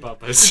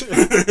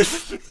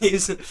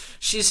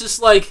 She's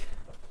just like...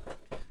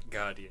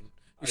 Guardian.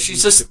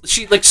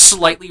 She like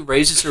slightly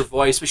raises her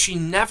voice, but she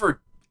never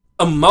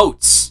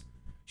emotes.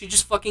 She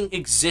just fucking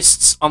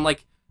exists on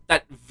like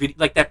that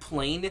that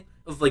plane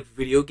of like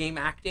video game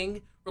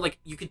acting, where like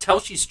you can tell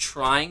she's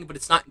trying, but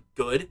it's not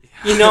good.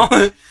 You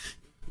know,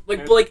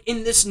 but like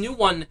in this new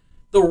one,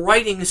 the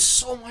writing is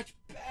so much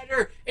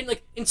better, and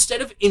like instead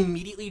of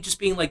immediately just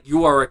being like,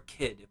 you are a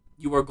kid,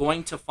 you are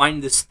going to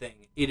find this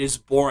thing. It is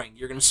boring.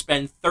 You're gonna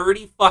spend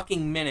 30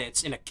 fucking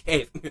minutes in a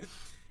cave.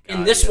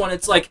 In this one,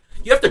 it's like,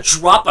 you have to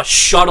drop a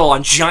shuttle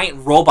on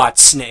giant robot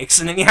snakes,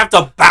 and then you have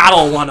to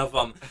battle one of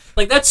them.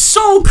 Like, that's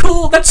so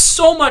cool. That's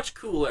so much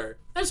cooler.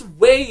 That's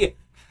way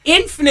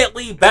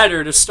infinitely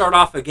better to start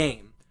off a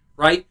game,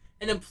 right?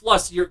 And then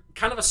plus, you're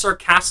kind of a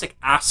sarcastic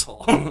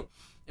asshole,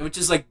 which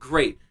is, like,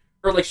 great.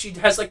 Or, like, she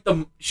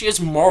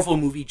has Marvel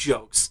movie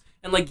jokes.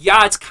 And, like,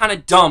 yeah, it's kind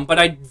of dumb, but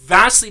I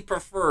vastly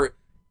prefer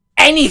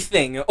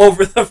anything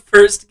over the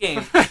first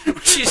game.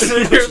 She's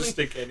literally... Just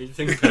think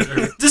anything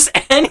better. Just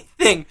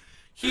anything.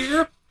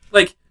 Here,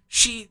 like,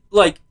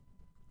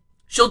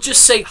 she'll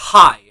just say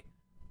hi.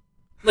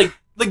 Like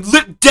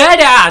dead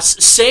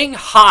ass saying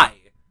hi.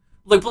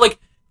 Like, but like,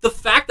 the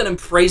fact that I'm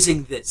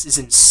praising this is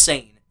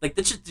insane. Like,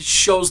 that just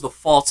shows the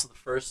faults of the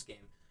first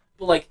game.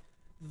 But like,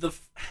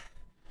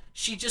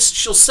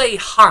 she'll say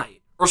hi.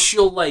 Or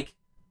she'll, like,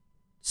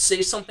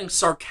 say something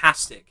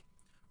sarcastic.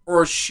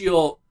 Or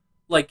she'll,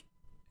 like,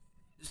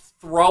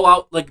 throw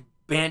out, like,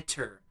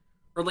 banter.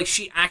 Or, like,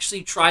 she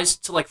actually tries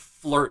to, like,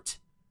 flirt.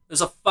 There's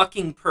a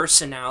fucking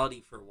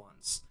personality for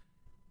once.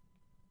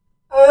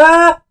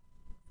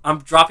 I'm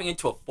dropping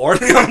into a 4.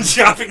 I'm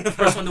dropping the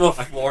first one to a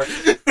 4.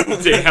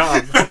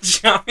 Damn. I'm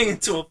dropping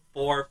into a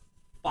 4.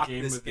 Fuck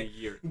Game this of the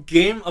year.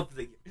 Game of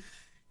the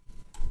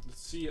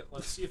year.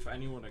 Let's see if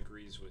anyone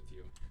agrees with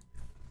you.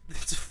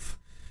 It's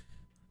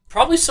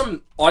probably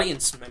some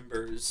audience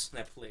members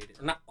that played it.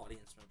 Or not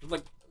audience members,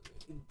 like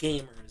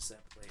gamers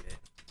that played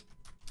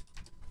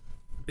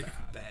it.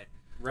 Bad.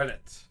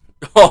 Reddit.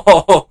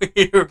 Oh,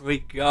 here we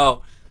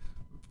go.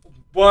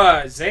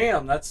 Boy,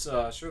 Zam, that's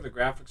sure the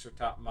graphics are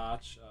top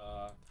notch.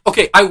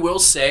 Okay, I will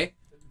say,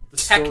 the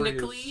story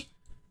technically, is-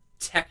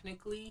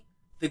 technically,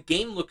 the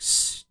game looks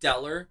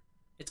stellar.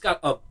 It's got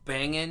a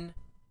banging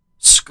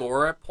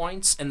score at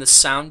points, and the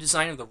sound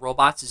design of the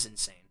robots is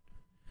insane.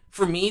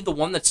 For me, the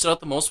one that stood out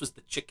the most was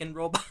the chicken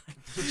robot.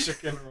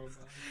 Chicken robot.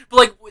 But,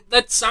 like,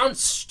 that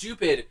sounds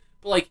stupid.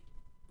 But, like,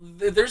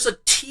 there's a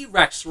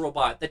T-Rex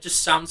robot that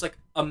just sounds like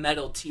a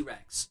metal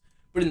T-Rex.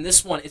 But in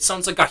this one, it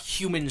sounds like a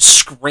human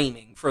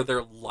screaming for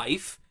their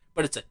life.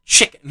 But it's a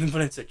chicken.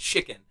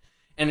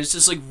 And it's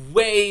just, like,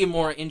 way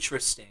more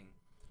interesting.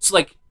 So,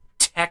 like,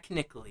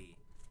 technically,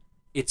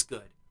 it's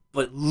good.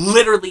 But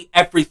literally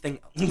everything.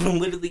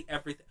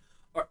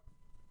 Or,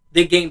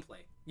 the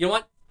gameplay. You know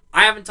what?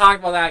 I haven't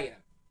talked about that yet.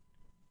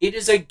 It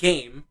is a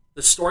game.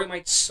 The story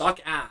might suck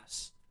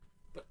ass.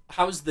 But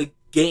how's the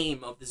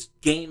game of this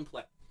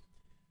gameplay?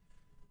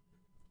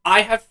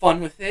 I had fun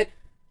with it.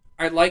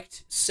 I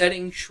liked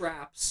setting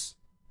traps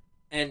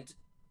and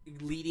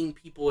leading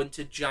people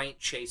into giant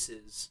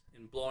chases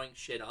and blowing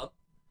shit up.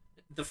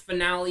 The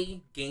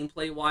finale,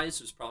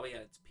 gameplay-wise, was probably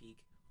at its peak.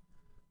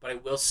 But I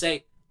will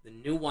say, the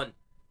new one,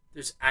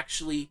 there's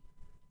actually,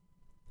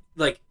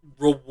 like,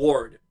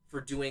 reward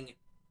for doing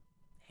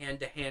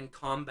hand-to-hand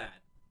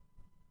combat.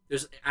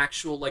 There's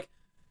actual, like,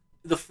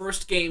 the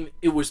first game,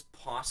 it was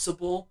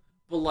possible,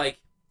 but, like,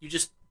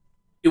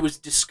 it was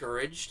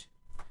discouraged.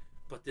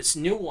 But this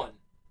new one,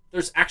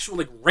 there's actual,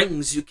 like,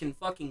 rings you can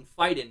fucking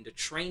fight in to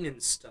train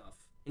and stuff.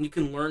 And you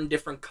can learn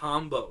different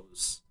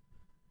combos.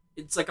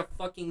 It's like a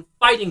fucking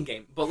fighting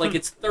game, but, like,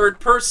 it's third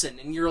person,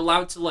 and you're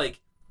allowed to, like,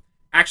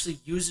 actually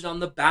use it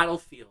on the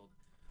battlefield.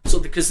 So,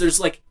 because there's,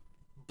 like,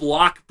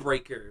 block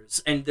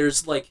breakers, and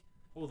there's, like...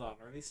 Hold on,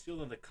 are they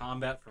stealing the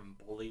combat from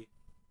Bully?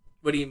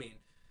 What do you mean?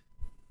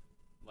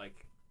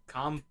 Like,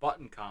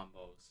 button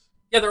combos.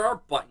 Yeah, there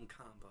are button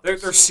combos.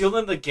 They're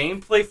stealing the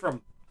gameplay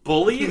from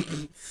Bully?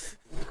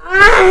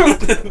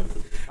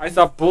 I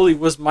thought Bully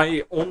was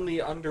my only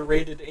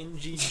underrated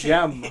NG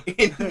gem.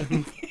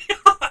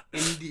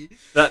 Indeed.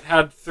 That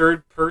had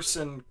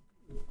third-person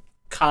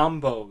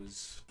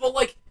combos. But,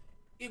 like,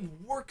 it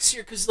works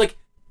here, because, like,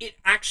 it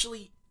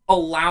actually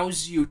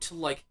allows you to,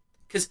 like...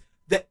 Because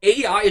the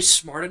AI is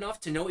smart enough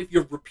to know if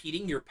you're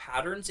repeating your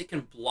patterns, it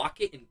can block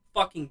it and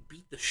fucking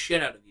beat the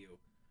shit out of you.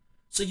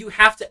 So you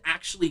have to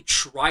actually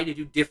try to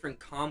do different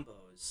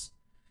combos.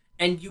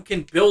 And you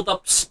can build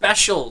up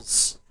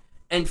specials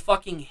and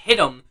fucking hit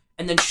them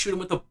and then shoot them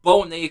with a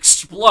bow and they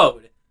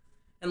explode.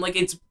 And, like,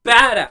 it's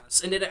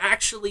badass. And it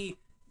actually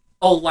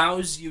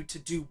allows you to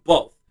do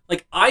both.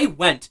 Like, I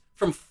went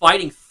from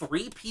fighting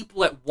 3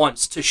 people at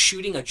once to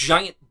shooting a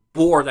giant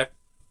boar that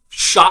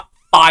shot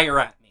fire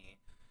at me.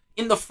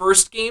 In the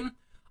first game,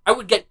 I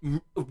would get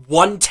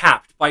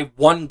one-tapped by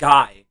one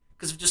guy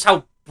because of just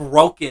how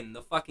broken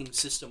the fucking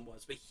system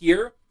was. But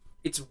here,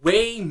 it's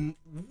way,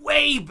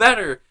 way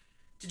better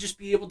to just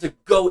be able to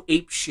go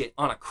apeshit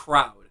on a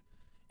crowd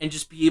and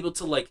just be able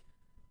to, like,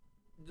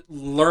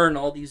 learn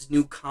all these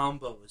new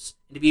combos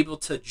and to be able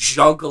to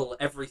juggle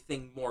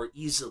everything more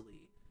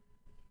easily.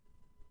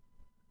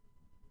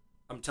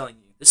 I'm telling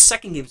you, the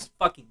second game's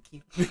fucking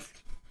key.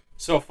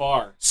 So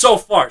far.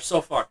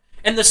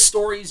 And the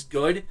story's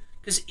good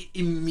because it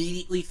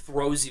immediately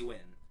throws you in.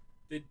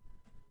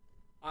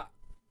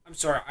 I'm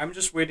sorry, I'm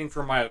just waiting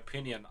for my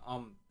opinion.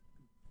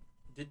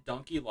 Did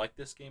Donkey like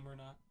this game or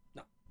not?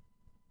 No.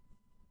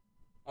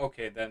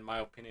 Okay, then my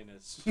opinion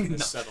is No.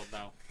 settled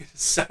now.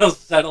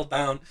 Settle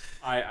down.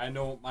 I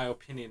know what my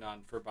opinion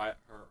on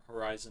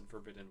Horizon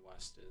Forbidden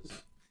West is.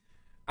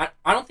 I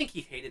don't think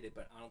he hated it,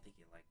 but I don't think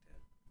he liked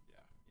it.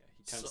 Yeah,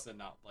 he tends to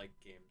not like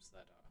games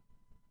that.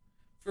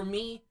 For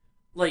me,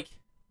 like,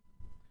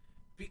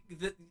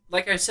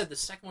 like I said, the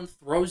second one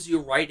throws you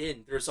right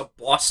in. There's a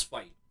boss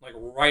fight, like,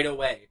 right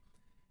away.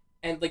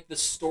 And, like, the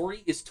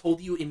story is told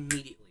you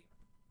immediately.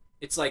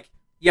 It's like,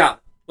 yeah,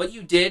 what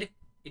you did,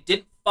 it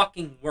didn't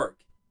fucking work.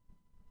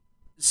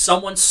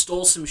 Someone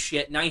stole some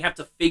shit, now you have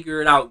to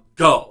figure it out,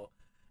 go.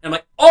 And I'm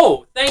like,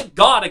 oh, thank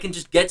God I can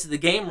just get to the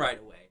game right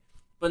away.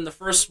 But in the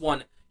first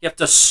one, you have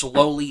to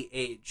slowly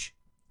age.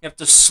 You have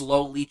to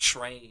slowly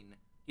train.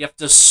 You have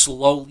to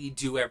slowly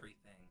do everything.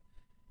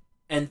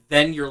 And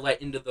then you're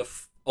let into the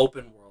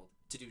open world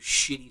to do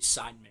shitty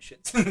side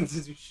missions.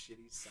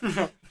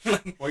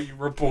 What you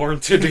were born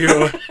to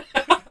do.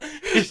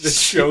 The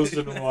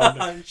chosen one.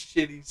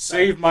 Shitty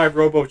Save my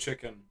Robo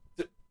Chicken.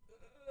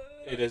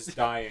 It is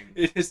dying.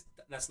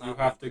 That's not. You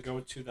have to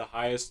go to the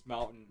highest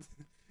mountain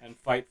and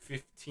fight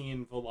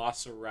 15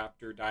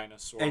 Velociraptor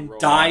dinosaur and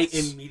robots.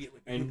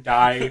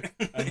 Die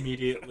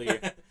immediately.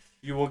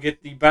 You will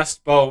get the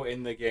best bow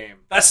in the game.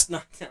 That's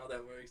not how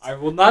that works. I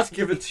will not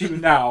give it to you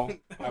now.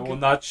 I will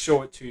not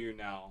show it to you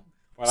now.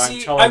 But I'm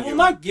telling you. I will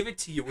not give it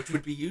to you, which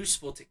would be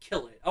useful to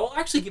kill it. I will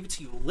actually give it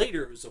to you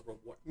later as a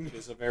reward. It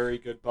is a very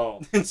good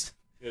bow. It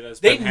has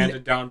been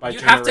handed down by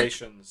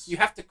generations. You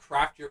have to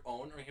craft your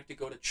own, or you have to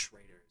go to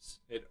traders.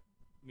 It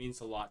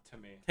means a lot to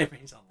me. It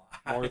means a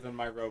lot. More than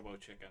my Robo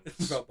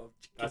Chickens.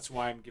 That's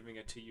why I'm giving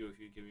it to you if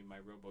you give me my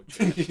Robo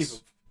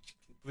Chickens.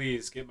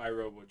 Please get my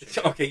Robo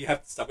Chicken. Okay, you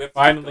have to stop.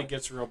 Finally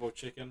gets Robo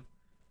Chicken.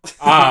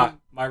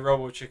 My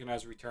Robo Chicken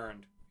has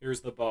returned.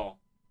 Here's the bow.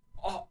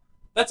 Oh,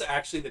 That's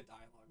actually the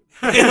dialogue.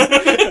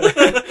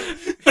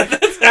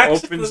 That's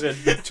actually Opens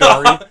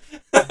inventory.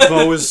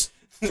 Bo is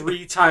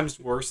 3 times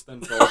worse than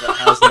Bo that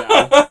has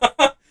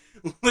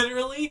now.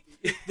 Literally,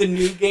 the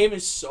new game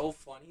is so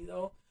funny,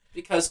 though,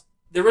 because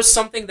there was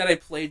something that I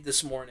played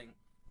this morning.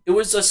 It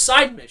was a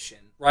side mission,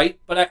 right?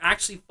 But I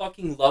actually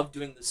fucking love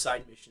doing the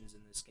side missions in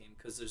this game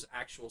because there's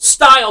actual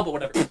style, but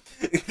whatever.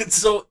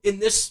 So in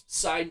this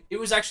side, it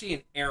was actually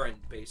an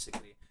errand,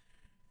 basically.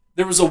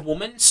 There was a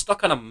woman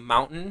stuck on a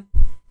mountain,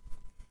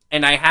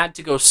 and I had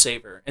to go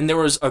save her. And there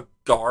was a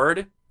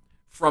guard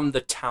from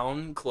the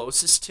town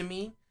closest to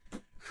me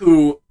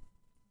who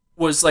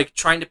was like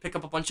trying to pick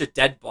up a bunch of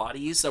dead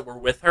bodies that were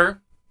with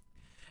her.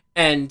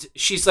 And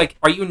she's like,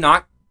 are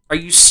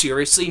you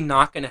seriously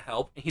not going to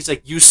help? And he's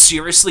like, you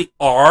seriously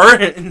are?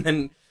 And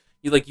then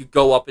you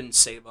go up and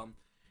save him.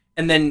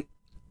 And then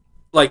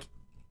like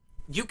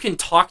you can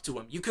talk to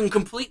him. You can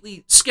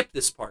completely skip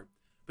this part,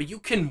 but you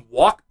can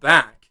walk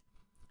back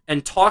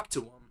and talk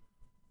to him.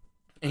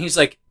 And he's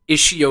like, is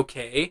she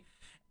okay?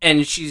 And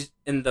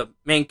the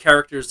main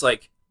character's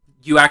like,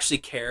 you actually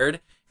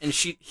cared? And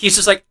he's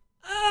just like,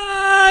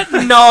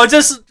 no,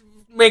 just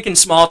making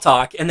small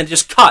talk, and then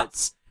just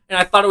cuts. And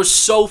I thought it was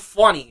so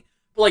funny.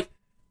 But like,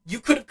 you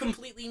could have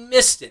completely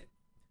missed it.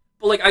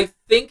 But like, I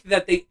think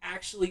that they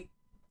actually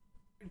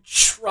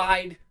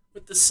tried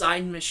with the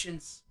side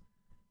missions,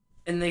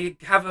 and they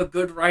have a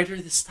good writer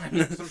this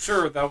time. I'm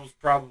sure that was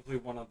probably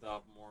one of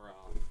the more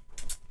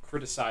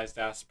criticized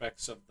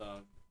aspects of the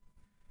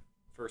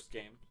first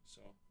game,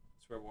 so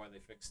that's why they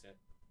fixed it.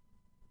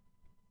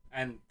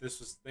 And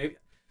this was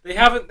they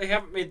haven't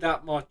made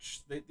that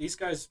much. These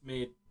guys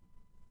made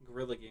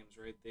guerrilla games,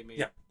 right?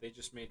 They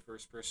just made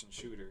first person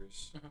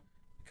shooters,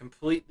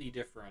 completely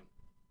different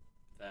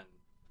than.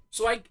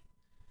 So I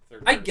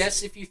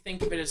guess if you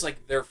think of it as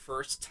like their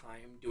first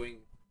time doing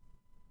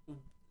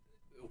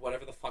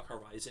whatever the fuck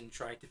Horizon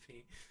tried to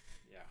be,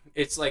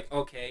 it's like,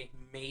 okay,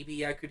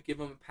 maybe I could give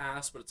them a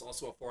pass, but it's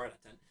also a 4 out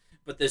of 10.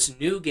 But this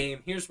new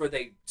game, here's where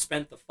they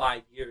spent the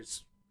 5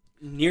 years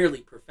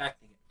nearly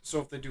perfecting it. So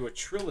if they do a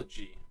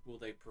trilogy, will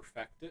they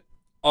perfect it?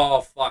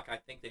 Oh, fuck, I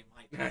think they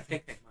might. Yeah.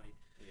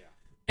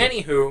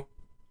 Anywho,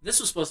 this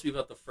was supposed to be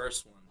about the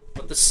first one,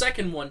 but the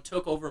second one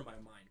took over my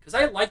mind, because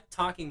I like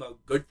talking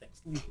about good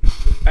things.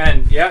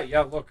 And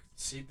yeah, look,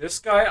 see, this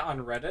guy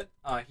on Reddit,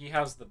 he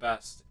has the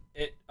best.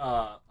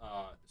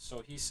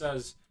 So he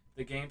says,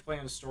 the gameplay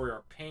and the story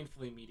are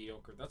painfully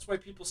mediocre. That's why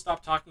people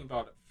stop talking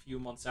about it a few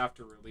months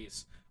after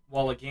release,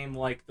 while a game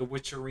like The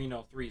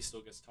Witcherino 3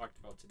 still gets talked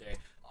about today.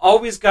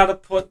 Always got to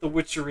put The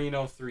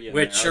Witcherino 3 in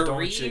there,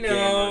 don't you,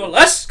 gamer?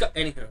 Let's go.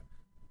 Anywho.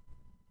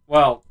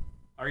 Well,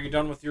 are you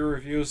done with your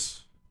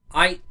reviews?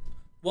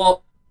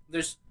 Well,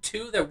 there's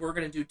 2 that we're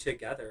going to do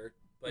together,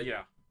 but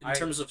in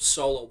terms of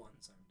solo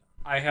ones, I'm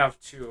done. I have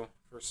 2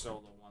 for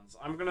solo ones.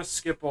 I'm going to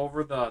skip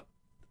over the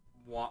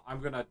one. I'm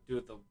going to do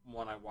the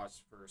one I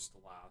watched first to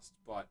last.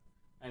 But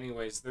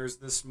anyways, there's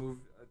this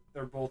movie.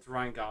 They're both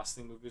Ryan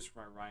Gosling movies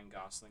from my Ryan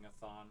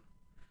Gosling-a-thon.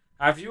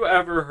 Have you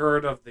ever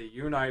heard of the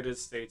United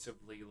States of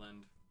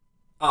Leland?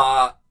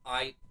 I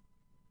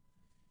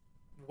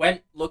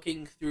went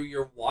looking through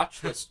your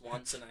watch list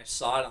once and I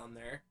saw it on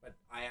there, but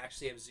I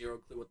actually have zero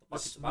clue what the fuck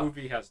it's about. This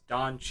movie has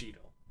Don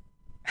Cheadle.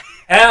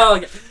 Hell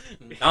yeah.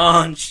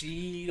 Don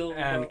Cheadle.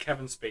 And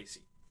Kevin Spacey.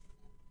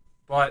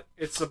 But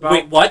it's about...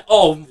 Wait, what?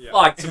 Oh, yeah,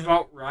 fuck. It's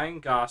about Ryan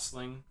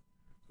Gosling,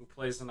 who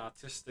plays an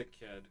autistic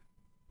kid,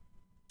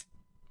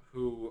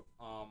 who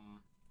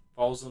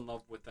falls in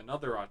love with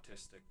another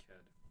autistic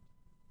kid.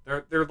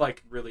 They're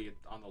like really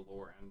on the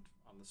lower end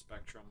on the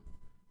spectrum.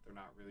 They're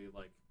not really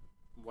like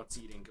What's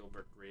Eating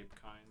Gilbert Grape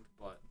kind,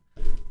 but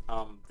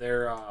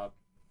they're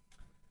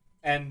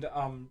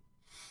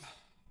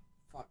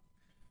fuck.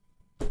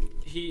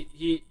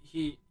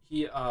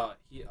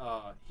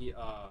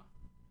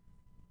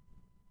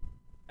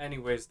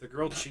 Anyways, the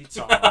girl cheats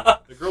on him.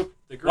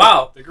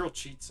 Wow. The girl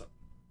cheats on.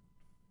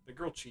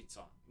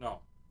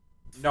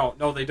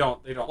 No, they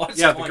don't. What's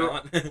yeah, going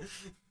on?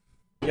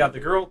 Yeah, the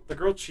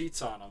girl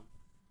cheats on him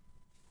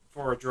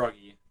for a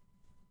druggie,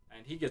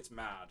 and he gets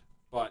mad.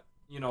 But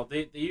you know,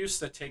 they used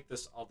to take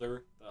this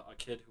a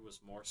kid who was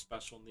more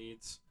special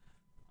needs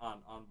on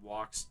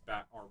walks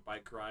back or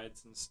bike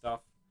rides and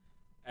stuff,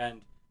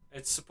 and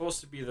it's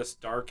supposed to be this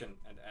dark and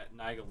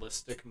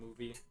nihilistic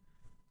movie,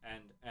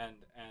 and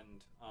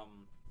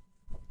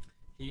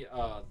he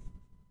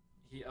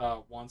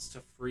wants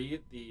to free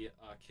the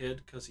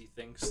kid because he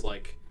thinks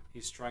like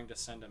he's trying to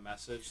send a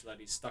message that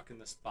he's stuck in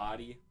this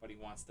body, but he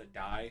wants to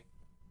die.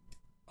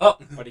 Oh,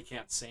 but he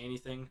can't say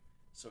anything,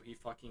 so he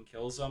fucking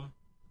kills him.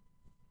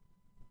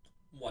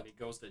 What? He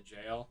goes to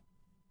jail.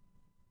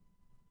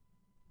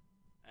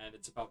 And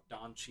it's about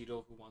Don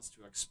Cheadle, who wants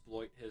to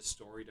exploit his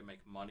story to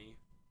make money.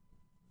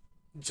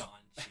 Don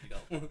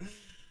Cheadle.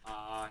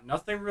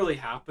 Nothing really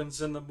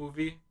happens in the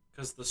movie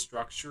because the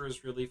structure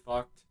is really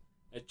fucked.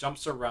 It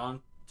jumps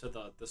around to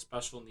the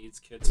special needs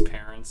kid's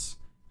parents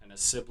and his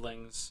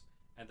siblings,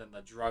 and then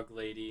the drug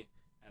lady,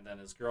 and then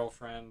his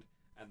girlfriend,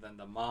 and then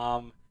the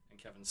mom, and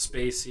Kevin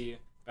Spacey,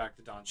 back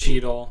to Don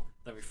Cheadle.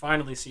 Then we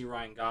finally see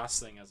Ryan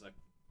Gosling as a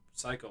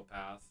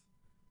psychopath.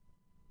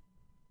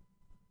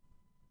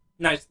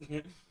 Nice.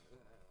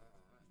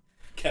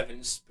 Kevin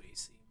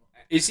Spacey.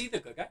 Is he the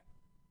good guy?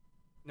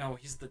 No,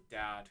 he's the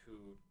dad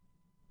who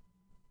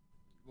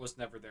was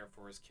never there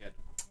for his kid.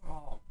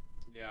 Oh.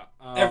 Yeah.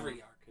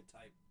 Every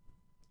archetype.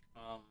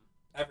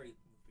 Every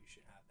movie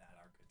should have that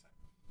archetype.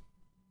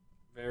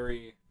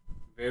 Very,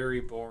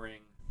 very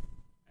boring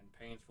and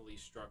painfully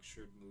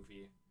structured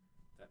movie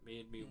that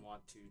made me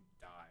want to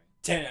die.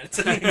 10 out of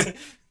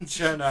 10.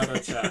 10 out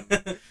of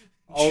 10.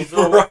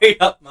 Although, right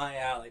up my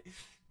alley.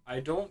 I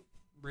don't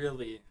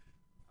really...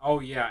 Oh,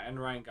 yeah, and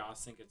Ryan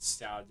Gosling gets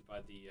stabbed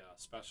by the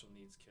special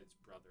needs kid's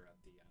brother at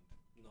the end.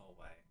 No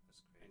way.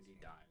 That's crazy. And he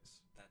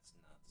dies. That's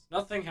nuts.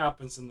 Nothing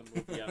happens in the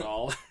movie at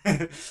all.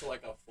 So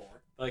like a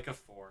 4. Like a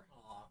 4.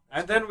 Aw,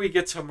 and then we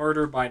get to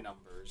Murder by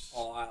Numbers.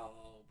 Oh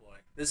boy.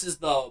 This is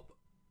the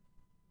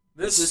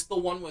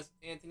one with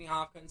Anthony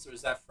Hopkins, or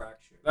is that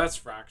Fractured? That's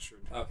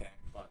Fractured. Okay.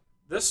 But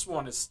this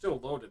one is still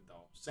loaded,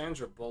 though.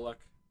 Sandra Bullock,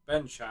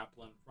 Ben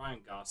Chaplin, Ryan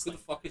Gosling. Who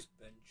the fuck is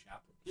Ben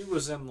Chaplin? He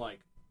was in,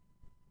 like,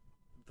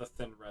 The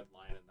Thin Red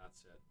Line, and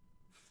that's it.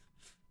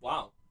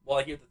 Wow. Well,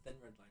 I hear The Thin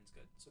Red Line's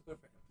good, so good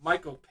for him.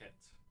 Michael Pitt.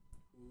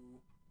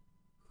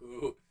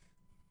 Who?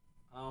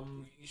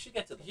 You should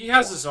get to the He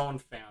has his own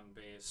fan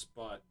base,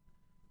 but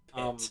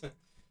Pitt.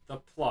 the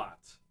plot.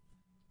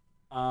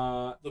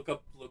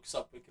 Looks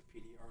up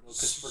Wikipedia article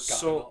because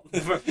So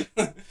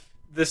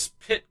this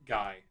Pitt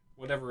guy,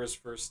 whatever his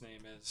first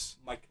name is,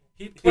 Mike.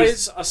 he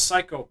plays a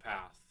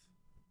psychopath,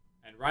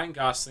 and Ryan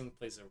Gosling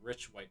plays a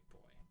rich white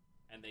boy,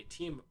 and they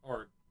team.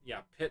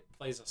 Pitt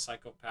plays a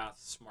psychopath,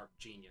 smart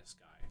genius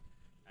guy,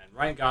 and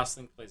Ryan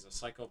Gosling plays a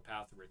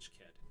psychopath, rich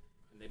kid,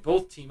 and they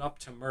both team up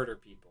to murder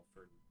people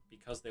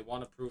because they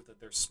want to prove that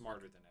they're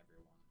smarter than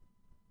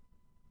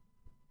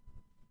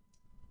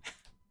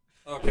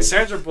everyone. Okay. And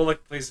Sandra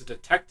Bullock plays a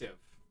detective.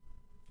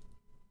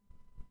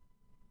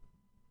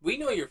 We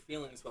know your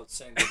feelings about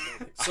Sandra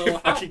Bullock. I So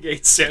fucking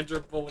hate Sandra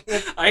Bullock.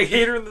 I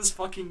hate her in this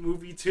fucking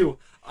movie too.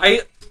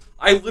 I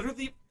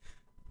literally.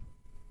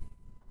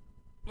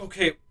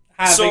 Okay,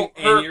 having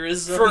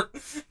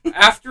aneurysm.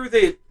 After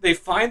they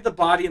find the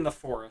body in the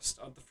forest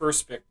of the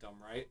first victim,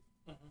 right?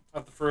 Mm-hmm.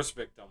 Of the first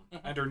victim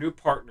and her new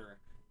partner,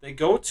 they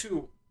go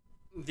to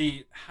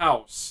the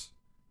house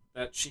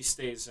that she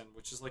stays in,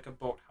 which is like a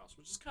boathouse,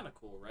 which is kind of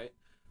cool, right?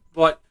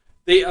 But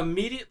they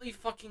immediately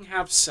fucking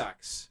have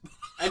sex.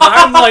 And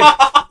I'm like,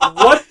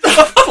 what the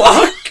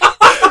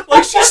fuck?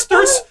 Like, she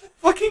starts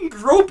fucking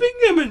groping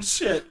him and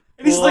shit.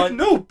 And he's like,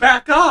 no,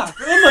 back off.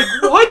 And I'm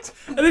like, what?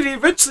 And then he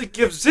eventually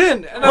gives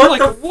in. And I'm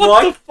like,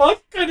 what the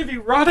fuck kind of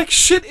erotic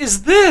shit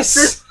is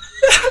this?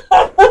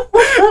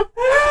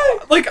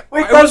 Like,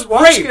 I was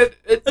watching it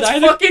at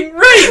 9 fucking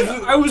rape.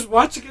 I was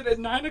watching it at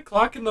 9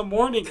 o'clock in the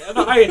morning, and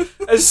I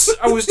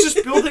was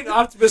just building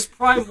Optimus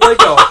Prime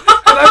Lego,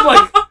 and I'm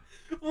like,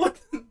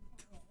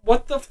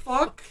 what the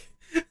fuck?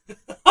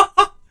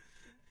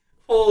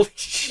 Holy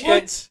shit!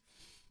 What?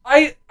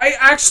 I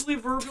actually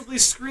verbally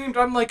screamed.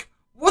 I'm like,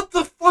 what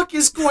the fuck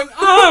is going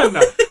on?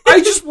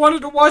 I just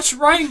wanted to watch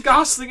Ryan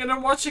Gosling, and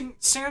I'm watching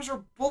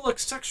Sandra Bullock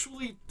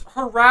sexually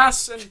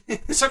harass and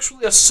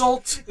sexually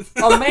assault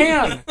a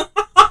man.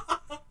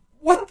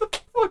 What the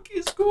fuck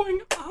is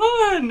going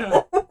on?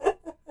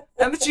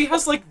 And then she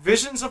has like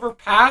visions of her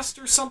past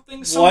or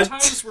something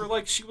sometimes where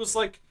like she was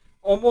like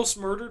almost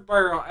murdered by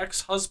her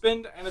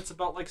ex-husband, and it's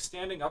about like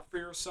standing up for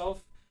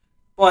yourself.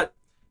 But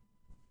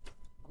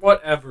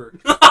whatever.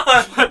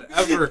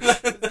 Whatever.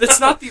 It's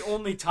not the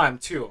only time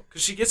too,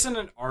 because she gets in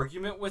an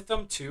argument with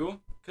them too,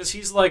 because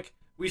he's like,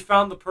 we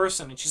found the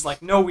person, and she's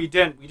like, no, we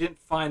didn't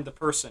find the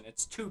person,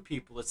 it's two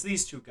people, it's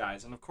these two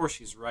guys. And of course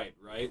she's right?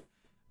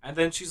 And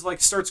then she's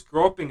like, starts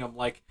groping him,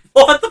 like,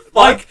 what the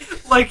fuck?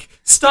 Like,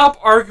 stop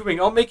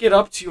arguing, I'll make it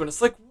up to you. And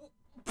it's like,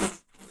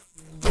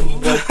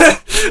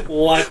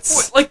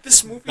 what? Like,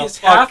 this movie is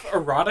half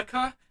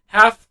erotica,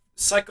 half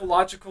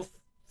psychological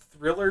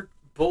thriller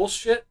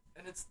bullshit,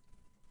 and it's...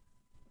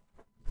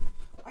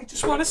 I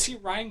just want to see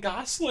Ryan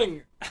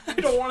Gosling. I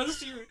don't want to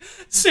see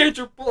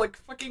Sandra Bullock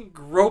fucking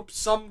grope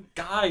some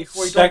guy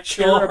who I don't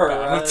care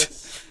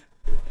about.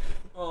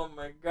 Oh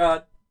my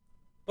god.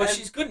 But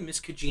she's good in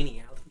Miss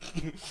Congeniality.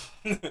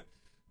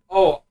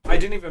 Oh, I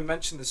didn't even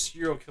mention the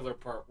serial killer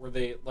part where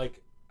they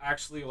like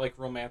actually like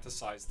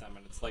romanticize them,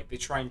 and it's like they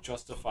try and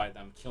justify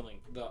them killing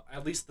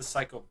at least the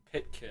psycho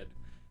Pitt kid.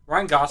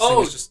 Ryan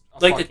Gosling is just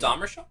like the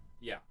Dahmer show.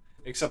 Yeah,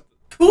 except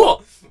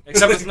cool.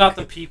 Except it's not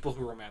the people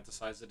who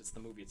romanticize it; it's the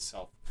movie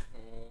itself.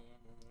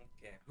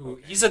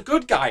 Okay. He's a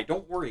good guy.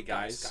 Don't worry,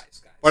 guys.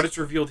 But it's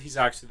revealed he's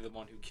actually the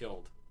one who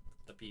killed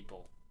the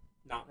people.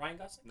 Not Ryan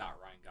Gosling. Not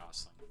Ryan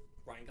Gosling.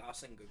 Ryan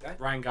Gosling, good guy.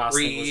 Ryan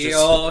Gosling was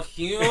real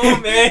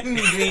human.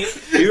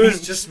 He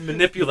was just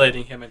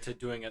manipulating him into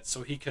doing it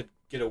so he could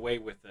get away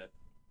with it.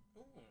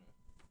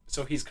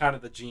 So he's kind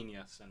of the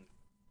genius, and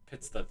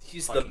Pitt's the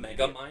he's the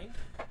mega mind.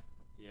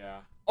 Yeah.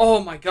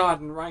 Oh my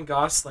god! And Ryan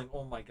Gosling.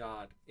 Oh my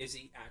god. Is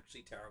he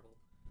actually terrible?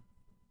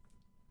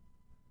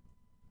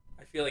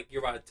 I feel like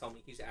you're about to tell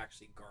me he's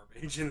actually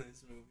garbage in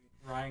this movie.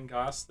 Ryan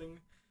Gosling,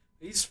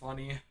 he's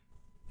funny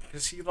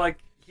because he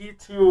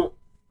too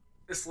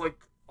is like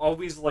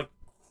always like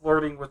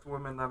flirting with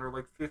women that are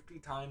like 50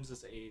 times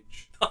his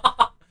age.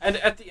 And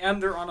at the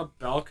end, they're on a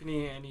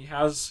balcony, and he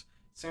has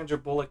Sandra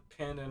Bullock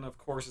pinned, and of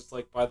course, it's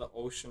like by the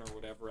ocean or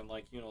whatever, and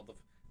like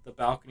the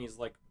balcony is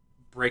like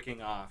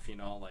breaking off,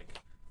 like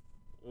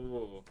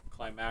ooh,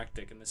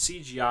 climactic, and the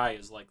CGI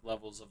is like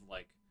levels of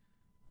like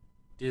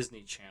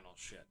Disney Channel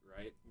shit,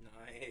 right?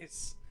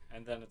 Nice.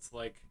 And then it's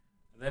like,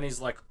 and then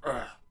he's like,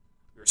 ugh,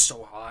 you're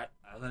so hot,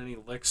 and then he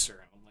licks her,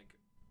 and I'm like,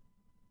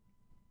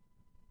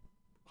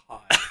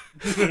 hot.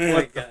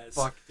 what the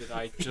fuck did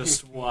I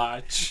just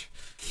watch?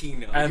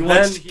 Kino. And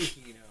then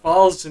he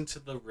falls into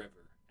the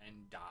river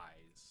and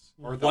dies.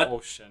 Or the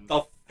ocean.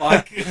 The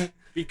fuck?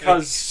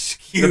 Because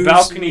the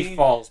balcony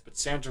falls, but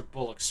Sandra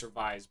Bullock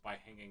survives by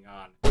hanging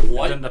on.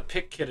 What? And then the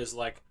pit kid is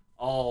like,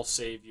 I'll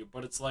save you.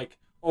 But it's like,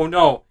 oh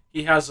no,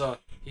 he has a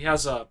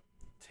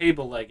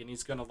table leg and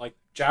he's gonna like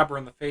jab her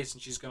in the face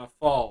and she's gonna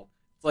fall.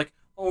 It's like,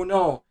 oh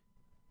no.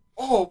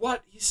 Oh,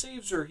 what? He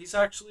saves her. He's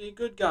actually a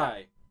good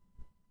guy.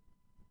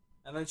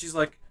 And then she's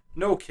like,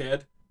 no,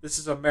 kid, this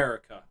is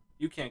America.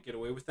 You can't get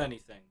away with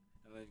anything.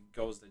 And then he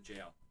goes to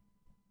jail.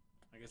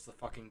 I guess the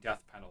fucking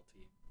death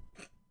penalty.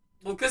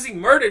 Well, because he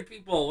murdered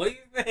people. What do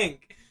you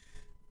think?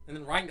 And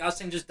then Ryan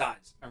Gosling just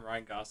dies. And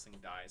Ryan Gosling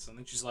dies. And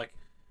then she's like,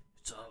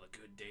 it's all a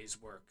good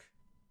day's work.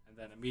 And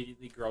then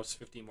immediately grows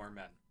 50 more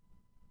men.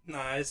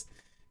 Nice.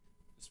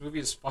 This movie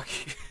is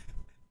fucking...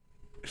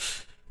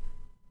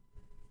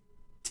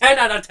 10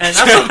 out of 10.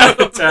 10 out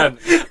of 10.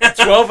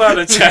 12 out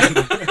of 10.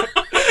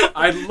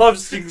 I love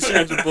seeing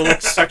Sandra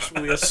Bullock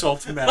sexually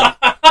assault men.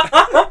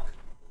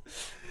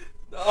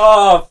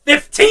 Oh,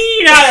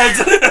 15 out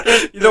of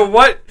 10. You know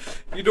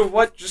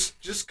what?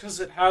 Just because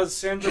it has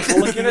Sandra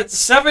Bullock in it,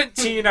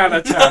 17 out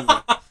of 10.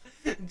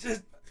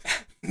 Just...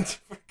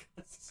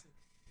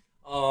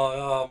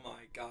 oh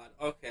my god.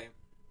 Okay.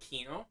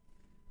 Kino?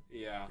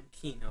 Yeah.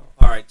 Kino.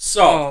 Alright,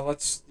 so...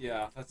 let's...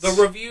 The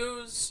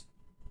reviews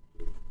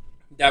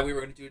that we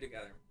were going to do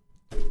together.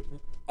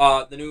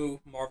 The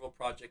new Marvel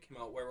project came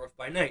out, Werewolf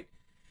by Night.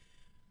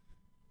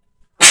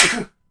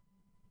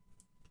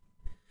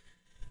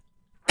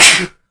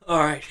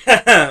 Alright.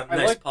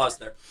 Nice pause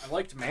there. I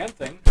liked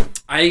Man-Thing.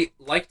 I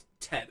liked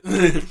Ted.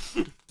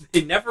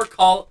 They never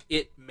call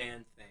it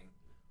Man-Thing.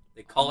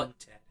 They call it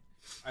Ted.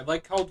 I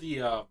like how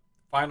the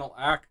final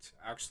act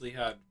actually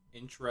had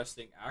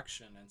interesting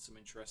action and some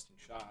interesting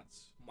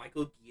shots.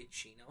 Michael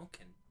Giacchino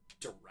can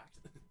direct.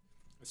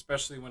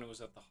 Especially when it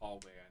was at the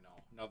hallway, I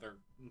know. Another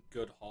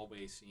good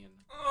hallway scene.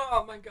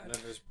 Oh my god. And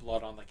then there's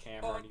blood on the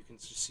camera, and you can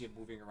just see it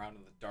moving around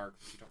in the dark,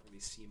 but you don't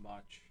really see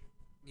much.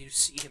 You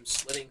see him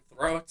slitting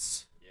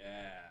throats.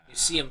 Yeah. You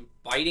see him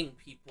biting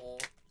people.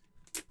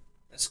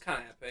 That's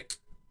kind of epic.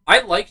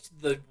 I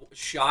liked the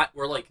shot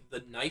where, like,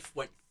 the knife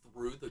went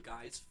through the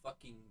guy's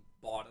fucking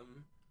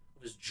bottom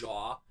of his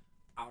jaw,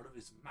 out of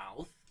his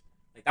mouth.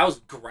 Like, that was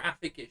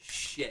graphic as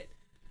shit.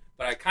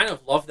 But I kind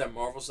of love that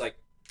Marvel's like,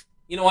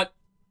 you know what?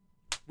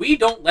 We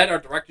don't let our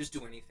directors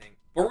do anything,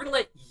 but we're going to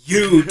let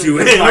you do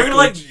it. We're going to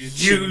let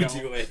you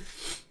do it.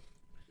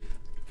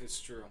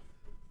 It's true.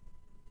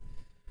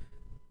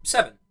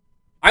 7.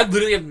 I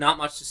literally have not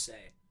much to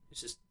say. It's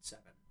just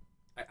 7.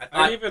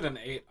 I gave it an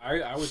 8.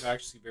 I was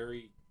actually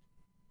very...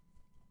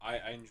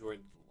 I enjoyed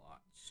it a lot.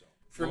 So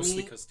for mostly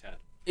me, because Ted.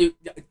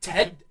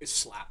 Ted is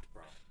slapped,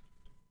 bro.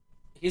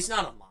 He's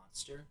not a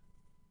monster.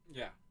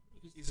 Yeah.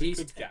 He's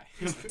a good guy.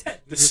 He's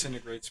Ted.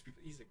 Disintegrates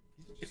people. He's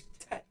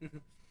Ted.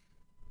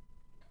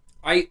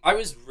 I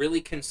was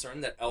really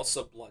concerned that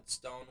Elsa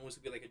Bloodstone was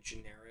going to be like a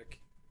generic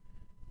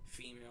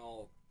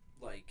female,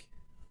 like,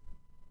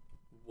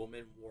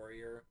 woman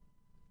warrior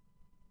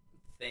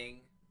thing.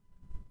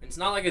 And it's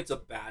not like it's a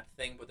bad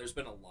thing, but there's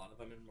been a lot of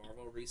them in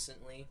Marvel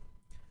recently.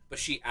 But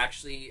she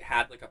actually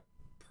had, like, a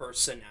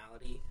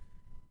personality,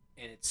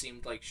 and it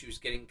seemed like she was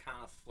getting kind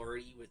of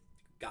flirty with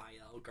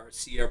Gael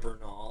Garcia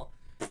Bernal.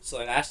 So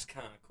that's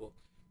kind of cool.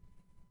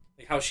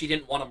 Like how she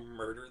didn't want to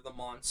murder the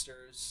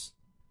monsters.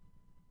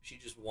 She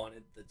just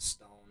wanted the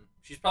stone.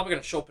 She's probably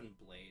going to show up in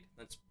Blade.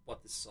 That's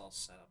what this is all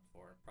set up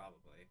for, probably.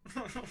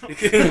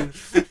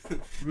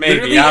 Maybe,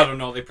 literally, I don't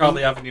know. They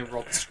probably haven't even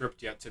wrote the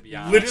script yet, to be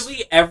honest.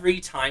 Literally every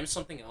time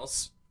something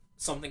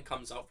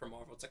comes out from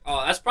Marvel, it's like,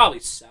 oh, that's probably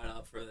set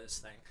up for this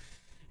thing.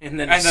 And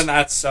then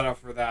that's set up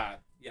for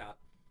that. Yeah.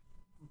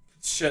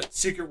 Shit,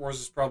 Secret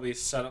Wars is probably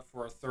set up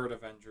for a third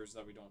Avengers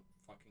that we don't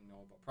fucking know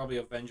about. Probably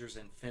Avengers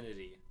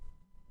Infinity.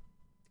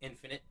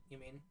 Infinite, you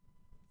mean?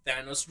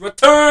 Thanos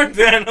return!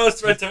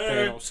 Thanos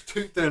return!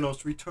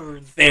 Thanos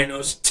return!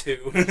 Thanos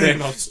 2.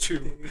 Thanos 2.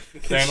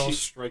 Thanos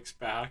strikes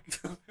back.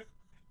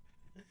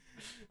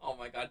 Oh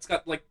my god, it's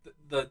got like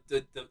the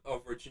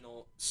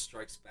original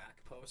Strikes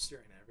Back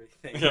poster and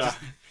everything. Yeah.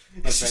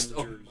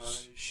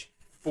 Avengers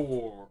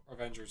 4.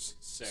 Avengers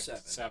 6.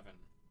 7.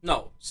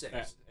 No,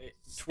 6.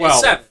 12.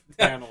 7.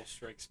 Thanos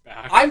strikes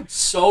back. I'm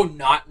so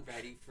not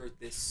ready for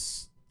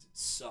this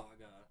saga.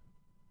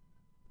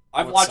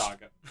 I've watched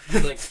saga?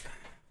 like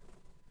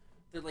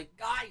they're like,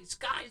 guys,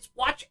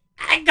 watch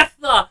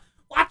Agatha,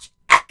 watch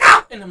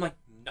Echo, and I'm like,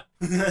 no,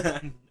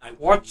 I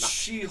watch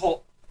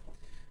She-Hulk.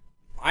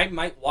 I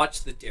might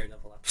watch the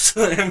Daredevil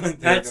episode. I'm like,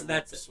 that's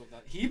it.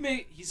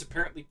 He's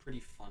apparently pretty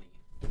funny.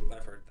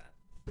 I've heard that.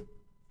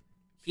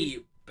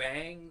 He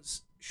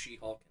bangs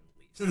She-Hulk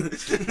and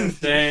leaves.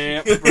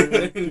 Damn.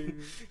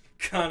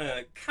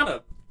 kind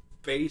of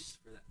based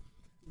for that.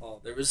 Oh,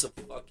 there was a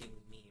fucking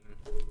meme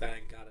that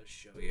I gotta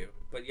show you.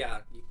 But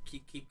yeah, you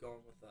keep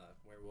going with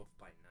Werewolf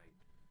by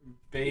Night.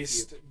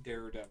 Based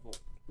Daredevil.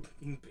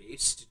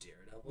 Based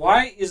Daredevil.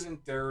 Why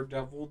isn't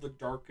Daredevil the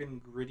dark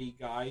and gritty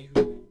guy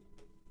who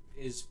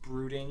is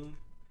brooding?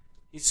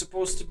 He's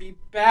supposed to be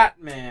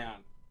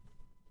Batman.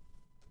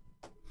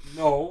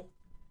 No,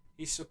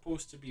 he's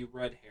supposed to be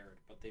red-haired,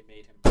 but they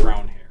made him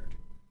brown-haired.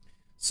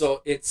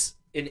 So it's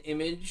an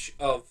image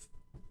of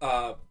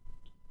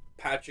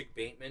Patrick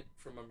Bateman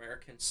from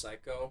American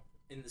Psycho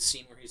in the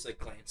scene where he's like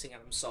glancing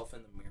at himself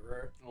in the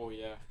mirror. Oh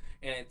yeah.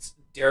 And it's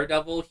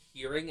Daredevil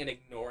hearing and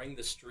ignoring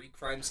the street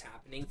crimes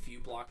happening a few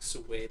blocks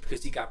away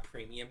because he got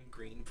premium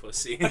green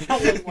pussy.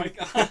 Oh my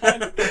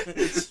god.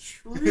 It's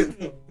true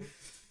though.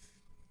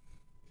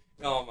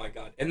 Oh my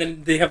god. And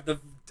then they have the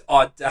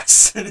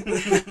audacity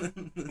to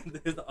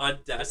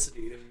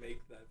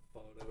make that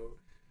photo.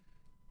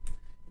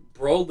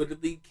 Bro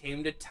literally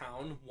came to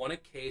town, won a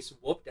case,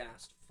 whooped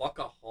ass, fuck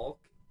a Hulk,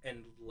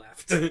 and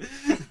left.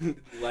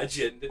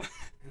 Legend.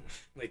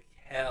 Like,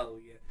 hell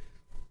yeah.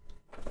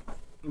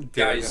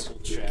 Guys,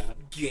 Chad.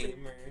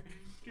 gamer.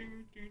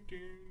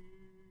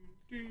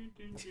 Oh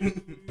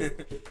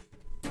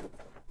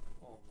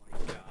my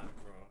god,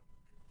 bro.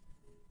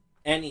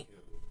 Anywho.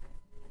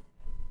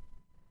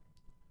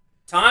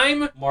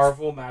 Time.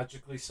 Marvel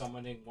magically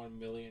summoning 1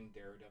 million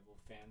Daredevil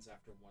fans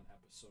after one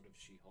episode of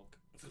She-Hulk.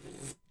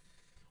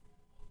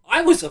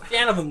 I was a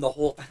fan of him the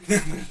whole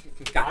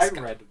time. I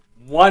read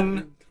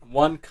one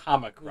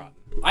comic run.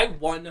 I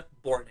won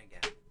Born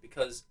Again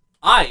because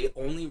I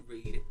only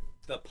read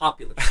the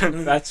popular stuff.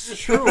 That's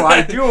true.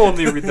 I do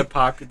only read the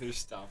popular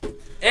stuff.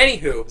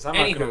 Anywho, because I'm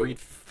not going to read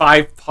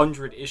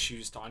 500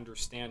 issues to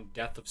understand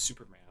Death of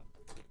Superman.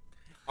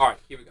 All right,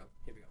 here we go.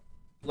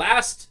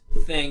 Last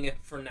thing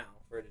for now,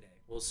 for today.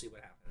 We'll see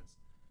what happens.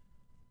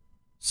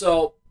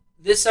 So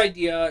this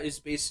idea is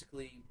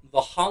basically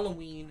the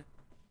Halloween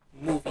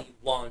movie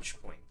launch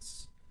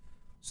points.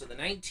 So the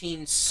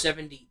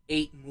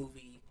 1978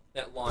 movie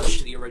that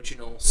launched the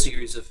original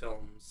series of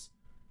films,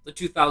 the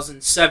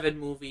 2007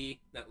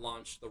 movie that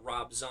launched the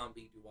Rob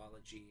Zombie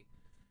duology,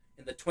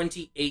 and the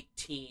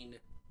 2018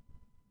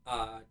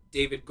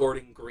 David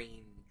Gordon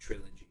Green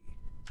trilogy.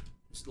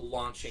 It's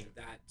launching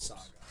that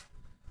saga.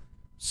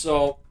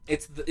 So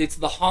it's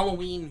the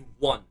Halloween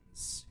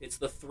ones. It's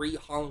the 3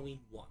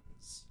 Halloween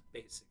ones,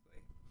 basically.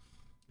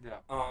 Yeah.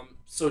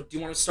 So do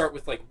you want to start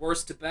with like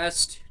worst to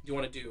best? Do you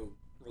want to do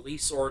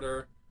release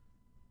order?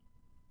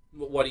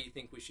 What do you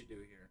think we should do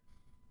here?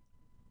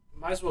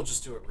 Might as well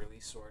just do it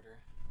release order.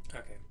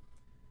 Okay.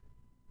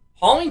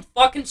 Halloween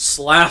fucking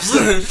slaps.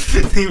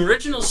 The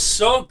original's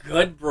so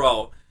good,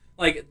 bro.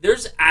 Like,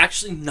 there's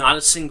actually not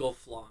a single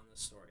flaw in the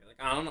story.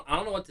 Like, I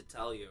don't know what to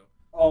tell you.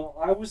 Oh,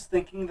 I was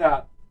thinking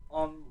that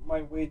on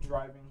my way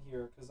driving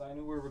here, because I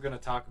knew we were going to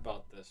talk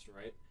about this,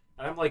 right?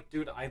 And I'm like,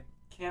 dude, I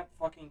can't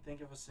fucking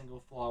think of a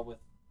single flaw with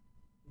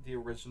the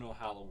original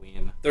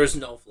Halloween. There's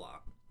no flaw.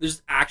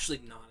 There's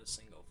actually not a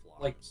single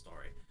flaw in the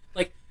story.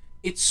 Like,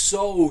 it's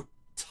so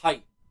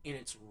tight in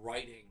its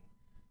writing.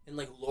 And,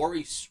 like,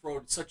 Laurie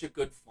Strode, such a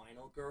good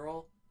final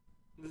girl.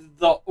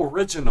 The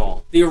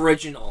original.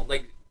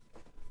 Like,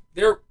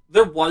 there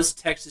was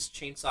Texas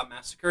Chainsaw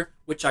Massacre,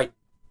 which I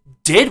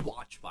did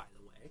watch, by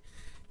the way.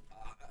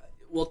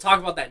 We'll talk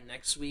about that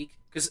next week,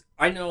 because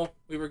I know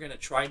we were going to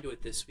try and do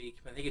it this week,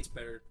 but I think it's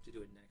better to do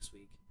it next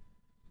week.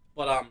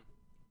 But,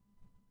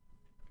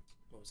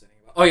 what was I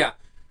thinking about? Oh, yeah.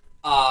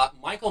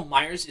 Michael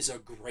Myers is a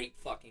great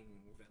fucking villain.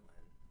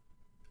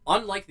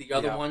 Unlike the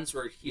other ones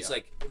where he's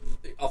like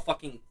a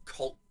fucking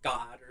cult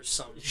god or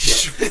some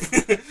shit.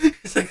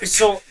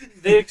 So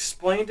they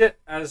explained it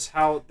as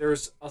how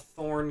there's a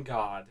thorn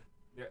god.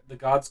 The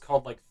god's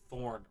called like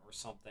Thorn or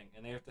something,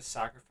 and they have to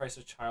sacrifice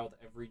a child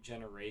every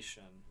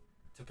generation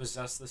to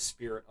possess the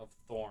spirit of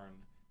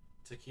Thorn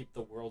to keep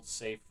the world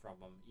safe from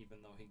him,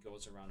 even though he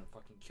goes around and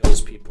fucking kills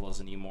people as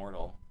an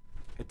immortal.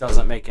 It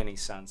doesn't make any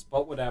sense,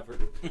 but whatever.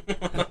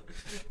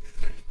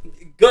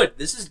 Good.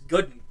 This is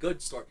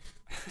good story.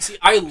 See,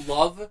 I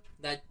love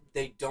that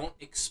they don't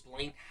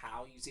explain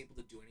how he's able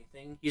to do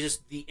anything. He's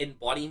just the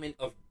embodiment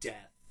of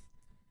death.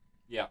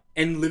 Yeah.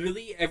 And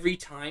literally every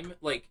time,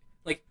 like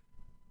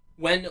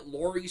when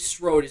Laurie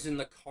Strode is in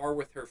the car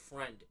with her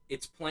friend,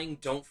 it's playing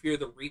Don't Fear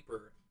the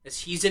Reaper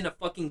as he's in a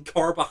fucking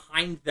car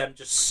behind them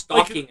just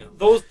stalking him.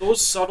 Those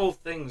subtle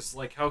things,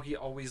 like how he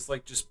always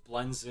like just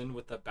blends in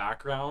with the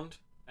background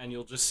and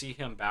you'll just see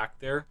him back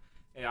there,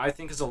 I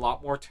think is a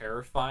lot more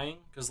terrifying,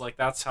 because like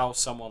that's how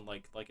someone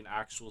like an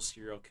actual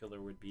serial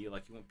killer would be.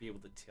 Like you won't be able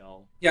to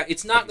tell. Yeah,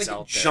 it's not like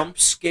a jump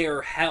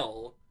scare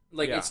hell.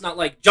 Like it's not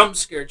like jump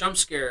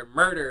scare,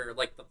 murder,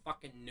 like the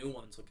fucking new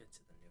ones. We'll get to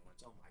the new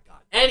ones. Oh my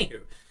god.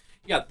 Anywho,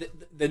 yeah,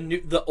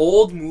 the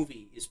old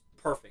movie is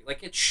perfect.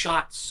 Like, it's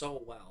shot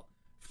so well.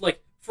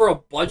 Like, for a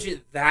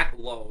budget that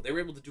low, they were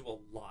able to do a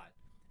lot.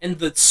 And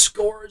the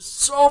score is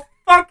so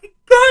fucking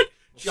good.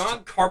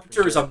 John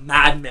Carpenter is a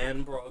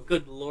madman, bro.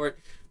 Good lord.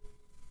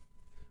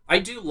 I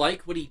do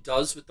like what he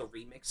does with the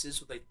remixes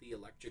with like the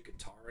electric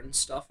guitar and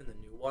stuff in the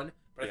new one,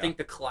 but I think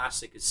the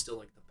classic is still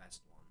like the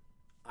best one.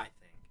 I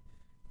think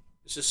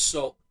it's just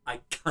so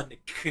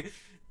iconic.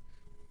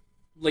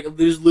 Like,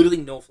 there's literally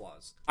no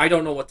flaws. I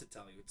don't know what to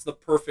tell you. It's the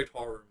perfect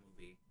horror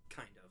movie,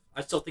 kind of.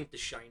 I still think The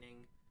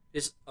Shining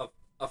is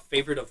a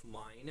favorite of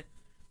mine,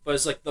 but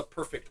it's like the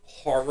perfect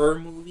horror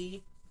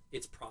movie.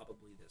 It's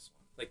probably this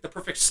one. Like the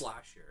perfect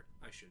slasher,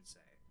 I should say.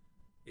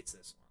 It's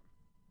this one.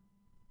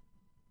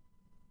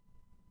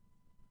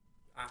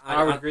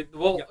 I would agree.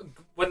 Well,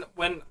 yeah.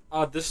 when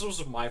this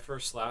was my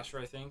first slasher,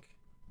 I think.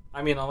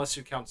 I mean, unless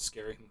you count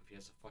Scary Movie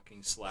as a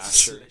fucking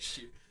slasher.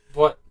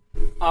 But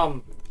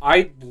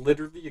I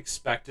literally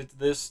expected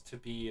this to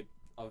be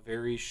a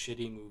very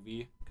shitty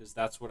movie because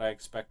that's what I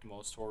expect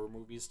most horror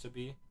movies to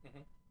be. Mm-hmm.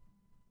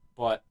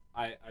 But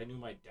I knew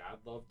my dad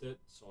loved it,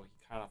 so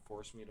he kind of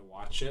forced me to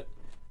watch it,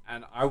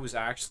 and I was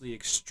actually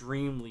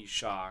extremely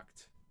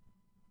shocked,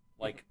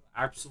 like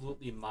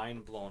absolutely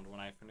mind blown when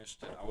I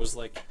finished it. I was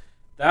like,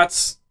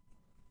 "That's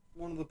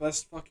one of the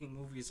best fucking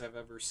movies I've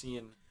ever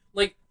seen."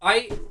 Like,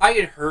 I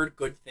had heard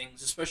good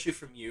things, especially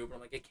from you, but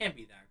I'm like, it can't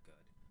be that good.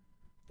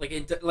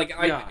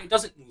 It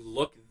doesn't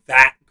look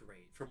that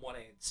great from what I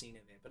had seen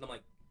of it. But I'm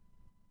like,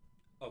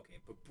 okay,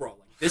 but bro,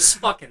 like, this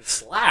fucking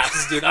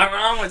slaps, dude. I'm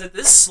wrong with it.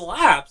 This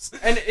slaps.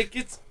 And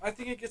I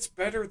think it gets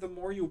better the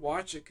more you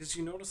watch it because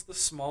you notice the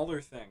smaller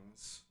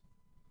things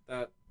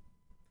that,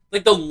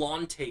 like, the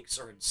lawn takes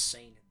are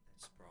insane in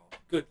this, bro.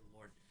 Good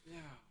lord.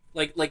 Yeah.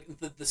 Like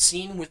the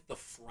scene with the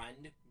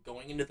friend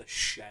going into the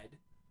shed.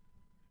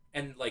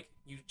 And, like,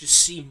 you just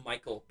see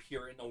Michael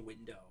peer in a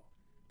window.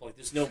 But, like,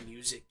 there's no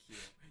music cue.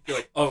 You're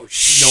like, oh,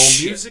 shit.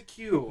 No music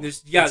cue.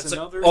 It's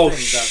another like,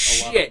 thing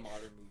that a lot of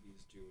modern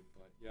movies do.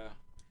 But, yeah.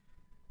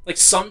 Like,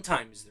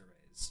 sometimes there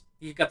is.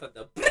 You got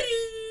the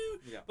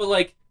yeah. But,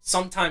 like,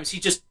 sometimes he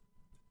just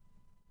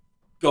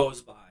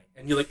goes by.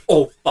 And you're like,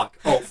 oh, fuck,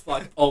 oh,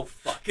 fuck, oh,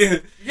 fuck.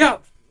 Yeah.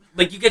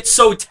 Like, you get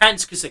so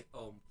tense because, like,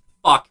 oh,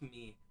 fuck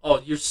me.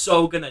 Oh, you're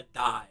so gonna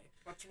die.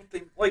 That's what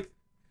they, like...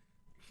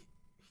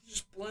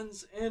 just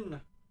blends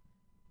in.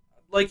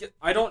 Like,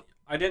 I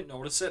didn't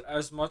notice it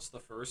as much the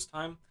first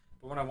time,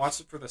 but when I watched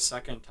it for the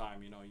second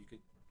time, you could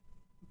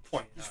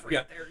point he's out.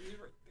 right there, dude.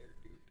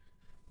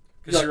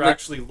 Because you're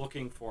actually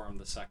looking for him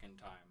the second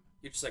time.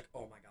 You're just like,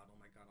 oh my god,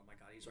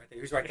 he's right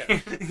there, he's right there.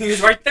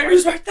 He's right there,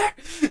 he's right there.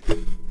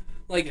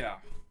 Like, yeah.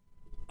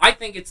 I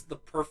think it's the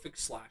perfect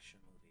slasher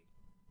movie,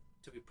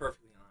 to be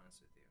perfectly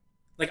honest with you.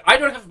 Like, I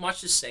don't have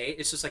much to say,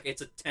 it's just like,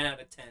 it's a 10 out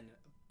of 10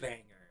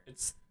 banger.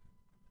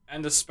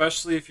 And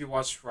especially if you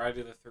watch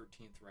Friday the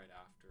 13th right after.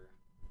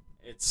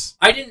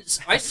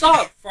 I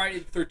saw Friday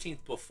the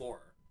 13th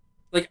before.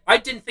 Like, I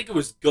didn't think it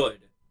was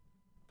good.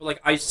 But,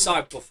 like, I saw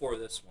it before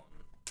this one.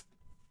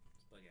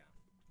 But, yeah.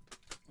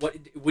 What,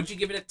 would you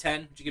give it a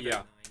 10? Would you give it a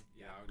 9?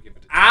 Yeah, I would give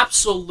it a 10.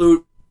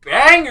 Absolute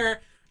banger!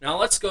 Now,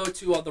 let's go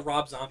to the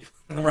Rob Zombie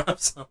one.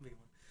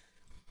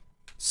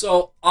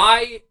 So,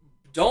 I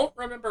don't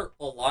remember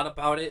a lot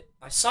about it.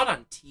 I saw it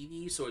on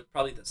TV, so it's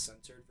probably the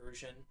censored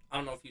version. I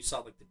don't know if you saw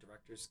like the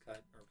director's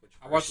cut or which.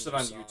 I watched it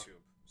on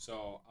YouTube,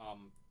 so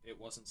it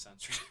wasn't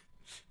censored.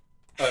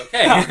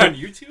 Okay, on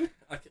YouTube.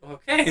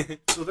 Okay.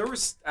 So there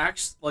was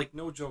actually, like,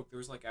 no joke. There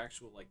was like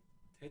actual like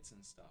tits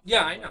and stuff.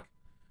 Yeah, I know.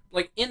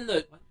 Like in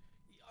the,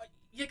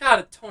 you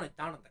gotta tone it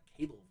down on the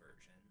cable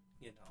version.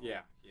 You know.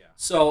 Yeah.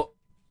 So,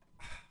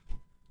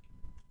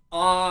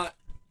 I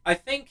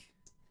think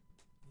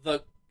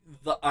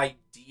the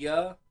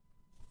idea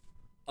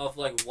of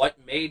like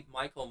what made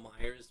Michael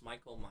Myers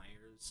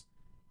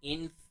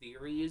in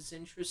theory is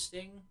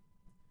interesting,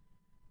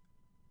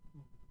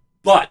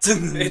 but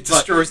it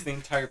destroys the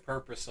entire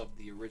purpose of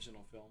the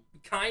original film.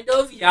 Kind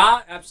of,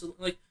 yeah,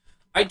 absolutely. Like,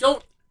 I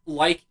don't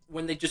like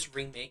when they just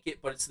remake it,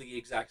 but it's the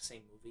exact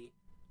same movie.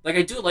 Like,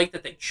 I do like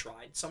that they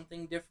tried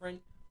something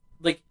different.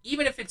 Like,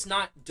 even if it's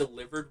not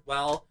delivered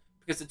well,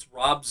 because it's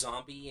Rob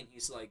Zombie and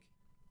he's like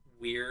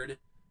weird.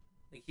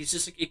 Like, he's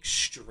just, like,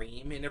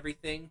 extreme and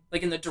everything.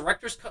 Like, in the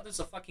director's cut, there's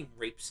a fucking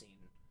rape scene.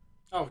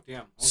 Oh,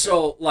 damn. Okay.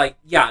 So, like,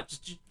 yeah,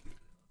 just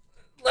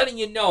letting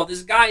you know,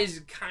 this guy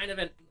is kind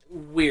of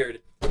weird.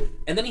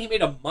 And then he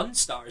made a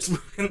Munstars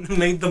movie and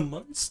made the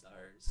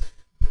Munstars.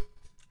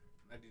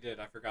 And he did.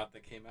 I forgot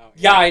that came out.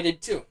 Yeah, I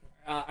did, too.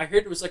 I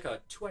heard it was, like,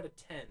 a 2 out of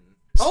 10.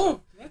 So.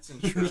 Oh, that's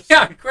interesting.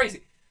 Yeah,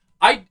 crazy.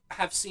 I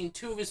have seen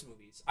 2 of his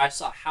movies. I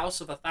saw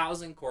House of a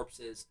Thousand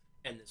Corpses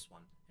and this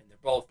one. And they're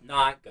both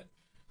not good.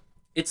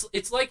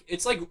 It's like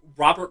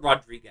Robert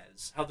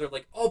Rodriguez. How they're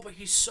like, oh, but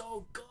he's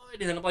so good,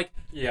 and then I'm like,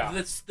 yeah,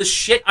 the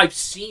shit I've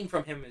seen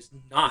from him is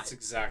not. It's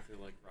exactly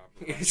like Robert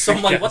Rodriguez. So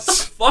I'm like, what the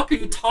fuck are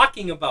you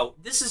talking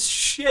about? This is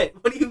shit.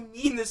 What do you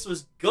mean this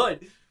was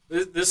good?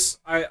 This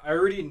I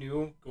already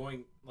knew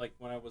going, like,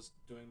 when I was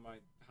doing my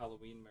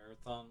Halloween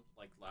marathon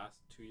like last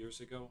 2 years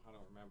ago. I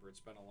don't remember. It's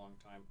been a long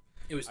time.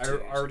 It was. I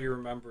already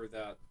remember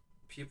that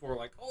people were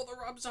like, "Oh, the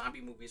Rob Zombie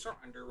movies are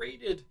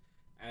underrated,"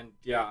 and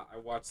yeah, I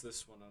watched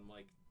this one. And I'm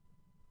like,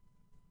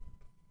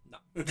 no.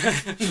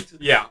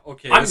 Yeah,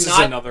 okay, this is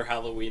another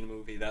Halloween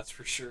movie. That's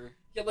for sure.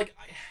 Yeah, like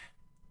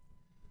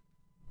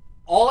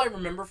all I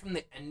remember from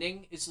the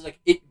ending is like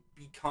it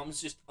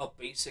becomes just a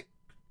basic,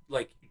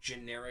 like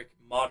generic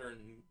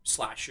modern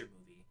slasher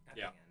movie at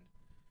the end.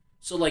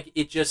 So like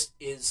it just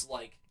is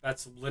like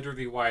that's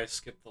literally why I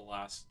skipped the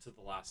last 10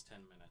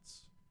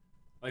 minutes.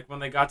 Like when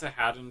they got to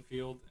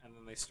Haddonfield and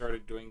then they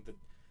started doing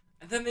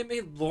and then they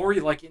made Lori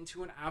like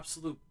into an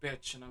absolute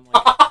bitch, and I'm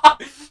like,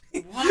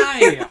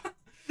 why?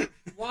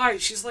 Why?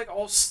 She's like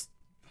all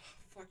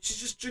fuck. She's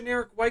just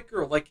generic white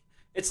girl. Like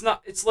it's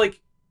not. It's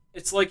like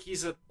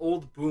he's an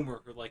old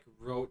boomer who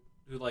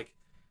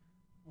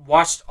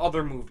watched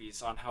other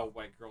movies on how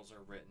white girls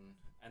are written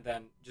and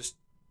then just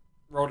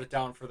wrote it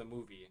down for the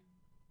movie.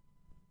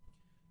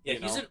 Yeah,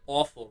 he's an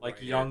awful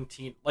writer. Young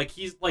teen. Like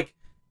he's like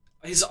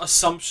his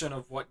assumption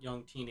of what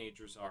young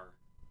teenagers are.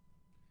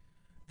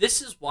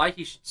 This is why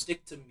he should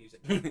stick to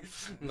music.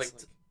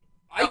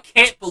 I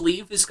can't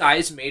believe this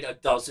guy's made a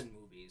dozen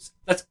movies.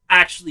 That's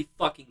actually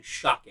fucking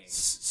shocking.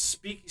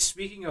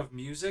 Speaking of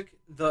music,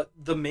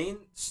 the main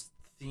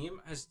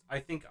theme has, I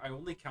think I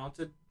only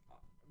counted,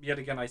 yet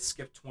again I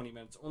skipped 20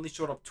 minutes, only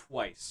showed up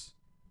twice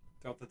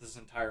throughout this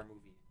entire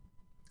movie.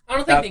 I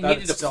don't think they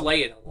needed to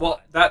play it a lot.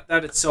 Well,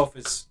 that itself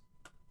is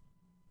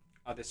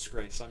a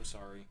disgrace. I'm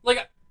sorry.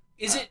 Like,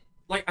 is it,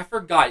 like, I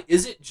forgot,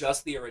 is it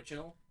just the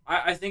original?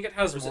 I think it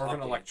has more of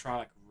an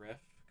electronic riff,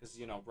 because,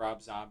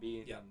 Rob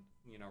Zombie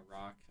and,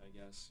 rock, I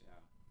guess,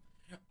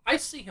 yeah. I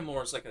see him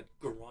more as, like, a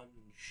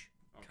grunge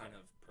kind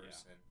of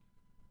person.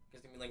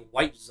 Because, I mean, like,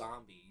 White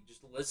Zombie,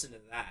 just listen to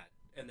that.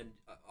 And then,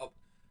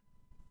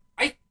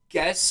 I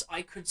guess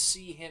I could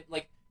see him,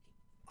 like,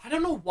 I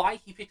don't know why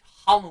he picked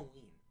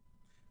Halloween.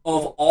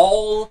 Of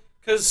all...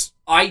 Because...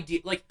 like,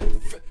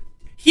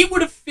 he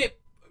would have fit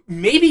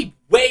maybe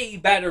way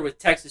better with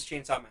Texas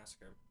Chainsaw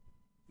Massacre.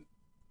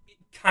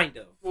 Kind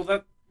of.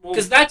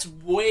 Because that's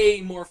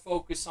way more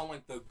focused on,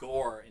 like, the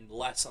gore and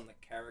less on the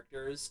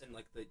characters and,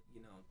 like, the,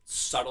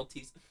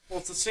 subtleties. Well,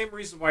 it's the same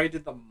reason why he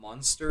did the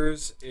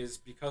monsters, is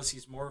because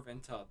he's more of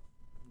into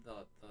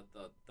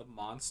the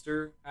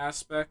monster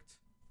aspect,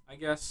 I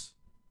guess.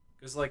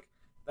 Because, like,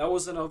 that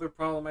was another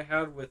problem I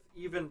had with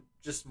even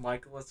just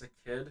Michael as a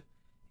kid.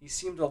 He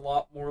seemed a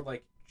lot more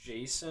like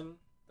Jason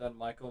than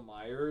Michael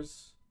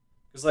Myers.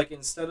 Because, like,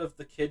 instead of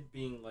the kid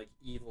being, like,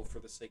 evil for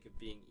the sake of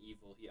being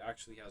evil, he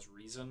actually has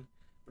reason.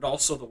 But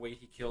also the way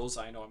he kills,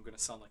 I know I'm going to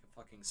sound like a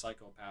fucking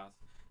psychopath,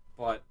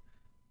 but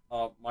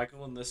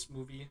Michael in this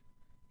movie,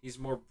 he's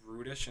more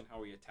brutish in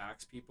how he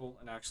attacks people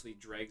and actually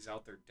drags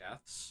out their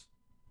deaths.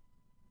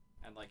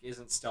 And, like,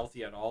 isn't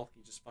stealthy at all.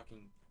 He just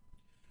fucking...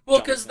 Well,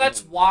 because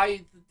that's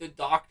why the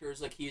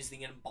doctor's, like, he is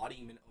the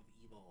embodiment of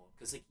evil.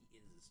 Because, like, he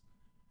is.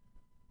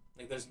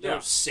 Like, there's no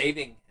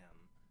saving him.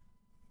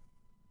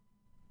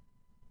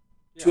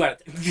 Yeah. 2 out of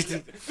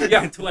 10.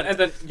 Yeah, 2 out of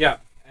 10. And then,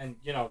 and,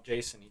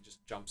 Jason, he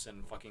just jumps in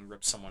and fucking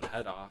rips someone's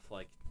head off.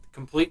 Like,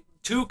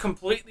 two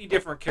completely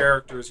different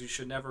characters. You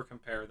should never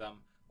compare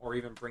them or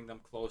even bring them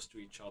close to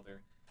each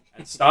other.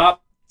 And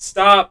stop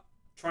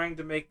trying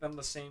to make them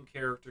the same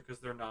character, because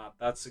they're not.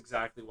 That's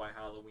exactly why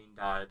Halloween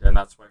died, and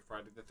that's why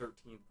Friday the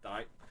 13th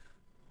died.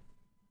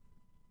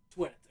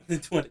 2 out of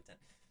 10.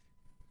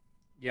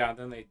 Yeah,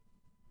 then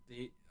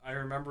I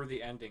remember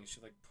the ending.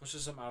 She, like,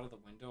 pushes him out of the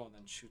window and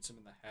then shoots him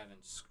in the head and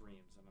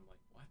screams, and I'm like,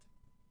 what?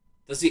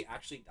 Does he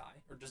actually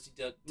die, or does he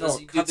do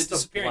the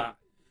disappearing?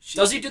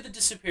 Does he do the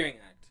disappearing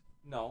act?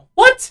 No.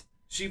 What?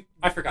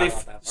 I forgot about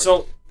that part.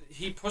 So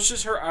he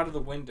pushes her out of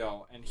the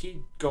window, and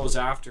he goes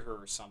after her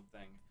or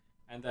something.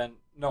 And then,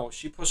 no,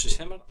 she pushes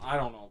him out. I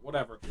don't know,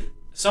 whatever.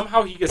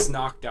 Somehow he gets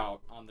knocked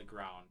out on the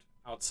ground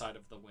outside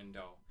of the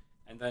window.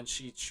 And then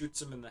she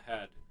shoots him in the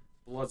head.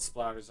 Blood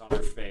splatters on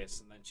her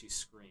face, and then she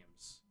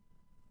screams.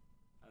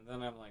 And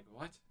then I'm like,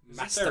 what?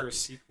 Is there a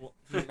sequel?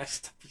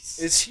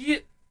 Is he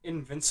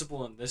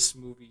invincible in this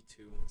movie,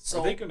 too? So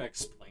are they going to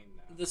explain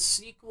that? The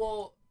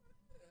sequel,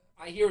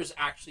 I hear, is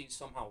actually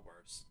somehow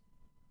worse.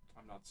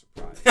 I'm not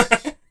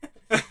surprised.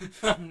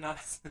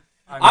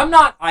 I'm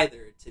not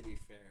either, to be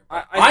fair.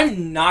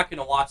 I'm not going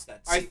to watch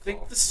that sequel. I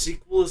think the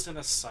sequel is in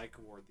a psych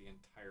ward the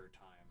entire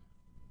time.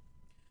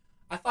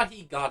 I thought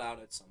he got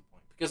out at some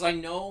point. Because I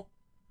know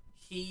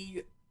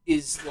he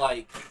is,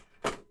 like...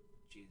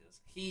 Jesus.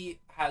 He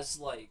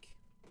has, like...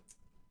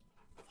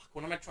 Fuck,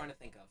 what am I trying to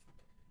think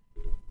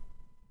of?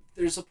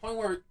 There's a point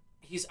where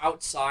he's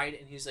outside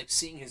and he's, like,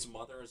 seeing his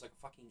mother as, like,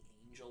 a fucking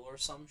angel or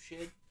some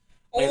shit.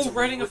 Oh,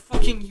 riding a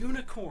fucking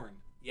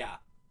unicorn. Yeah.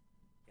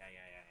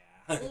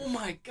 Oh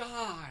my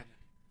god.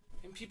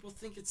 And people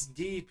think it's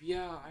deep.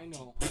 Yeah, I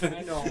know.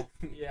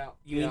 Yeah.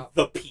 You mean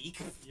the peak?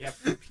 Yeah,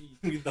 the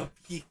peak. The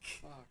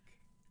peak. Fuck.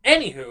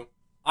 Anywho,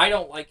 I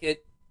don't like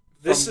it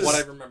from what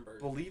I remember.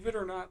 Believe it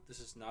or not, this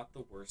is not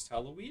the worst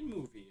Halloween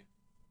movie.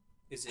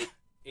 Is it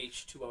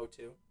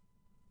H2O2?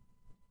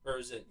 Or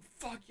is it?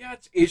 Fuck yeah,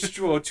 it's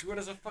H2O2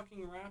 as a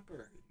fucking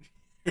rapper.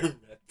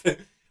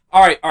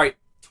 All right.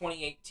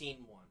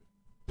 2018 one.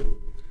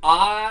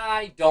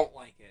 I don't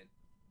like it,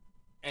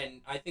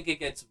 and I think it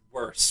gets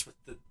worse with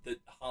the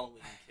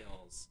Halloween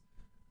Kills.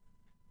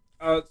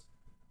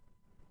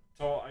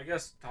 So I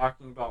guess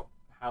talking about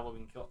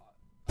Halloween Kill,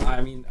 I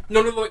mean,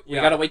 No. We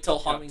yeah, gotta wait till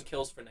Halloween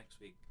Kills for next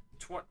week.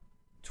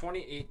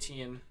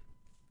 2018.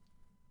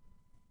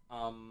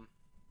 I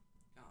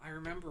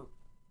remember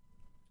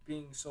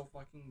being so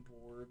fucking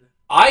bored.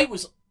 I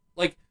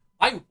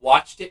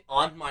watched it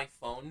on my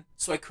phone,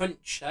 so I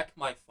couldn't check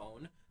my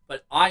phone,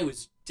 but I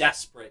was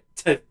desperate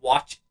to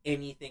watch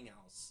anything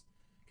else.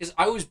 Because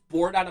I was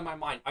bored out of my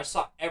mind. I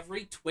saw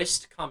every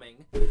twist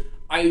coming.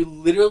 I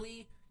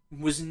literally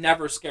was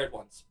never scared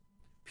once.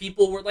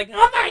 People were like,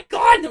 oh my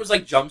god! And there was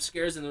like jump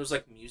scares and there was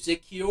like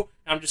music cue.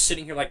 And I'm just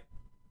sitting here like,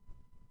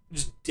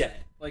 just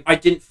dead. Like, I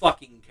didn't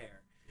fucking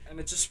care. And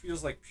it just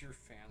feels like pure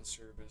fan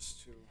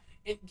service, too.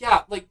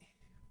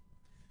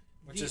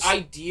 The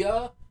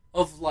idea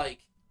of like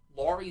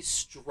Laurie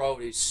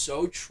Strode is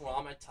so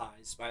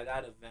traumatized by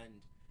that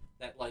event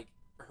that like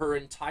her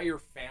entire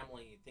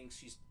family thinks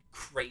she's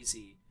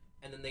crazy,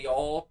 and then they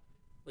all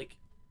like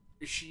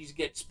she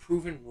gets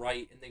proven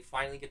right, and they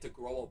finally get to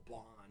grow a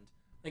bond.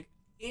 Like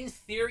in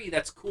theory,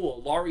 that's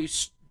cool.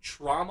 Laurie's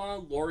trauma,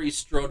 Laurie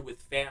Strode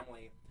with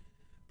family,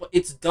 but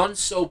it's done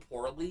so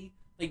poorly.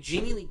 Like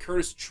Jamie Lee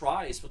Curtis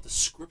tries, but the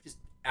script is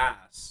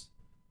ass.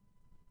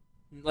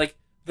 Like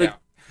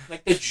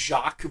like the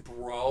jock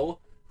bro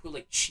who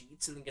like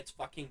cheats and then gets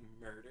fucking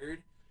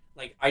murdered.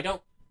 Like I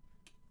don't.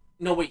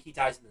 No wait, he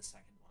dies in the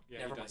second one. Yeah,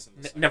 never he mind. dies in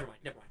the second Never one.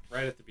 mind.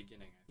 Right at the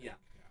beginning. I think.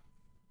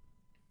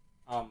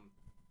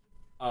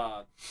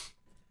 Yeah.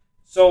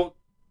 So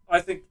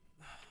I think.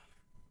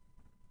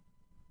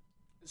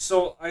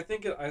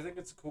 I think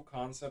it's a cool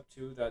concept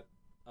too that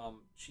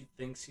she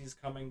thinks he's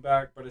coming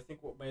back, but I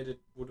think what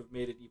would have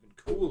made it even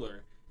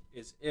cooler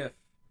is if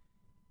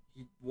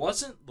he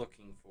wasn't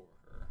looking for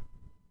her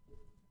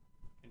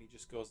and he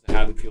just goes to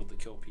Haddonfield to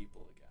kill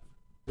people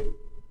again.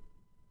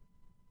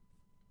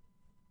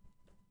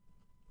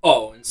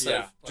 Oh, instead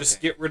Yeah,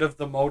 just get rid of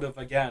the motive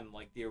again,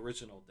 like the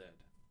original did.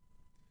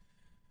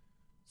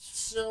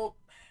 So,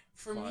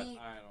 for me,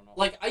 I don't know.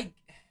 like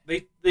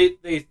they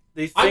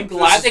think I'm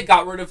glad they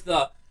got rid of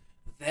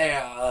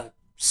their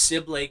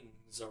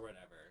siblings or whatever.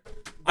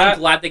 I'm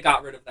glad they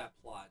got rid of that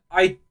plot.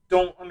 I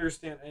don't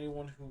understand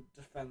anyone who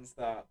defends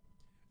that.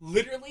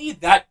 Literally,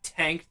 that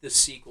tanked the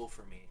sequel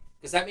for me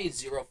because that made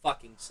zero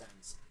fucking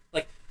sense.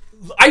 Like,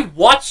 I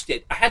watched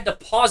it, I had to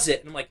pause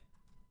it, and I'm like,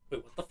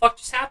 wait, what the fuck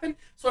just happened?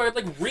 So I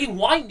like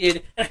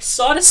rewinded and I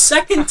saw it a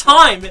second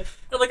time, and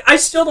like I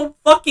still don't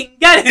fucking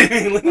get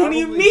it. Like, what do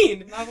you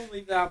mean? Not only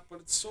that,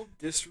 but it's so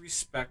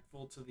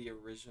disrespectful to the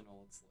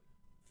original. It's like,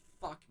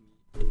 fuck me.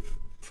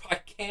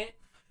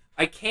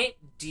 I can't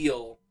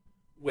deal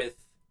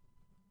with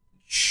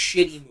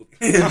shitty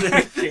movies.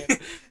 I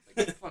can't.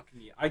 Like, fuck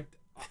me.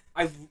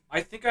 I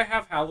think I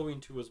have Halloween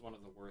 2 as one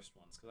of the worst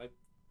ones because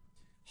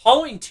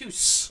Halloween 2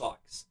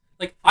 sucks.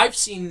 Like I've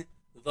seen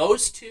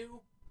those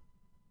two,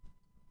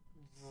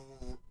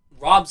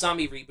 Rob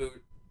Zombie reboot,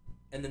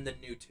 and then the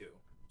new 2.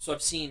 So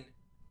I've seen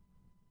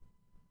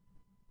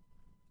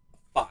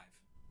 5.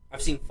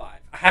 I've seen 5.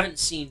 I haven't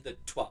seen the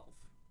 12.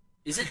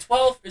 Is it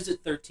 12 or is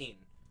it 13?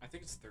 I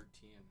think it's 13.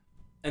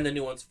 And the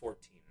new one's 14.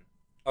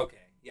 Okay,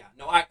 yeah.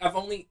 No, I've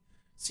only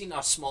seen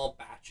a small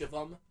batch of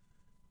them.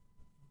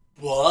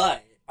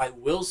 But I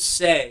will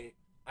say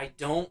I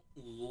don't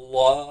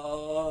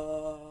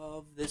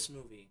love this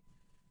movie.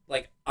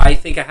 Like, I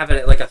think I have it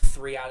at like a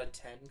 3 out of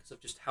 10 because of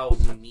just how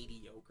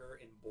mediocre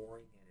and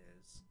boring it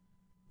is.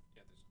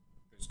 Yeah,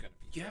 there's gonna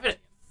be. You have it at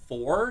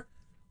 4?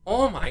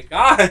 Oh my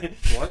god!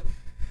 What?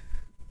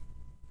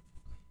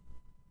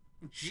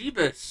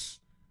 Jeebus.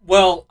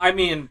 Well, I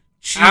mean,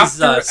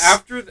 Jesus.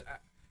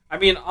 I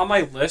mean, on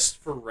my list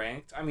for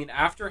ranked, I mean,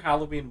 after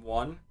Halloween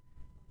 1,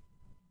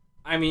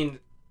 I mean,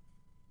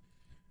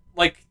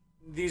 like,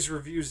 these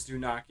reviews do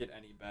not get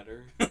any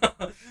better.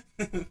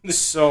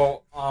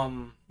 So,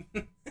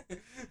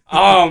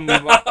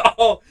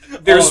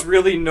 there's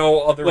really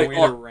no other way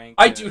to rank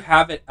I it. do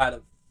have it out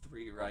of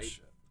 3, right?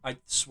 Shit. I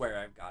swear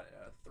I've got it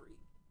out of 3.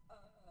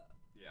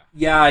 Yeah.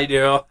 Yeah, I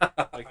do.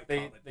 Like,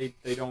 they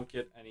don't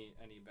get any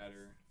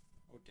better.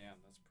 Oh, damn,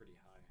 that's pretty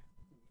high.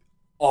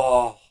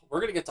 Oh, we're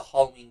going to get to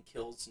Halloween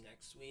Kills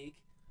next week.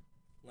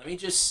 Let me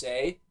just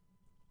say,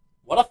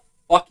 what a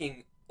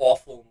fucking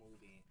awful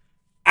movie.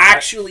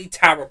 Actually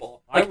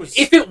terrible. Like,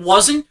 if it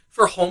wasn't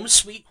for Home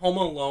Sweet Home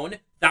Alone,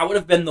 that would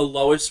have been the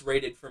lowest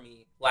rated for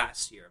me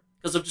last year.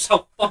 Because of just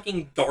how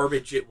fucking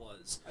garbage it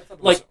was. I thought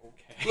it was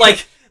okay.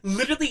 Like,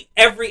 literally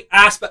every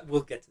aspect... We'll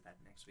get to that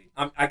next week.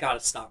 I gotta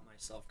stop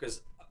myself,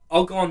 because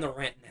I'll go on the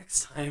rant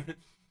next time.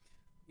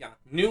 Yeah,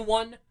 new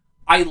one.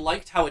 I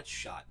liked how it's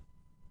shot.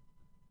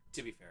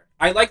 To be fair.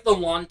 I like the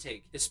lawn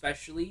take,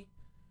 especially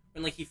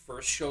when, like, he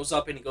first shows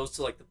up and he goes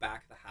to, like, the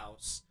back of the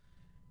house.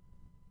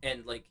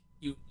 And, like,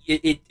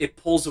 it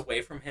pulls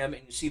away from him,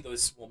 and you see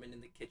this woman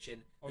in the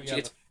kitchen, and she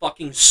gets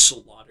fucking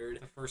slaughtered.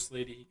 The first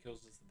lady he kills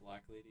is the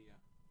black lady.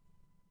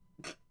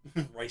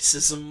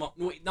 Racism.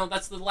 Wait, no,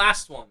 that's the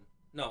last one.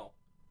 No,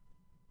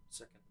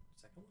 second one.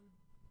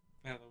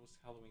 Yeah, that was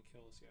Halloween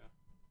Kills. Yeah.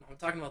 No, I'm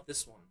talking about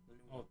this one. The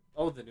new one.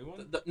 Oh, the new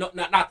one. No,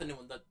 not the new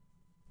one. The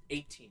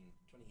 2018.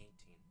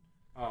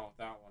 Oh,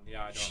 that one.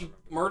 Yeah, I don't She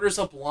remember. murders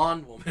a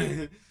blonde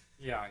woman.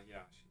 Yeah,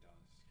 she does.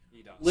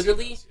 He does.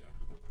 Literally, he does, yeah.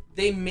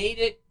 They made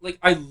it like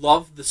I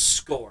love the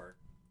score.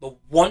 The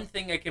one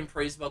thing I can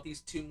praise about these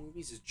two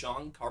movies is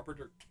John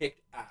Carpenter kicked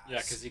ass. Yeah,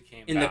 because he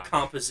came in back. the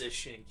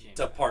composition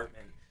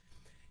department.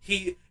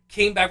 He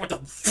came back with the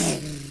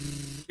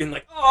and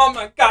like, oh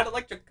my god,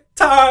 electric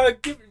guitar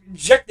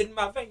injected in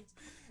my veins.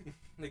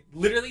 Like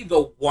literally,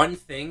 the one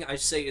thing I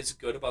say is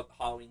good about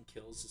Halloween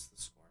Kills is the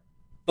score.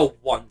 The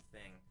one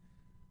thing.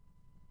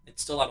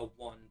 It's still out of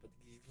one, but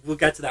we'll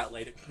get to that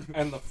later.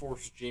 And the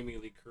forced Jamie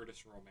Lee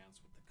Curtis romance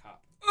with the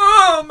cop.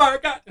 Oh my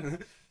god.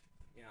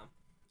 Yeah.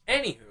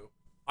 Anywho,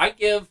 I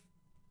give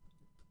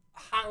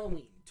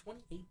Halloween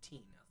 2018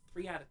 a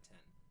 3 out of 10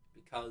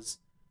 because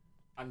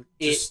I'm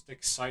just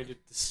excited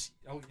to see.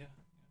 Oh yeah.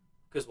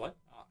 Because what?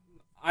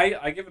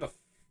 I give it a.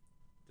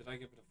 Did I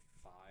give it a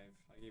 5?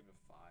 I gave it a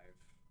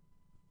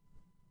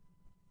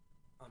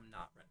 5. I'm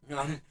not ready.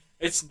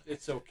 It's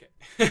okay.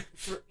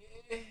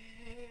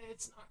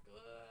 It's not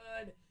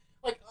good.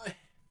 Like,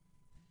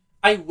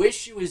 I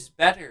wish it was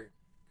better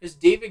because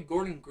David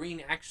Gordon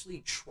Green actually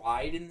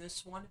tried in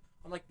this one.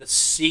 Unlike the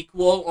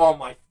sequel, oh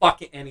my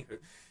fucking anywho.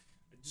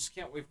 I just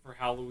can't wait for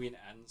Halloween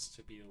Ends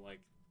to be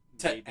like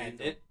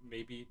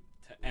maybe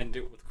to end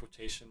it with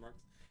quotation marks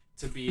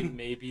to be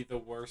maybe the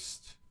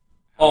worst.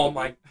 Oh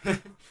my! Don't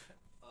say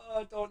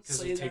that.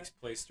 Because it takes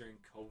place during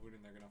COVID,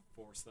 and they're gonna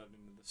force that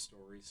into the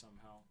story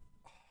somehow,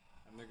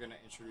 and they're gonna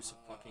introduce a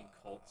fucking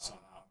cult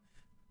somehow.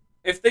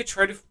 If they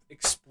try to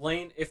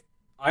explain, if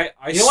I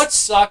you know what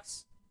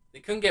sucks? They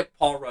couldn't get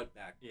Paul Rudd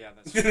back. Yeah,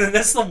 that's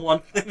that's the one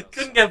thing. They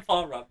couldn't get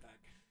Paul Rudd back.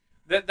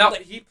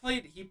 He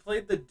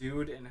played the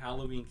dude in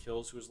Halloween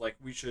Kills who was like,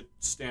 we should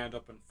stand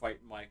up and fight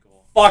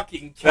Michael.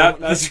 Fucking kill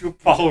That's who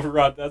Paul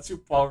Rudd. That's who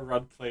Paul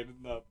Rudd played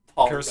in the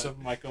Curse of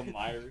Michael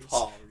Myers.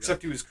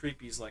 Except he was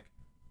creepy. He's like,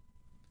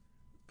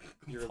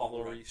 you're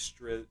Laurie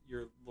Strode's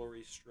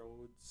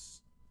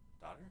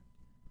daughter,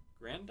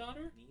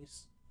 granddaughter,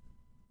 niece.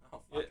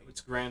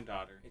 It's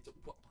granddaughter.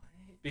 What?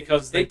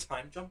 Because they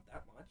time jumped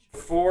that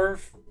much. 4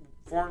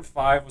 and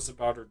 5 was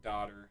about her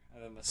daughter,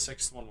 and then the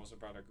 6th one was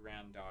about her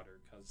granddaughter.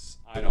 Because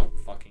I don't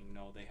fucking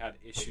know. They had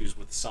issues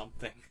with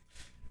something.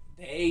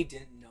 They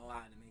didn't know how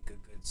to make a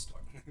good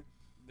story.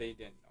 They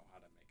didn't know how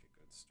to make a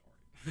good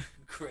story.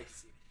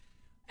 Crazy.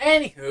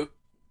 Anywho,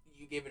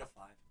 you gave it a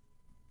 5.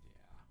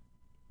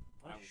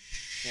 Yeah. I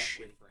can't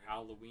wait for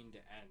Halloween to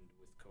end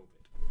with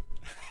COVID.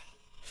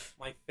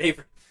 My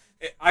favorite.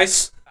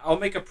 I'll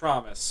make a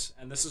promise,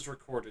 and this is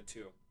recorded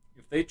too.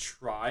 If they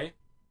try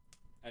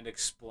and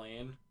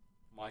explain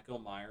Michael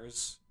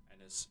Myers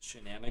and his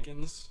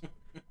shenanigans,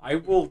 I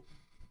will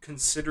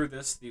consider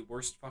this the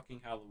worst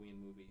fucking Halloween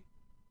movie.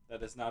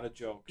 That is not a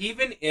joke.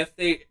 Even if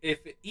it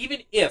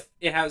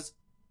has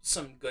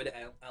some good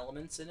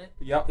elements in it,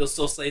 yep, you'll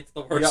still say it's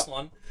the worst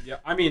one. Yeah,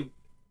 I mean,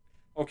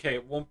 okay,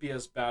 it won't be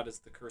as bad as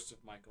The Curse of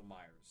Michael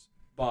Myers,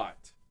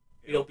 but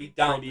it'll be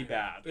down pretty there.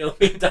 bad. It'll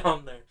be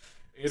down there.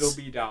 It'll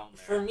be down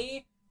there. For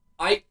me,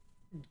 I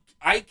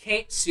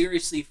can't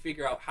seriously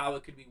figure out how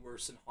it could be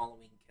worse than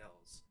Halloween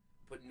Kills.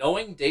 But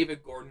knowing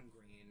David Gordon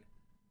Green,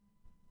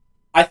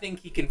 I think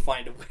he can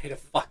find a way to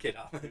fuck it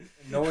up.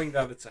 Knowing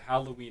that it's a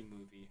Halloween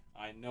movie,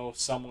 I know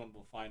someone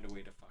will find a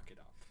way to fuck it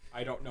up.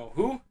 I don't know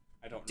who.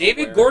 I don't know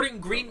David where, Gordon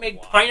Green made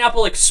why.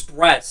 Pineapple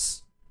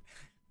Express.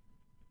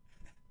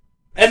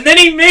 And then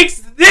he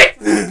makes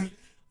this!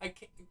 I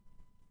can't...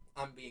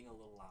 I'm being a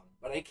little loud.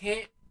 But I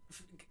can't,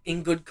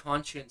 in good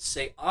conscience,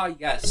 say,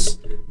 yes,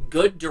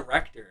 good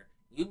director.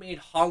 You made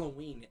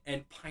Halloween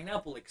and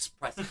Pineapple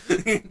Express.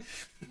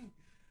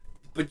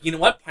 But you know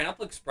what?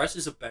 Pineapple Express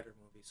is a better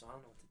movie, so I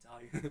don't know what to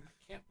tell you. I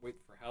can't wait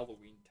for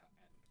Halloween to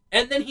end.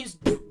 And then he's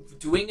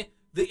doing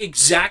the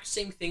exact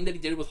same thing that he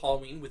did with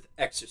Halloween with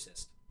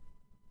Exorcist.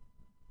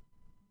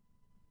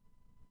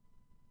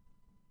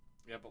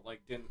 Yeah, but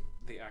didn't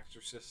The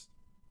Exorcist,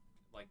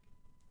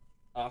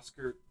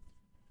 Oscar?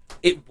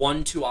 It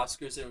won 2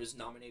 Oscars and it was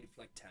nominated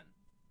for 10,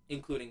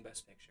 including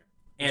Best Picture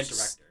and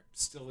Director.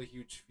 Still a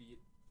huge feat.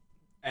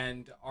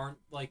 And aren't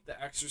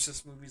the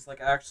Exorcist movies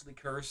actually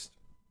cursed?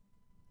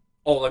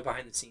 Oh,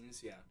 behind the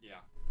scenes, yeah.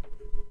 Yeah.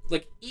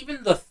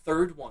 Even the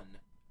third one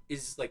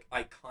is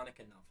iconic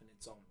enough in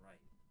its own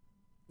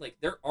right.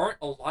 There aren't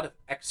a lot of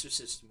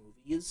Exorcist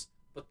movies,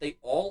 but they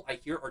all I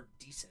hear are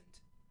decent.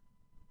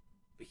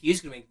 But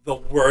he's gonna make the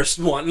worst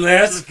one.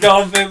 Let's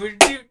go, baby.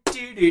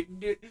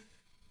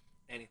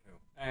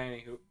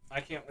 Anywho,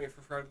 I can't wait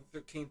for Friday the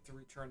 13th to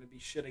return to be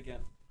shit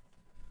again.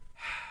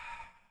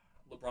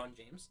 LeBron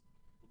James.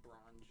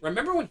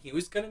 Remember when he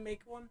was gonna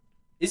make one?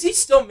 Is he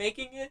still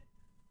making it?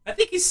 I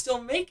think he's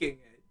still making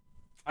it.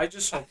 I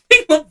just hope I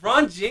think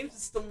LeBron James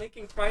is still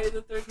making Friday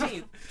the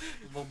 13th.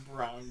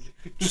 LeBron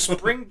just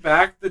bring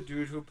back the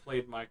dude who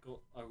played who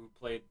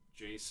played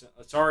Jason.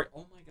 Sorry,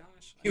 oh my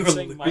gosh, You I'm were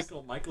saying loose.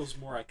 Michael. Michael's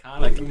more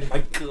iconic.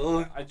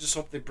 Michael. I just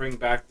hope they bring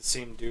back the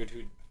same dude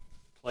who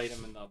played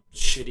him in the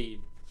shitty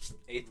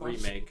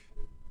remake.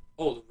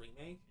 Oh, the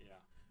remake? Yeah.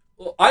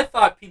 Well, I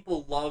thought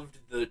people loved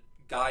the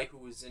guy who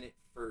was in it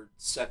for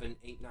 7,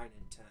 8, 9,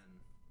 and 10.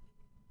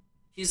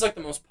 He's like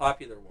the most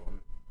popular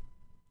one.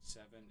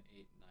 7, 8, 9,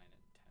 and 10.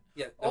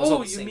 Yeah. That was all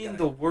Oh, the you same mean guy.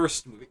 the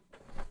worst movie?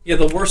 Yeah,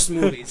 the worst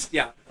movies.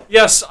 Yeah.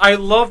 Yes, I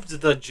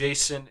loved the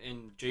Jason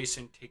and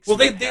Jason Takes. Well,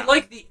 they Manhattan.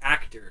 like the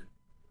actor,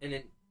 and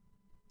then.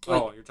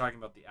 Oh, you're talking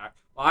about the act.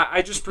 Well,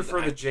 I just prefer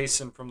the actor.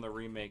 Jason from the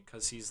remake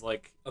because he's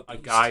like A a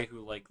beast. guy who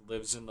like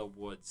lives in the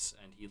woods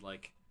and he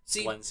like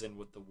See, blends in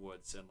with the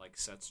woods and like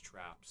sets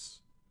traps.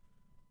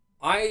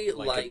 I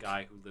Like a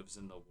guy who lives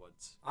in the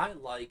woods. I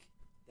like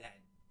that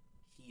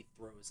he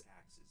throws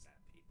axes at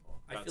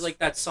people. I That's feel like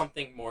that's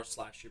something more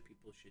slasher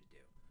people should do.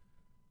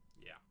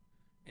 Yeah.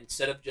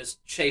 Instead of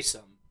just chase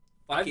them,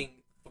 fucking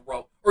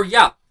throw. Or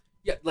yeah,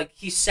 like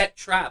he set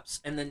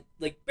traps and then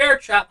like bear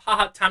trap,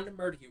 haha, time to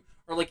murder you.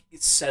 Or like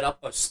it set up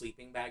a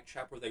sleeping bag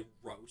trap where they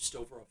roast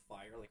over a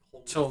fire, like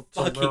holy To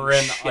fucking lure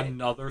in shit.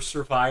 another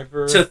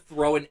survivor. To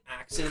throw an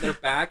axe into their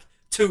back,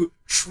 to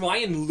try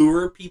and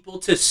lure people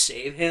to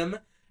save him,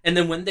 and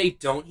then when they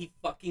don't, he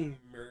fucking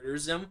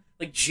murders them.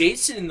 Like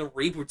Jason in the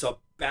reboot's a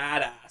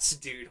badass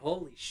dude.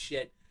 Holy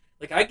shit!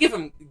 Like I give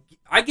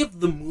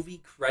the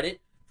movie credit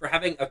for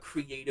having a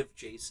creative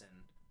Jason,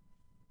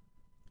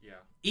 Yeah.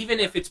 even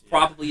if it's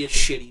probably a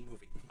shitty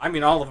movie. I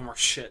mean, all of them are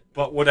shit,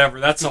 but whatever.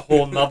 That's a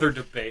whole nother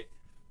debate.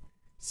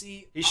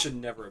 See, He should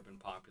never have been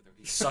popular.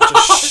 He's such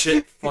a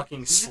shit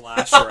fucking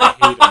slasher. I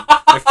hate him.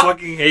 I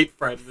fucking hate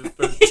Friday the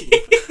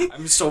 13th.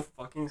 I'm so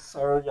fucking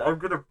sorry. I'm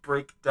gonna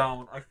break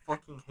down. I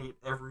fucking hate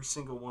every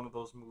single one of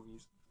those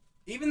movies.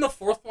 even the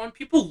fourth one,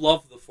 people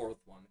love the fourth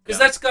one because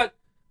Yeah. that's got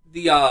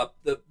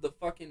the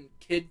fucking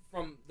kid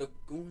from the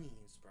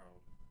Goonies, bro.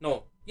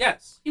 No,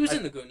 yes, he was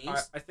in the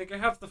Goonies. I think I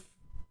have the...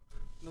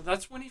 No,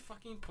 that's when he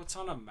fucking puts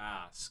on a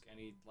mask and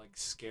he like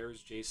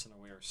scares Jason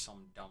away or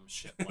some dumb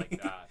shit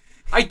like that.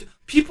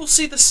 People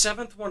say the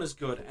seventh one is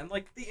good and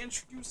like they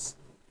introduce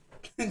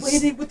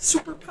lady with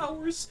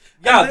superpowers.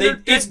 Yeah, and then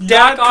her it's dead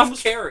dad knock off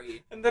comes-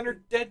 Carrie. And then her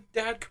dead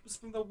dad comes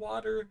from the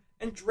water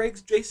and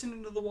drags Jason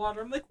into the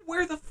water. I'm like,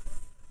 where the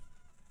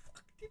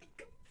fuck did he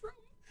come from?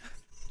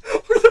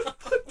 Where the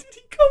fuck did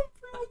he come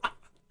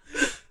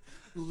from?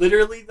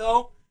 Literally,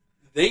 though,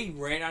 they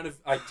ran out of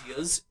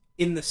ideas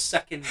in the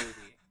second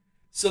movie.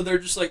 So they're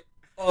just like,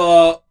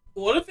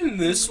 what if in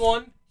this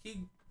one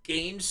he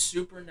gained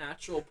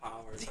supernatural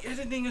powers? The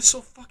editing is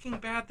so fucking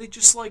bad. They're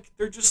just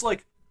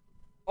like,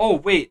 oh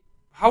wait,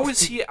 how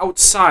is he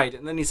outside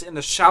and then he's in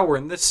the shower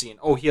in this scene?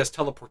 Oh, he has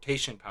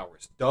teleportation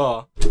powers.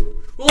 Duh.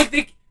 Well,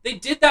 like they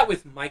did that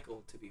with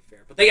Michael, to be fair,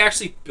 but they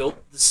actually built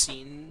the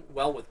scene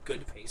well with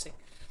good pacing.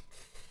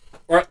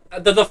 Or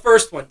the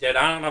first one did.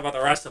 I don't know about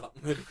the rest of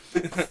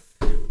them.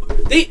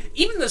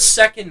 Even the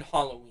second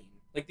Halloween,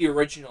 like the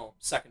original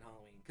second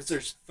Halloween, because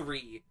there's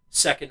 3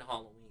 second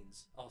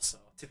Halloweens also,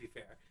 to be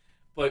fair.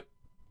 But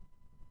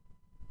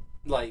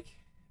like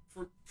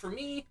for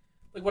me,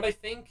 like what I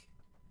think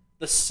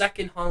the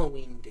second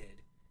Halloween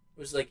did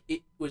was like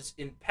it was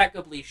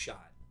impeccably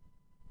shot.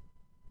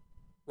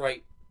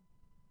 Right?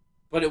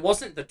 But it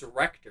wasn't the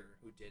director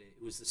who did it.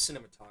 It was the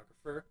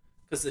cinematographer.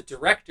 Because the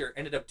director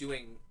ended up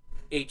doing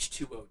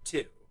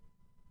H2O2.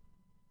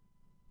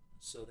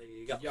 So there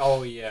you go.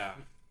 Oh yeah.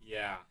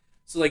 Yeah.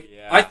 So like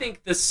Yeah. I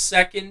think the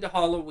second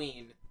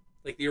Halloween,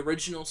 like the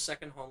original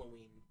second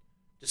Halloween,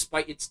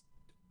 despite its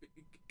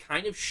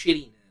kind of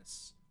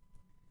shittiness,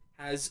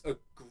 has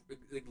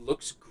it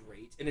looks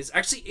great and is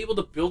actually able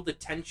to build the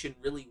tension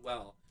really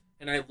well.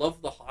 And I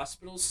love the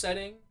hospital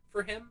setting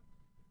for him.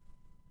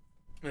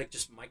 Like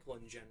just Michael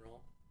in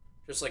general,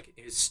 just like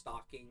his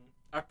stalking.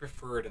 I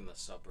prefer it in the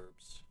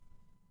suburbs.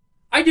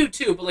 I do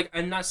too, but like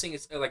I'm not saying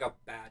it's like a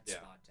bad Yeah.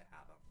 spot to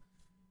have him.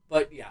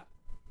 But yeah,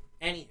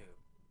 anywho,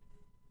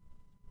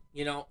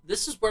 you know,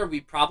 this is where we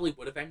probably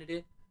would have ended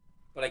it,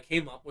 but I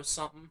came up with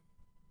something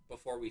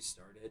before we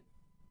started,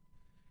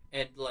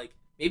 and like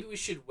maybe we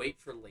should wait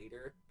for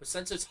later. But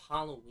since it's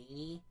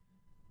Halloween-y,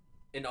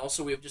 and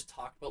also we've just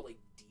talked about like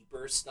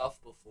deeper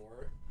stuff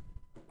before,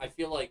 I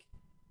feel like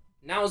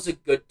now is a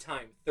good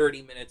time,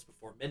 30 minutes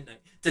before midnight,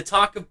 to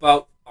talk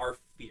about our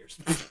fears.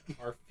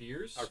 Our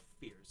fears? Our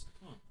fears.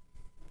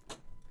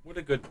 What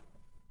a good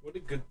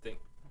thing.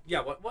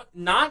 Yeah, what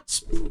not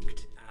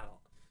spooked at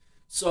all.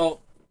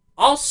 So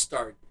I'll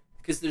start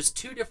because there's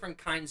 2 different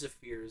kinds of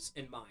fears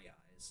in my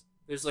eyes.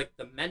 There's like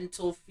the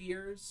mental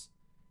fears,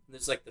 and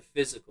there's like the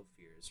physical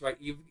fears, right?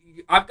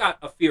 I've got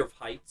a fear of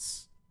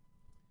heights,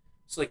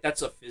 so like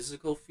that's a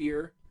physical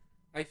fear.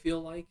 I feel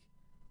like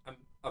I'm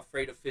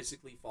afraid of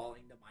physically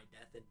falling to my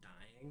death and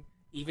dying,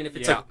 even if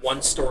it's Yeah. like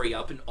 1 story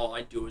up and all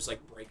I do is like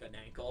break an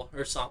ankle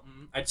or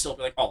something. I'd still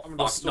be like, oh I'm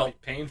fuck, still no. be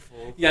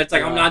painful. Yeah, it's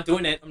like I'm not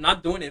doing it. I'm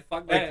not doing it.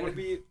 Fuck Like that. when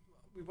we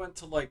went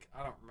to like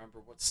I don't remember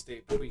what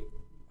state, but we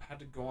had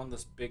to go on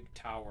this big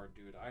tower,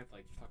 dude, I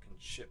like fucking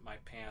shit my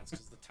pants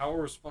because the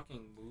tower was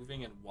fucking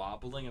moving and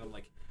wobbling, and I'm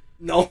like,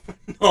 No,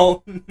 yeah,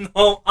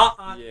 no.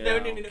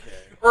 okay.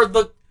 Or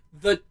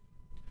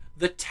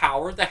the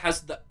tower that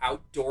has the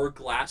outdoor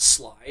glass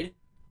slide.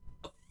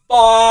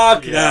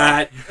 Fuck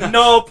Yeah. that.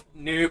 Nope.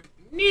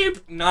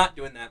 Not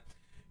doing that.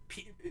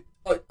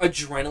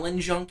 Adrenaline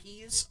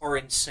junkies are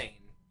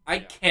insane. I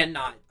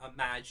cannot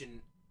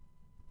imagine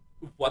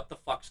what the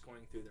fuck's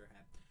going through their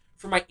head.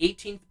 For my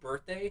 18th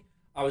birthday,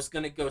 I was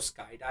gonna go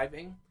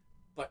skydiving,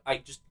 but I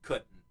just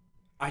couldn't.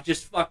 I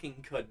just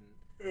fucking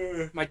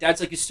couldn't. My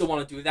dad's like, "You still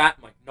want to do that?"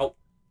 I'm like, "Nope,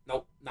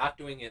 not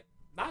doing it.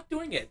 Not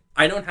doing it.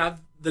 I don't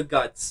have the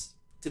guts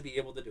to be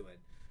able to do it.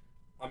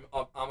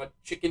 I'm a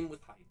chicken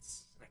with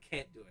heights. I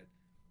can't do it."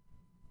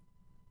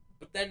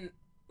 But then,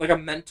 like, a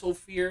mental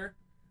fear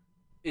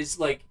is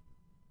like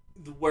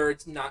where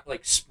it's not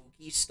like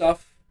spooky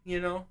stuff, you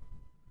know?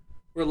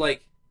 Where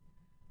like,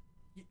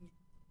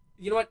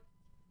 you know what?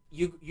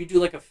 You do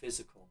like a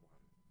physical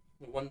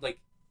one like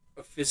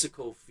a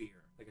physical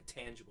fear, like a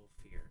tangible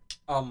fear.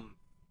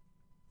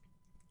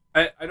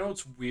 I know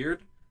it's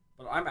weird,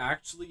 but I'm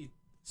actually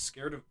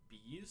scared of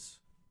bees.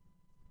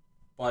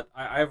 But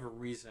I have a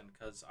reason,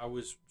 because I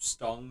was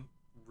stung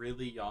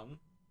really young.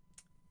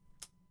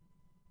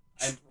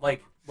 And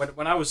like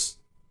when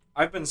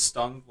I've been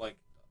stung like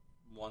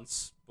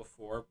once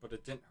before, but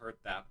it didn't hurt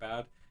that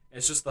bad.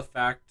 It's just the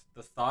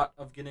thought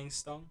of getting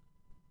stung.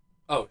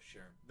 Oh,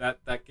 sure.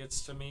 That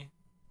gets to me.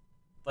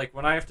 Like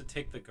when I have to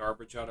take the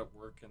garbage out at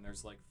work and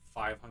there's like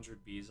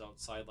 500 bees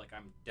outside, like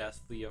I'm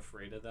deathly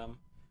afraid of them.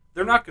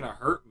 They're not gonna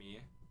hurt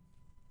me,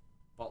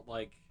 but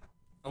like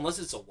Unless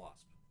it's a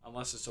wasp.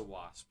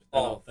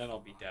 Then I'll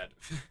be dead.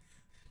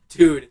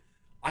 Dude,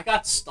 I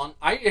got stung.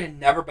 I had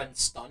never been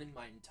stung in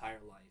my entire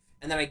life.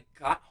 And then I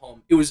got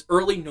home. It was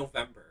early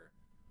November.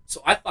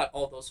 So I thought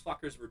all those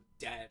fuckers were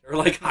dead or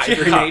like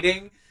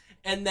hibernating.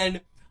 Yeah. And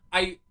then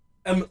I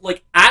am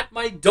like at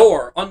my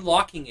door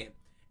unlocking it.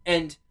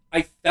 And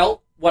I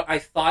felt what I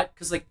thought,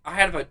 because like I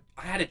had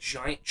a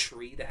giant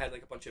tree that had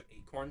like a bunch of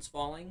acorns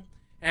falling.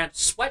 And I had a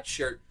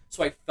sweatshirt.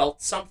 So I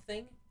felt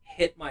something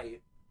hit my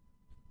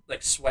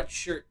like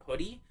sweatshirt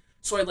hoodie.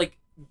 So I like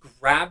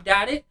grabbed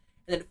at it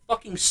and then it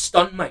fucking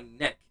stunned my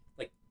neck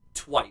like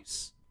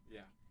twice. Yeah.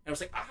 And I was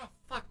like,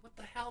 fuck, what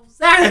the hell was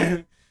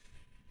that?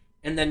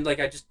 And then like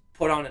I just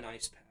put on an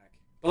ice pack.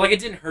 But like it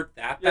didn't hurt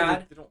that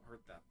bad. They don't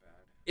hurt that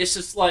bad. It's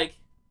just like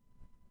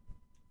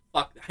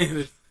fuck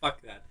that.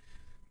 Fuck that.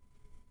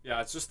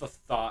 Yeah, it's just the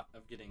thought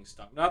of getting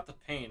stung. Not the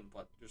pain,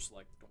 but just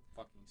like, don't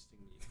fucking sting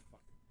me.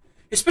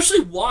 Especially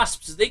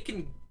wasps, they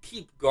can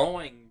keep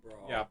going, bro.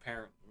 Yeah,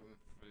 apparently.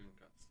 I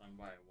got stung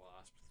by a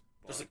wasp.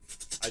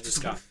 I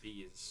just got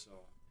bees, so.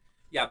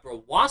 Yeah,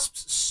 bro,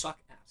 wasps suck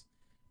ass.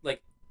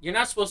 Like, you're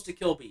not supposed to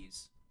kill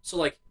bees. So,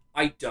 like,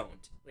 I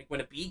don't. Like,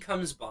 when a bee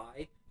comes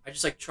by, I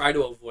just, like, try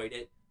to avoid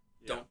it.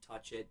 Yeah. Don't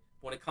touch it.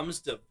 When it comes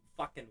to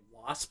fucking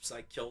wasps,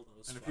 I kill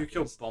those. And if you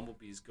kill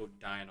bumblebees, go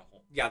die in a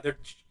hole. Yeah, they're...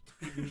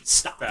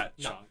 Stop. Fat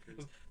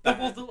chunkers.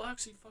 Well, they'll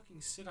actually fucking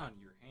sit on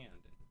your hand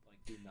and,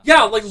 like, do nothing.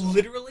 Yeah, like,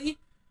 literally,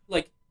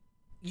 like,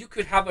 you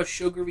could have a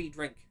sugary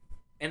drink,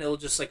 and it'll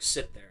just, like,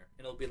 sit there.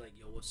 And it'll be like,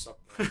 yo, what's up,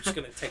 bro? I'm just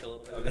gonna take a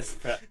little bit of this.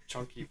 Fat,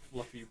 chunky,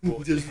 fluffy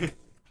boy.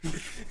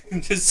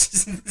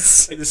 This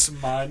is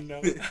mine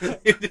now.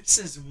 This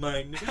is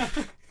mine.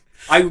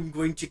 I'm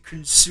going to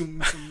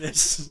consume from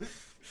this.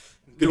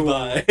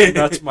 Goodbye.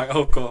 That's my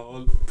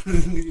alcohol.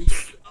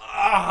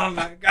 Oh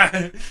my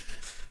god.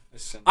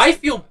 I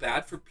feel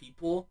bad for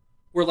people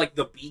where like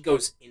the bee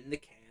goes in the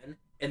can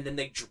and then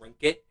they drink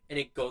it and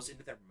it goes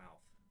into their mouth.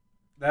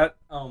 That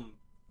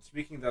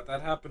speaking of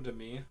that happened to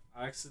me.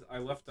 I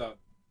left a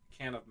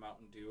can of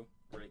Mountain Dew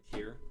right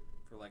here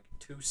for like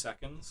 2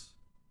 seconds,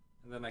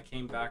 and then I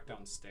came back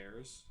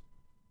downstairs,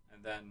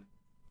 and then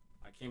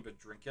I came to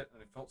drink it,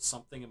 and I felt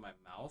something in my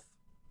mouth.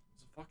 It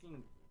was a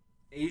fucking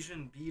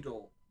Asian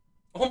beetle.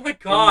 Oh my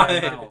god!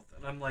 In my mouth,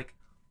 and I'm like,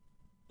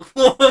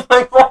 oh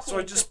my god! So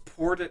I just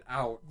poured it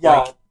out. Yeah,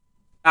 like,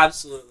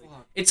 absolutely.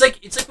 Fuck. It's like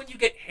when you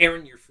get hair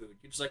in your food.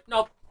 You're just like,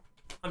 nope,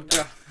 I'm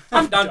done.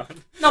 I'm done.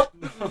 Nope.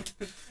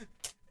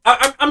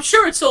 I'm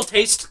sure it still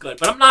tastes good,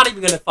 but I'm not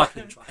even gonna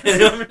fucking try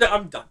it.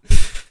 I'm done.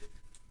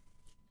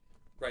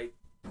 Right.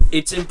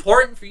 It's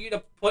important for you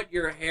to put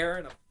your hair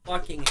in a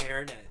fucking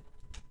hairnet.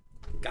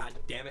 God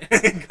damn it.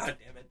 God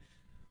damn it.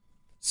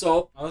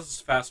 So... Oh, this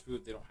is fast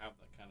food. They don't have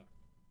that kind of...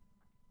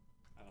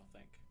 I don't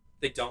think.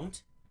 They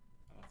don't?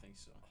 I don't think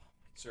so.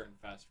 Certain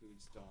fast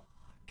foods don't.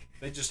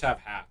 They just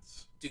have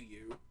hats. Do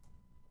you?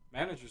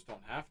 Managers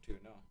don't have to,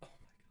 no. Oh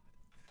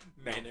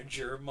my god.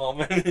 Manager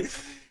moment.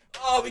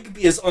 Oh, we could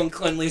be as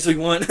uncleanly as we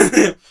want.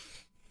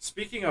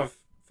 Speaking of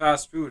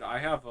fast food, I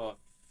have a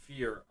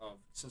fear of...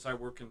 Since I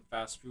work in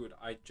fast food,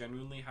 I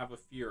genuinely have a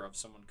fear of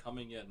someone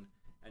coming in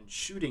and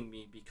shooting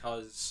me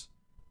because...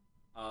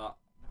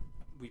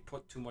 we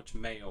put too much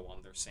mayo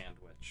on their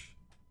sandwich.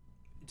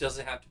 Does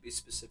it have to be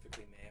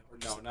specifically mayo? Or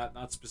just... No,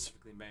 not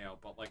specifically mayo,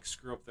 but like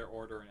screw up their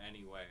order in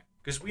any way.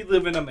 Because we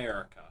live in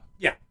America.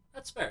 Yeah,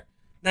 that's fair.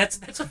 That's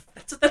a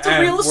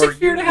And realistic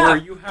fear to where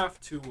have. you have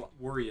to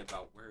worry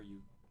about where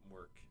you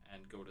work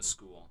and go to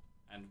school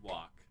and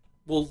walk.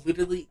 Well,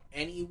 literally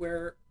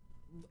anywhere.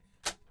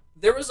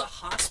 There was a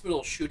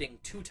hospital shooting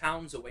 2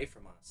 towns away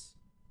from us.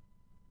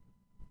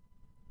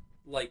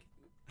 Like,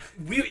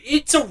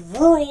 it's a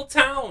rural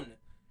town.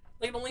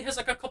 Like, it only has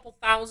like a couple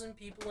thousand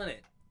people in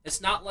it.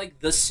 It's not like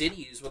the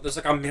cities where there's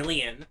like a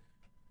million,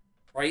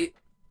 right?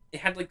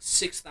 It had like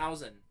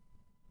 6,000,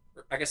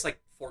 or I guess like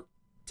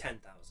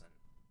 10,000.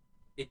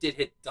 It did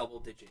hit double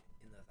digit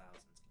in the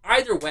thousands.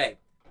 Either way,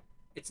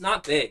 it's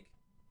not big.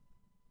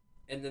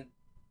 And then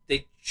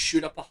they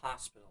shoot up a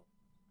hospital.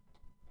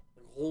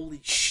 Like, holy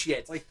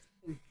shit! Like,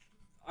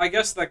 I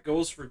guess that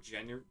goes for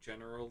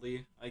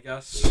generally. I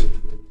guess.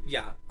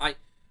 Yeah, I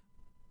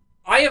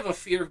have a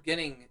fear of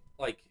getting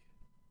like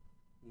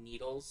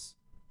needles.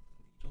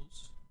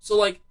 So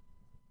like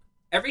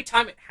every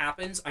time it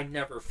happens, I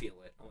never feel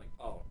it. I'm like,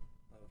 oh,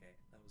 okay,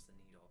 that was the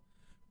needle.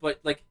 But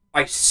like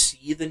I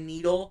see the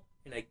needle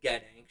and I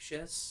get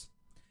anxious,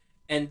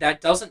 and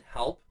that doesn't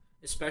help.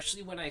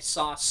 Especially when I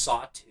saw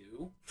Saw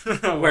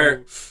 2,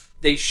 where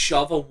they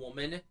shove a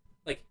woman,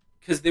 like,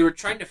 because they were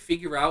trying to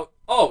figure out,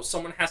 oh,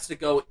 someone has to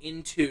go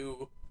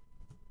into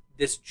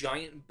this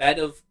giant bed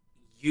of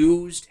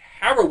used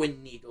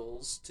heroin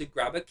needles to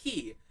grab a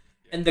key.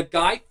 And the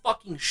guy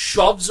fucking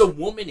shoves a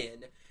woman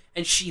in,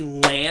 and she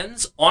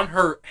lands on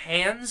her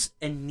hands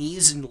and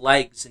knees and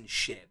legs and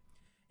shit.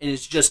 And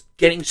is just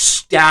getting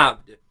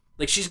stabbed.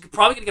 Like, she's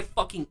probably gonna get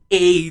fucking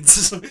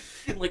AIDS.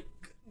 Like,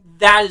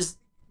 that is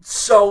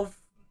so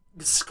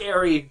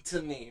scary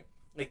to me.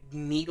 Like,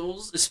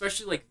 needles,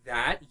 especially like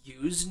that,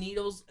 used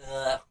needles,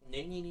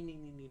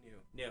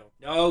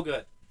 no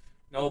good.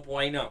 No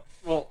bueno.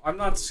 Well, I'm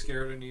not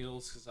scared of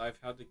needles because I've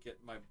had to get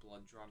my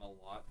blood drawn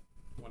a lot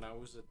when I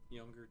was a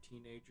younger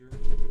teenager.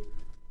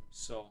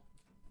 So,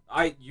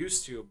 I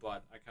used to,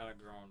 but I kind of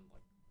grown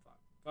like,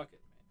 fuck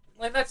it,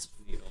 man. Like, that's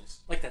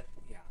needles. like that,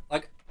 yeah.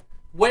 Like,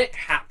 when it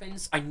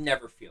happens, I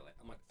never feel it.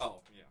 I'm like,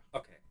 oh, Yeah.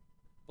 okay.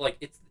 But,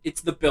 like,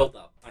 it's the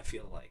build-up, I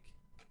feel like,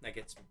 that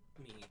gets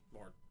me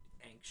more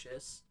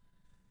anxious.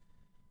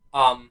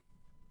 I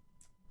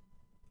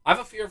have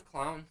a fear of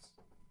clowns.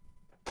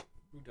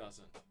 Who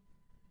doesn't?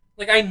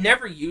 Like, I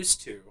never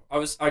used to.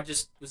 I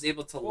just was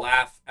able to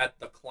laugh at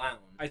the clown.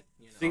 I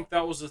think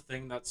that was a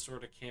thing that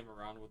sort of came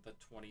around with the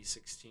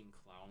 2016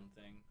 clown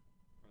thing,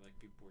 where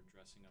like people were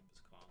dressing up as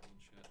clowns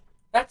and shit.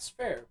 That's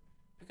fair,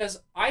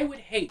 because I would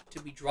hate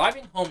to be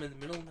driving home in the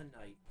middle of the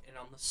night and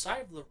on the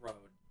side of the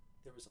road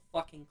there was a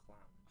fucking clown.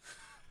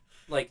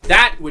 Like,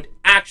 that would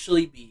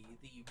actually be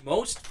the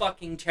most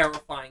fucking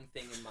terrifying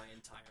thing in my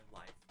entire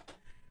life.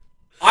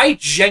 I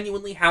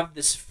genuinely have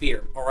this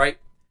fear, alright?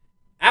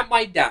 At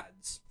my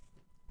dad's,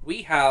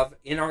 we have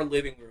in our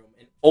living room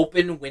an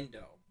open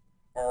window,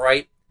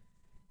 alright?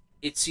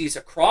 It sees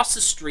across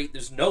the street.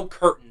 There's no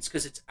curtains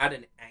because it's at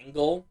an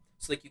angle.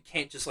 So, like, you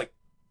can't just, like,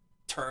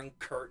 turn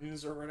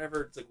curtains or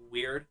whatever. It's, like,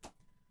 weird.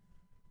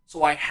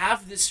 So I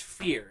have this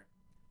fear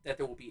that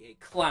there will be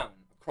a clown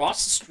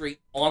across the street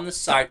on the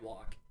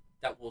sidewalk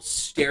that will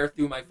stare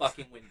through my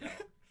fucking window.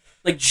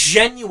 Like,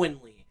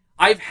 genuinely,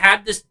 I've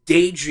had this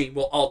daydream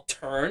where I'll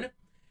turn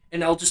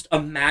and I'll just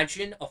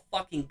imagine a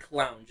fucking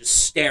clown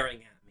just staring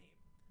at me.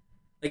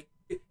 Like,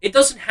 it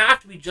doesn't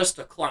have to be just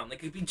a clown. Like,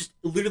 it could be just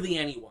literally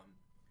anyone.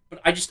 But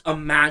I just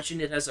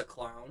imagine it as a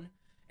clown,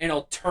 and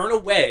I'll turn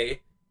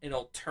away, and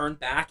I'll turn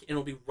back, and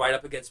it'll be right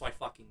up against my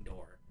fucking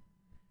door.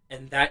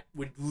 And that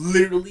would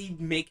literally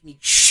make me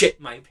shit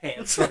my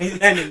pants right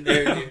then and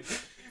there, dude.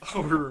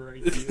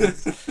 Alright,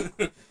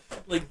 dude.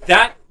 Like,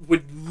 that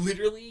would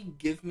literally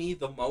give me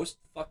the most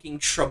fucking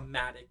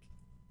traumatic,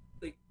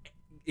 like,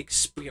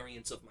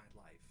 experience of my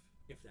life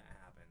if that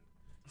happened.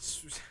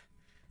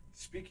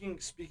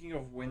 Speaking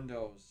of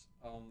windows,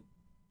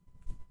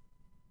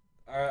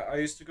 I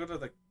used to go to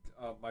the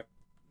my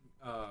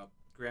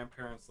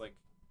grandparents' like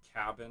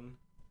cabin,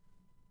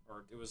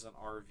 or it was an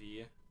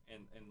RV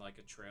in like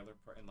a trailer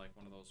in like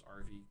one of those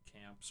RV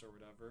camps or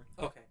whatever.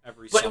 Okay.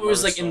 Every But summer it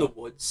was like so. in the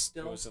woods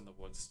still. It was in the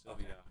woods still,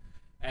 Okay. yeah.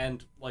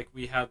 And like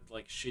we had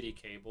like shitty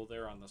cable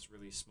there on this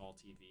really small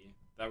TV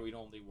that we'd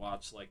only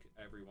watch like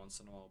every once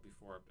in a while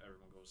before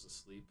everyone goes to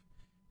sleep.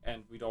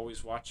 And we'd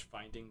always watch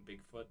Finding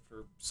Bigfoot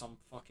for some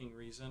fucking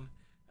reason.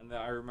 And then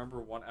I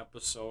remember one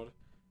episode,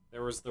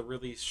 there was the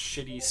really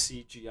shitty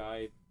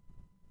CGI.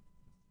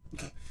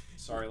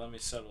 Sorry, let me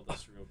settle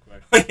this real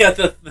quick. Yeah,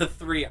 the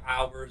 3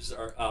 hours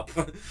are up.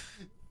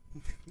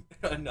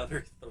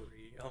 Another 3.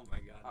 Oh my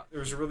god. There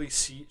was a really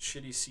shitty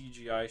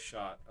CGI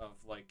shot of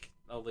like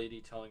a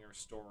lady telling her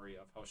story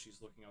of how she's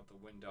looking out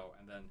the window,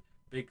 and then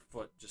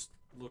Bigfoot just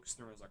looks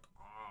through and is like,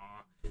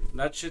 ah. And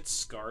that shit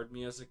scarred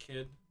me as a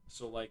kid.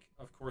 So like,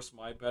 of course,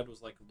 my bed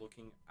was like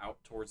looking out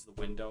towards the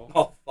window.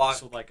 Oh fuck.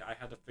 So like, I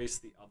had to face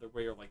the other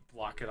way or like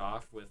block it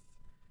off with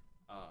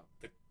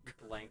the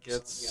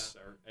blankets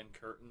and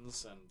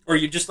curtains and. Or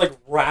you just like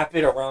wrap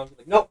it around.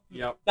 Like, nope.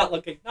 Yep. Not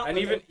looking. Not And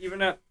looking.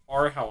 even at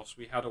our house,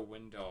 we had a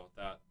window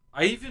that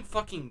I even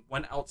fucking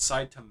went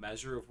outside to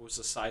measure if it was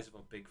the size of a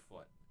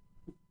Bigfoot.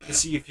 to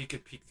see if he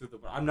could peek through the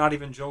window. I'm not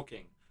even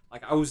joking.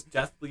 Like, I was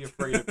deathly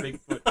afraid of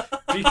Bigfoot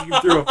peeking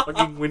through a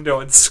fucking window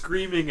and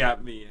screaming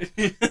at me.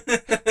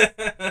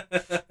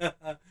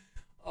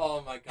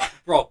 Oh my god.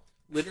 Bro,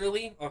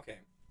 literally? Okay.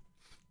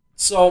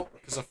 So,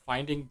 Because of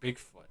finding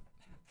Bigfoot.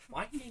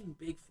 Finding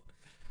Bigfoot.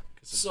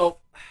 So,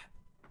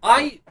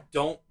 I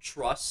don't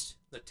trust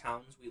the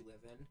towns we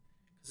live in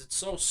because it's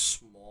so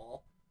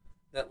small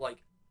that,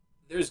 like,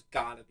 there's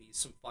gotta be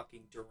some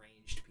fucking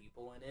deranged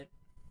people in it.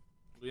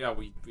 Yeah,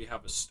 we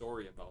have a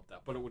story about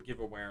that, but it would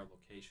give away our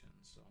location,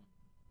 so.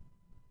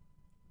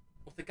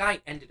 Well, the guy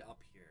ended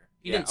up here.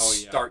 He didn't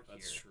start here.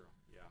 That's true,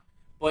 yeah.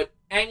 But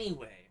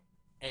anyway,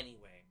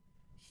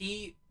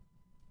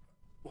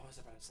 what was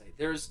I about to say?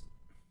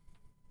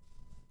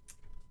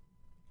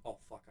 Oh,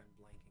 fuck, I'm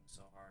blanking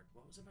so hard.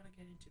 What was I about to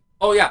get into?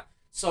 Oh, yeah.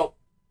 So,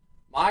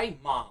 my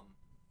mom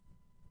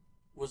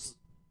was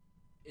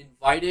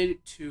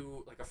invited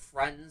to, like, a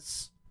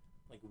friend's,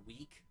 like,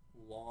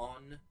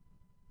 week-long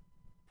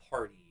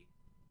party.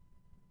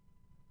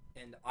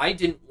 And I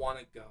didn't want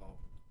to go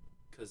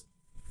because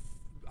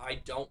I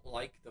don't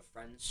like the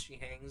friends she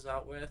hangs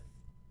out with.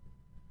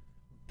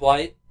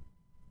 But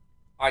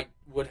I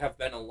would have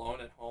been alone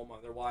at home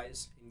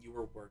otherwise, and you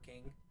were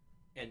working,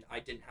 and I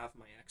didn't have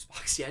my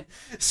Xbox yet.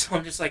 So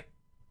I'm just like,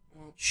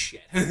 well,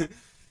 shit.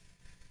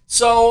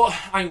 So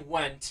I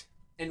went,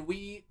 and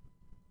we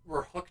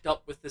were hooked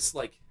up with this,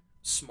 like,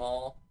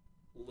 small,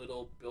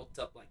 little,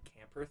 built-up, like,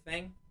 camper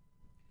thing.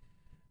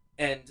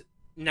 And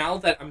now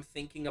that I'm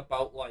thinking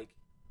about, like,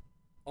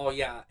 oh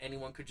yeah,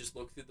 anyone could just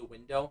look through the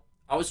window,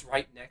 I was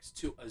right next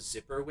to a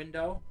zipper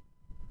window.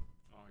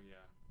 Oh,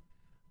 yeah.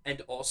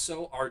 And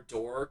also, our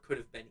door could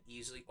have been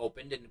easily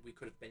opened, and we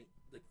could have been,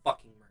 like,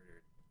 fucking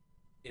murdered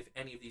if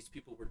any of these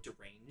people were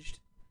deranged.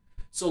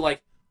 So,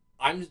 like,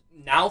 I'm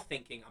now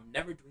thinking I'm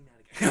never doing that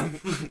again.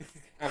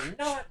 I'm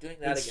not doing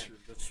that again.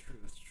 That's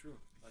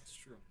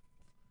true.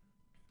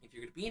 If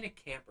you're gonna be in a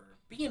camper,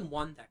 be in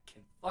one that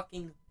can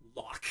fucking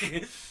lock.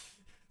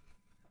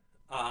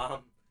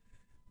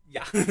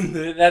 Yeah,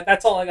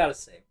 that's all I gotta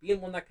say. Be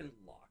in one that can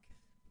lock.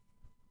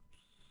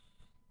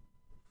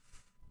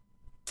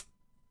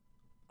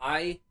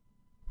 I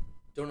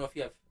don't know if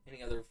you have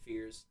any other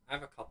fears. I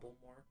have a couple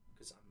more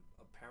because I'm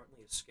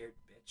apparently a scared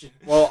bitch.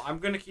 Well, I'm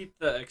gonna keep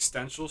the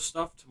existential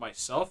stuff to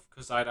myself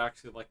because I'd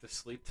actually like to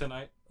sleep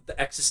tonight. The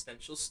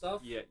existential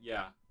stuff?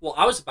 Yeah. Well,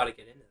 I was about to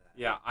get into that.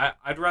 Yeah,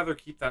 I'd rather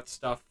keep that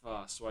stuff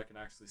so I can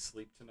actually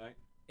sleep tonight.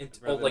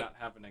 I'd rather not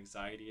have an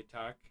anxiety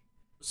attack.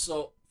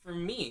 So, for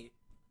me,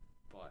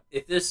 but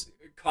if this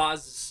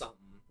causes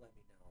something, let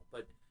me know.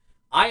 But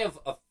I have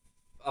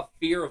a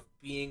fear of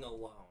being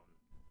alone.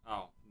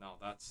 Oh, no,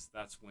 that's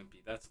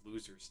wimpy. That's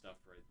loser stuff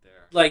right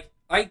there. Like,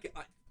 I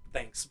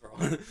thanks, bro.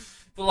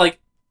 But, like,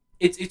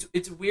 it's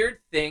a weird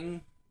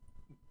thing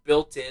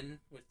built in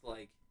with,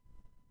 like,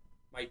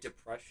 my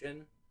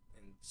depression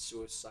and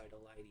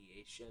suicidal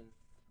ideation,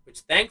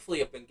 which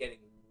thankfully I've been getting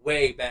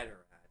way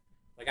better at.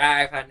 Like,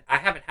 I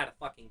haven't had a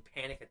fucking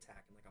panic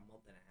attack in like a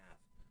month and a half,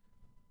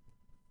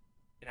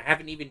 and I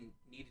haven't even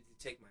needed to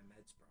take my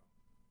meds, bro.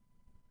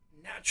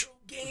 Natural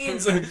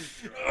gains.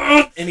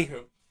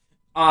 Anywho,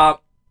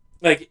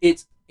 like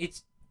it's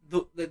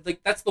the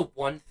like that's the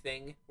one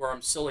thing where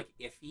I'm still like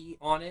iffy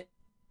on it.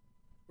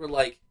 Where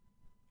like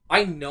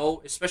I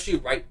know, especially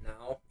right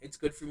now, it's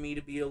good for me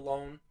to be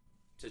alone,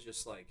 to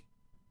just like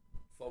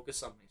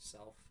focus on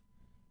myself.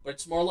 But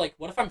it's more like,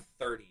 what if I'm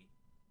 30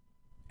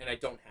 and I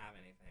don't have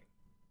anything?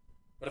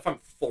 What if I'm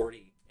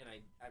 40 and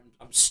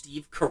I'm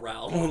Steve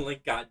Carell?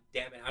 Like, god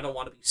damn it, I don't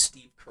want to be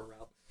Steve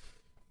Carell.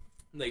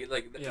 Like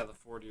yeah,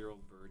 the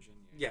 40-year-old virgin.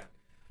 Yeah.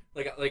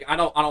 Like I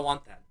don't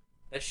want that.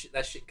 That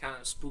shit kind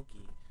of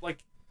spooky.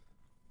 Like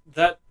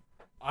that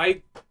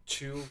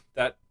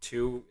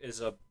too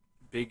is a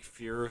big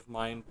fear of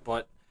mine,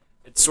 but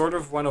it sort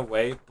of went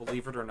away,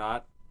 believe it or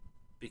not,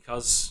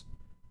 because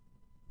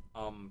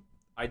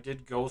I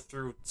did go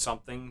through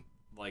something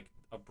like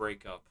a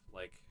breakup.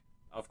 Like,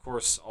 of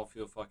course I'll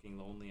feel fucking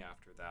lonely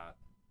after that,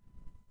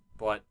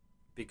 but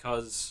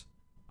because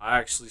I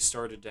actually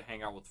started to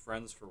hang out with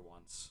friends for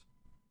once,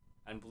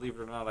 and believe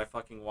it or not, I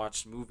fucking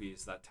watched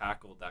movies that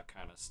tackled that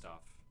kind of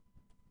stuff,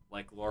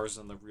 like Lars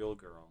and the Real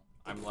Girl.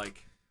 I'm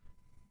like,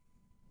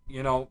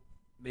 you know,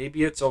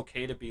 maybe it's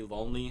okay to be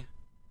lonely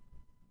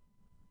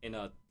in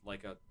a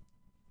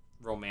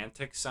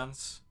romantic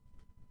sense,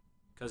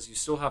 because you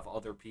still have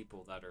other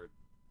people that are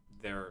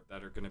there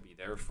that are going to be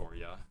there for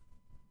you.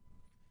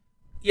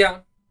 Yeah.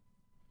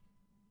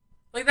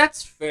 Like,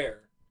 that's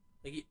fair.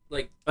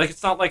 Like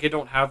it's not like I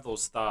don't have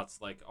those thoughts,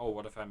 like, oh,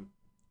 what if I'm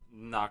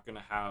not going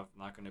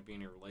to be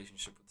in a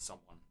relationship with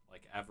someone,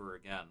 like, ever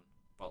again,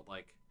 but,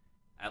 like,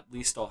 at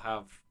least I'll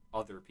have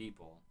other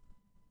people.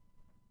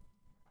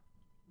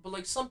 But,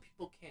 like, some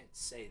people can't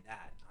say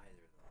that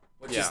either, though,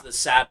 which is the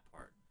sad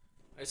part.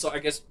 So I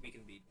guess we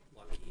can be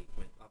lucky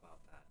about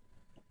that.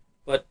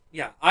 But,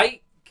 yeah, I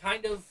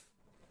kind of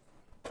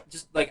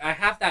just, like, I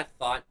have that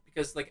thought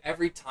because, like,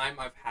 every time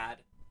I've had,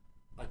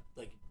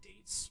 like,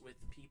 dates with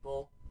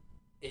people,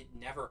 it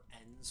never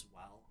ends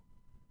well.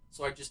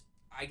 So I just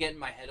I get in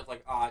my head of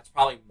like, oh, it's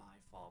probably my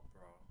fault,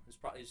 bro.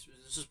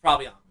 This is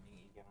probably on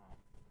me, you know.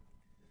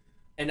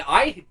 And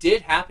I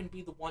did happen to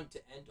be the one to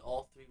end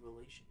all 3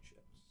 relationships.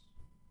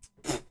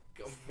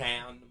 Go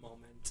man, the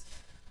moment.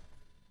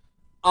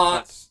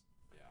 That's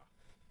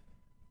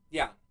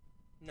Yeah.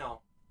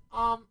 No.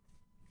 I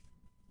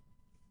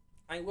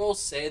will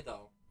say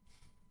though,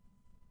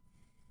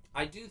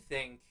 I do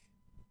think,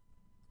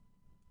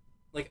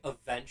 like,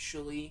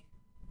 eventually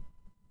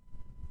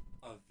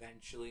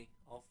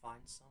I'll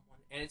find someone,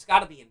 and it's got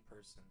to be in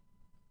person.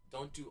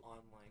 Don't do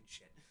online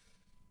shit.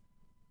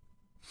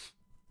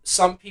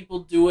 Some people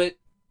do it.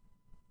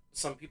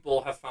 Some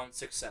people have found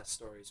success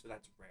stories, but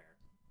that's rare.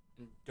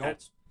 And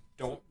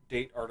don't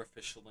date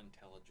artificial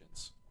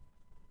intelligence.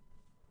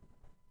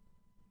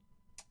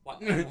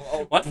 What?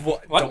 What?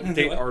 Don't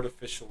date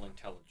artificial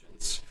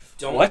intelligence.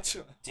 Don't what?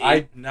 date-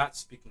 I'm not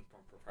speaking from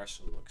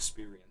professional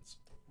experience.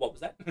 What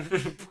was that?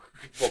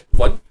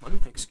 What?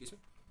 Excuse me.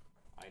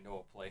 I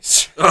know a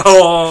place.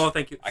 Oh,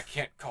 thank you. I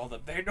can't call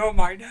them. They know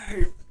my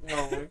name.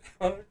 No.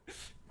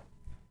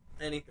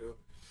 Anywho,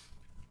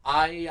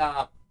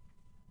 oh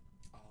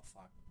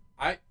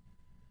fuck.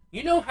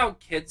 You know how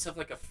kids have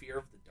like a fear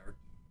of the dark?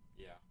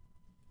 Yeah.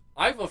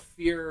 I have a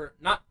fear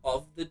not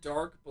of the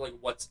dark, but like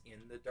what's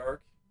in the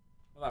dark.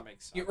 Well, that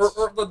makes sense.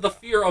 Or the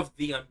fear of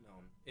the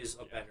unknown is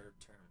a better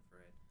term for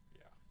it.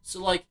 Yeah.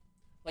 So like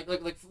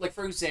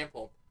for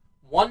example,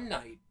 one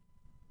night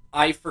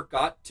I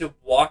forgot to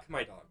walk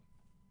my dog.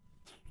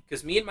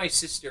 Because me and my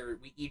sister,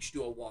 we each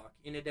do a walk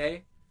in a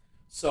day.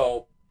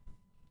 So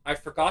I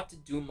forgot to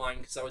do mine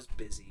because I was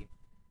busy.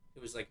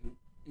 It was like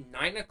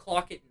 9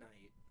 o'clock at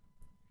night.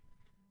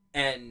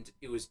 And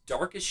it was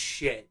dark as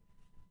shit.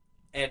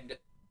 And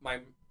my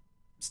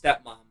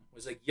stepmom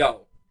was like,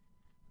 yo,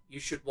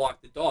 you should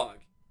walk the dog.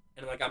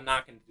 And I'm like, I'm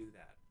not going to do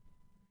that.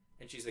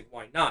 And she's like,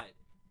 why not?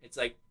 It's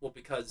like, well,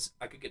 because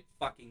I could get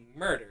fucking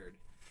murdered.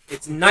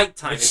 It's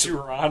nighttime. Yes, you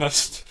were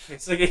honest.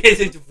 It's like,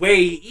 it's way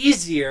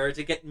easier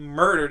to get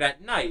murdered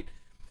at night.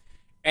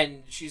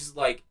 And she's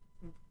like,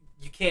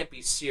 you can't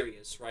be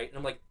serious, right? And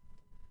I'm like,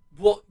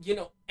 well, you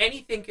know,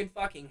 anything can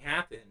fucking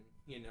happen,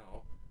 you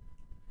know.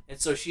 And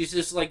so she's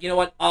just like, you know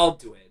what, I'll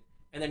do it.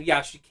 And then,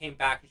 yeah, she came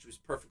back and she was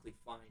perfectly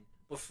fine.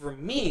 But for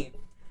me,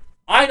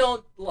 I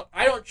don't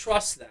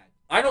trust that.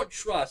 I don't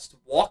trust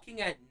walking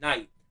at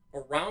night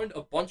around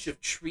a bunch of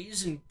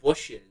trees and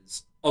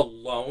bushes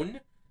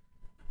alone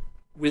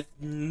with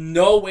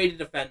no way to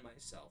defend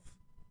myself.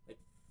 Like,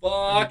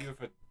 fuck You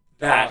have a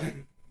that.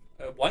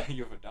 dog. What?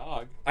 You have a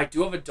dog. I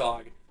do have a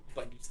dog,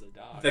 but Use the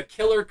dog. the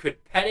killer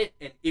could pet it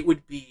and it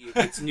would be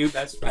its new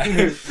best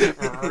friend.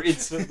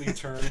 Instantly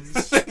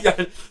turns.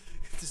 Yeah,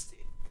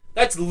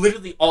 that's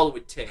literally all it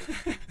would take.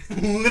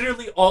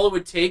 Literally all it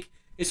would take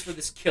is for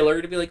this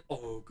killer to be like,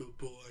 oh, good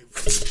boy.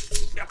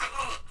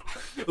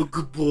 Oh,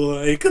 good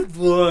boy, good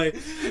boy.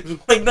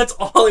 Like, that's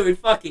all it would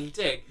fucking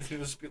take. It would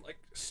just be like,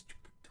 stupid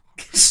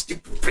dog.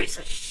 Stupid piece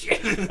of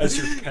shit. As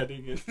you're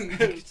petting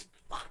it.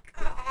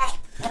 Fuck.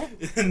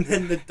 And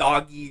then the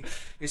doggy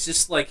is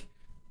just like,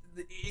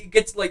 it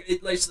gets like,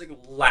 it like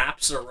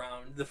laps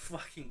around the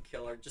fucking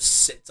killer, just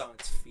sits on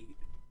its feet.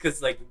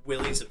 Because, like,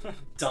 Willie's a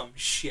dumb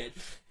shit.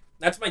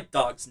 That's my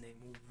dog's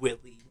name,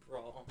 Willie,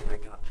 bro. Oh my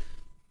god.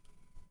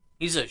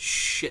 He's a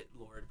shit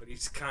lord, but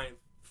he's kind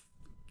of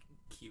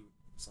cute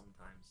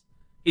sometimes.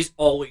 He's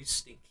always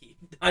stinky.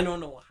 I don't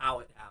know how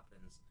it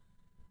happens.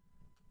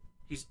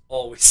 He's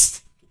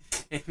always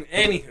stinky.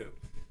 Anywho.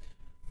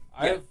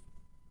 I have,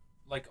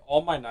 like,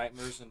 all my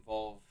nightmares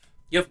involve...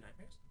 You have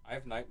nightmares? I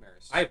have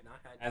nightmares. I have not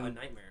had a And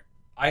nightmare.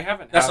 I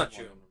haven't That's had not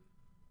one. true.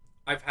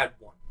 I've had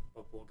one,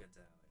 but we'll get to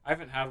that. I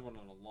haven't had one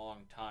in a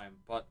long time,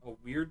 but a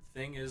weird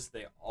thing is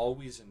they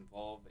always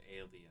involve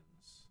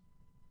aliens.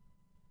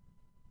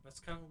 That's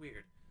kind of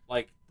weird.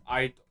 Like,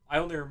 I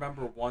only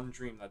remember one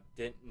dream that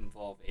didn't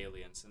involve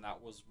aliens, and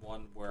that was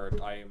one where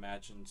I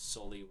imagined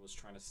Sully was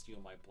trying to steal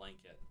my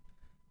blanket.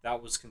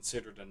 That was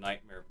considered a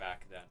nightmare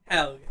back then.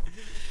 Hell yeah.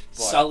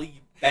 But- Sully,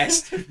 you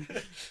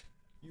bastard.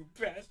 You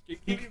bastard,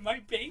 give me my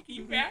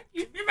banky back.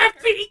 Give me my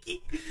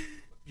pinky.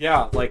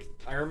 Yeah, like,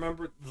 I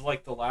remember,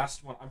 like, the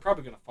last one. I'm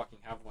probably going to fucking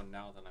have one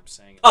now that I'm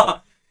saying it.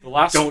 but The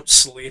last Don't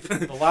sleep.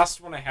 the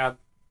last one I had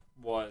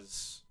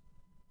was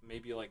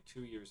maybe, like,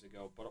 2 years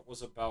ago, but it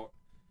was about,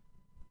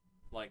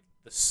 like,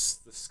 the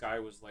sky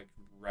was, like,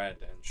 red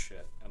and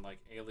shit, and, like,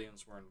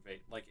 aliens were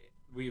invading. Like,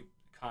 we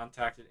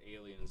contacted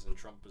aliens, and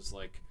Trump was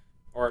like,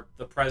 or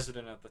the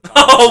president at the time.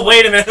 Oh,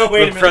 wait a minute,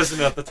 The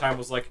president at the time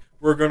was like,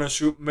 we're gonna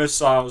shoot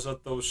missiles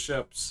at those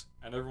ships.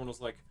 And everyone was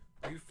like,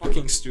 are you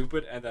fucking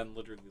stupid? And then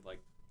literally, like,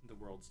 the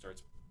world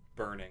starts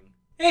burning.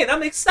 Hey, that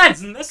makes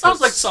sense. And that sounds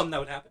like something that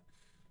would happen.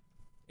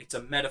 It's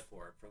a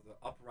metaphor for the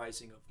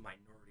uprising of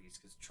minorities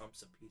because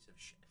Trump's a piece of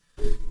shit.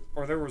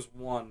 Or there was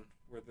one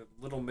where the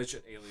little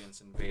midget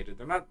aliens invaded.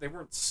 They're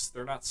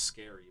not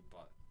scary,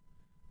 but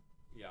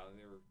yeah,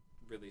 they were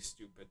really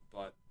stupid.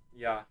 But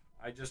yeah,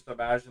 I just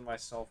imagine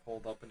myself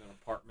holed up in an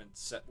apartment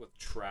set with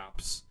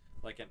traps,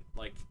 like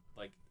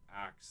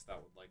axe that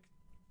would like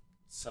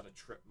set a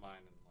trip mine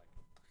and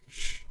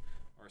like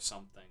or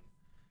something.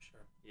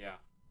 Sure. Yeah.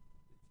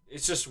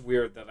 It's just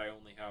weird that I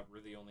only have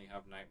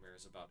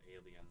nightmares about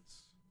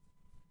aliens.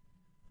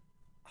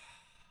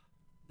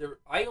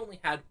 I only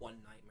had one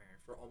nightmare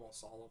for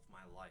almost all of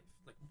my life.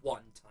 Like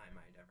one time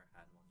I'd ever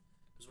had one.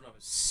 It was when I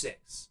was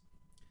 6.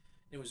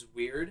 It was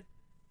weird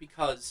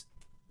because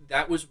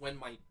that was when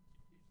my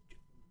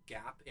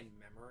gap in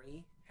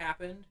memory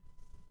happened.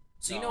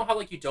 So you know how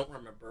like you don't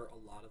remember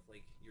a lot of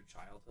like your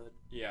childhood?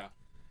 Yeah.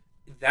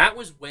 That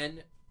was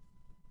when,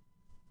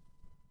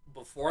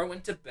 before I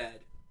went to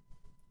bed,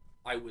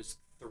 I was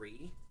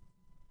 3,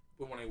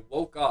 but when I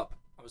woke up,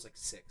 I was like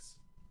 6.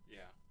 Yeah.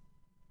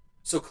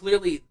 So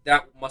clearly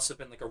that must have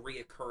been like a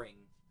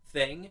reoccurring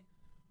thing,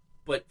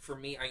 but for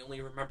me, I only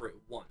remember it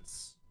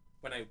once,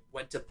 when I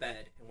went to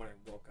bed and when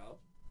I woke up.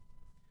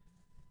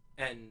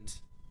 And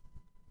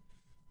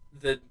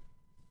the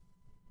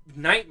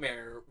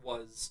nightmare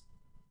was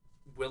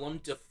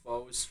Willem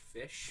Dafoe's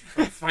fish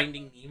from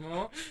Finding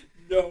Nemo.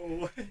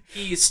 No.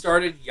 He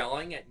started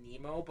yelling at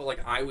Nemo, but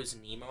like I was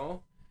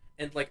Nemo,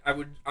 and like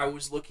I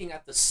was looking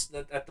at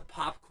the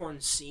popcorn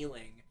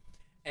ceiling,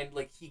 and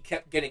like he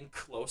kept getting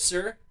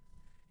closer,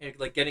 and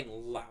like getting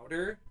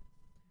louder.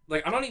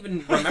 Like I don't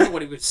even remember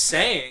what he was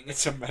saying.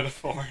 It's a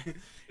metaphor.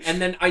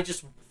 And then I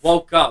just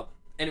woke up,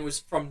 and it was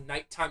from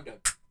nighttime to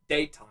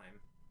daytime,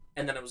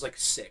 and then it was like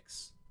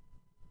 6.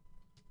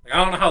 Like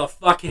I don't know how the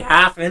fuck it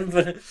happened,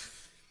 but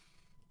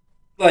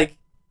like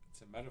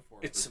it's a metaphor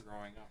it's for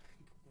growing up.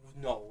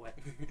 No way.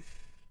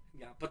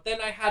 Yeah, but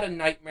then I had a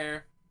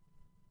nightmare.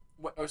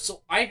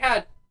 So I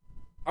got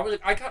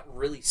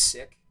really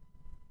sick,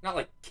 not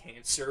like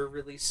cancer,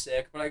 really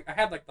sick, but I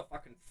had like the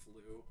fucking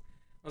flu.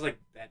 I was like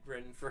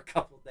bedridden for a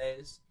couple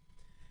days,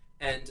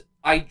 and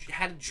I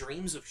had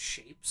dreams of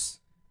shapes.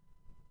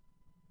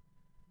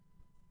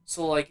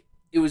 So like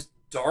it was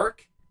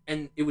dark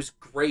and it was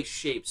gray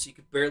shapes, so you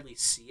could barely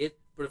see it.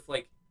 But if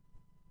like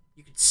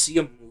you could see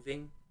them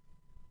moving,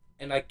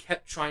 and I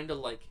kept trying to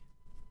like.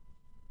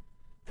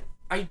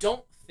 I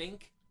don't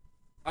think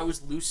I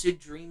was lucid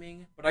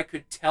dreaming, but I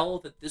could tell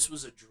that this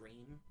was a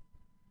dream,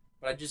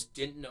 but I just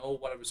didn't know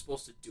what I was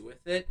supposed to do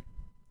with it.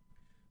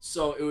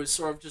 So it was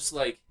sort of just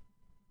like,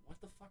 what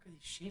the fuck are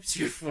these shapes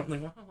here for?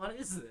 Like, what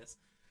is this?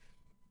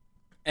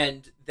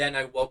 And then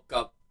I woke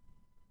up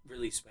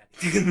really sweaty.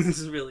 This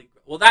is really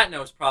well. That and I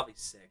was probably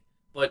sick,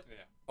 but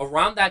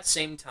around that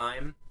same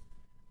time,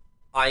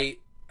 I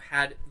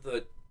had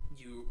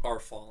you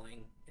are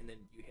falling and then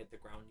you hit the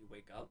ground, you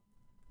wake up.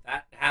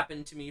 That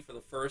happened to me for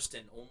the first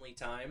and only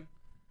time,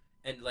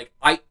 and like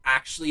I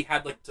actually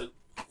had I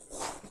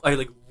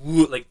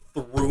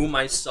threw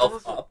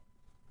myself up.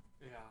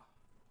 Yeah.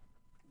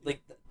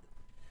 Like,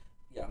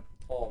 yeah.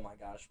 Oh my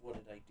gosh, what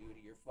did I do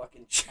to your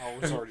fucking chair? Oh,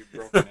 it was already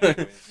broken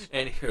anyways.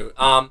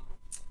 Anywho,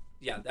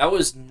 yeah, that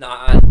was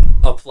not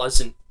a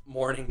pleasant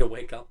morning to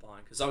wake up on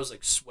because I was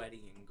like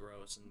sweaty and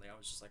gross, and I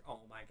was just like, oh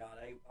my god,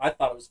 I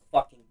thought I was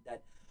fucking dead.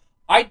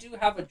 I do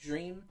have a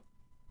dream.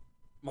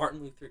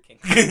 Martin Luther King.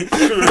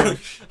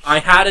 I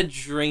had a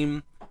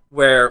dream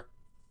where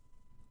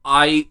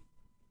I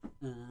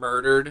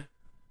murdered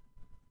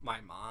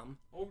my mom.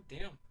 Oh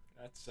damn,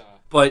 that's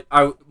But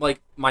I like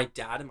my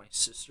dad and my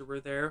sister were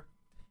there,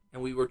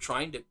 and we were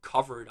trying to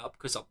cover it up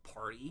because a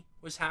party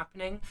was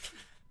happening.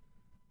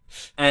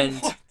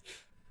 And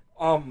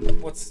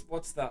what's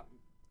that?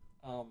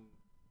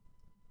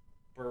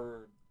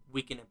 Bird.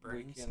 Weekend at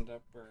Bernie's. Weekend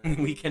at Bernie's.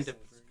 Weekend at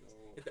Bernie's.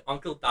 If the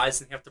uncle dies,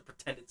 then you have to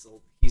pretend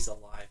he's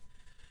alive.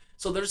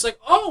 So they're just like,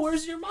 oh,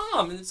 where's your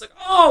mom? And it's like,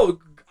 oh,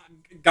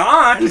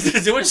 gone,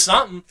 doing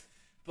something.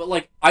 But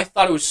like, I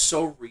thought it was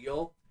so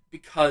real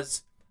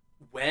because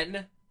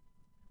when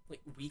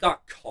like we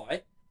got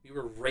caught, we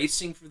were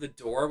racing through the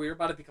door. We were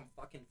about to become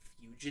fucking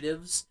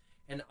fugitives,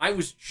 and I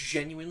was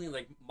genuinely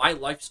like, my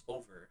life's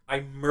over. I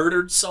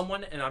murdered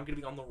someone, and I'm gonna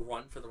be on the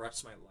run for the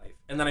rest of my life.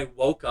 And then I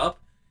woke up.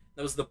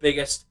 That was the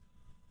biggest.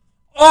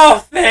 Oh,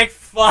 thank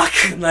fuck!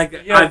 Like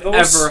I've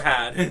ever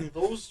had.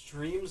 Those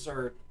dreams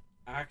are.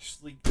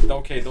 Actually,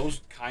 okay,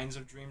 those kinds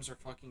of dreams are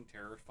fucking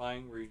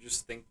terrifying where you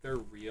just think they're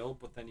real,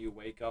 but then you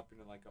wake up and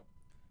you're like, oh,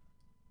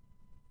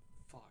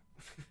 fuck.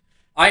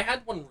 I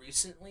had one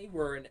recently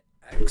where an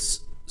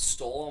ex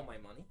stole all my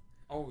money.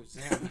 Oh,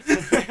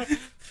 damn.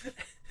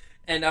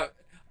 And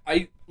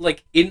I,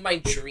 like, in my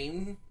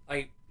dream,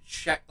 I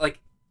checked, like,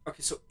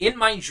 okay, so in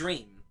my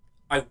dream,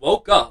 I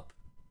woke up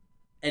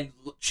and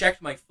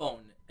checked my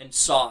phone and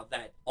saw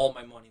that all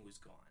my money was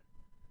gone.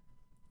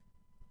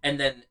 And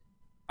then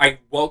I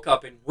woke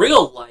up in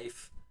real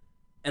life,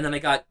 and then I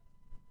got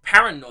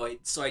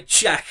paranoid, so I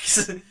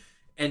checked,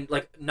 and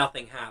like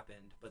nothing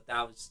happened. But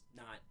that was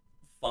not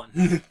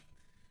fun.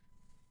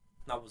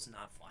 That was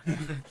not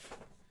fun.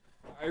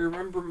 I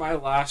remember my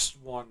last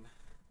one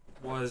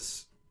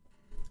was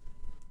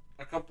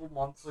a couple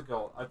months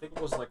ago. I think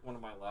it was like one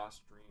of my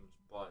last dreams,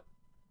 but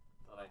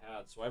that I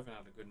had. So I haven't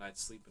had a good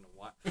night's sleep in a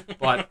while.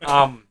 But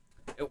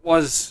it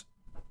was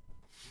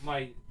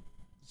my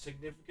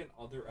significant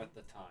other at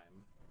the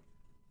time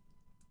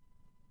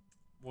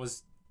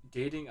was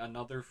dating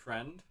another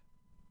friend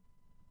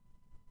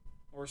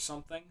or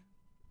something,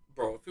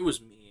 Bro, if it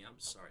was me, I'm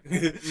sorry.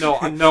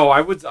 No,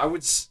 I would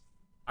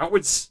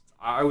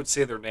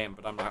say their name,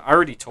 but I'm not. I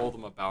already told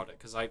them about it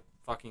because I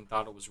fucking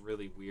thought it was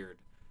really weird.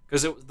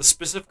 Because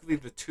specifically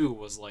the two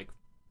was like,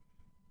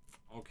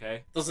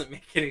 okay, Doesn't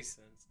make any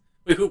sense.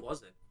 Wait, who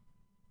was it?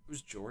 it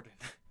was Jordan.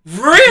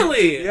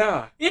 Really?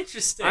 Yeah,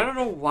 Interesting. I don't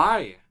know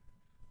why,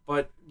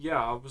 but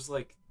yeah, I was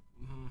like,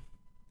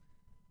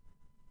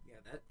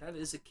 Yeah, that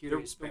is a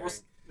curious pairing.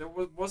 there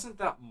wasn't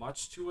that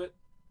much to it,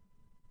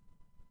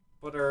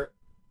 but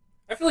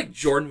I feel like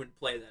Jordan would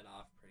play that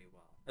off pretty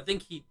well. I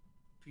think he'd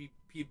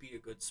be a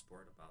good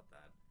sport about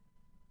that.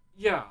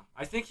 yeah,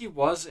 I think he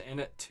was in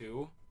it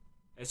too.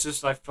 It's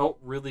just I felt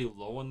really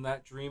low in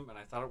that dream, and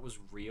I thought it was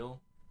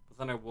real. But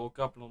then I woke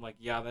up and I'm like,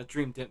 yeah, that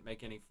dream didn't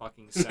make any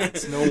fucking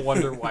sense. No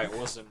wonder why it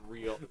wasn't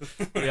real.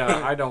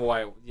 Yeah, I know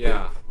why.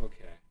 Yeah,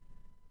 okay.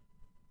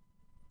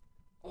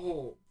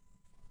 Oh,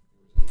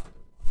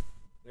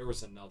 there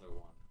was another one.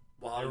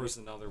 While you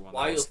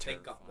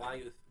think on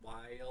it,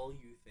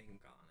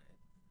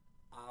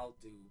 I'll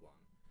do one.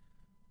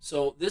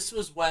 So this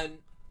was when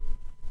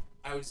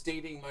I was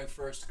dating my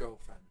first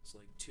girlfriend,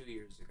 like 2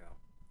 years ago,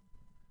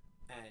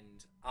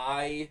 and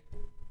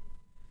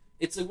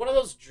it's like one of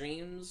those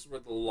dreams where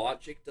the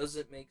logic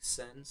doesn't make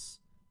sense,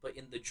 but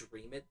in the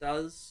dream it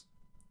does.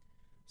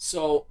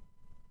 So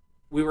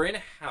we were in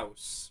a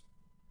house,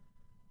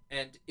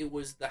 and it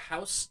was the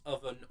house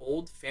of an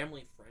old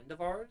family friend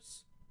of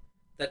ours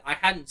that I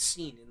hadn't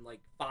seen in like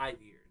 5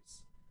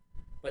 years.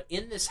 But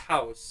in this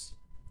house,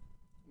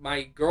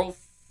 my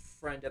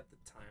girlfriend at the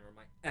time, or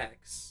my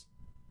ex,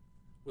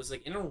 was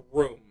like in a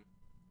room,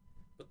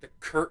 but the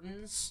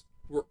curtains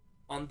were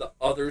on the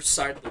other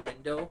side of the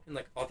window in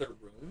like other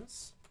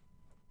rooms.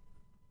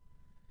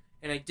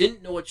 And I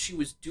didn't know what she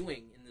was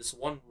doing in this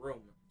one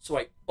room. So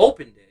I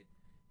opened it,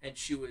 and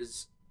she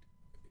was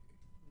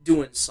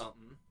doing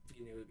something,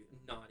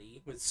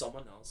 naughty with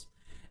someone else.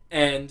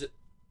 And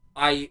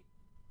I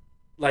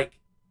like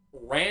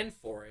ran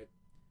for it,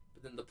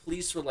 but then the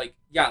police were like,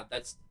 yeah,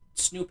 that's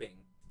snooping.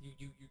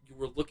 You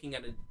were looking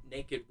at a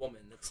naked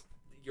woman.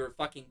 You're a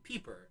fucking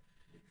peeper.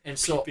 And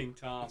so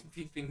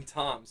peeping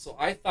Tom. So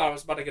I thought I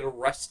was about to get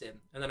arrested,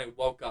 and then I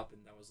woke up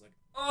and I was like,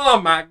 oh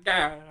my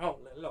god,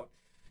 holy Lord.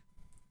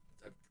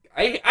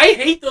 I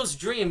hate those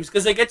dreams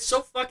because I get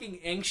so fucking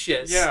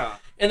anxious. Yeah.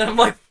 And I'm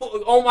like,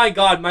 oh my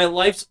god, my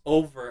life's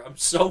over. I'm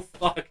so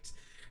fucked.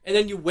 And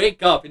then you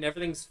wake up and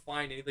everything's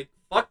fine, and you're like,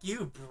 fuck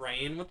you,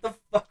 brain. What the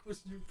fuck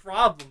was your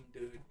problem,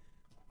 dude?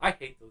 I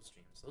hate those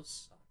dreams. Those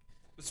suck.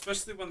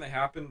 Especially when they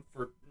happen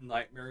for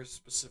nightmares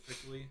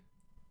specifically.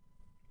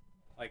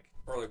 Like,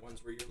 or like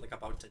ones where you're like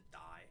about to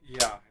die.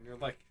 Yeah, and you're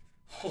like,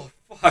 oh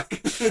fuck.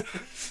 You're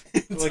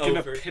like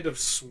over. In a pit of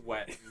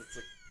sweat.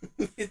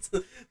 And it's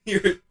like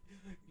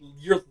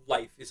your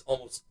life is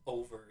almost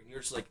over, and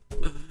you're just like,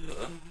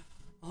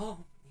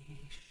 oh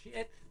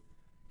shit.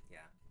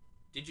 Yeah.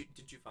 Did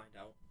you find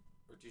out,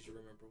 or did you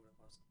remember what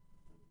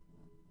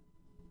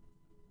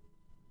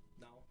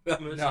it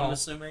was? No. I'm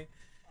assuming.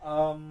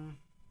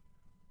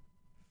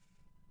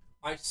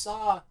 I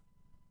saw,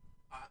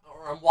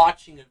 or I'm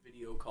watching a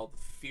video called "The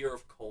Fear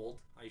of Cold."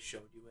 I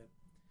showed you it,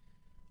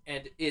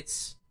 and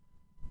it's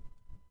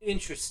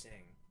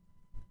interesting.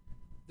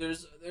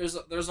 There's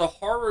a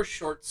horror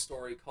short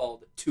story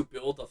called "To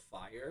Build a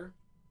Fire,"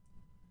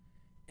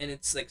 and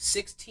it's like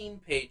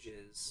 16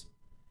 pages,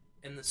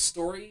 and the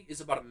story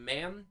is about a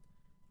man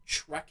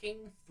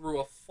trekking through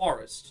a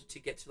forest to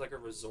get to like a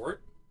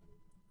resort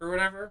or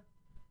whatever.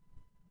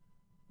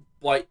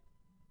 But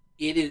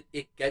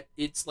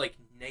it's like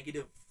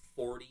negative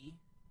 40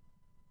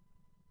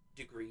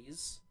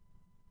 degrees,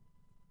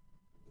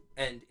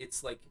 and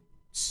it's like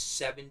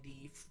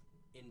 70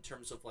 in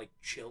terms of like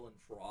chill and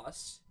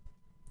frost.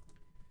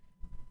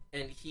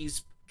 And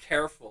he's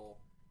careful,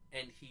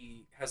 and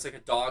he has like a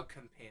dog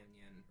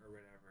companion or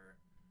whatever,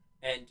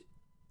 and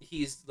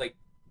he's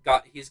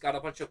got a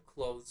bunch of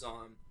clothes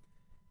on,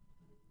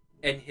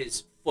 and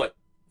his foot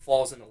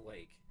falls in a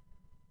lake.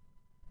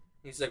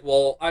 He's like,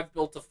 well, I've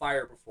built a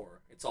fire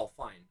before. It's all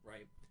fine,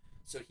 right?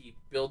 So he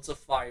builds a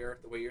fire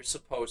the way you're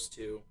supposed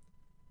to,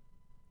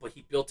 but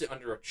he built it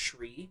under a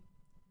tree,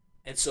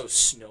 and so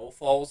snow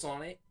falls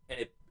on it, and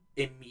it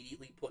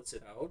immediately puts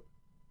it out.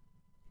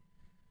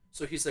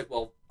 So he's like,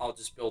 well, I'll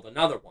just build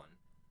another one.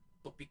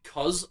 But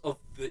because of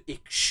the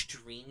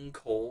extreme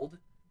cold,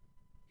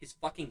 his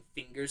fucking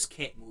fingers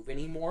can't move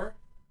anymore.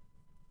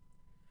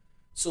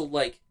 So,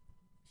 like,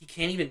 he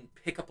can't even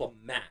pick up a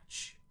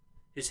match.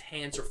 His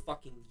hands are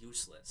fucking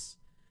useless.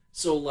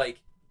 So,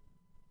 like,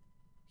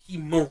 he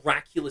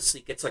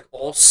miraculously gets, like,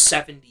 all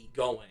 70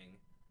 going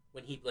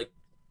when he, like,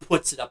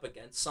 puts it up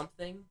against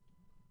something.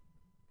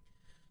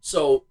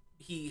 So,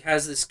 he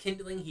has this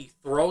kindling, he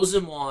throws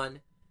him on,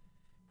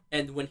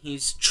 and when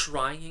he's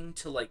trying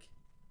to, like,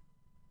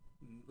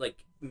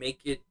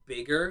 make it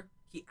bigger,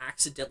 he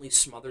accidentally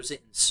smothers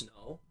it in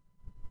snow.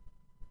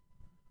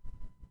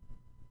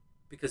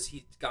 Because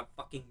he's got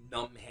fucking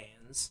numb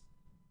hands.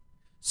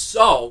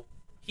 So,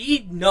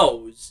 he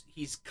knows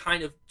he's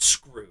kind of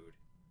screwed,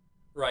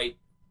 right?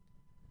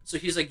 So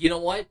he's like, you know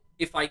what?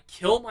 If I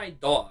kill my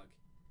dog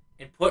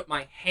and put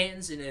my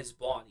hands in his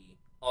body,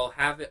 I'll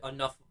have it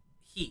enough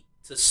heat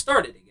to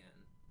start it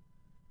again.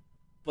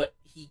 But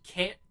he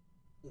can't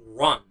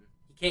run.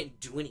 He can't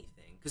do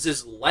anything because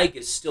his leg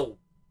is still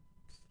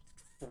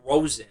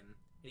frozen.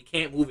 And he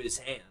can't move his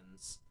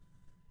hands.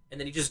 And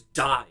then he just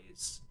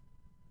dies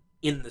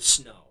in the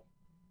snow.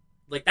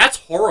 Like, that's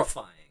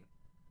horrifying.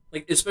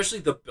 Like,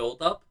 especially the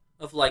buildup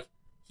of, like,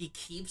 he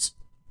keeps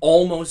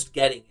almost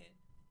getting it,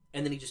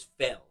 and then he just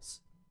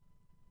fails.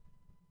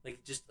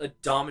 Like, just a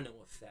domino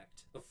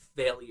effect of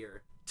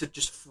failure to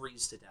just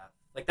freeze to death.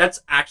 Like,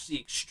 that's actually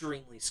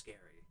extremely scary.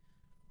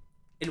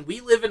 And we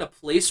live in a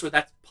place where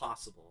that's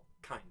possible,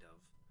 kind of.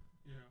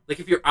 Yeah. Like,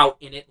 if you're out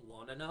in it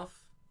long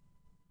enough.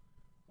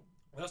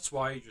 That's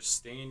why you just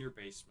stay in your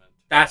basement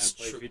That's and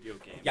play true. video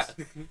games. Yeah.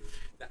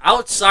 The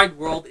outside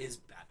world is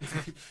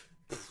bad.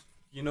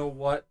 You know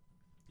what?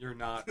 You're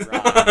not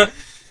wrong.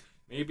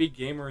 Maybe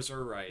gamers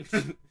are right.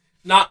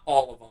 Not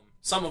all of them.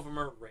 Some of them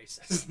are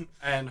racist.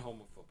 And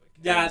homophobic.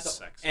 Yeah, and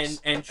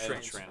sexist. and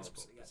transphobic.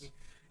 transphobic.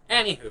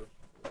 Anywho, do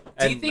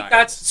And you think nihilistic.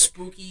 that's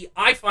spooky?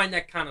 I find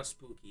that kind of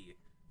spooky.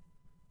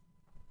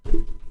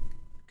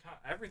 God,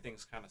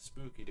 everything's kind of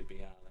spooky, to be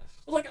honest.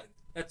 Well, like,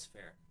 that's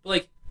fair.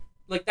 But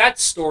like that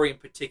story in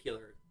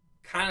particular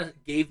kind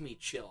of gave me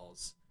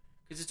chills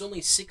because it's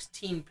only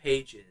 16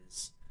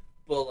 pages,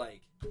 but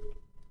like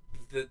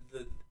the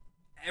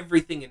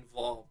everything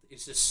involved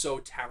is just so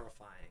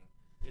terrifying.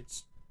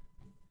 It's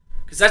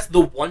Because that's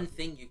the one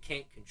thing you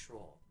can't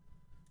control.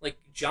 Like,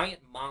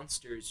 giant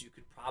monsters you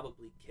could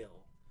probably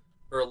kill.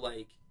 Or,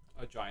 like...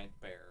 a giant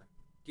bear.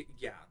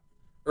 Yeah.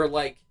 Or,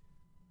 like,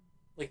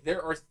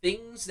 there are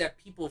things that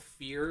people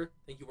fear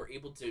that you are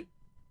able to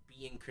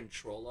be in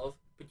control of,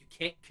 but you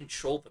can't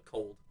control the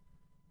cold.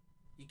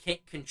 You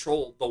can't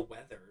control the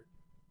weather,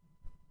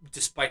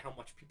 despite how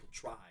much people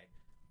try,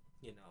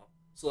 you know?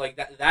 So, like,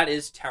 that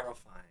is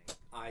terrifying,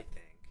 I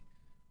think.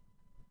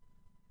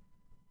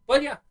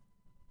 But, yeah.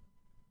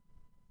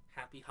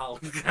 Happy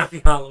Halloween. Happy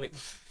Halloween.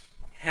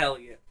 Hell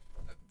yeah.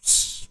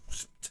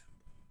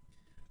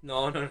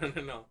 No.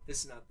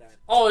 It's not that.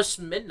 Oh, it's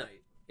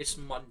midnight. It's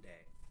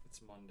Monday.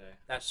 It's Monday.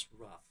 That's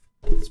rough.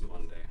 It's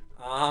Monday.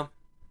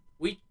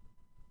 We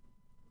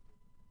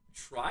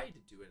tried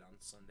to do it on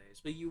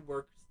Sundays, but you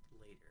worked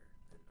later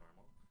than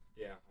normal.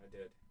 Yeah, I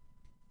did.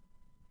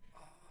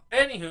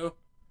 Anywho,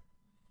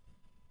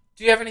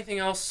 do you have anything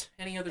else?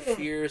 Any other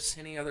fears?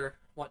 Any other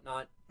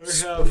whatnot?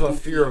 I have a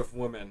fear of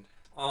women.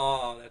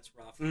 Oh, that's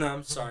rough. No,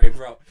 I'm sorry,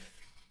 bro.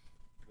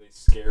 They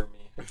scare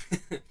me.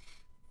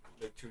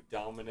 They're too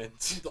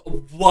dominant.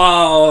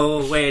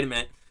 Whoa, wait a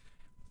minute.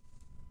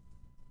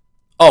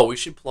 Oh, we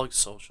should plug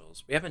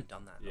socials. We haven't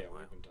done that in Yeah, a we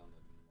while. haven't done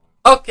that in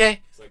a while.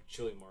 Okay. It's like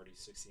Chili Marty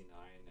 69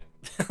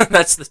 and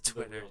That's the The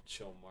Twitter. Real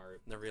Chill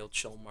Mart. The Real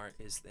Chill Mart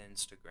is the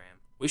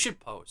Instagram. We should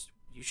post.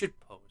 You should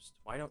post.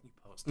 Why don't you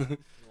post? You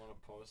want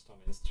to post on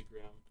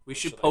Instagram? We What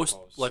should I post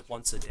like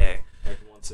once a day. Like once